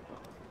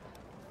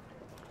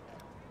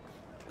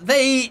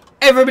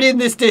 Everybody in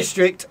this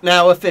district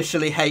now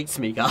officially hates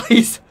me,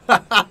 guys.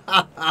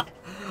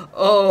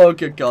 Oh,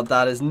 good God,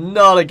 that is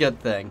not a good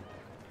thing.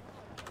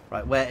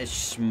 Right, where is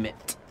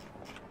Schmidt?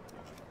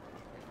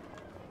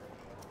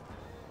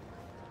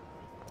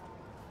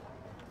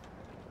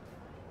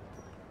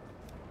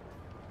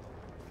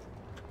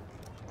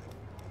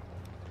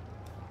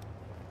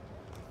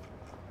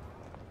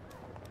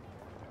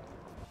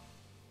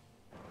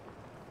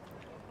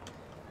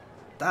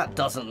 That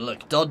doesn't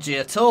look dodgy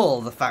at all,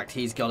 the fact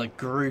he's got a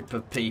group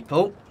of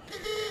people.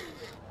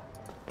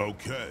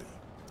 Okay.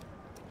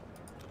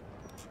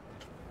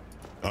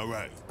 All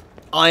right.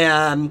 I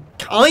am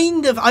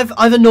kind of...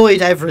 I've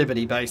annoyed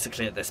everybody,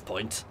 basically, at this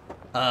point.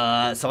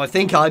 So I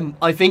think I'm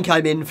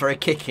in for a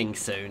kicking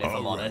soon, if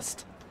I'm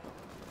honest.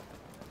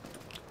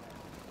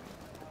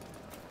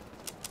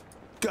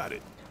 Got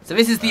it. So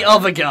this is the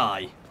other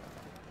guy.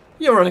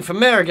 You're running for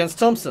mayor against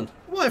Thompson.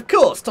 Why, of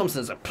course,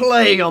 Thompson's a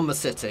plague on the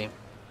city.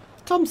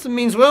 Thompson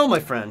means well, my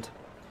friend.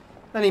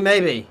 And he may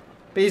be,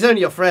 but he's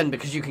only your friend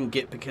because you can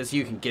give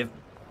him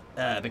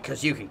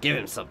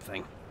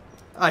something.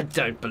 I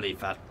don't believe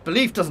that.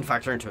 Belief doesn't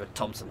factor into it,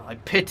 Thompson. I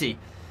pity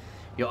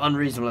your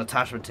unreasonable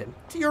attachment to him.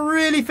 Do you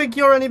really think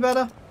you're any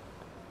better?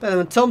 Better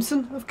than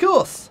Thompson? Of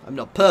course. I'm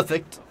not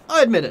perfect.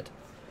 I admit it.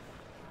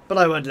 But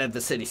I won't let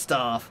the city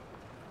starve.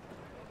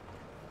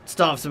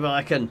 Starve so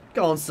I can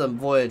go on some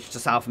voyage to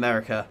South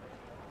America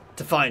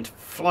to find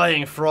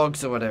flying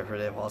frogs or whatever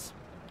it was.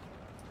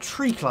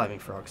 Tree climbing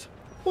frogs.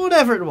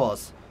 Whatever it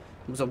was.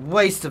 It was a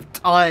waste of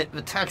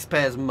the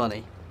taxpayers'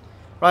 money.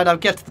 Right, I'll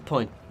get to the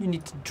point. You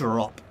need to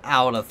drop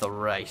out of the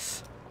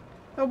race.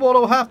 And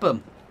what'll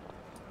happen?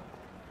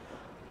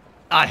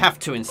 I have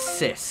to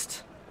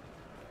insist.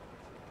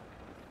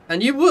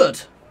 And you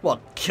would. What,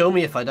 kill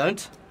me if I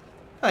don't?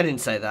 I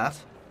didn't say that.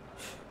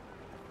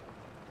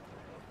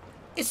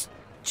 It's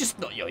just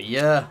not your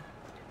year.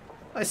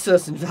 I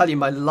certainly value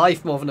my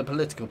life more than a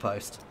political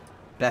post.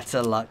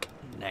 Better luck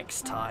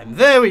next time.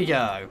 There we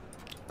go.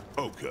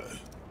 Okay.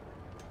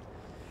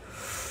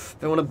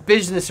 They want a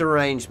business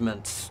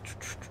arrangement.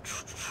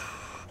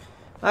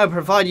 I will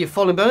provide you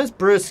following bonus.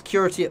 Brewer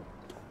security.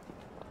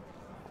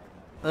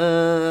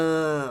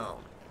 Yeah,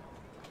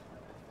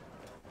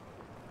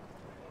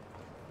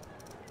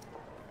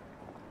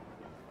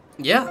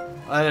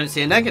 I don't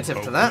see a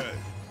negative to that.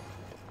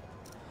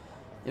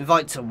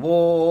 Invite to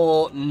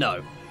war.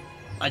 No.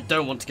 I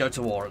don't want to go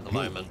to war at the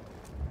moment.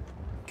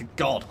 Good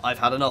God, I've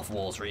had enough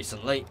wars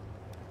recently.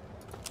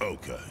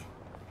 Okay.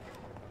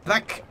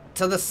 Back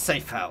to the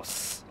safe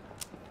house.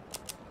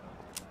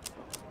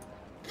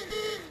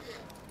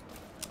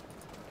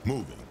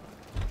 Moving.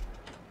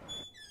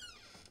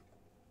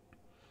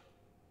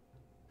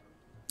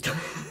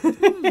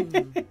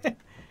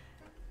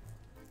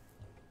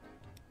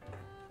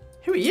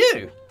 Who are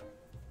you?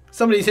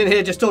 Somebody's in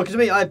here just talking to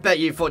me. I bet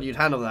you thought you'd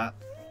handle that.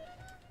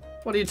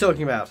 What are you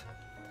talking about?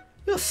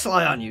 You're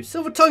sly, aren't you?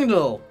 Silver-tongued and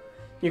all.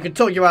 You can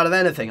talk you out of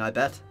anything, I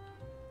bet.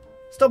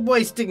 Stop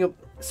wasting...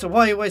 So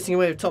why are you wasting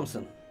away with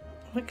Thompson?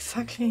 What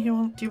exactly do you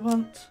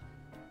want?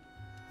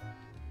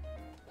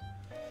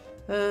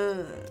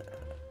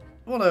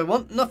 What do I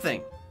want?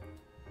 Nothing.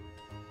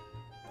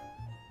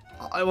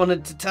 I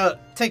wanted to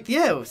take the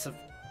air with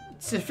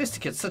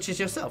sophisticates such as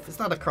yourself. Is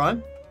that a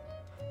crime?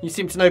 You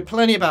seem to know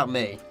plenty about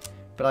me,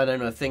 but I don't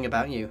know a thing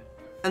about you.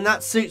 And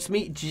that suits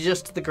me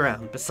just to the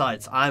ground.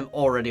 Besides, I'm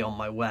already on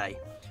my way.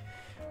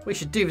 We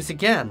should do this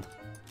again.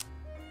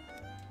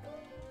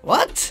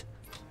 What?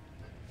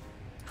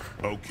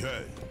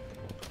 Okay.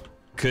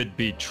 Could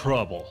be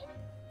trouble.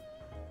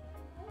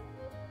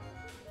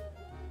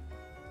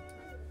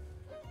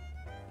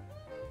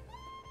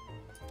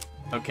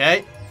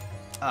 Okay.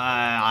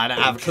 I don't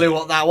have a clue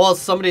what that was.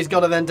 Somebody's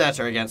got a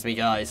vendetta against me,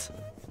 guys.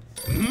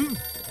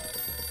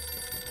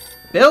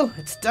 Bill,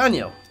 it's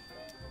Daniel.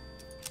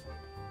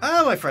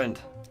 Ah, my friend.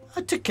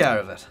 I took care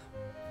of it.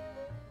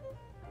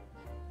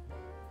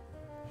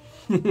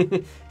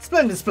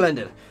 Splendid,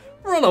 splendid.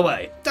 Run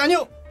away.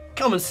 Daniel,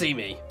 come and see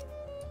me.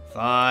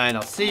 Fine,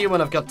 I'll see you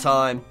when I've got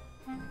time.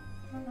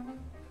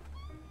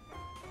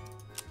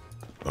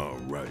 All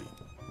right.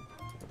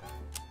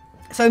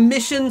 So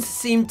missions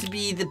seem to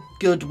be the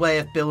good way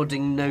of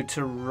building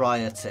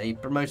notoriety.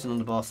 Promotion on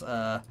the boss.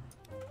 So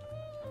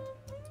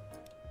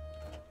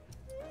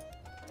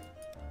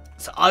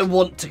I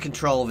want to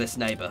control this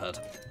neighborhood.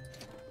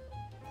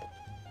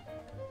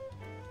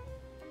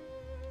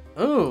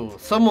 Oh,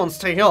 someone's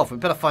taking off. We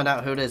better find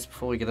out who it is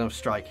before we get on a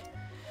strike.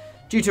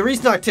 Due to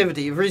recent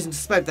activity, you have reason to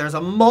suspect there is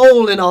a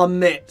mole in our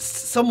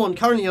midst. Someone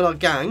currently in our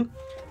gang,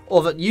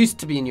 or that used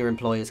to be in your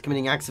employ, is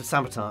committing acts of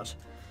sabotage.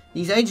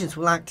 These agents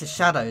will act as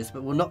shadows,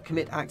 but will not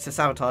commit acts of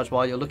sabotage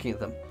while you're looking at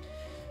them.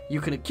 You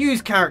can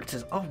accuse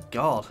characters... Oh,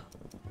 God.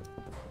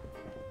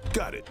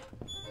 Got it.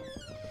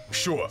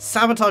 Sure.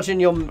 Sabotaging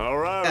your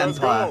right,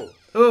 empire.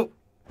 Oh,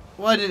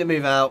 why did it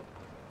move out?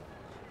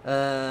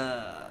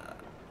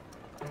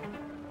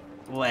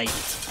 Wait.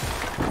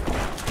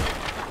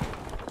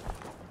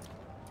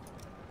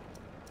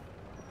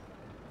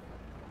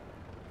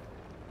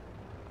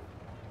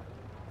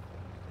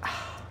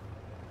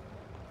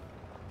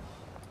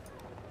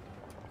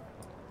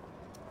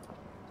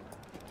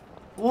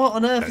 What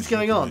on earth is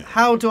going on?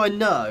 How do I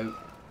know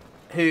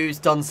who's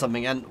done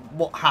something and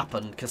what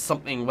happened? Because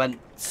something went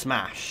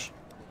smash.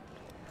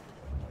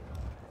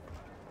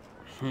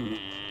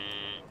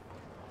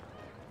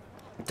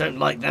 Don't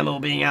like them all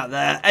being out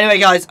there. Anyway,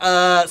 guys,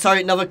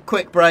 sorry, another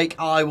quick break.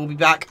 I will be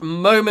back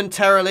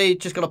momentarily.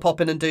 Just got to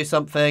pop in and do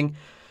something.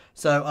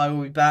 So I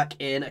will be back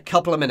in a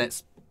couple of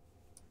minutes.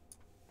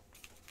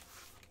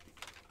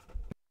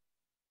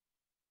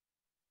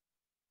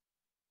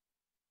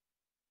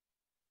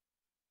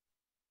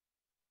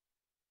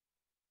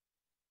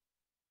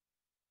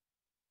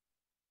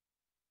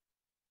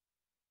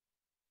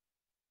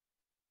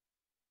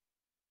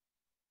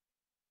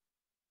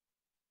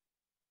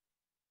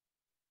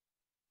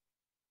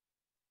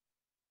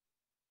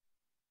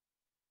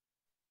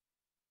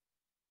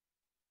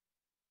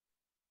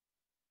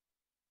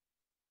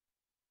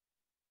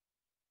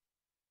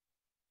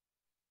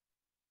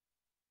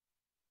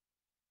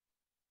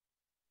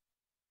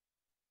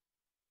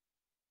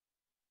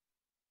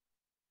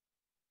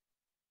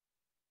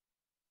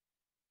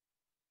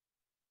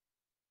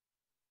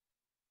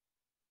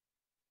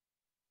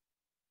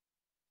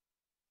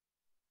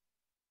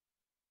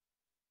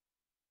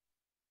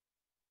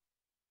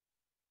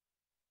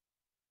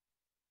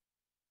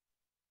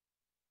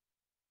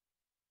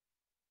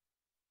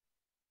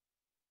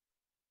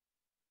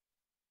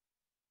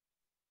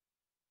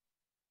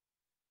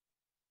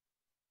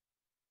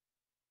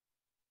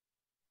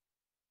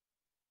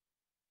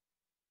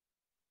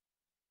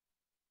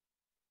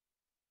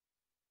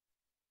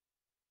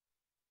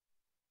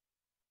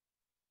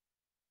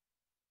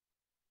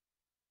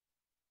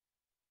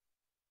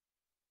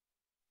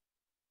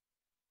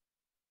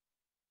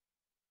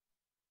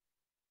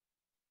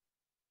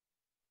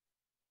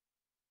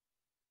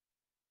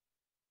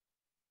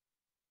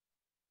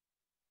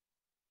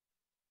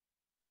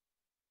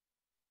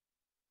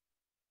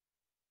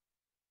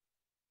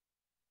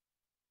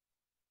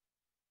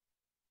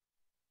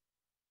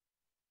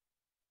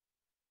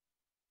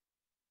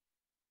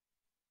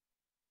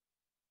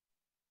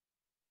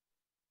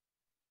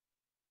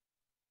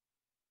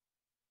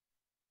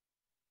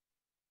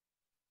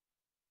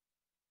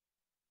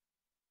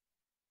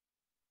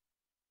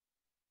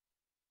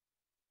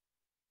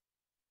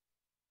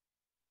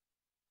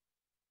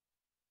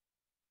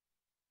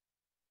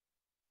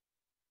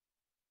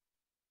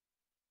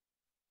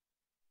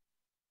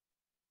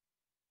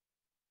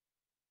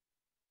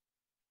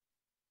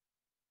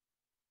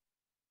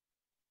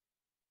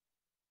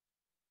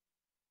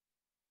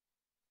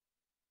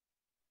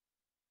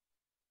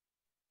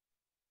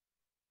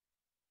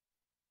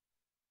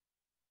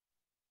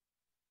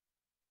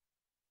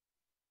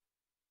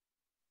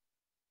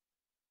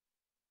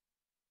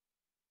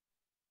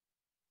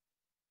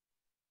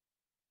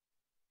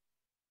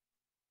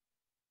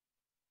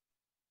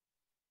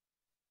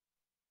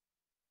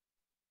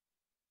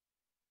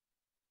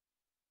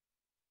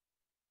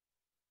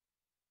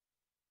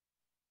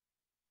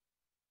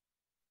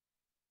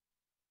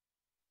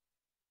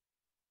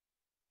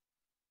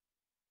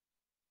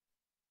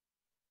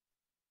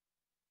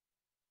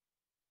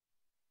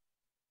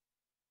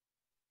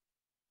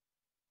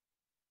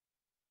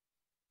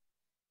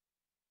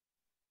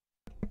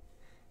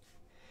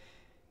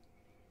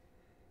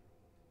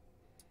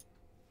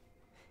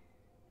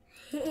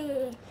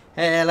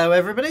 Hello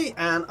everybody,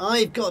 and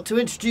I've got to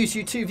introduce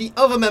you to the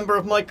other member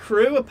of my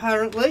crew,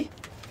 apparently,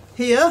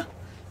 here,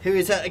 who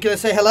is going to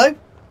say hello.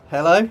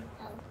 Hello.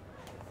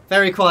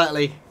 Very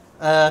quietly.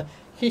 Can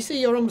you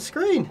see you're on the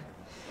screen?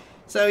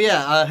 So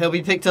yeah, he'll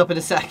be picked up in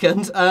a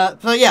second.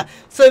 So yeah,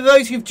 so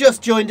those who've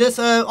just joined us,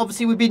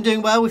 obviously we've been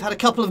doing well. We've had a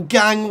couple of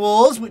gang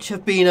wars, which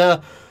have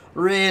been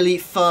really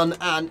fun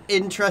and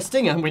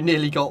interesting, and we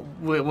nearly got,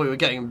 we were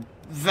getting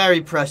very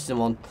pressed in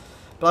one.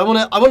 But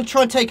I want to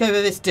try and take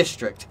over this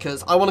district,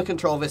 because I want to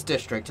control this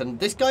district, and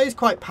this guy is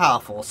quite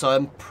powerful, so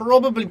I'm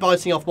probably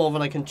biting off more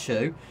than I can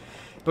chew.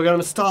 But we're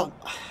going to start.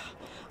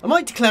 I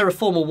might declare a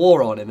formal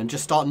war on him and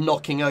just start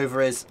knocking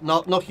over his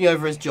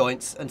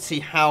joints and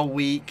see how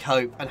we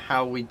cope and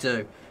how we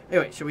do.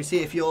 Anyway, shall we see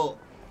if you're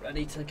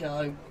ready to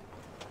go?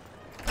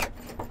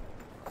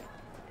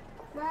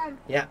 Mom.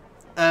 Yeah.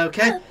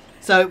 Okay.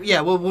 So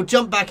yeah, we'll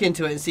jump back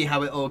into it and see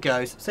how it all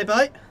goes. Say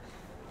bye.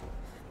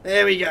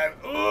 There we go.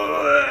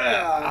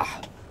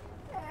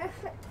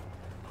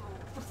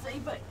 Say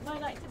bye.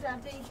 Night night to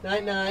Daddy.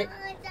 Night night.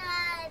 Night,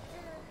 Dad.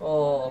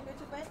 Oh. Go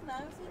to bed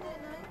now. See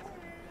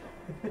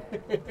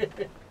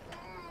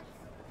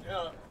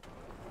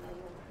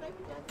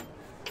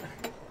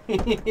you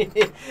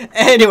night.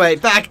 Anyway,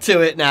 back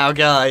to it now,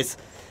 guys.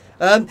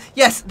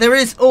 Yes, there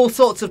is all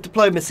sorts of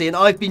diplomacy, and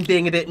I've been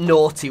being a bit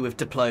naughty with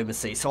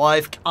diplomacy, so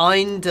I've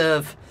kind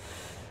of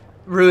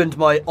ruined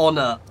my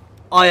honour.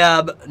 I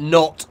am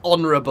not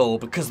honourable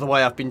because of the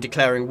way I've been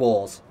declaring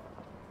wars.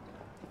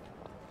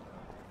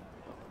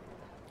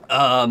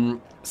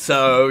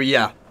 So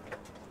yeah.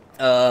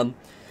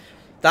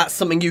 That's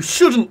something you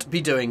shouldn't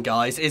be doing,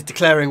 guys, is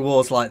declaring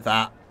wars like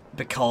that,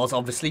 because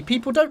obviously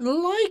people don't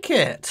like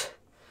it.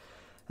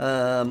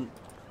 What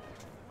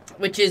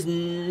which is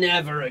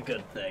never a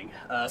good thing.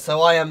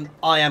 So I am.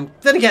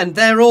 Then again,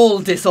 they're all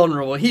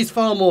dishonourable. He's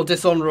far more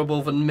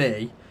dishonourable than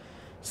me.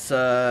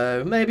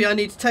 So maybe I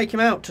need to take him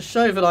out to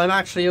show that I'm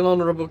actually an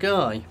honourable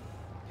guy.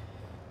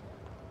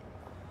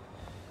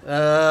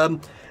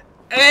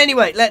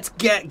 Anyway, let's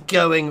get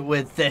going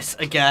with this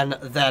again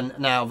then,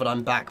 now that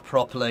I'm back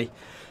properly.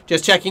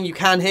 Just checking you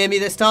can hear me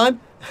this time.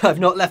 I've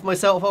not left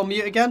myself on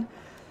mute again.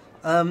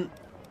 Can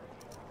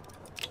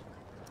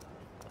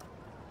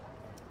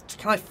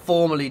I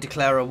formally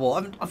declare a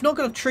war? I've not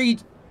got a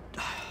treaty.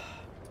 I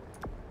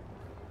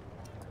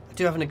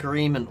do have an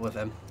agreement with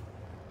him.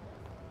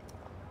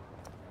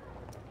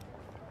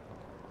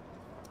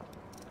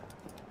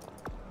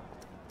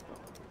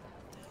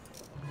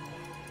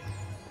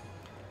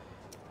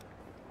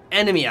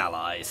 Enemy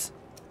allies.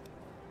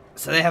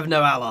 So they have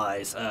no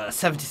allies.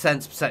 70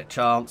 cents per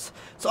chance.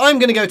 So I'm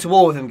going to go to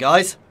war with him,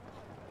 guys.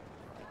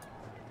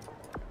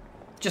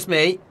 Just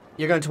me.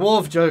 You're going to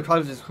war with Joe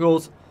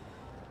Close.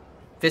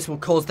 This will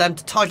cause them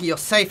to target your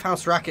safe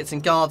house rackets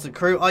and guards and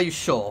crew. Are you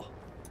sure?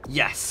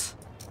 Yes.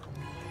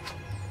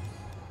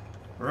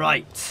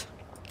 Right.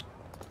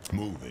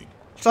 Moving.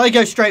 Should I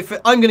go straight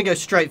for... I'm going to go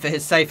straight for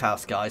his safe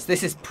house, guys.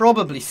 This is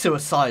probably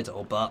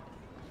suicidal, but...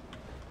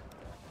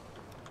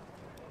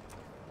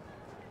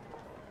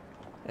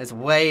 there's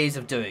ways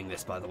of doing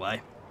this, by the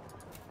way.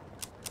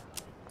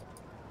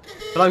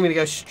 But I'm going to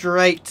go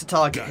straight to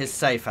target his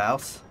safe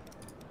house.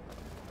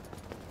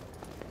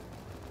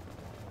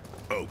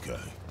 Okay.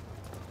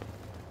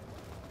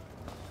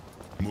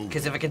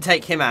 Because if I can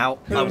take him out,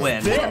 I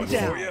win.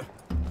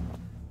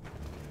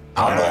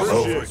 I'm all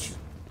over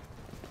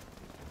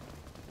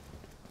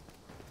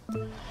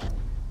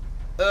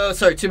it.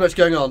 Sorry, too much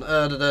going on.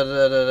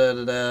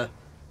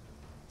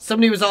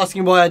 Somebody was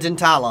asking why I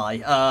didn't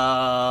ally.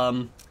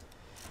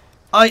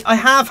 I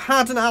have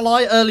had an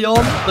ally early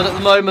on, but at the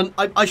moment,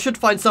 I should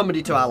find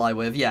somebody to ally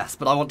with, yes,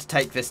 but I want to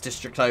take this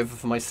district over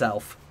for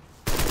myself.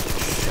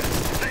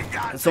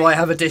 And so I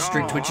have a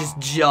district which is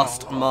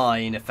just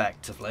mine,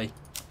 effectively.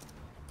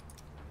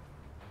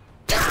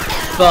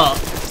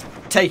 But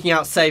taking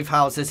out safe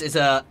houses is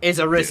a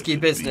risky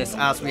business,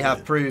 as we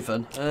have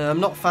proven. I'm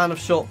not a fan of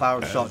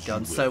short-barreled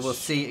shotguns, so we'll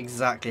see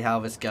exactly how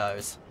this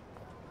goes.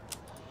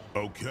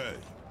 Okay.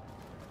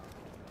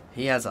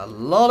 He has a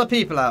lot of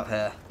people out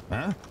here.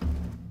 Huh?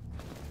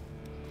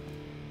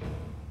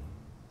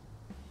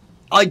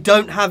 I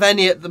don't have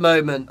any at the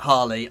moment,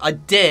 Harley. I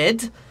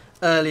did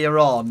earlier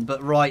on,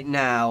 but right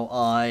now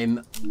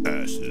I'm...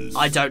 Ashes.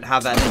 I don't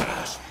have any.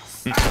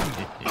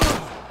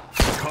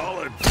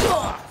 Call it.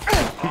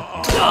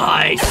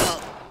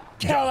 Nice.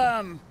 Kill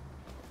him.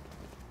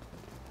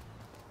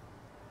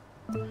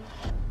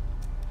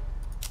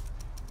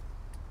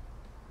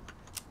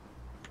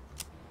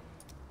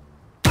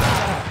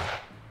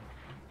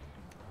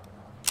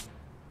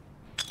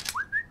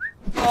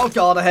 Oh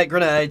god, I hate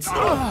grenades.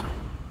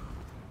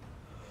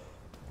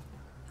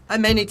 I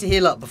may need to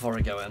heal up before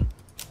I go in.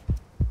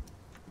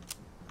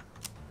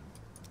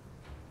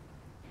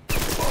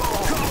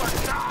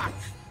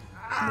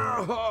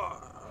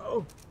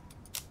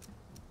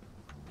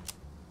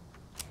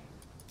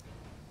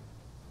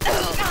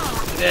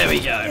 There we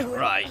go.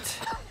 Right.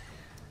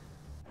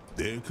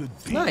 There could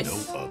be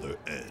Nice. no other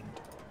end.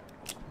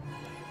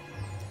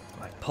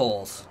 Right,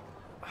 pause.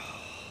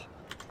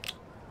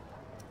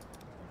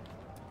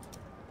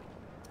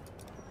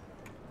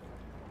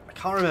 I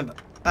can't remember.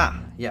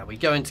 Ah, yeah, we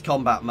go into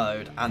combat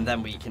mode and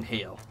then we can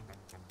heal.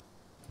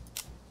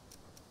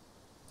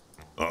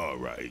 All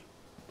right.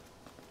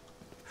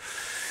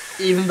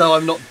 Even though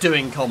I'm not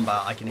doing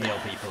combat, I can heal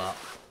people up.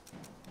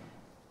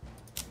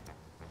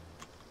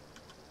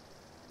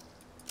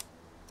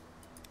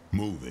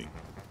 Moving.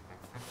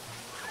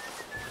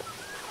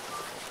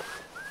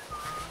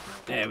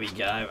 There we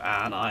go,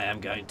 and I am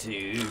going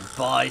to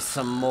buy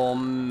some more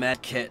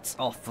medkits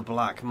off the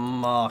black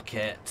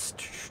market.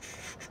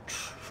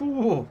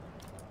 Ooh.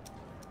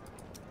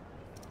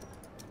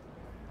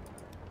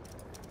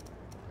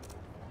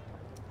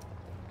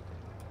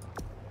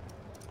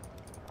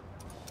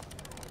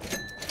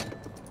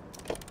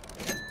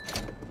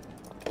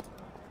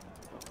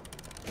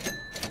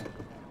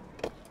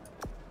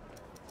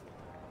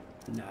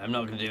 No, I'm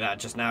not going to do that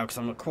just now because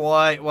I'm not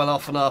quite well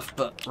off enough,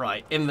 but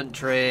right,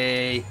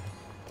 inventory.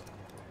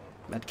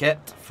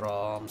 Medkit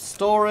from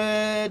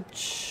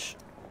storage.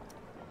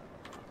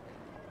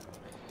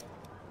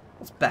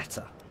 What's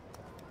better?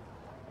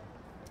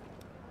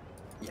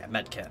 Yeah,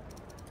 medkit.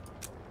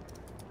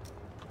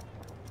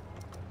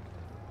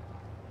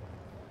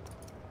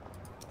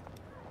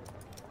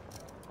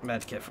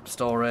 Medkit from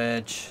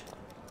storage.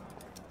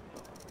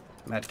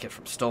 Medkit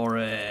from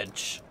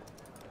storage.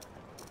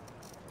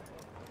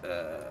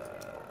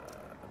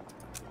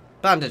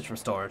 Bandage from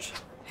storage.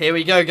 Here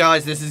we go,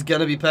 guys. This is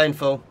gonna be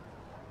painful.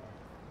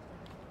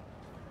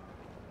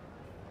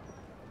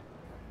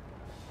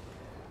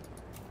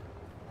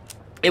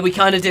 Yeah, we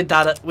kind of did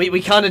that.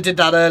 We kind of did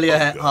that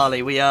earlier,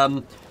 Harley. We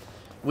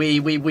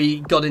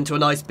got into a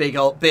nice big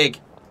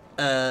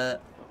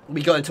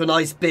we got into a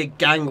nice big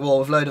gang war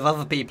with a load of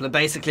other people, and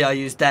basically I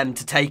used them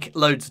to take a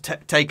load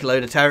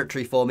of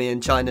territory for me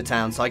in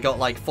Chinatown. So I got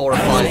like 4 or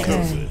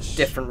 5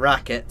 different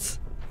rackets.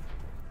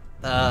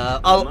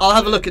 I'll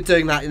have a look at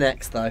doing that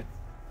next though.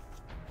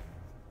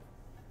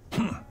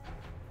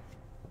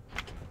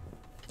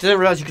 Didn't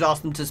realise you could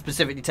ask them to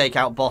specifically take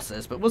out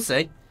bosses, but we'll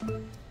see.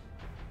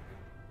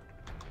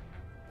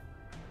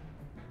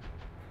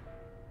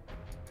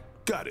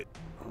 Got it.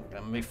 I'm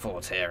going to move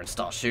forward here and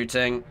start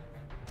shooting.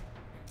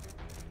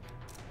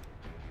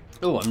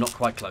 Oh, I'm not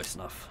quite close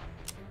enough.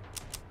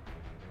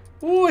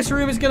 Oh, this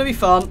room is going to be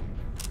fun.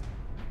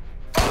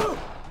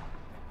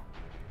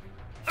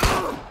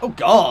 Oh,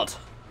 God.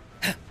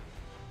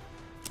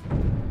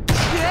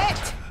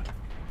 Shit!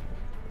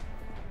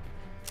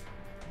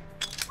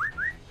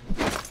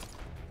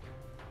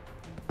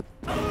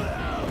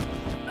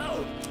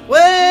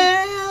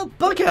 Well,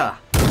 bugger.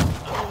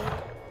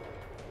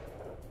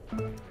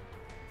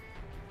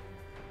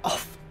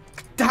 Oh,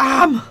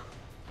 damn.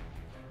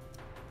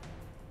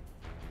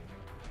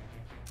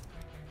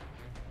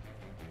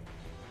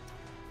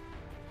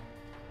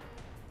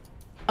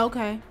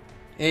 Okay.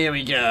 Here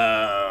we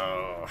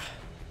go.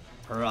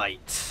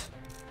 Right.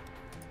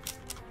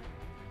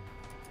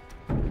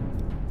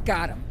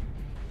 Got him.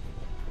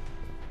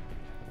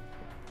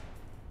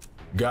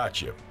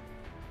 Gotcha.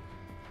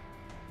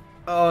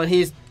 Oh, and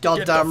he's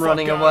goddamn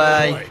running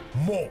away.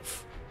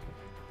 Move.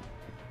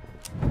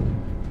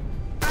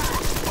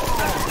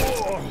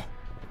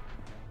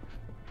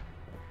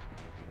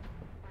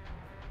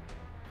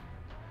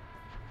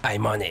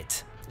 I'm on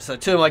it. So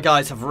 2 of my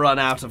guys have run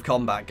out of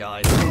combat,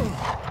 guys.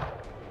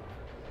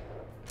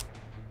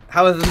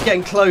 However, them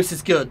getting close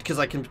is good because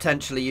I can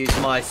potentially use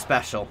my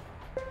special.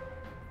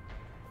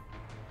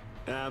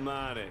 I'm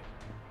on it.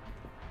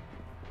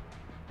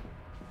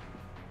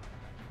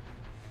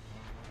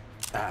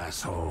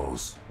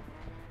 Assholes.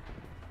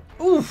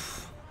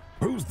 Oof.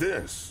 Who's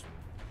this?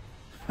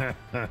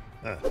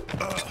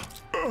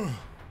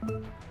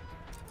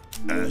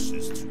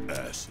 Ashes to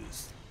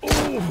ashes.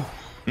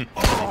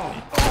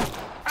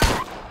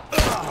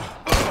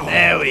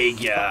 There we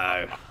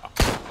go.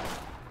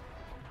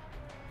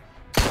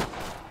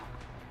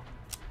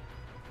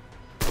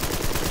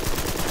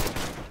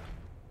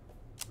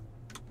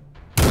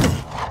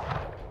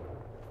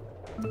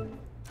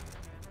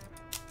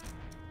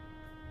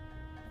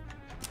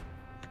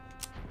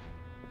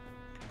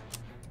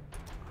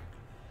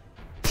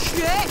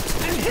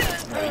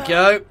 There we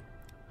go.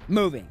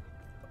 Moving.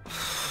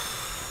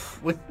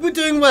 We're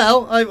doing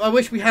well. I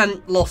wish we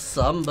hadn't lost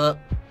some, but...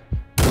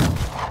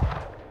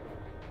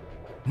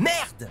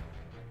 Merde!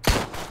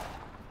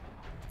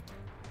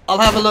 I'll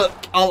have a look.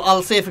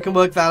 I'll see if I can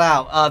work that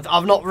out.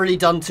 I've not really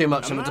done too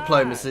much on the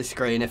diplomacy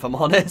screen, if I'm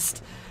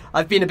honest.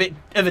 I've been a bit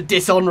of a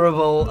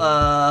dishonourable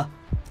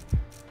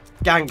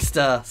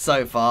gangster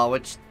so far,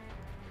 which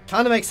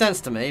kind of makes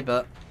sense to me,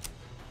 but...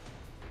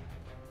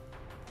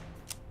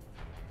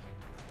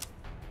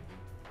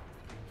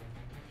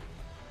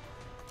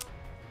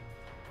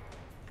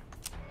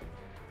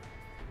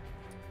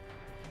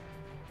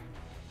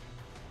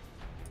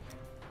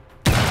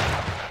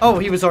 Oh,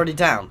 he was already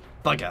down.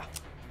 Bugger.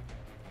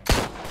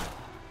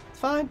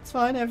 It's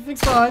fine,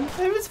 everything's fine.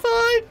 Everything's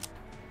fine.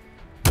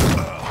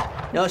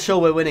 Not sure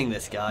we're winning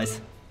this,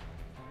 guys.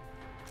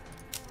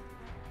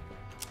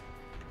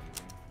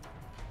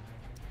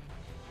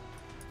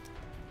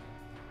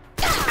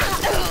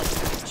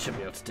 Should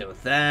be able to deal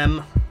with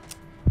them.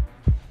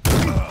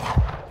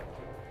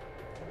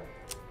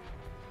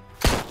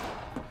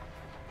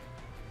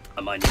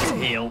 I might need to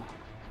heal.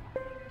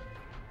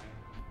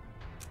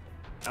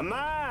 Come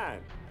on!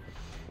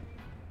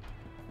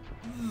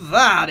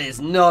 That is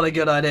not a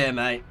good idea,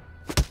 mate.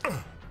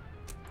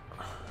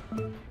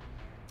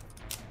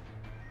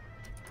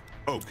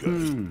 Okay.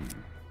 Now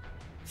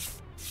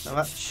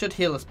that should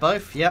heal us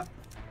both, yep.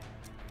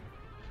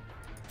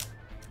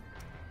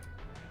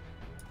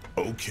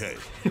 Okay.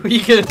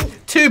 You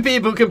 2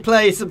 people can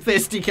play some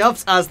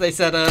fisticuffs, as they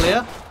said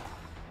earlier.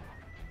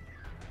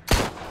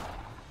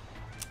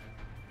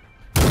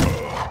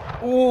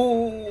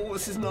 Oh,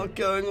 this is not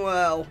going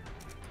well.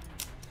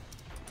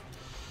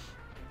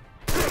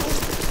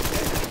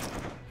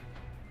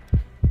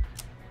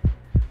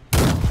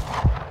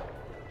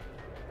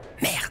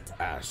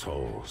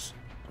 Assholes.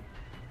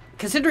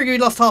 Considering we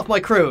lost half my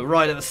crew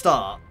right at the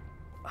start,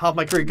 half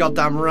my crew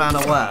goddamn ran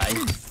away.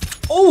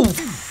 Oh!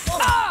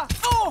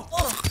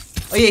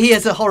 Oh yeah, he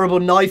has a horrible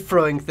knife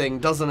throwing thing,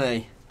 doesn't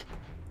he?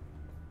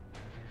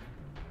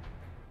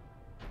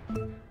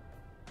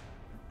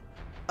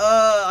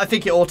 I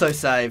think it auto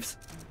saves.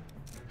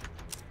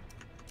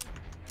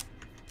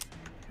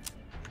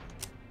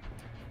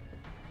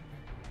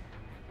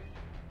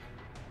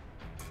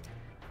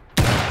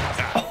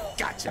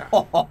 Gotcha.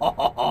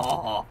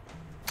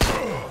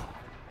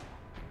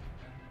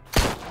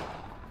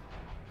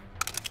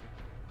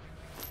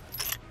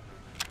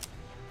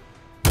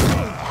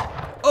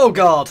 Oh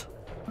god.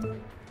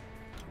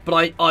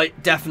 But I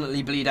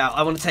definitely bleed out.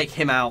 I want to take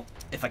him out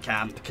if I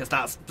can, because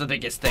that's the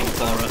biggest thing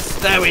for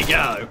us. There we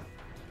go.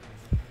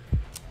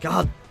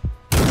 God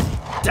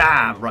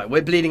damn. Right,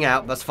 we're bleeding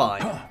out. That's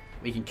fine.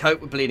 We can cope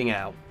with bleeding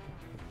out.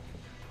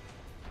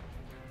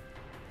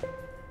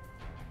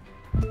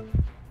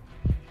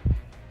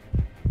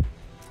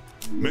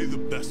 May the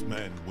best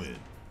man win.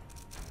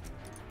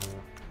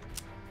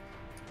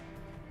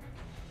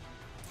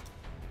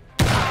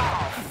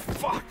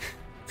 Fuck!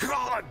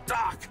 Call a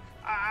doc!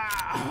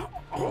 Ah.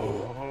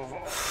 Oh.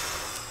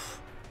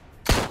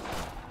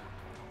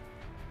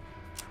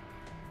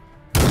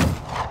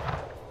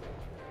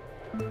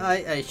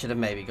 I should have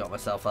maybe got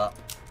myself up.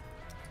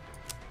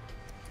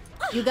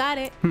 You got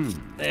it.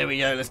 There we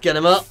go. Let's get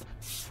him up.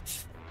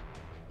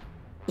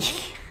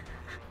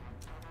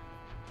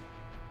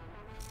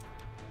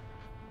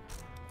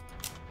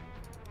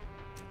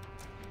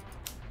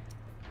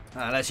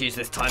 Let's use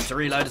this time to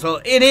reload as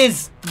well. It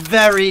is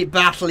very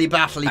battle.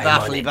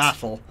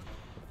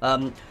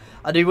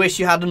 I do wish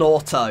you had an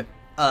auto.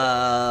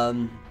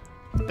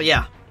 But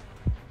yeah.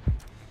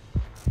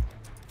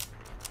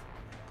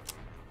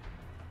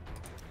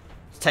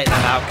 Let's take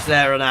them out because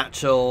they're an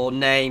actual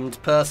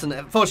named person.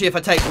 Unfortunately, if I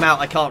take them out,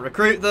 I can't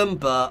recruit them,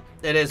 but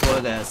it is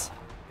what it is.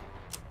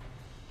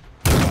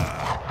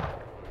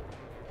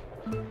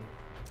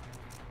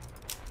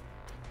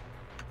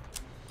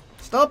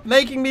 Stop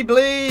making me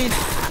bleed!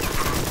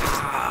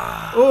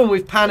 Oh,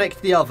 we've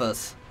panicked the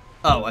others.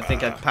 Oh, I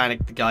think I've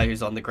panicked the guy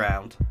who's on the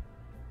ground.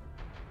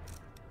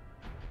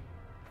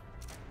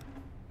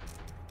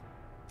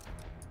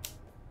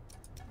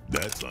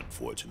 That's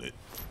unfortunate.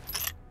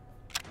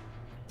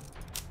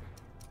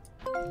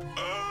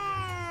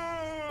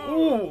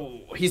 Ooh,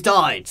 he's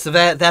died. So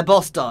their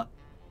boss died.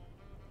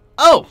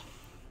 Oh!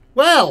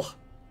 Well!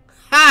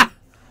 Ha!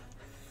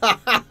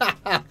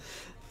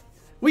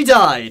 We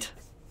died.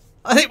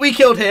 I think we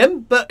killed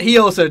him, but he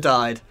also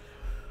died.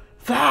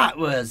 That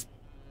was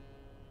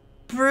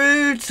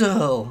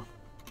brutal.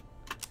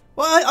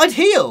 Well, I'd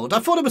healed. I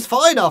thought it was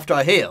fine after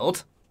I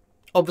healed.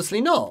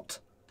 Obviously not.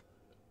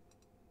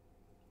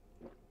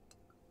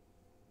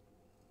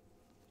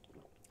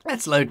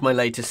 Let's load my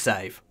latest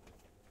save.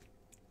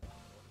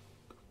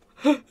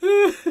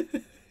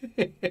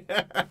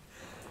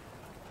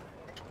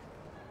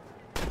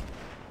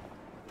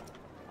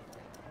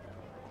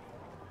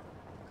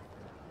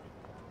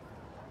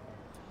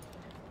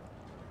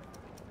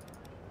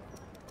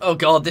 Oh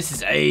god, this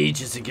is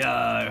ages ago.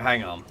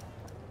 Hang on.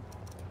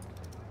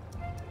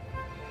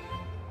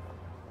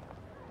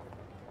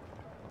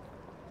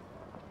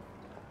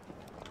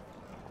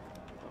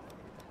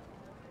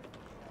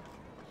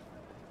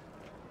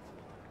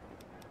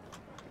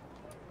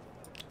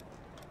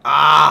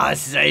 Ah,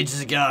 this is ages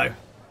ago.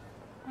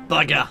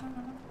 Bugger.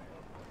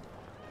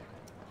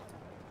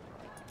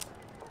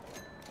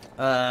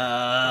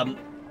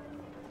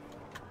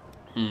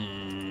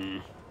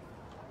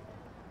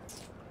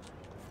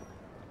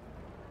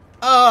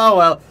 Oh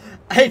well,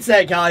 I hate to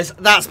say it, guys.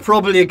 That's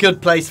probably a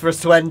good place for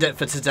us to end it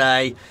for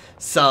today.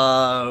 So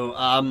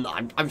I'm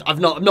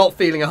not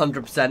feeling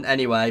 100%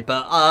 anyway,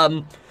 but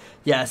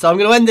yeah. So I'm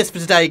going to end this for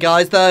today,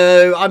 guys.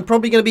 Though I'm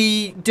probably going to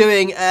be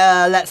doing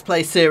a Let's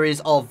Play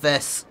series of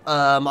this.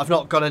 I've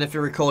not got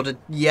anything recorded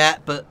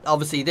yet, but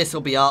obviously this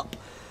will be up,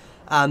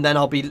 and then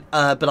I'll be.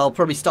 But I'll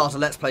probably start a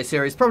Let's Play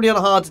series, probably on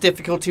a hard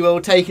difficulty. Where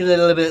we'll take it a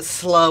little bit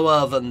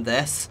slower than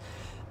this.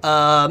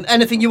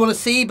 Anything you want to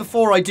see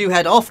before I do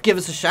head off, give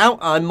us a shout.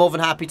 I'm more than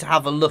happy to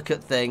have a look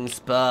at things,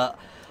 but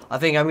I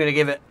think I'm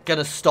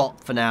gonna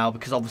stop for now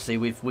because obviously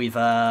we've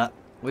had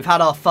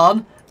our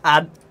fun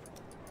and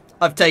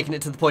I've taken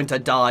it to the point I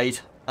died.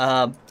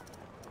 But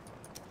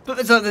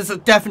there's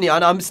definitely,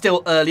 and I'm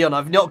still early on.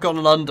 I've not got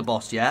an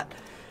underboss yet,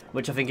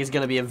 which I think is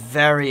going to be a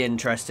very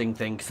interesting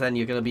thing because then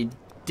you're going to be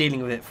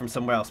dealing with it from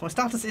somewhere else. My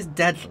status is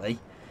deadly.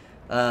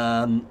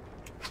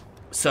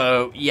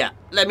 So, yeah,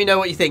 let me know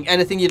what you think.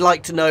 Anything you'd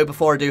like to know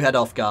before I do head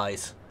off,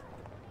 guys.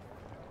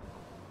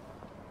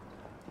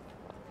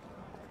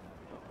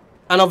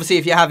 And obviously,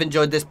 if you have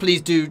enjoyed this,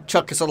 please do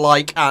chuck us a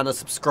like and a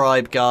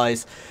subscribe,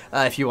 guys,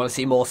 if you want to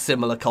see more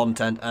similar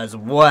content as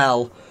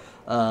well.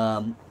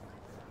 Or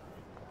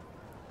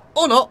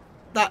not.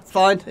 That's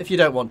fine if you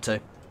don't want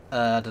to.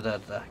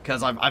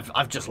 Because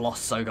I've just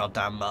lost so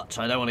goddamn much.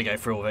 I don't want to go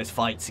through all those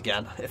fights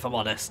again, if I'm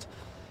honest.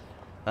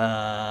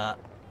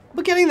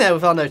 We're getting there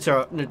with our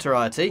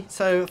notoriety.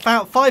 So,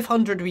 about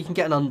 500 we can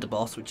get an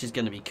underboss, which is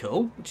going to be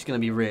cool. Which is going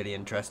to be really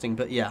interesting.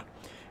 But yeah,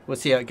 we'll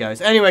see how it goes.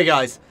 Anyway,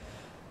 guys,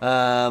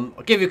 I'll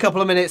give you a couple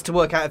of minutes to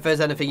work out if there's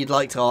anything you'd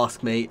like to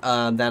ask me.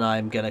 And then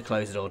I'm going to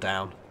close it all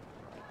down.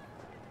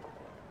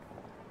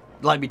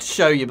 I'd like me to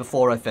show you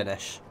before I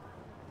finish.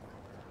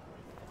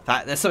 In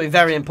fact, there's something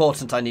very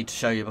important I need to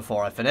show you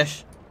before I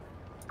finish.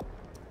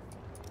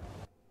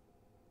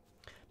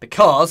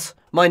 Because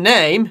my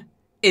name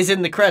is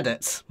in the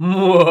credits.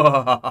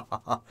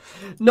 Not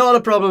a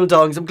problem,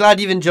 dongs. I'm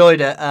glad you've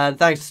enjoyed it, and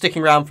thanks for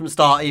sticking around from the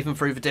start, even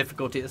through the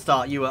difficulty at the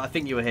start. I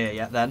think you were here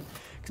yet then.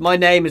 Because my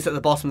name is at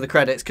the bottom of the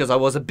credits because I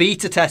was a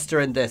beta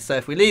tester in this. So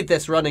if we leave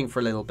this running for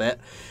a little bit,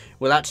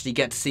 we'll actually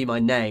get to see my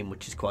name,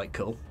 which is quite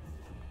cool.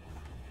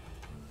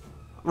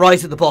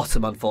 right at the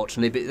bottom,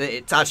 unfortunately, but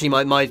it's actually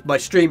my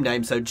stream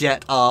name, so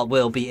Jet R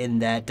will be in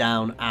there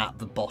down at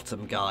the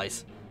bottom,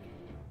 guys.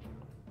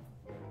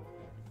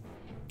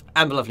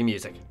 And the lovely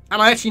music.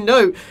 And I actually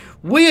know,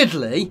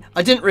 weirdly,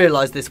 I didn't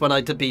realise this when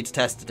I beta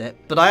tested it,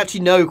 but I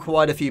actually know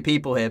quite a few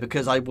people here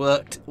because I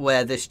worked near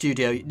where this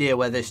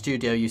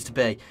studio used to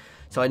be.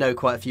 So I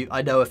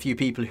know a few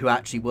people who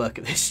actually work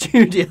at this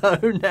studio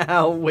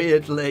now,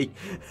 weirdly.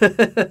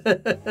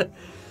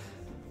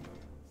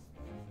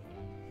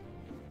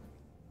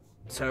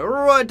 So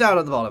right down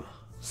at the bottom,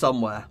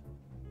 somewhere.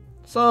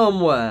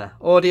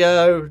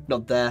 Audio,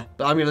 not there.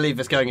 But I'm going to leave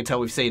this going until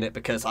we've seen it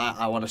because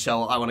I want to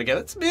I want to go,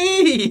 it's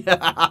me!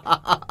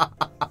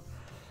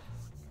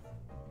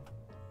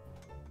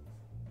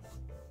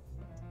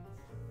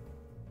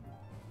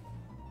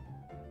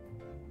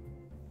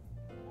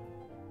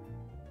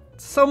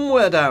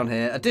 Somewhere down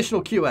here,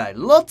 additional QA.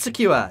 Lots of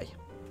QA.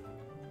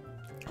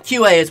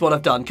 QA is what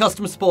I've done.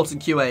 Customer support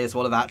and QA is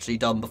what I've actually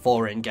done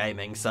before in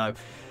gaming. So,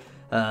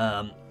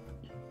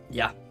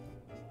 yeah.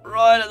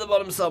 Right at the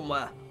bottom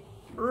somewhere.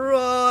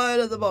 Right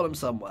at the bottom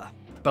somewhere.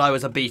 But I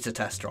was a beta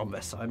tester on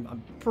this, so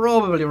I'm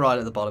probably right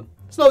at the bottom.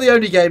 It's not the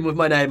only game with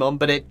my name on,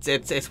 but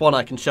it's one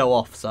I can show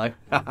off, so.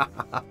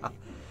 Because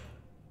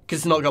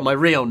it's not got my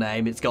real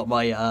name, it's got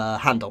my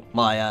handle,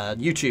 my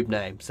YouTube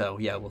name. So,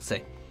 yeah, we'll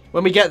see.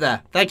 When we get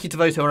there, thank you to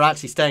those who are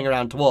actually staying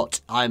around to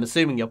watch. I'm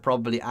assuming you're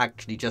probably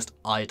actually just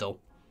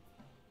idle.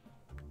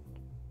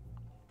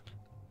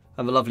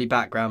 And the lovely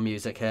background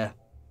music here.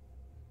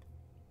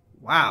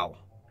 Wow.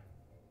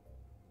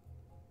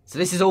 So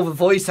this is all the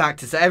voice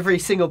actors. Every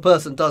single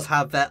person does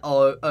have their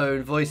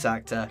own voice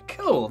actor.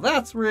 Cool.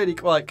 That's really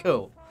quite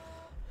cool.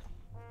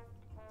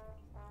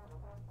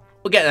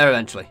 We'll get there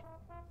eventually.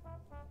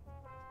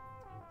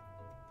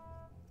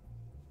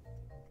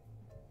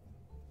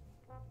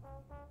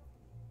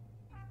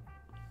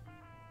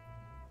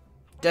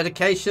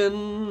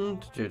 Dedication.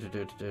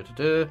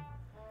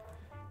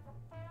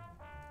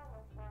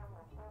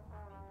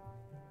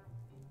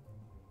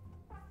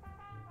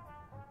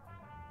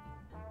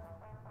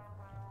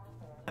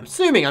 I'm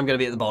assuming I'm going to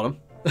be at the bottom.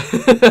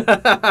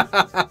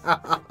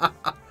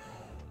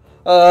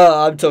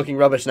 I'm talking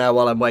rubbish now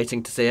while I'm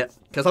waiting to see it.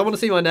 Because I want to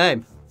see my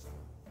name.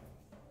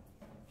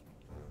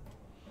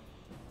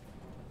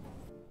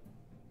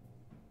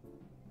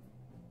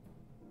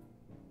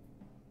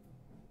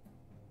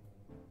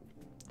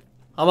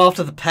 I'm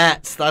after the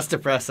pets. That's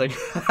depressing.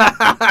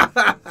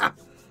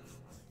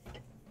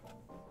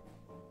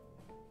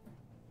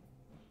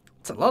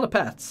 It's a lot of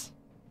pets.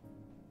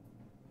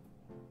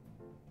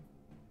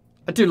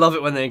 I do love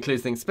it when they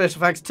include things.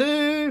 Special thanks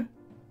to...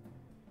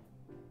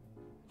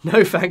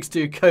 No thanks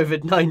to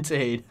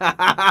COVID-19.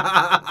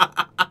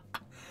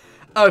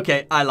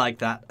 Okay, I like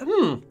that.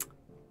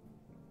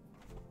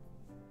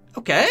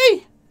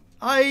 Okay.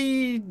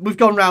 We've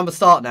gone round the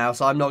start now,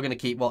 so I'm not going to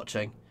keep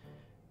watching.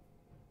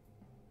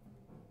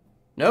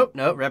 Nope,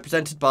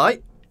 represented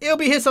by. It'll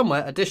be here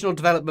somewhere. Additional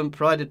development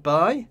provided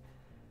by.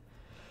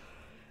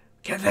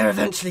 Get there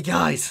eventually,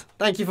 guys.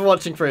 Thank you for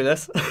watching through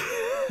this.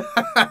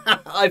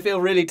 I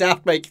feel really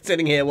daft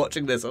sitting here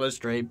watching this on a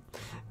stream.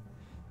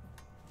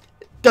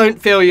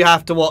 Don't feel you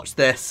have to watch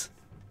this.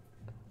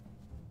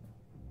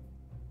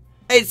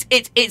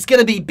 It's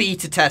going to be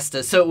beta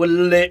tester, so it will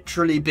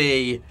literally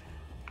be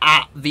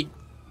at the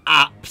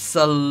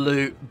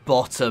absolute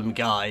bottom,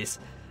 guys.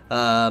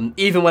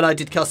 Even when I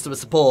did customer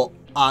support,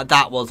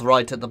 that was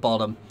right at the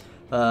bottom.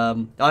 My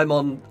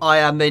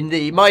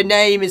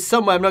name is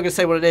somewhere, I'm not going to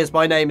say what it is,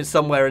 my name is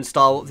somewhere in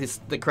Star Wars,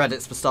 the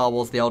credits for Star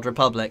Wars The Old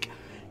Republic.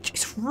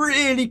 It's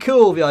really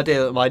cool, the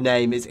idea that my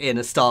name is in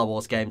a Star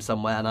Wars game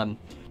somewhere, and I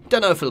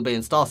don't know if it'll be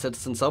in Star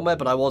Citizen somewhere,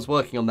 but I was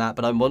working on that,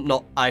 but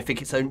I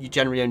think you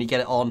generally only get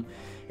it on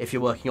if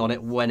you're working on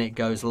it when it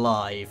goes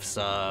live,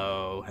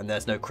 so, and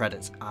there's no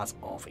credits as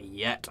of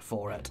yet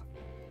for it.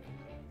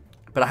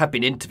 But I have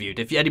been interviewed.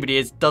 If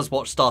anybody does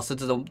watch Star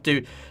Citizen,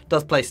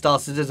 does play Star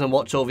Citizen and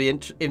watch all the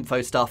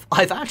info stuff,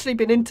 I've actually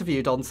been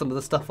interviewed on some of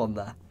the stuff on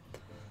there.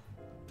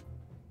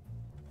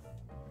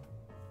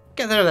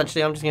 Get there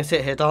eventually. I'm just going to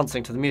sit here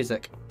dancing to the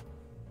music.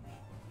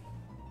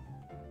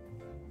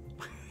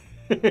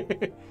 Yeah,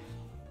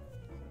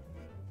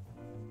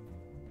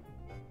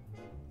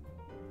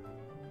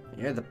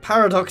 the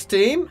Paradox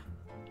team.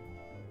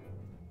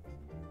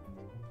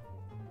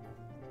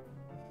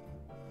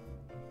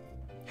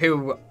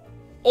 Who...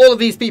 All of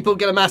these people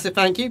get a massive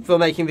thank you for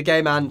making the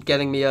game and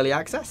getting me early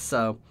access.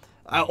 So,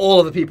 all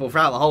of the people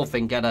throughout the whole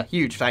thing get a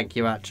huge thank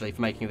you, actually,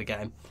 for making the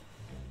game.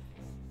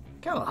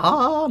 Come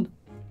on!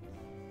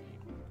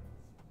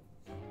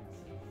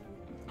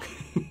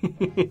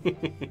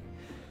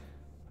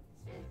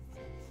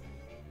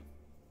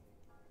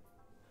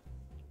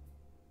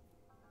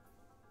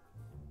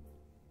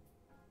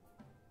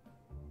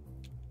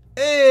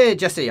 Hey,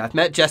 Jesse. I've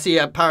met Jesse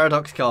at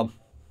ParadoxCon.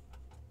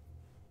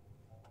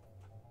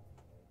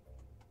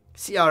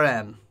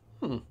 CRM.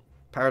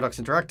 Paradox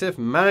Interactive.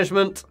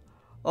 Management.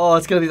 Oh,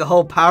 it's going to be the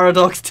whole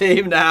Paradox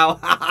team now.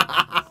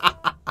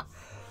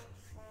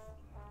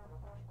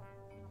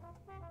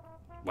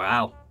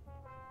 Wow.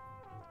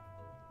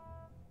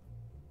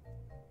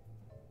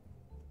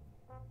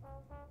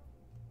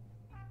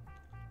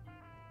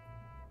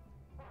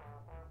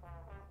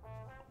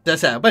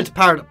 That's it. I went to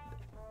Paradox.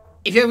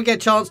 If you ever get a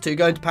chance to,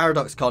 going to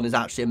ParadoxCon is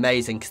actually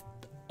amazing, 'cause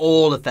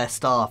all of their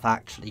staff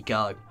actually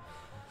go,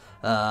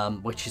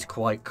 which is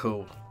quite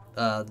cool.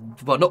 Well,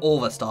 not all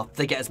their staff.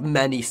 They get as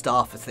many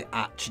staff as they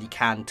actually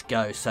can to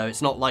go. So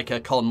it's not like a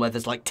con where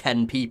there's like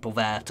 10 people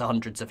there to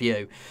hundreds of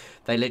you.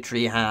 They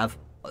literally have,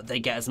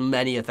 they get as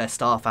many of their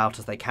staff out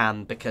as they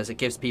can because it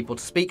gives people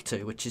to speak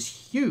to, which is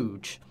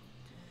huge.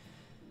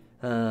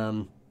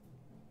 We'll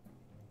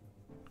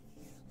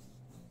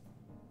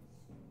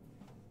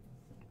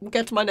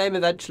get to my name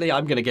eventually.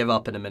 I'm going to give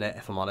up in a minute,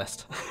 if I'm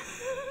honest.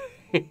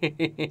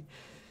 The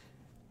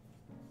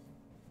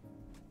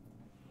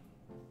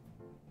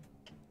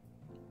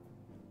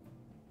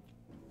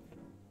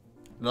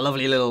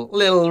lovely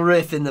little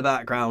riff in the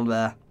background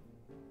there.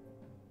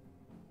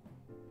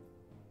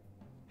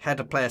 Head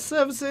of player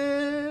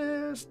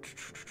services.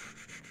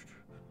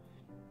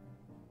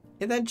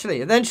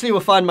 Eventually we'll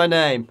find my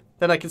name.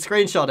 Then I can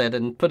screenshot it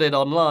and put it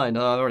online.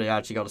 Oh, I've already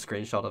actually got a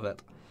screenshot of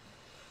it.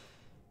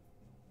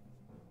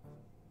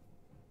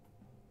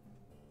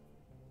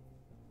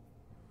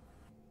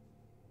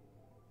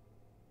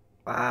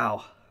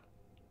 Wow.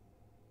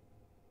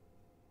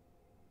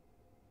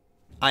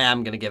 I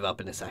am going to give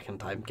up in a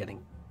second. I'm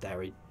getting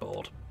very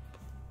bored.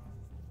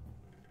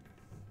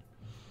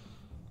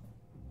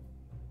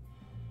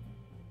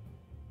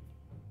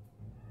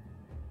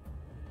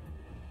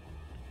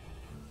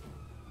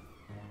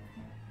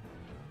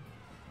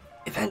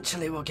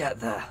 Eventually we'll get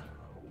there.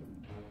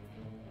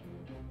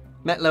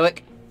 Met Loic.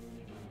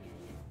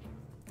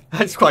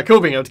 It's quite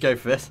cool being able to go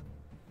for this.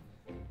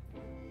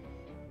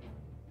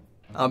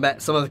 I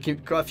met some of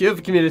quite a few of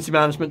the community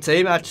management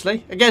team,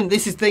 actually. Again,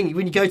 this is the thing,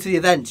 when you go to the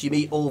events, you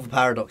meet all the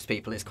Paradox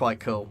people. It's quite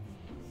cool.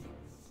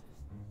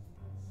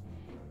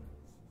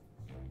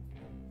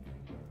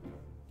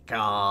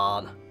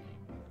 Gone.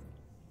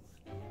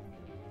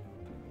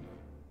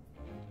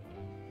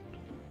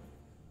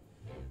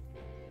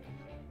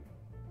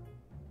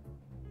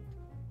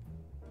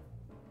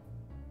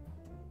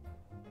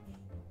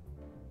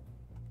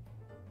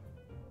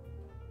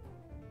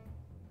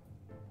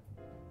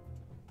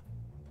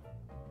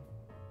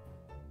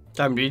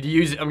 I'm going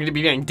to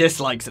be getting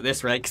dislikes at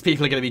this rate because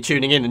people are going to be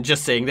tuning in and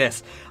just seeing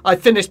this. I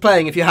finished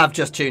playing if you have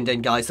just tuned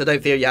in, guys, so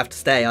don't feel you have to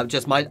stay. I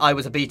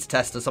was a beta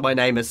tester, so my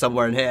name is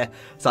somewhere in here.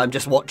 So I'm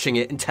just watching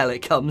it until it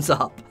comes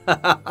up.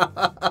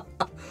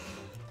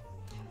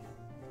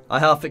 I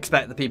half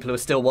expect the people who are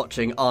still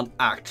watching aren't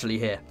actually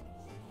here.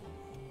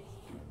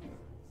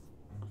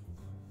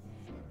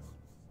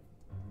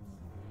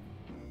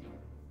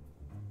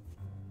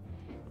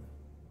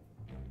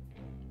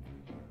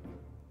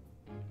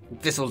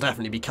 This will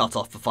definitely be cut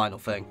off the final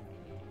thing.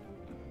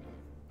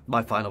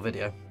 My final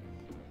video.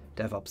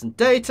 DevOps and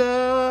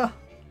data.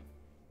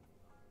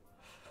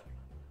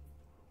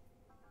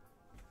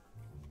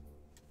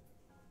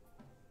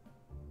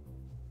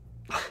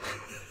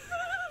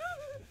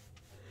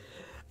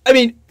 I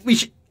mean,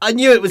 I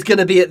knew it was going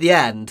to be at the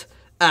end.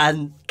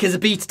 And because a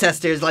beta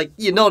tester is like,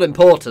 you're not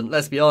important,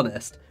 let's be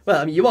honest. Well,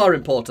 I mean, you are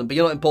important, but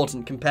you're not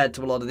important compared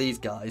to a lot of these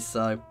guys,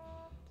 so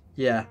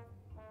yeah.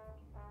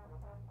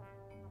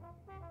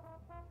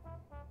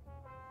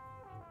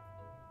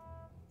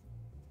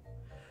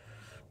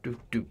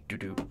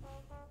 Do.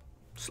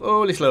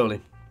 Slowly,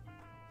 slowly.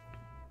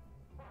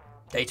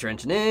 Data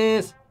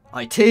engineers.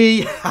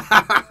 IT.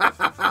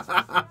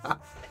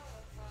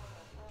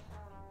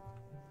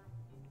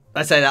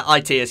 I say that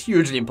IT is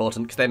hugely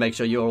important because they make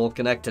sure you're all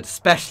connected,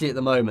 especially at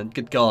the moment.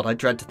 Good God, I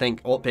dread to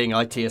think what being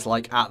IT is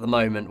like at the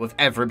moment with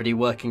everybody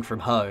working from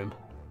home.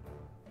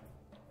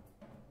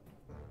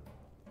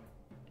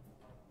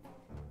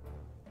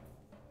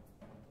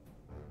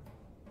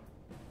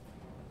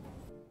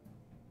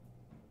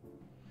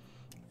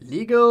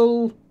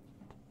 Legal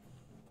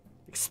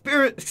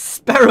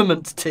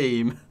experiment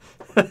team.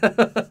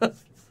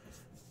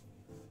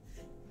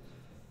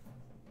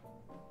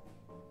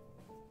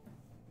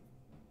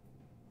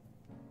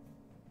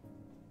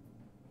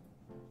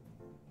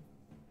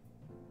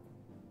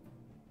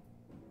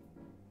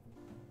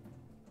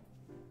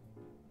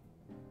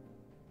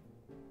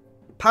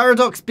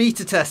 Paradox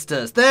beta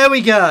testers. There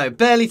we go.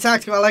 Barely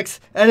Tactical Alex,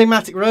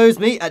 Enigmatic Rose,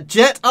 me at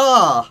Jet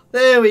R.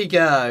 There we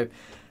go.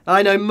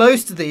 I know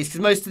most of these,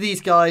 because most of these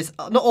guys,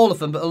 not all of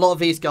them, but a lot of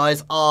these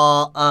guys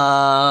are,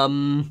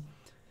 I've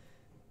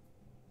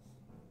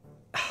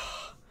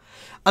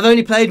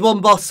only played one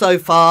boss so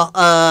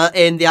far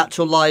in the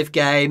actual live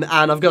game,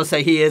 and I've got to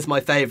say he is my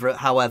favourite,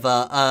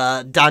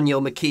 however.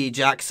 Daniel Makee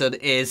Jackson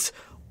is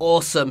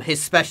awesome. His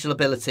special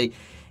ability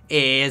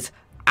is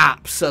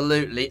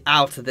absolutely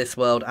out of this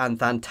world and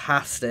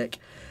fantastic.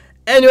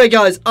 Anyway,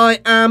 guys, I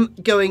am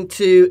going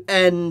to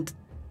end...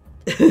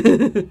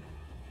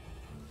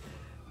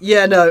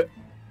 Yeah, no.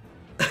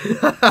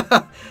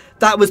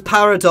 That was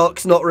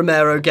Paradox, not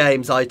Romero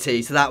Games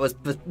IT. So that was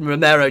the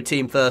Romero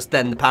team first,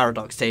 then the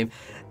Paradox team.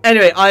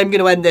 Anyway, I'm going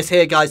to end this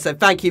here, guys. So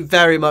thank you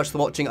very much for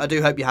watching. I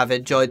do hope you have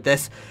enjoyed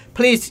this.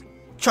 Please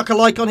chuck a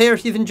like on here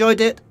if you've enjoyed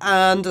it,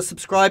 and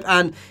subscribe,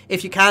 and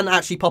if you can,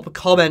 actually pop a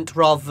comment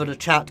rather than a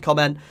chat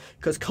comment,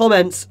 because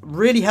comments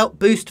really help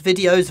boost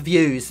videos'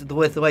 views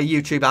with the way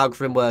YouTube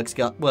algorithm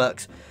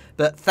works.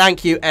 But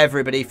thank you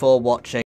everybody for watching.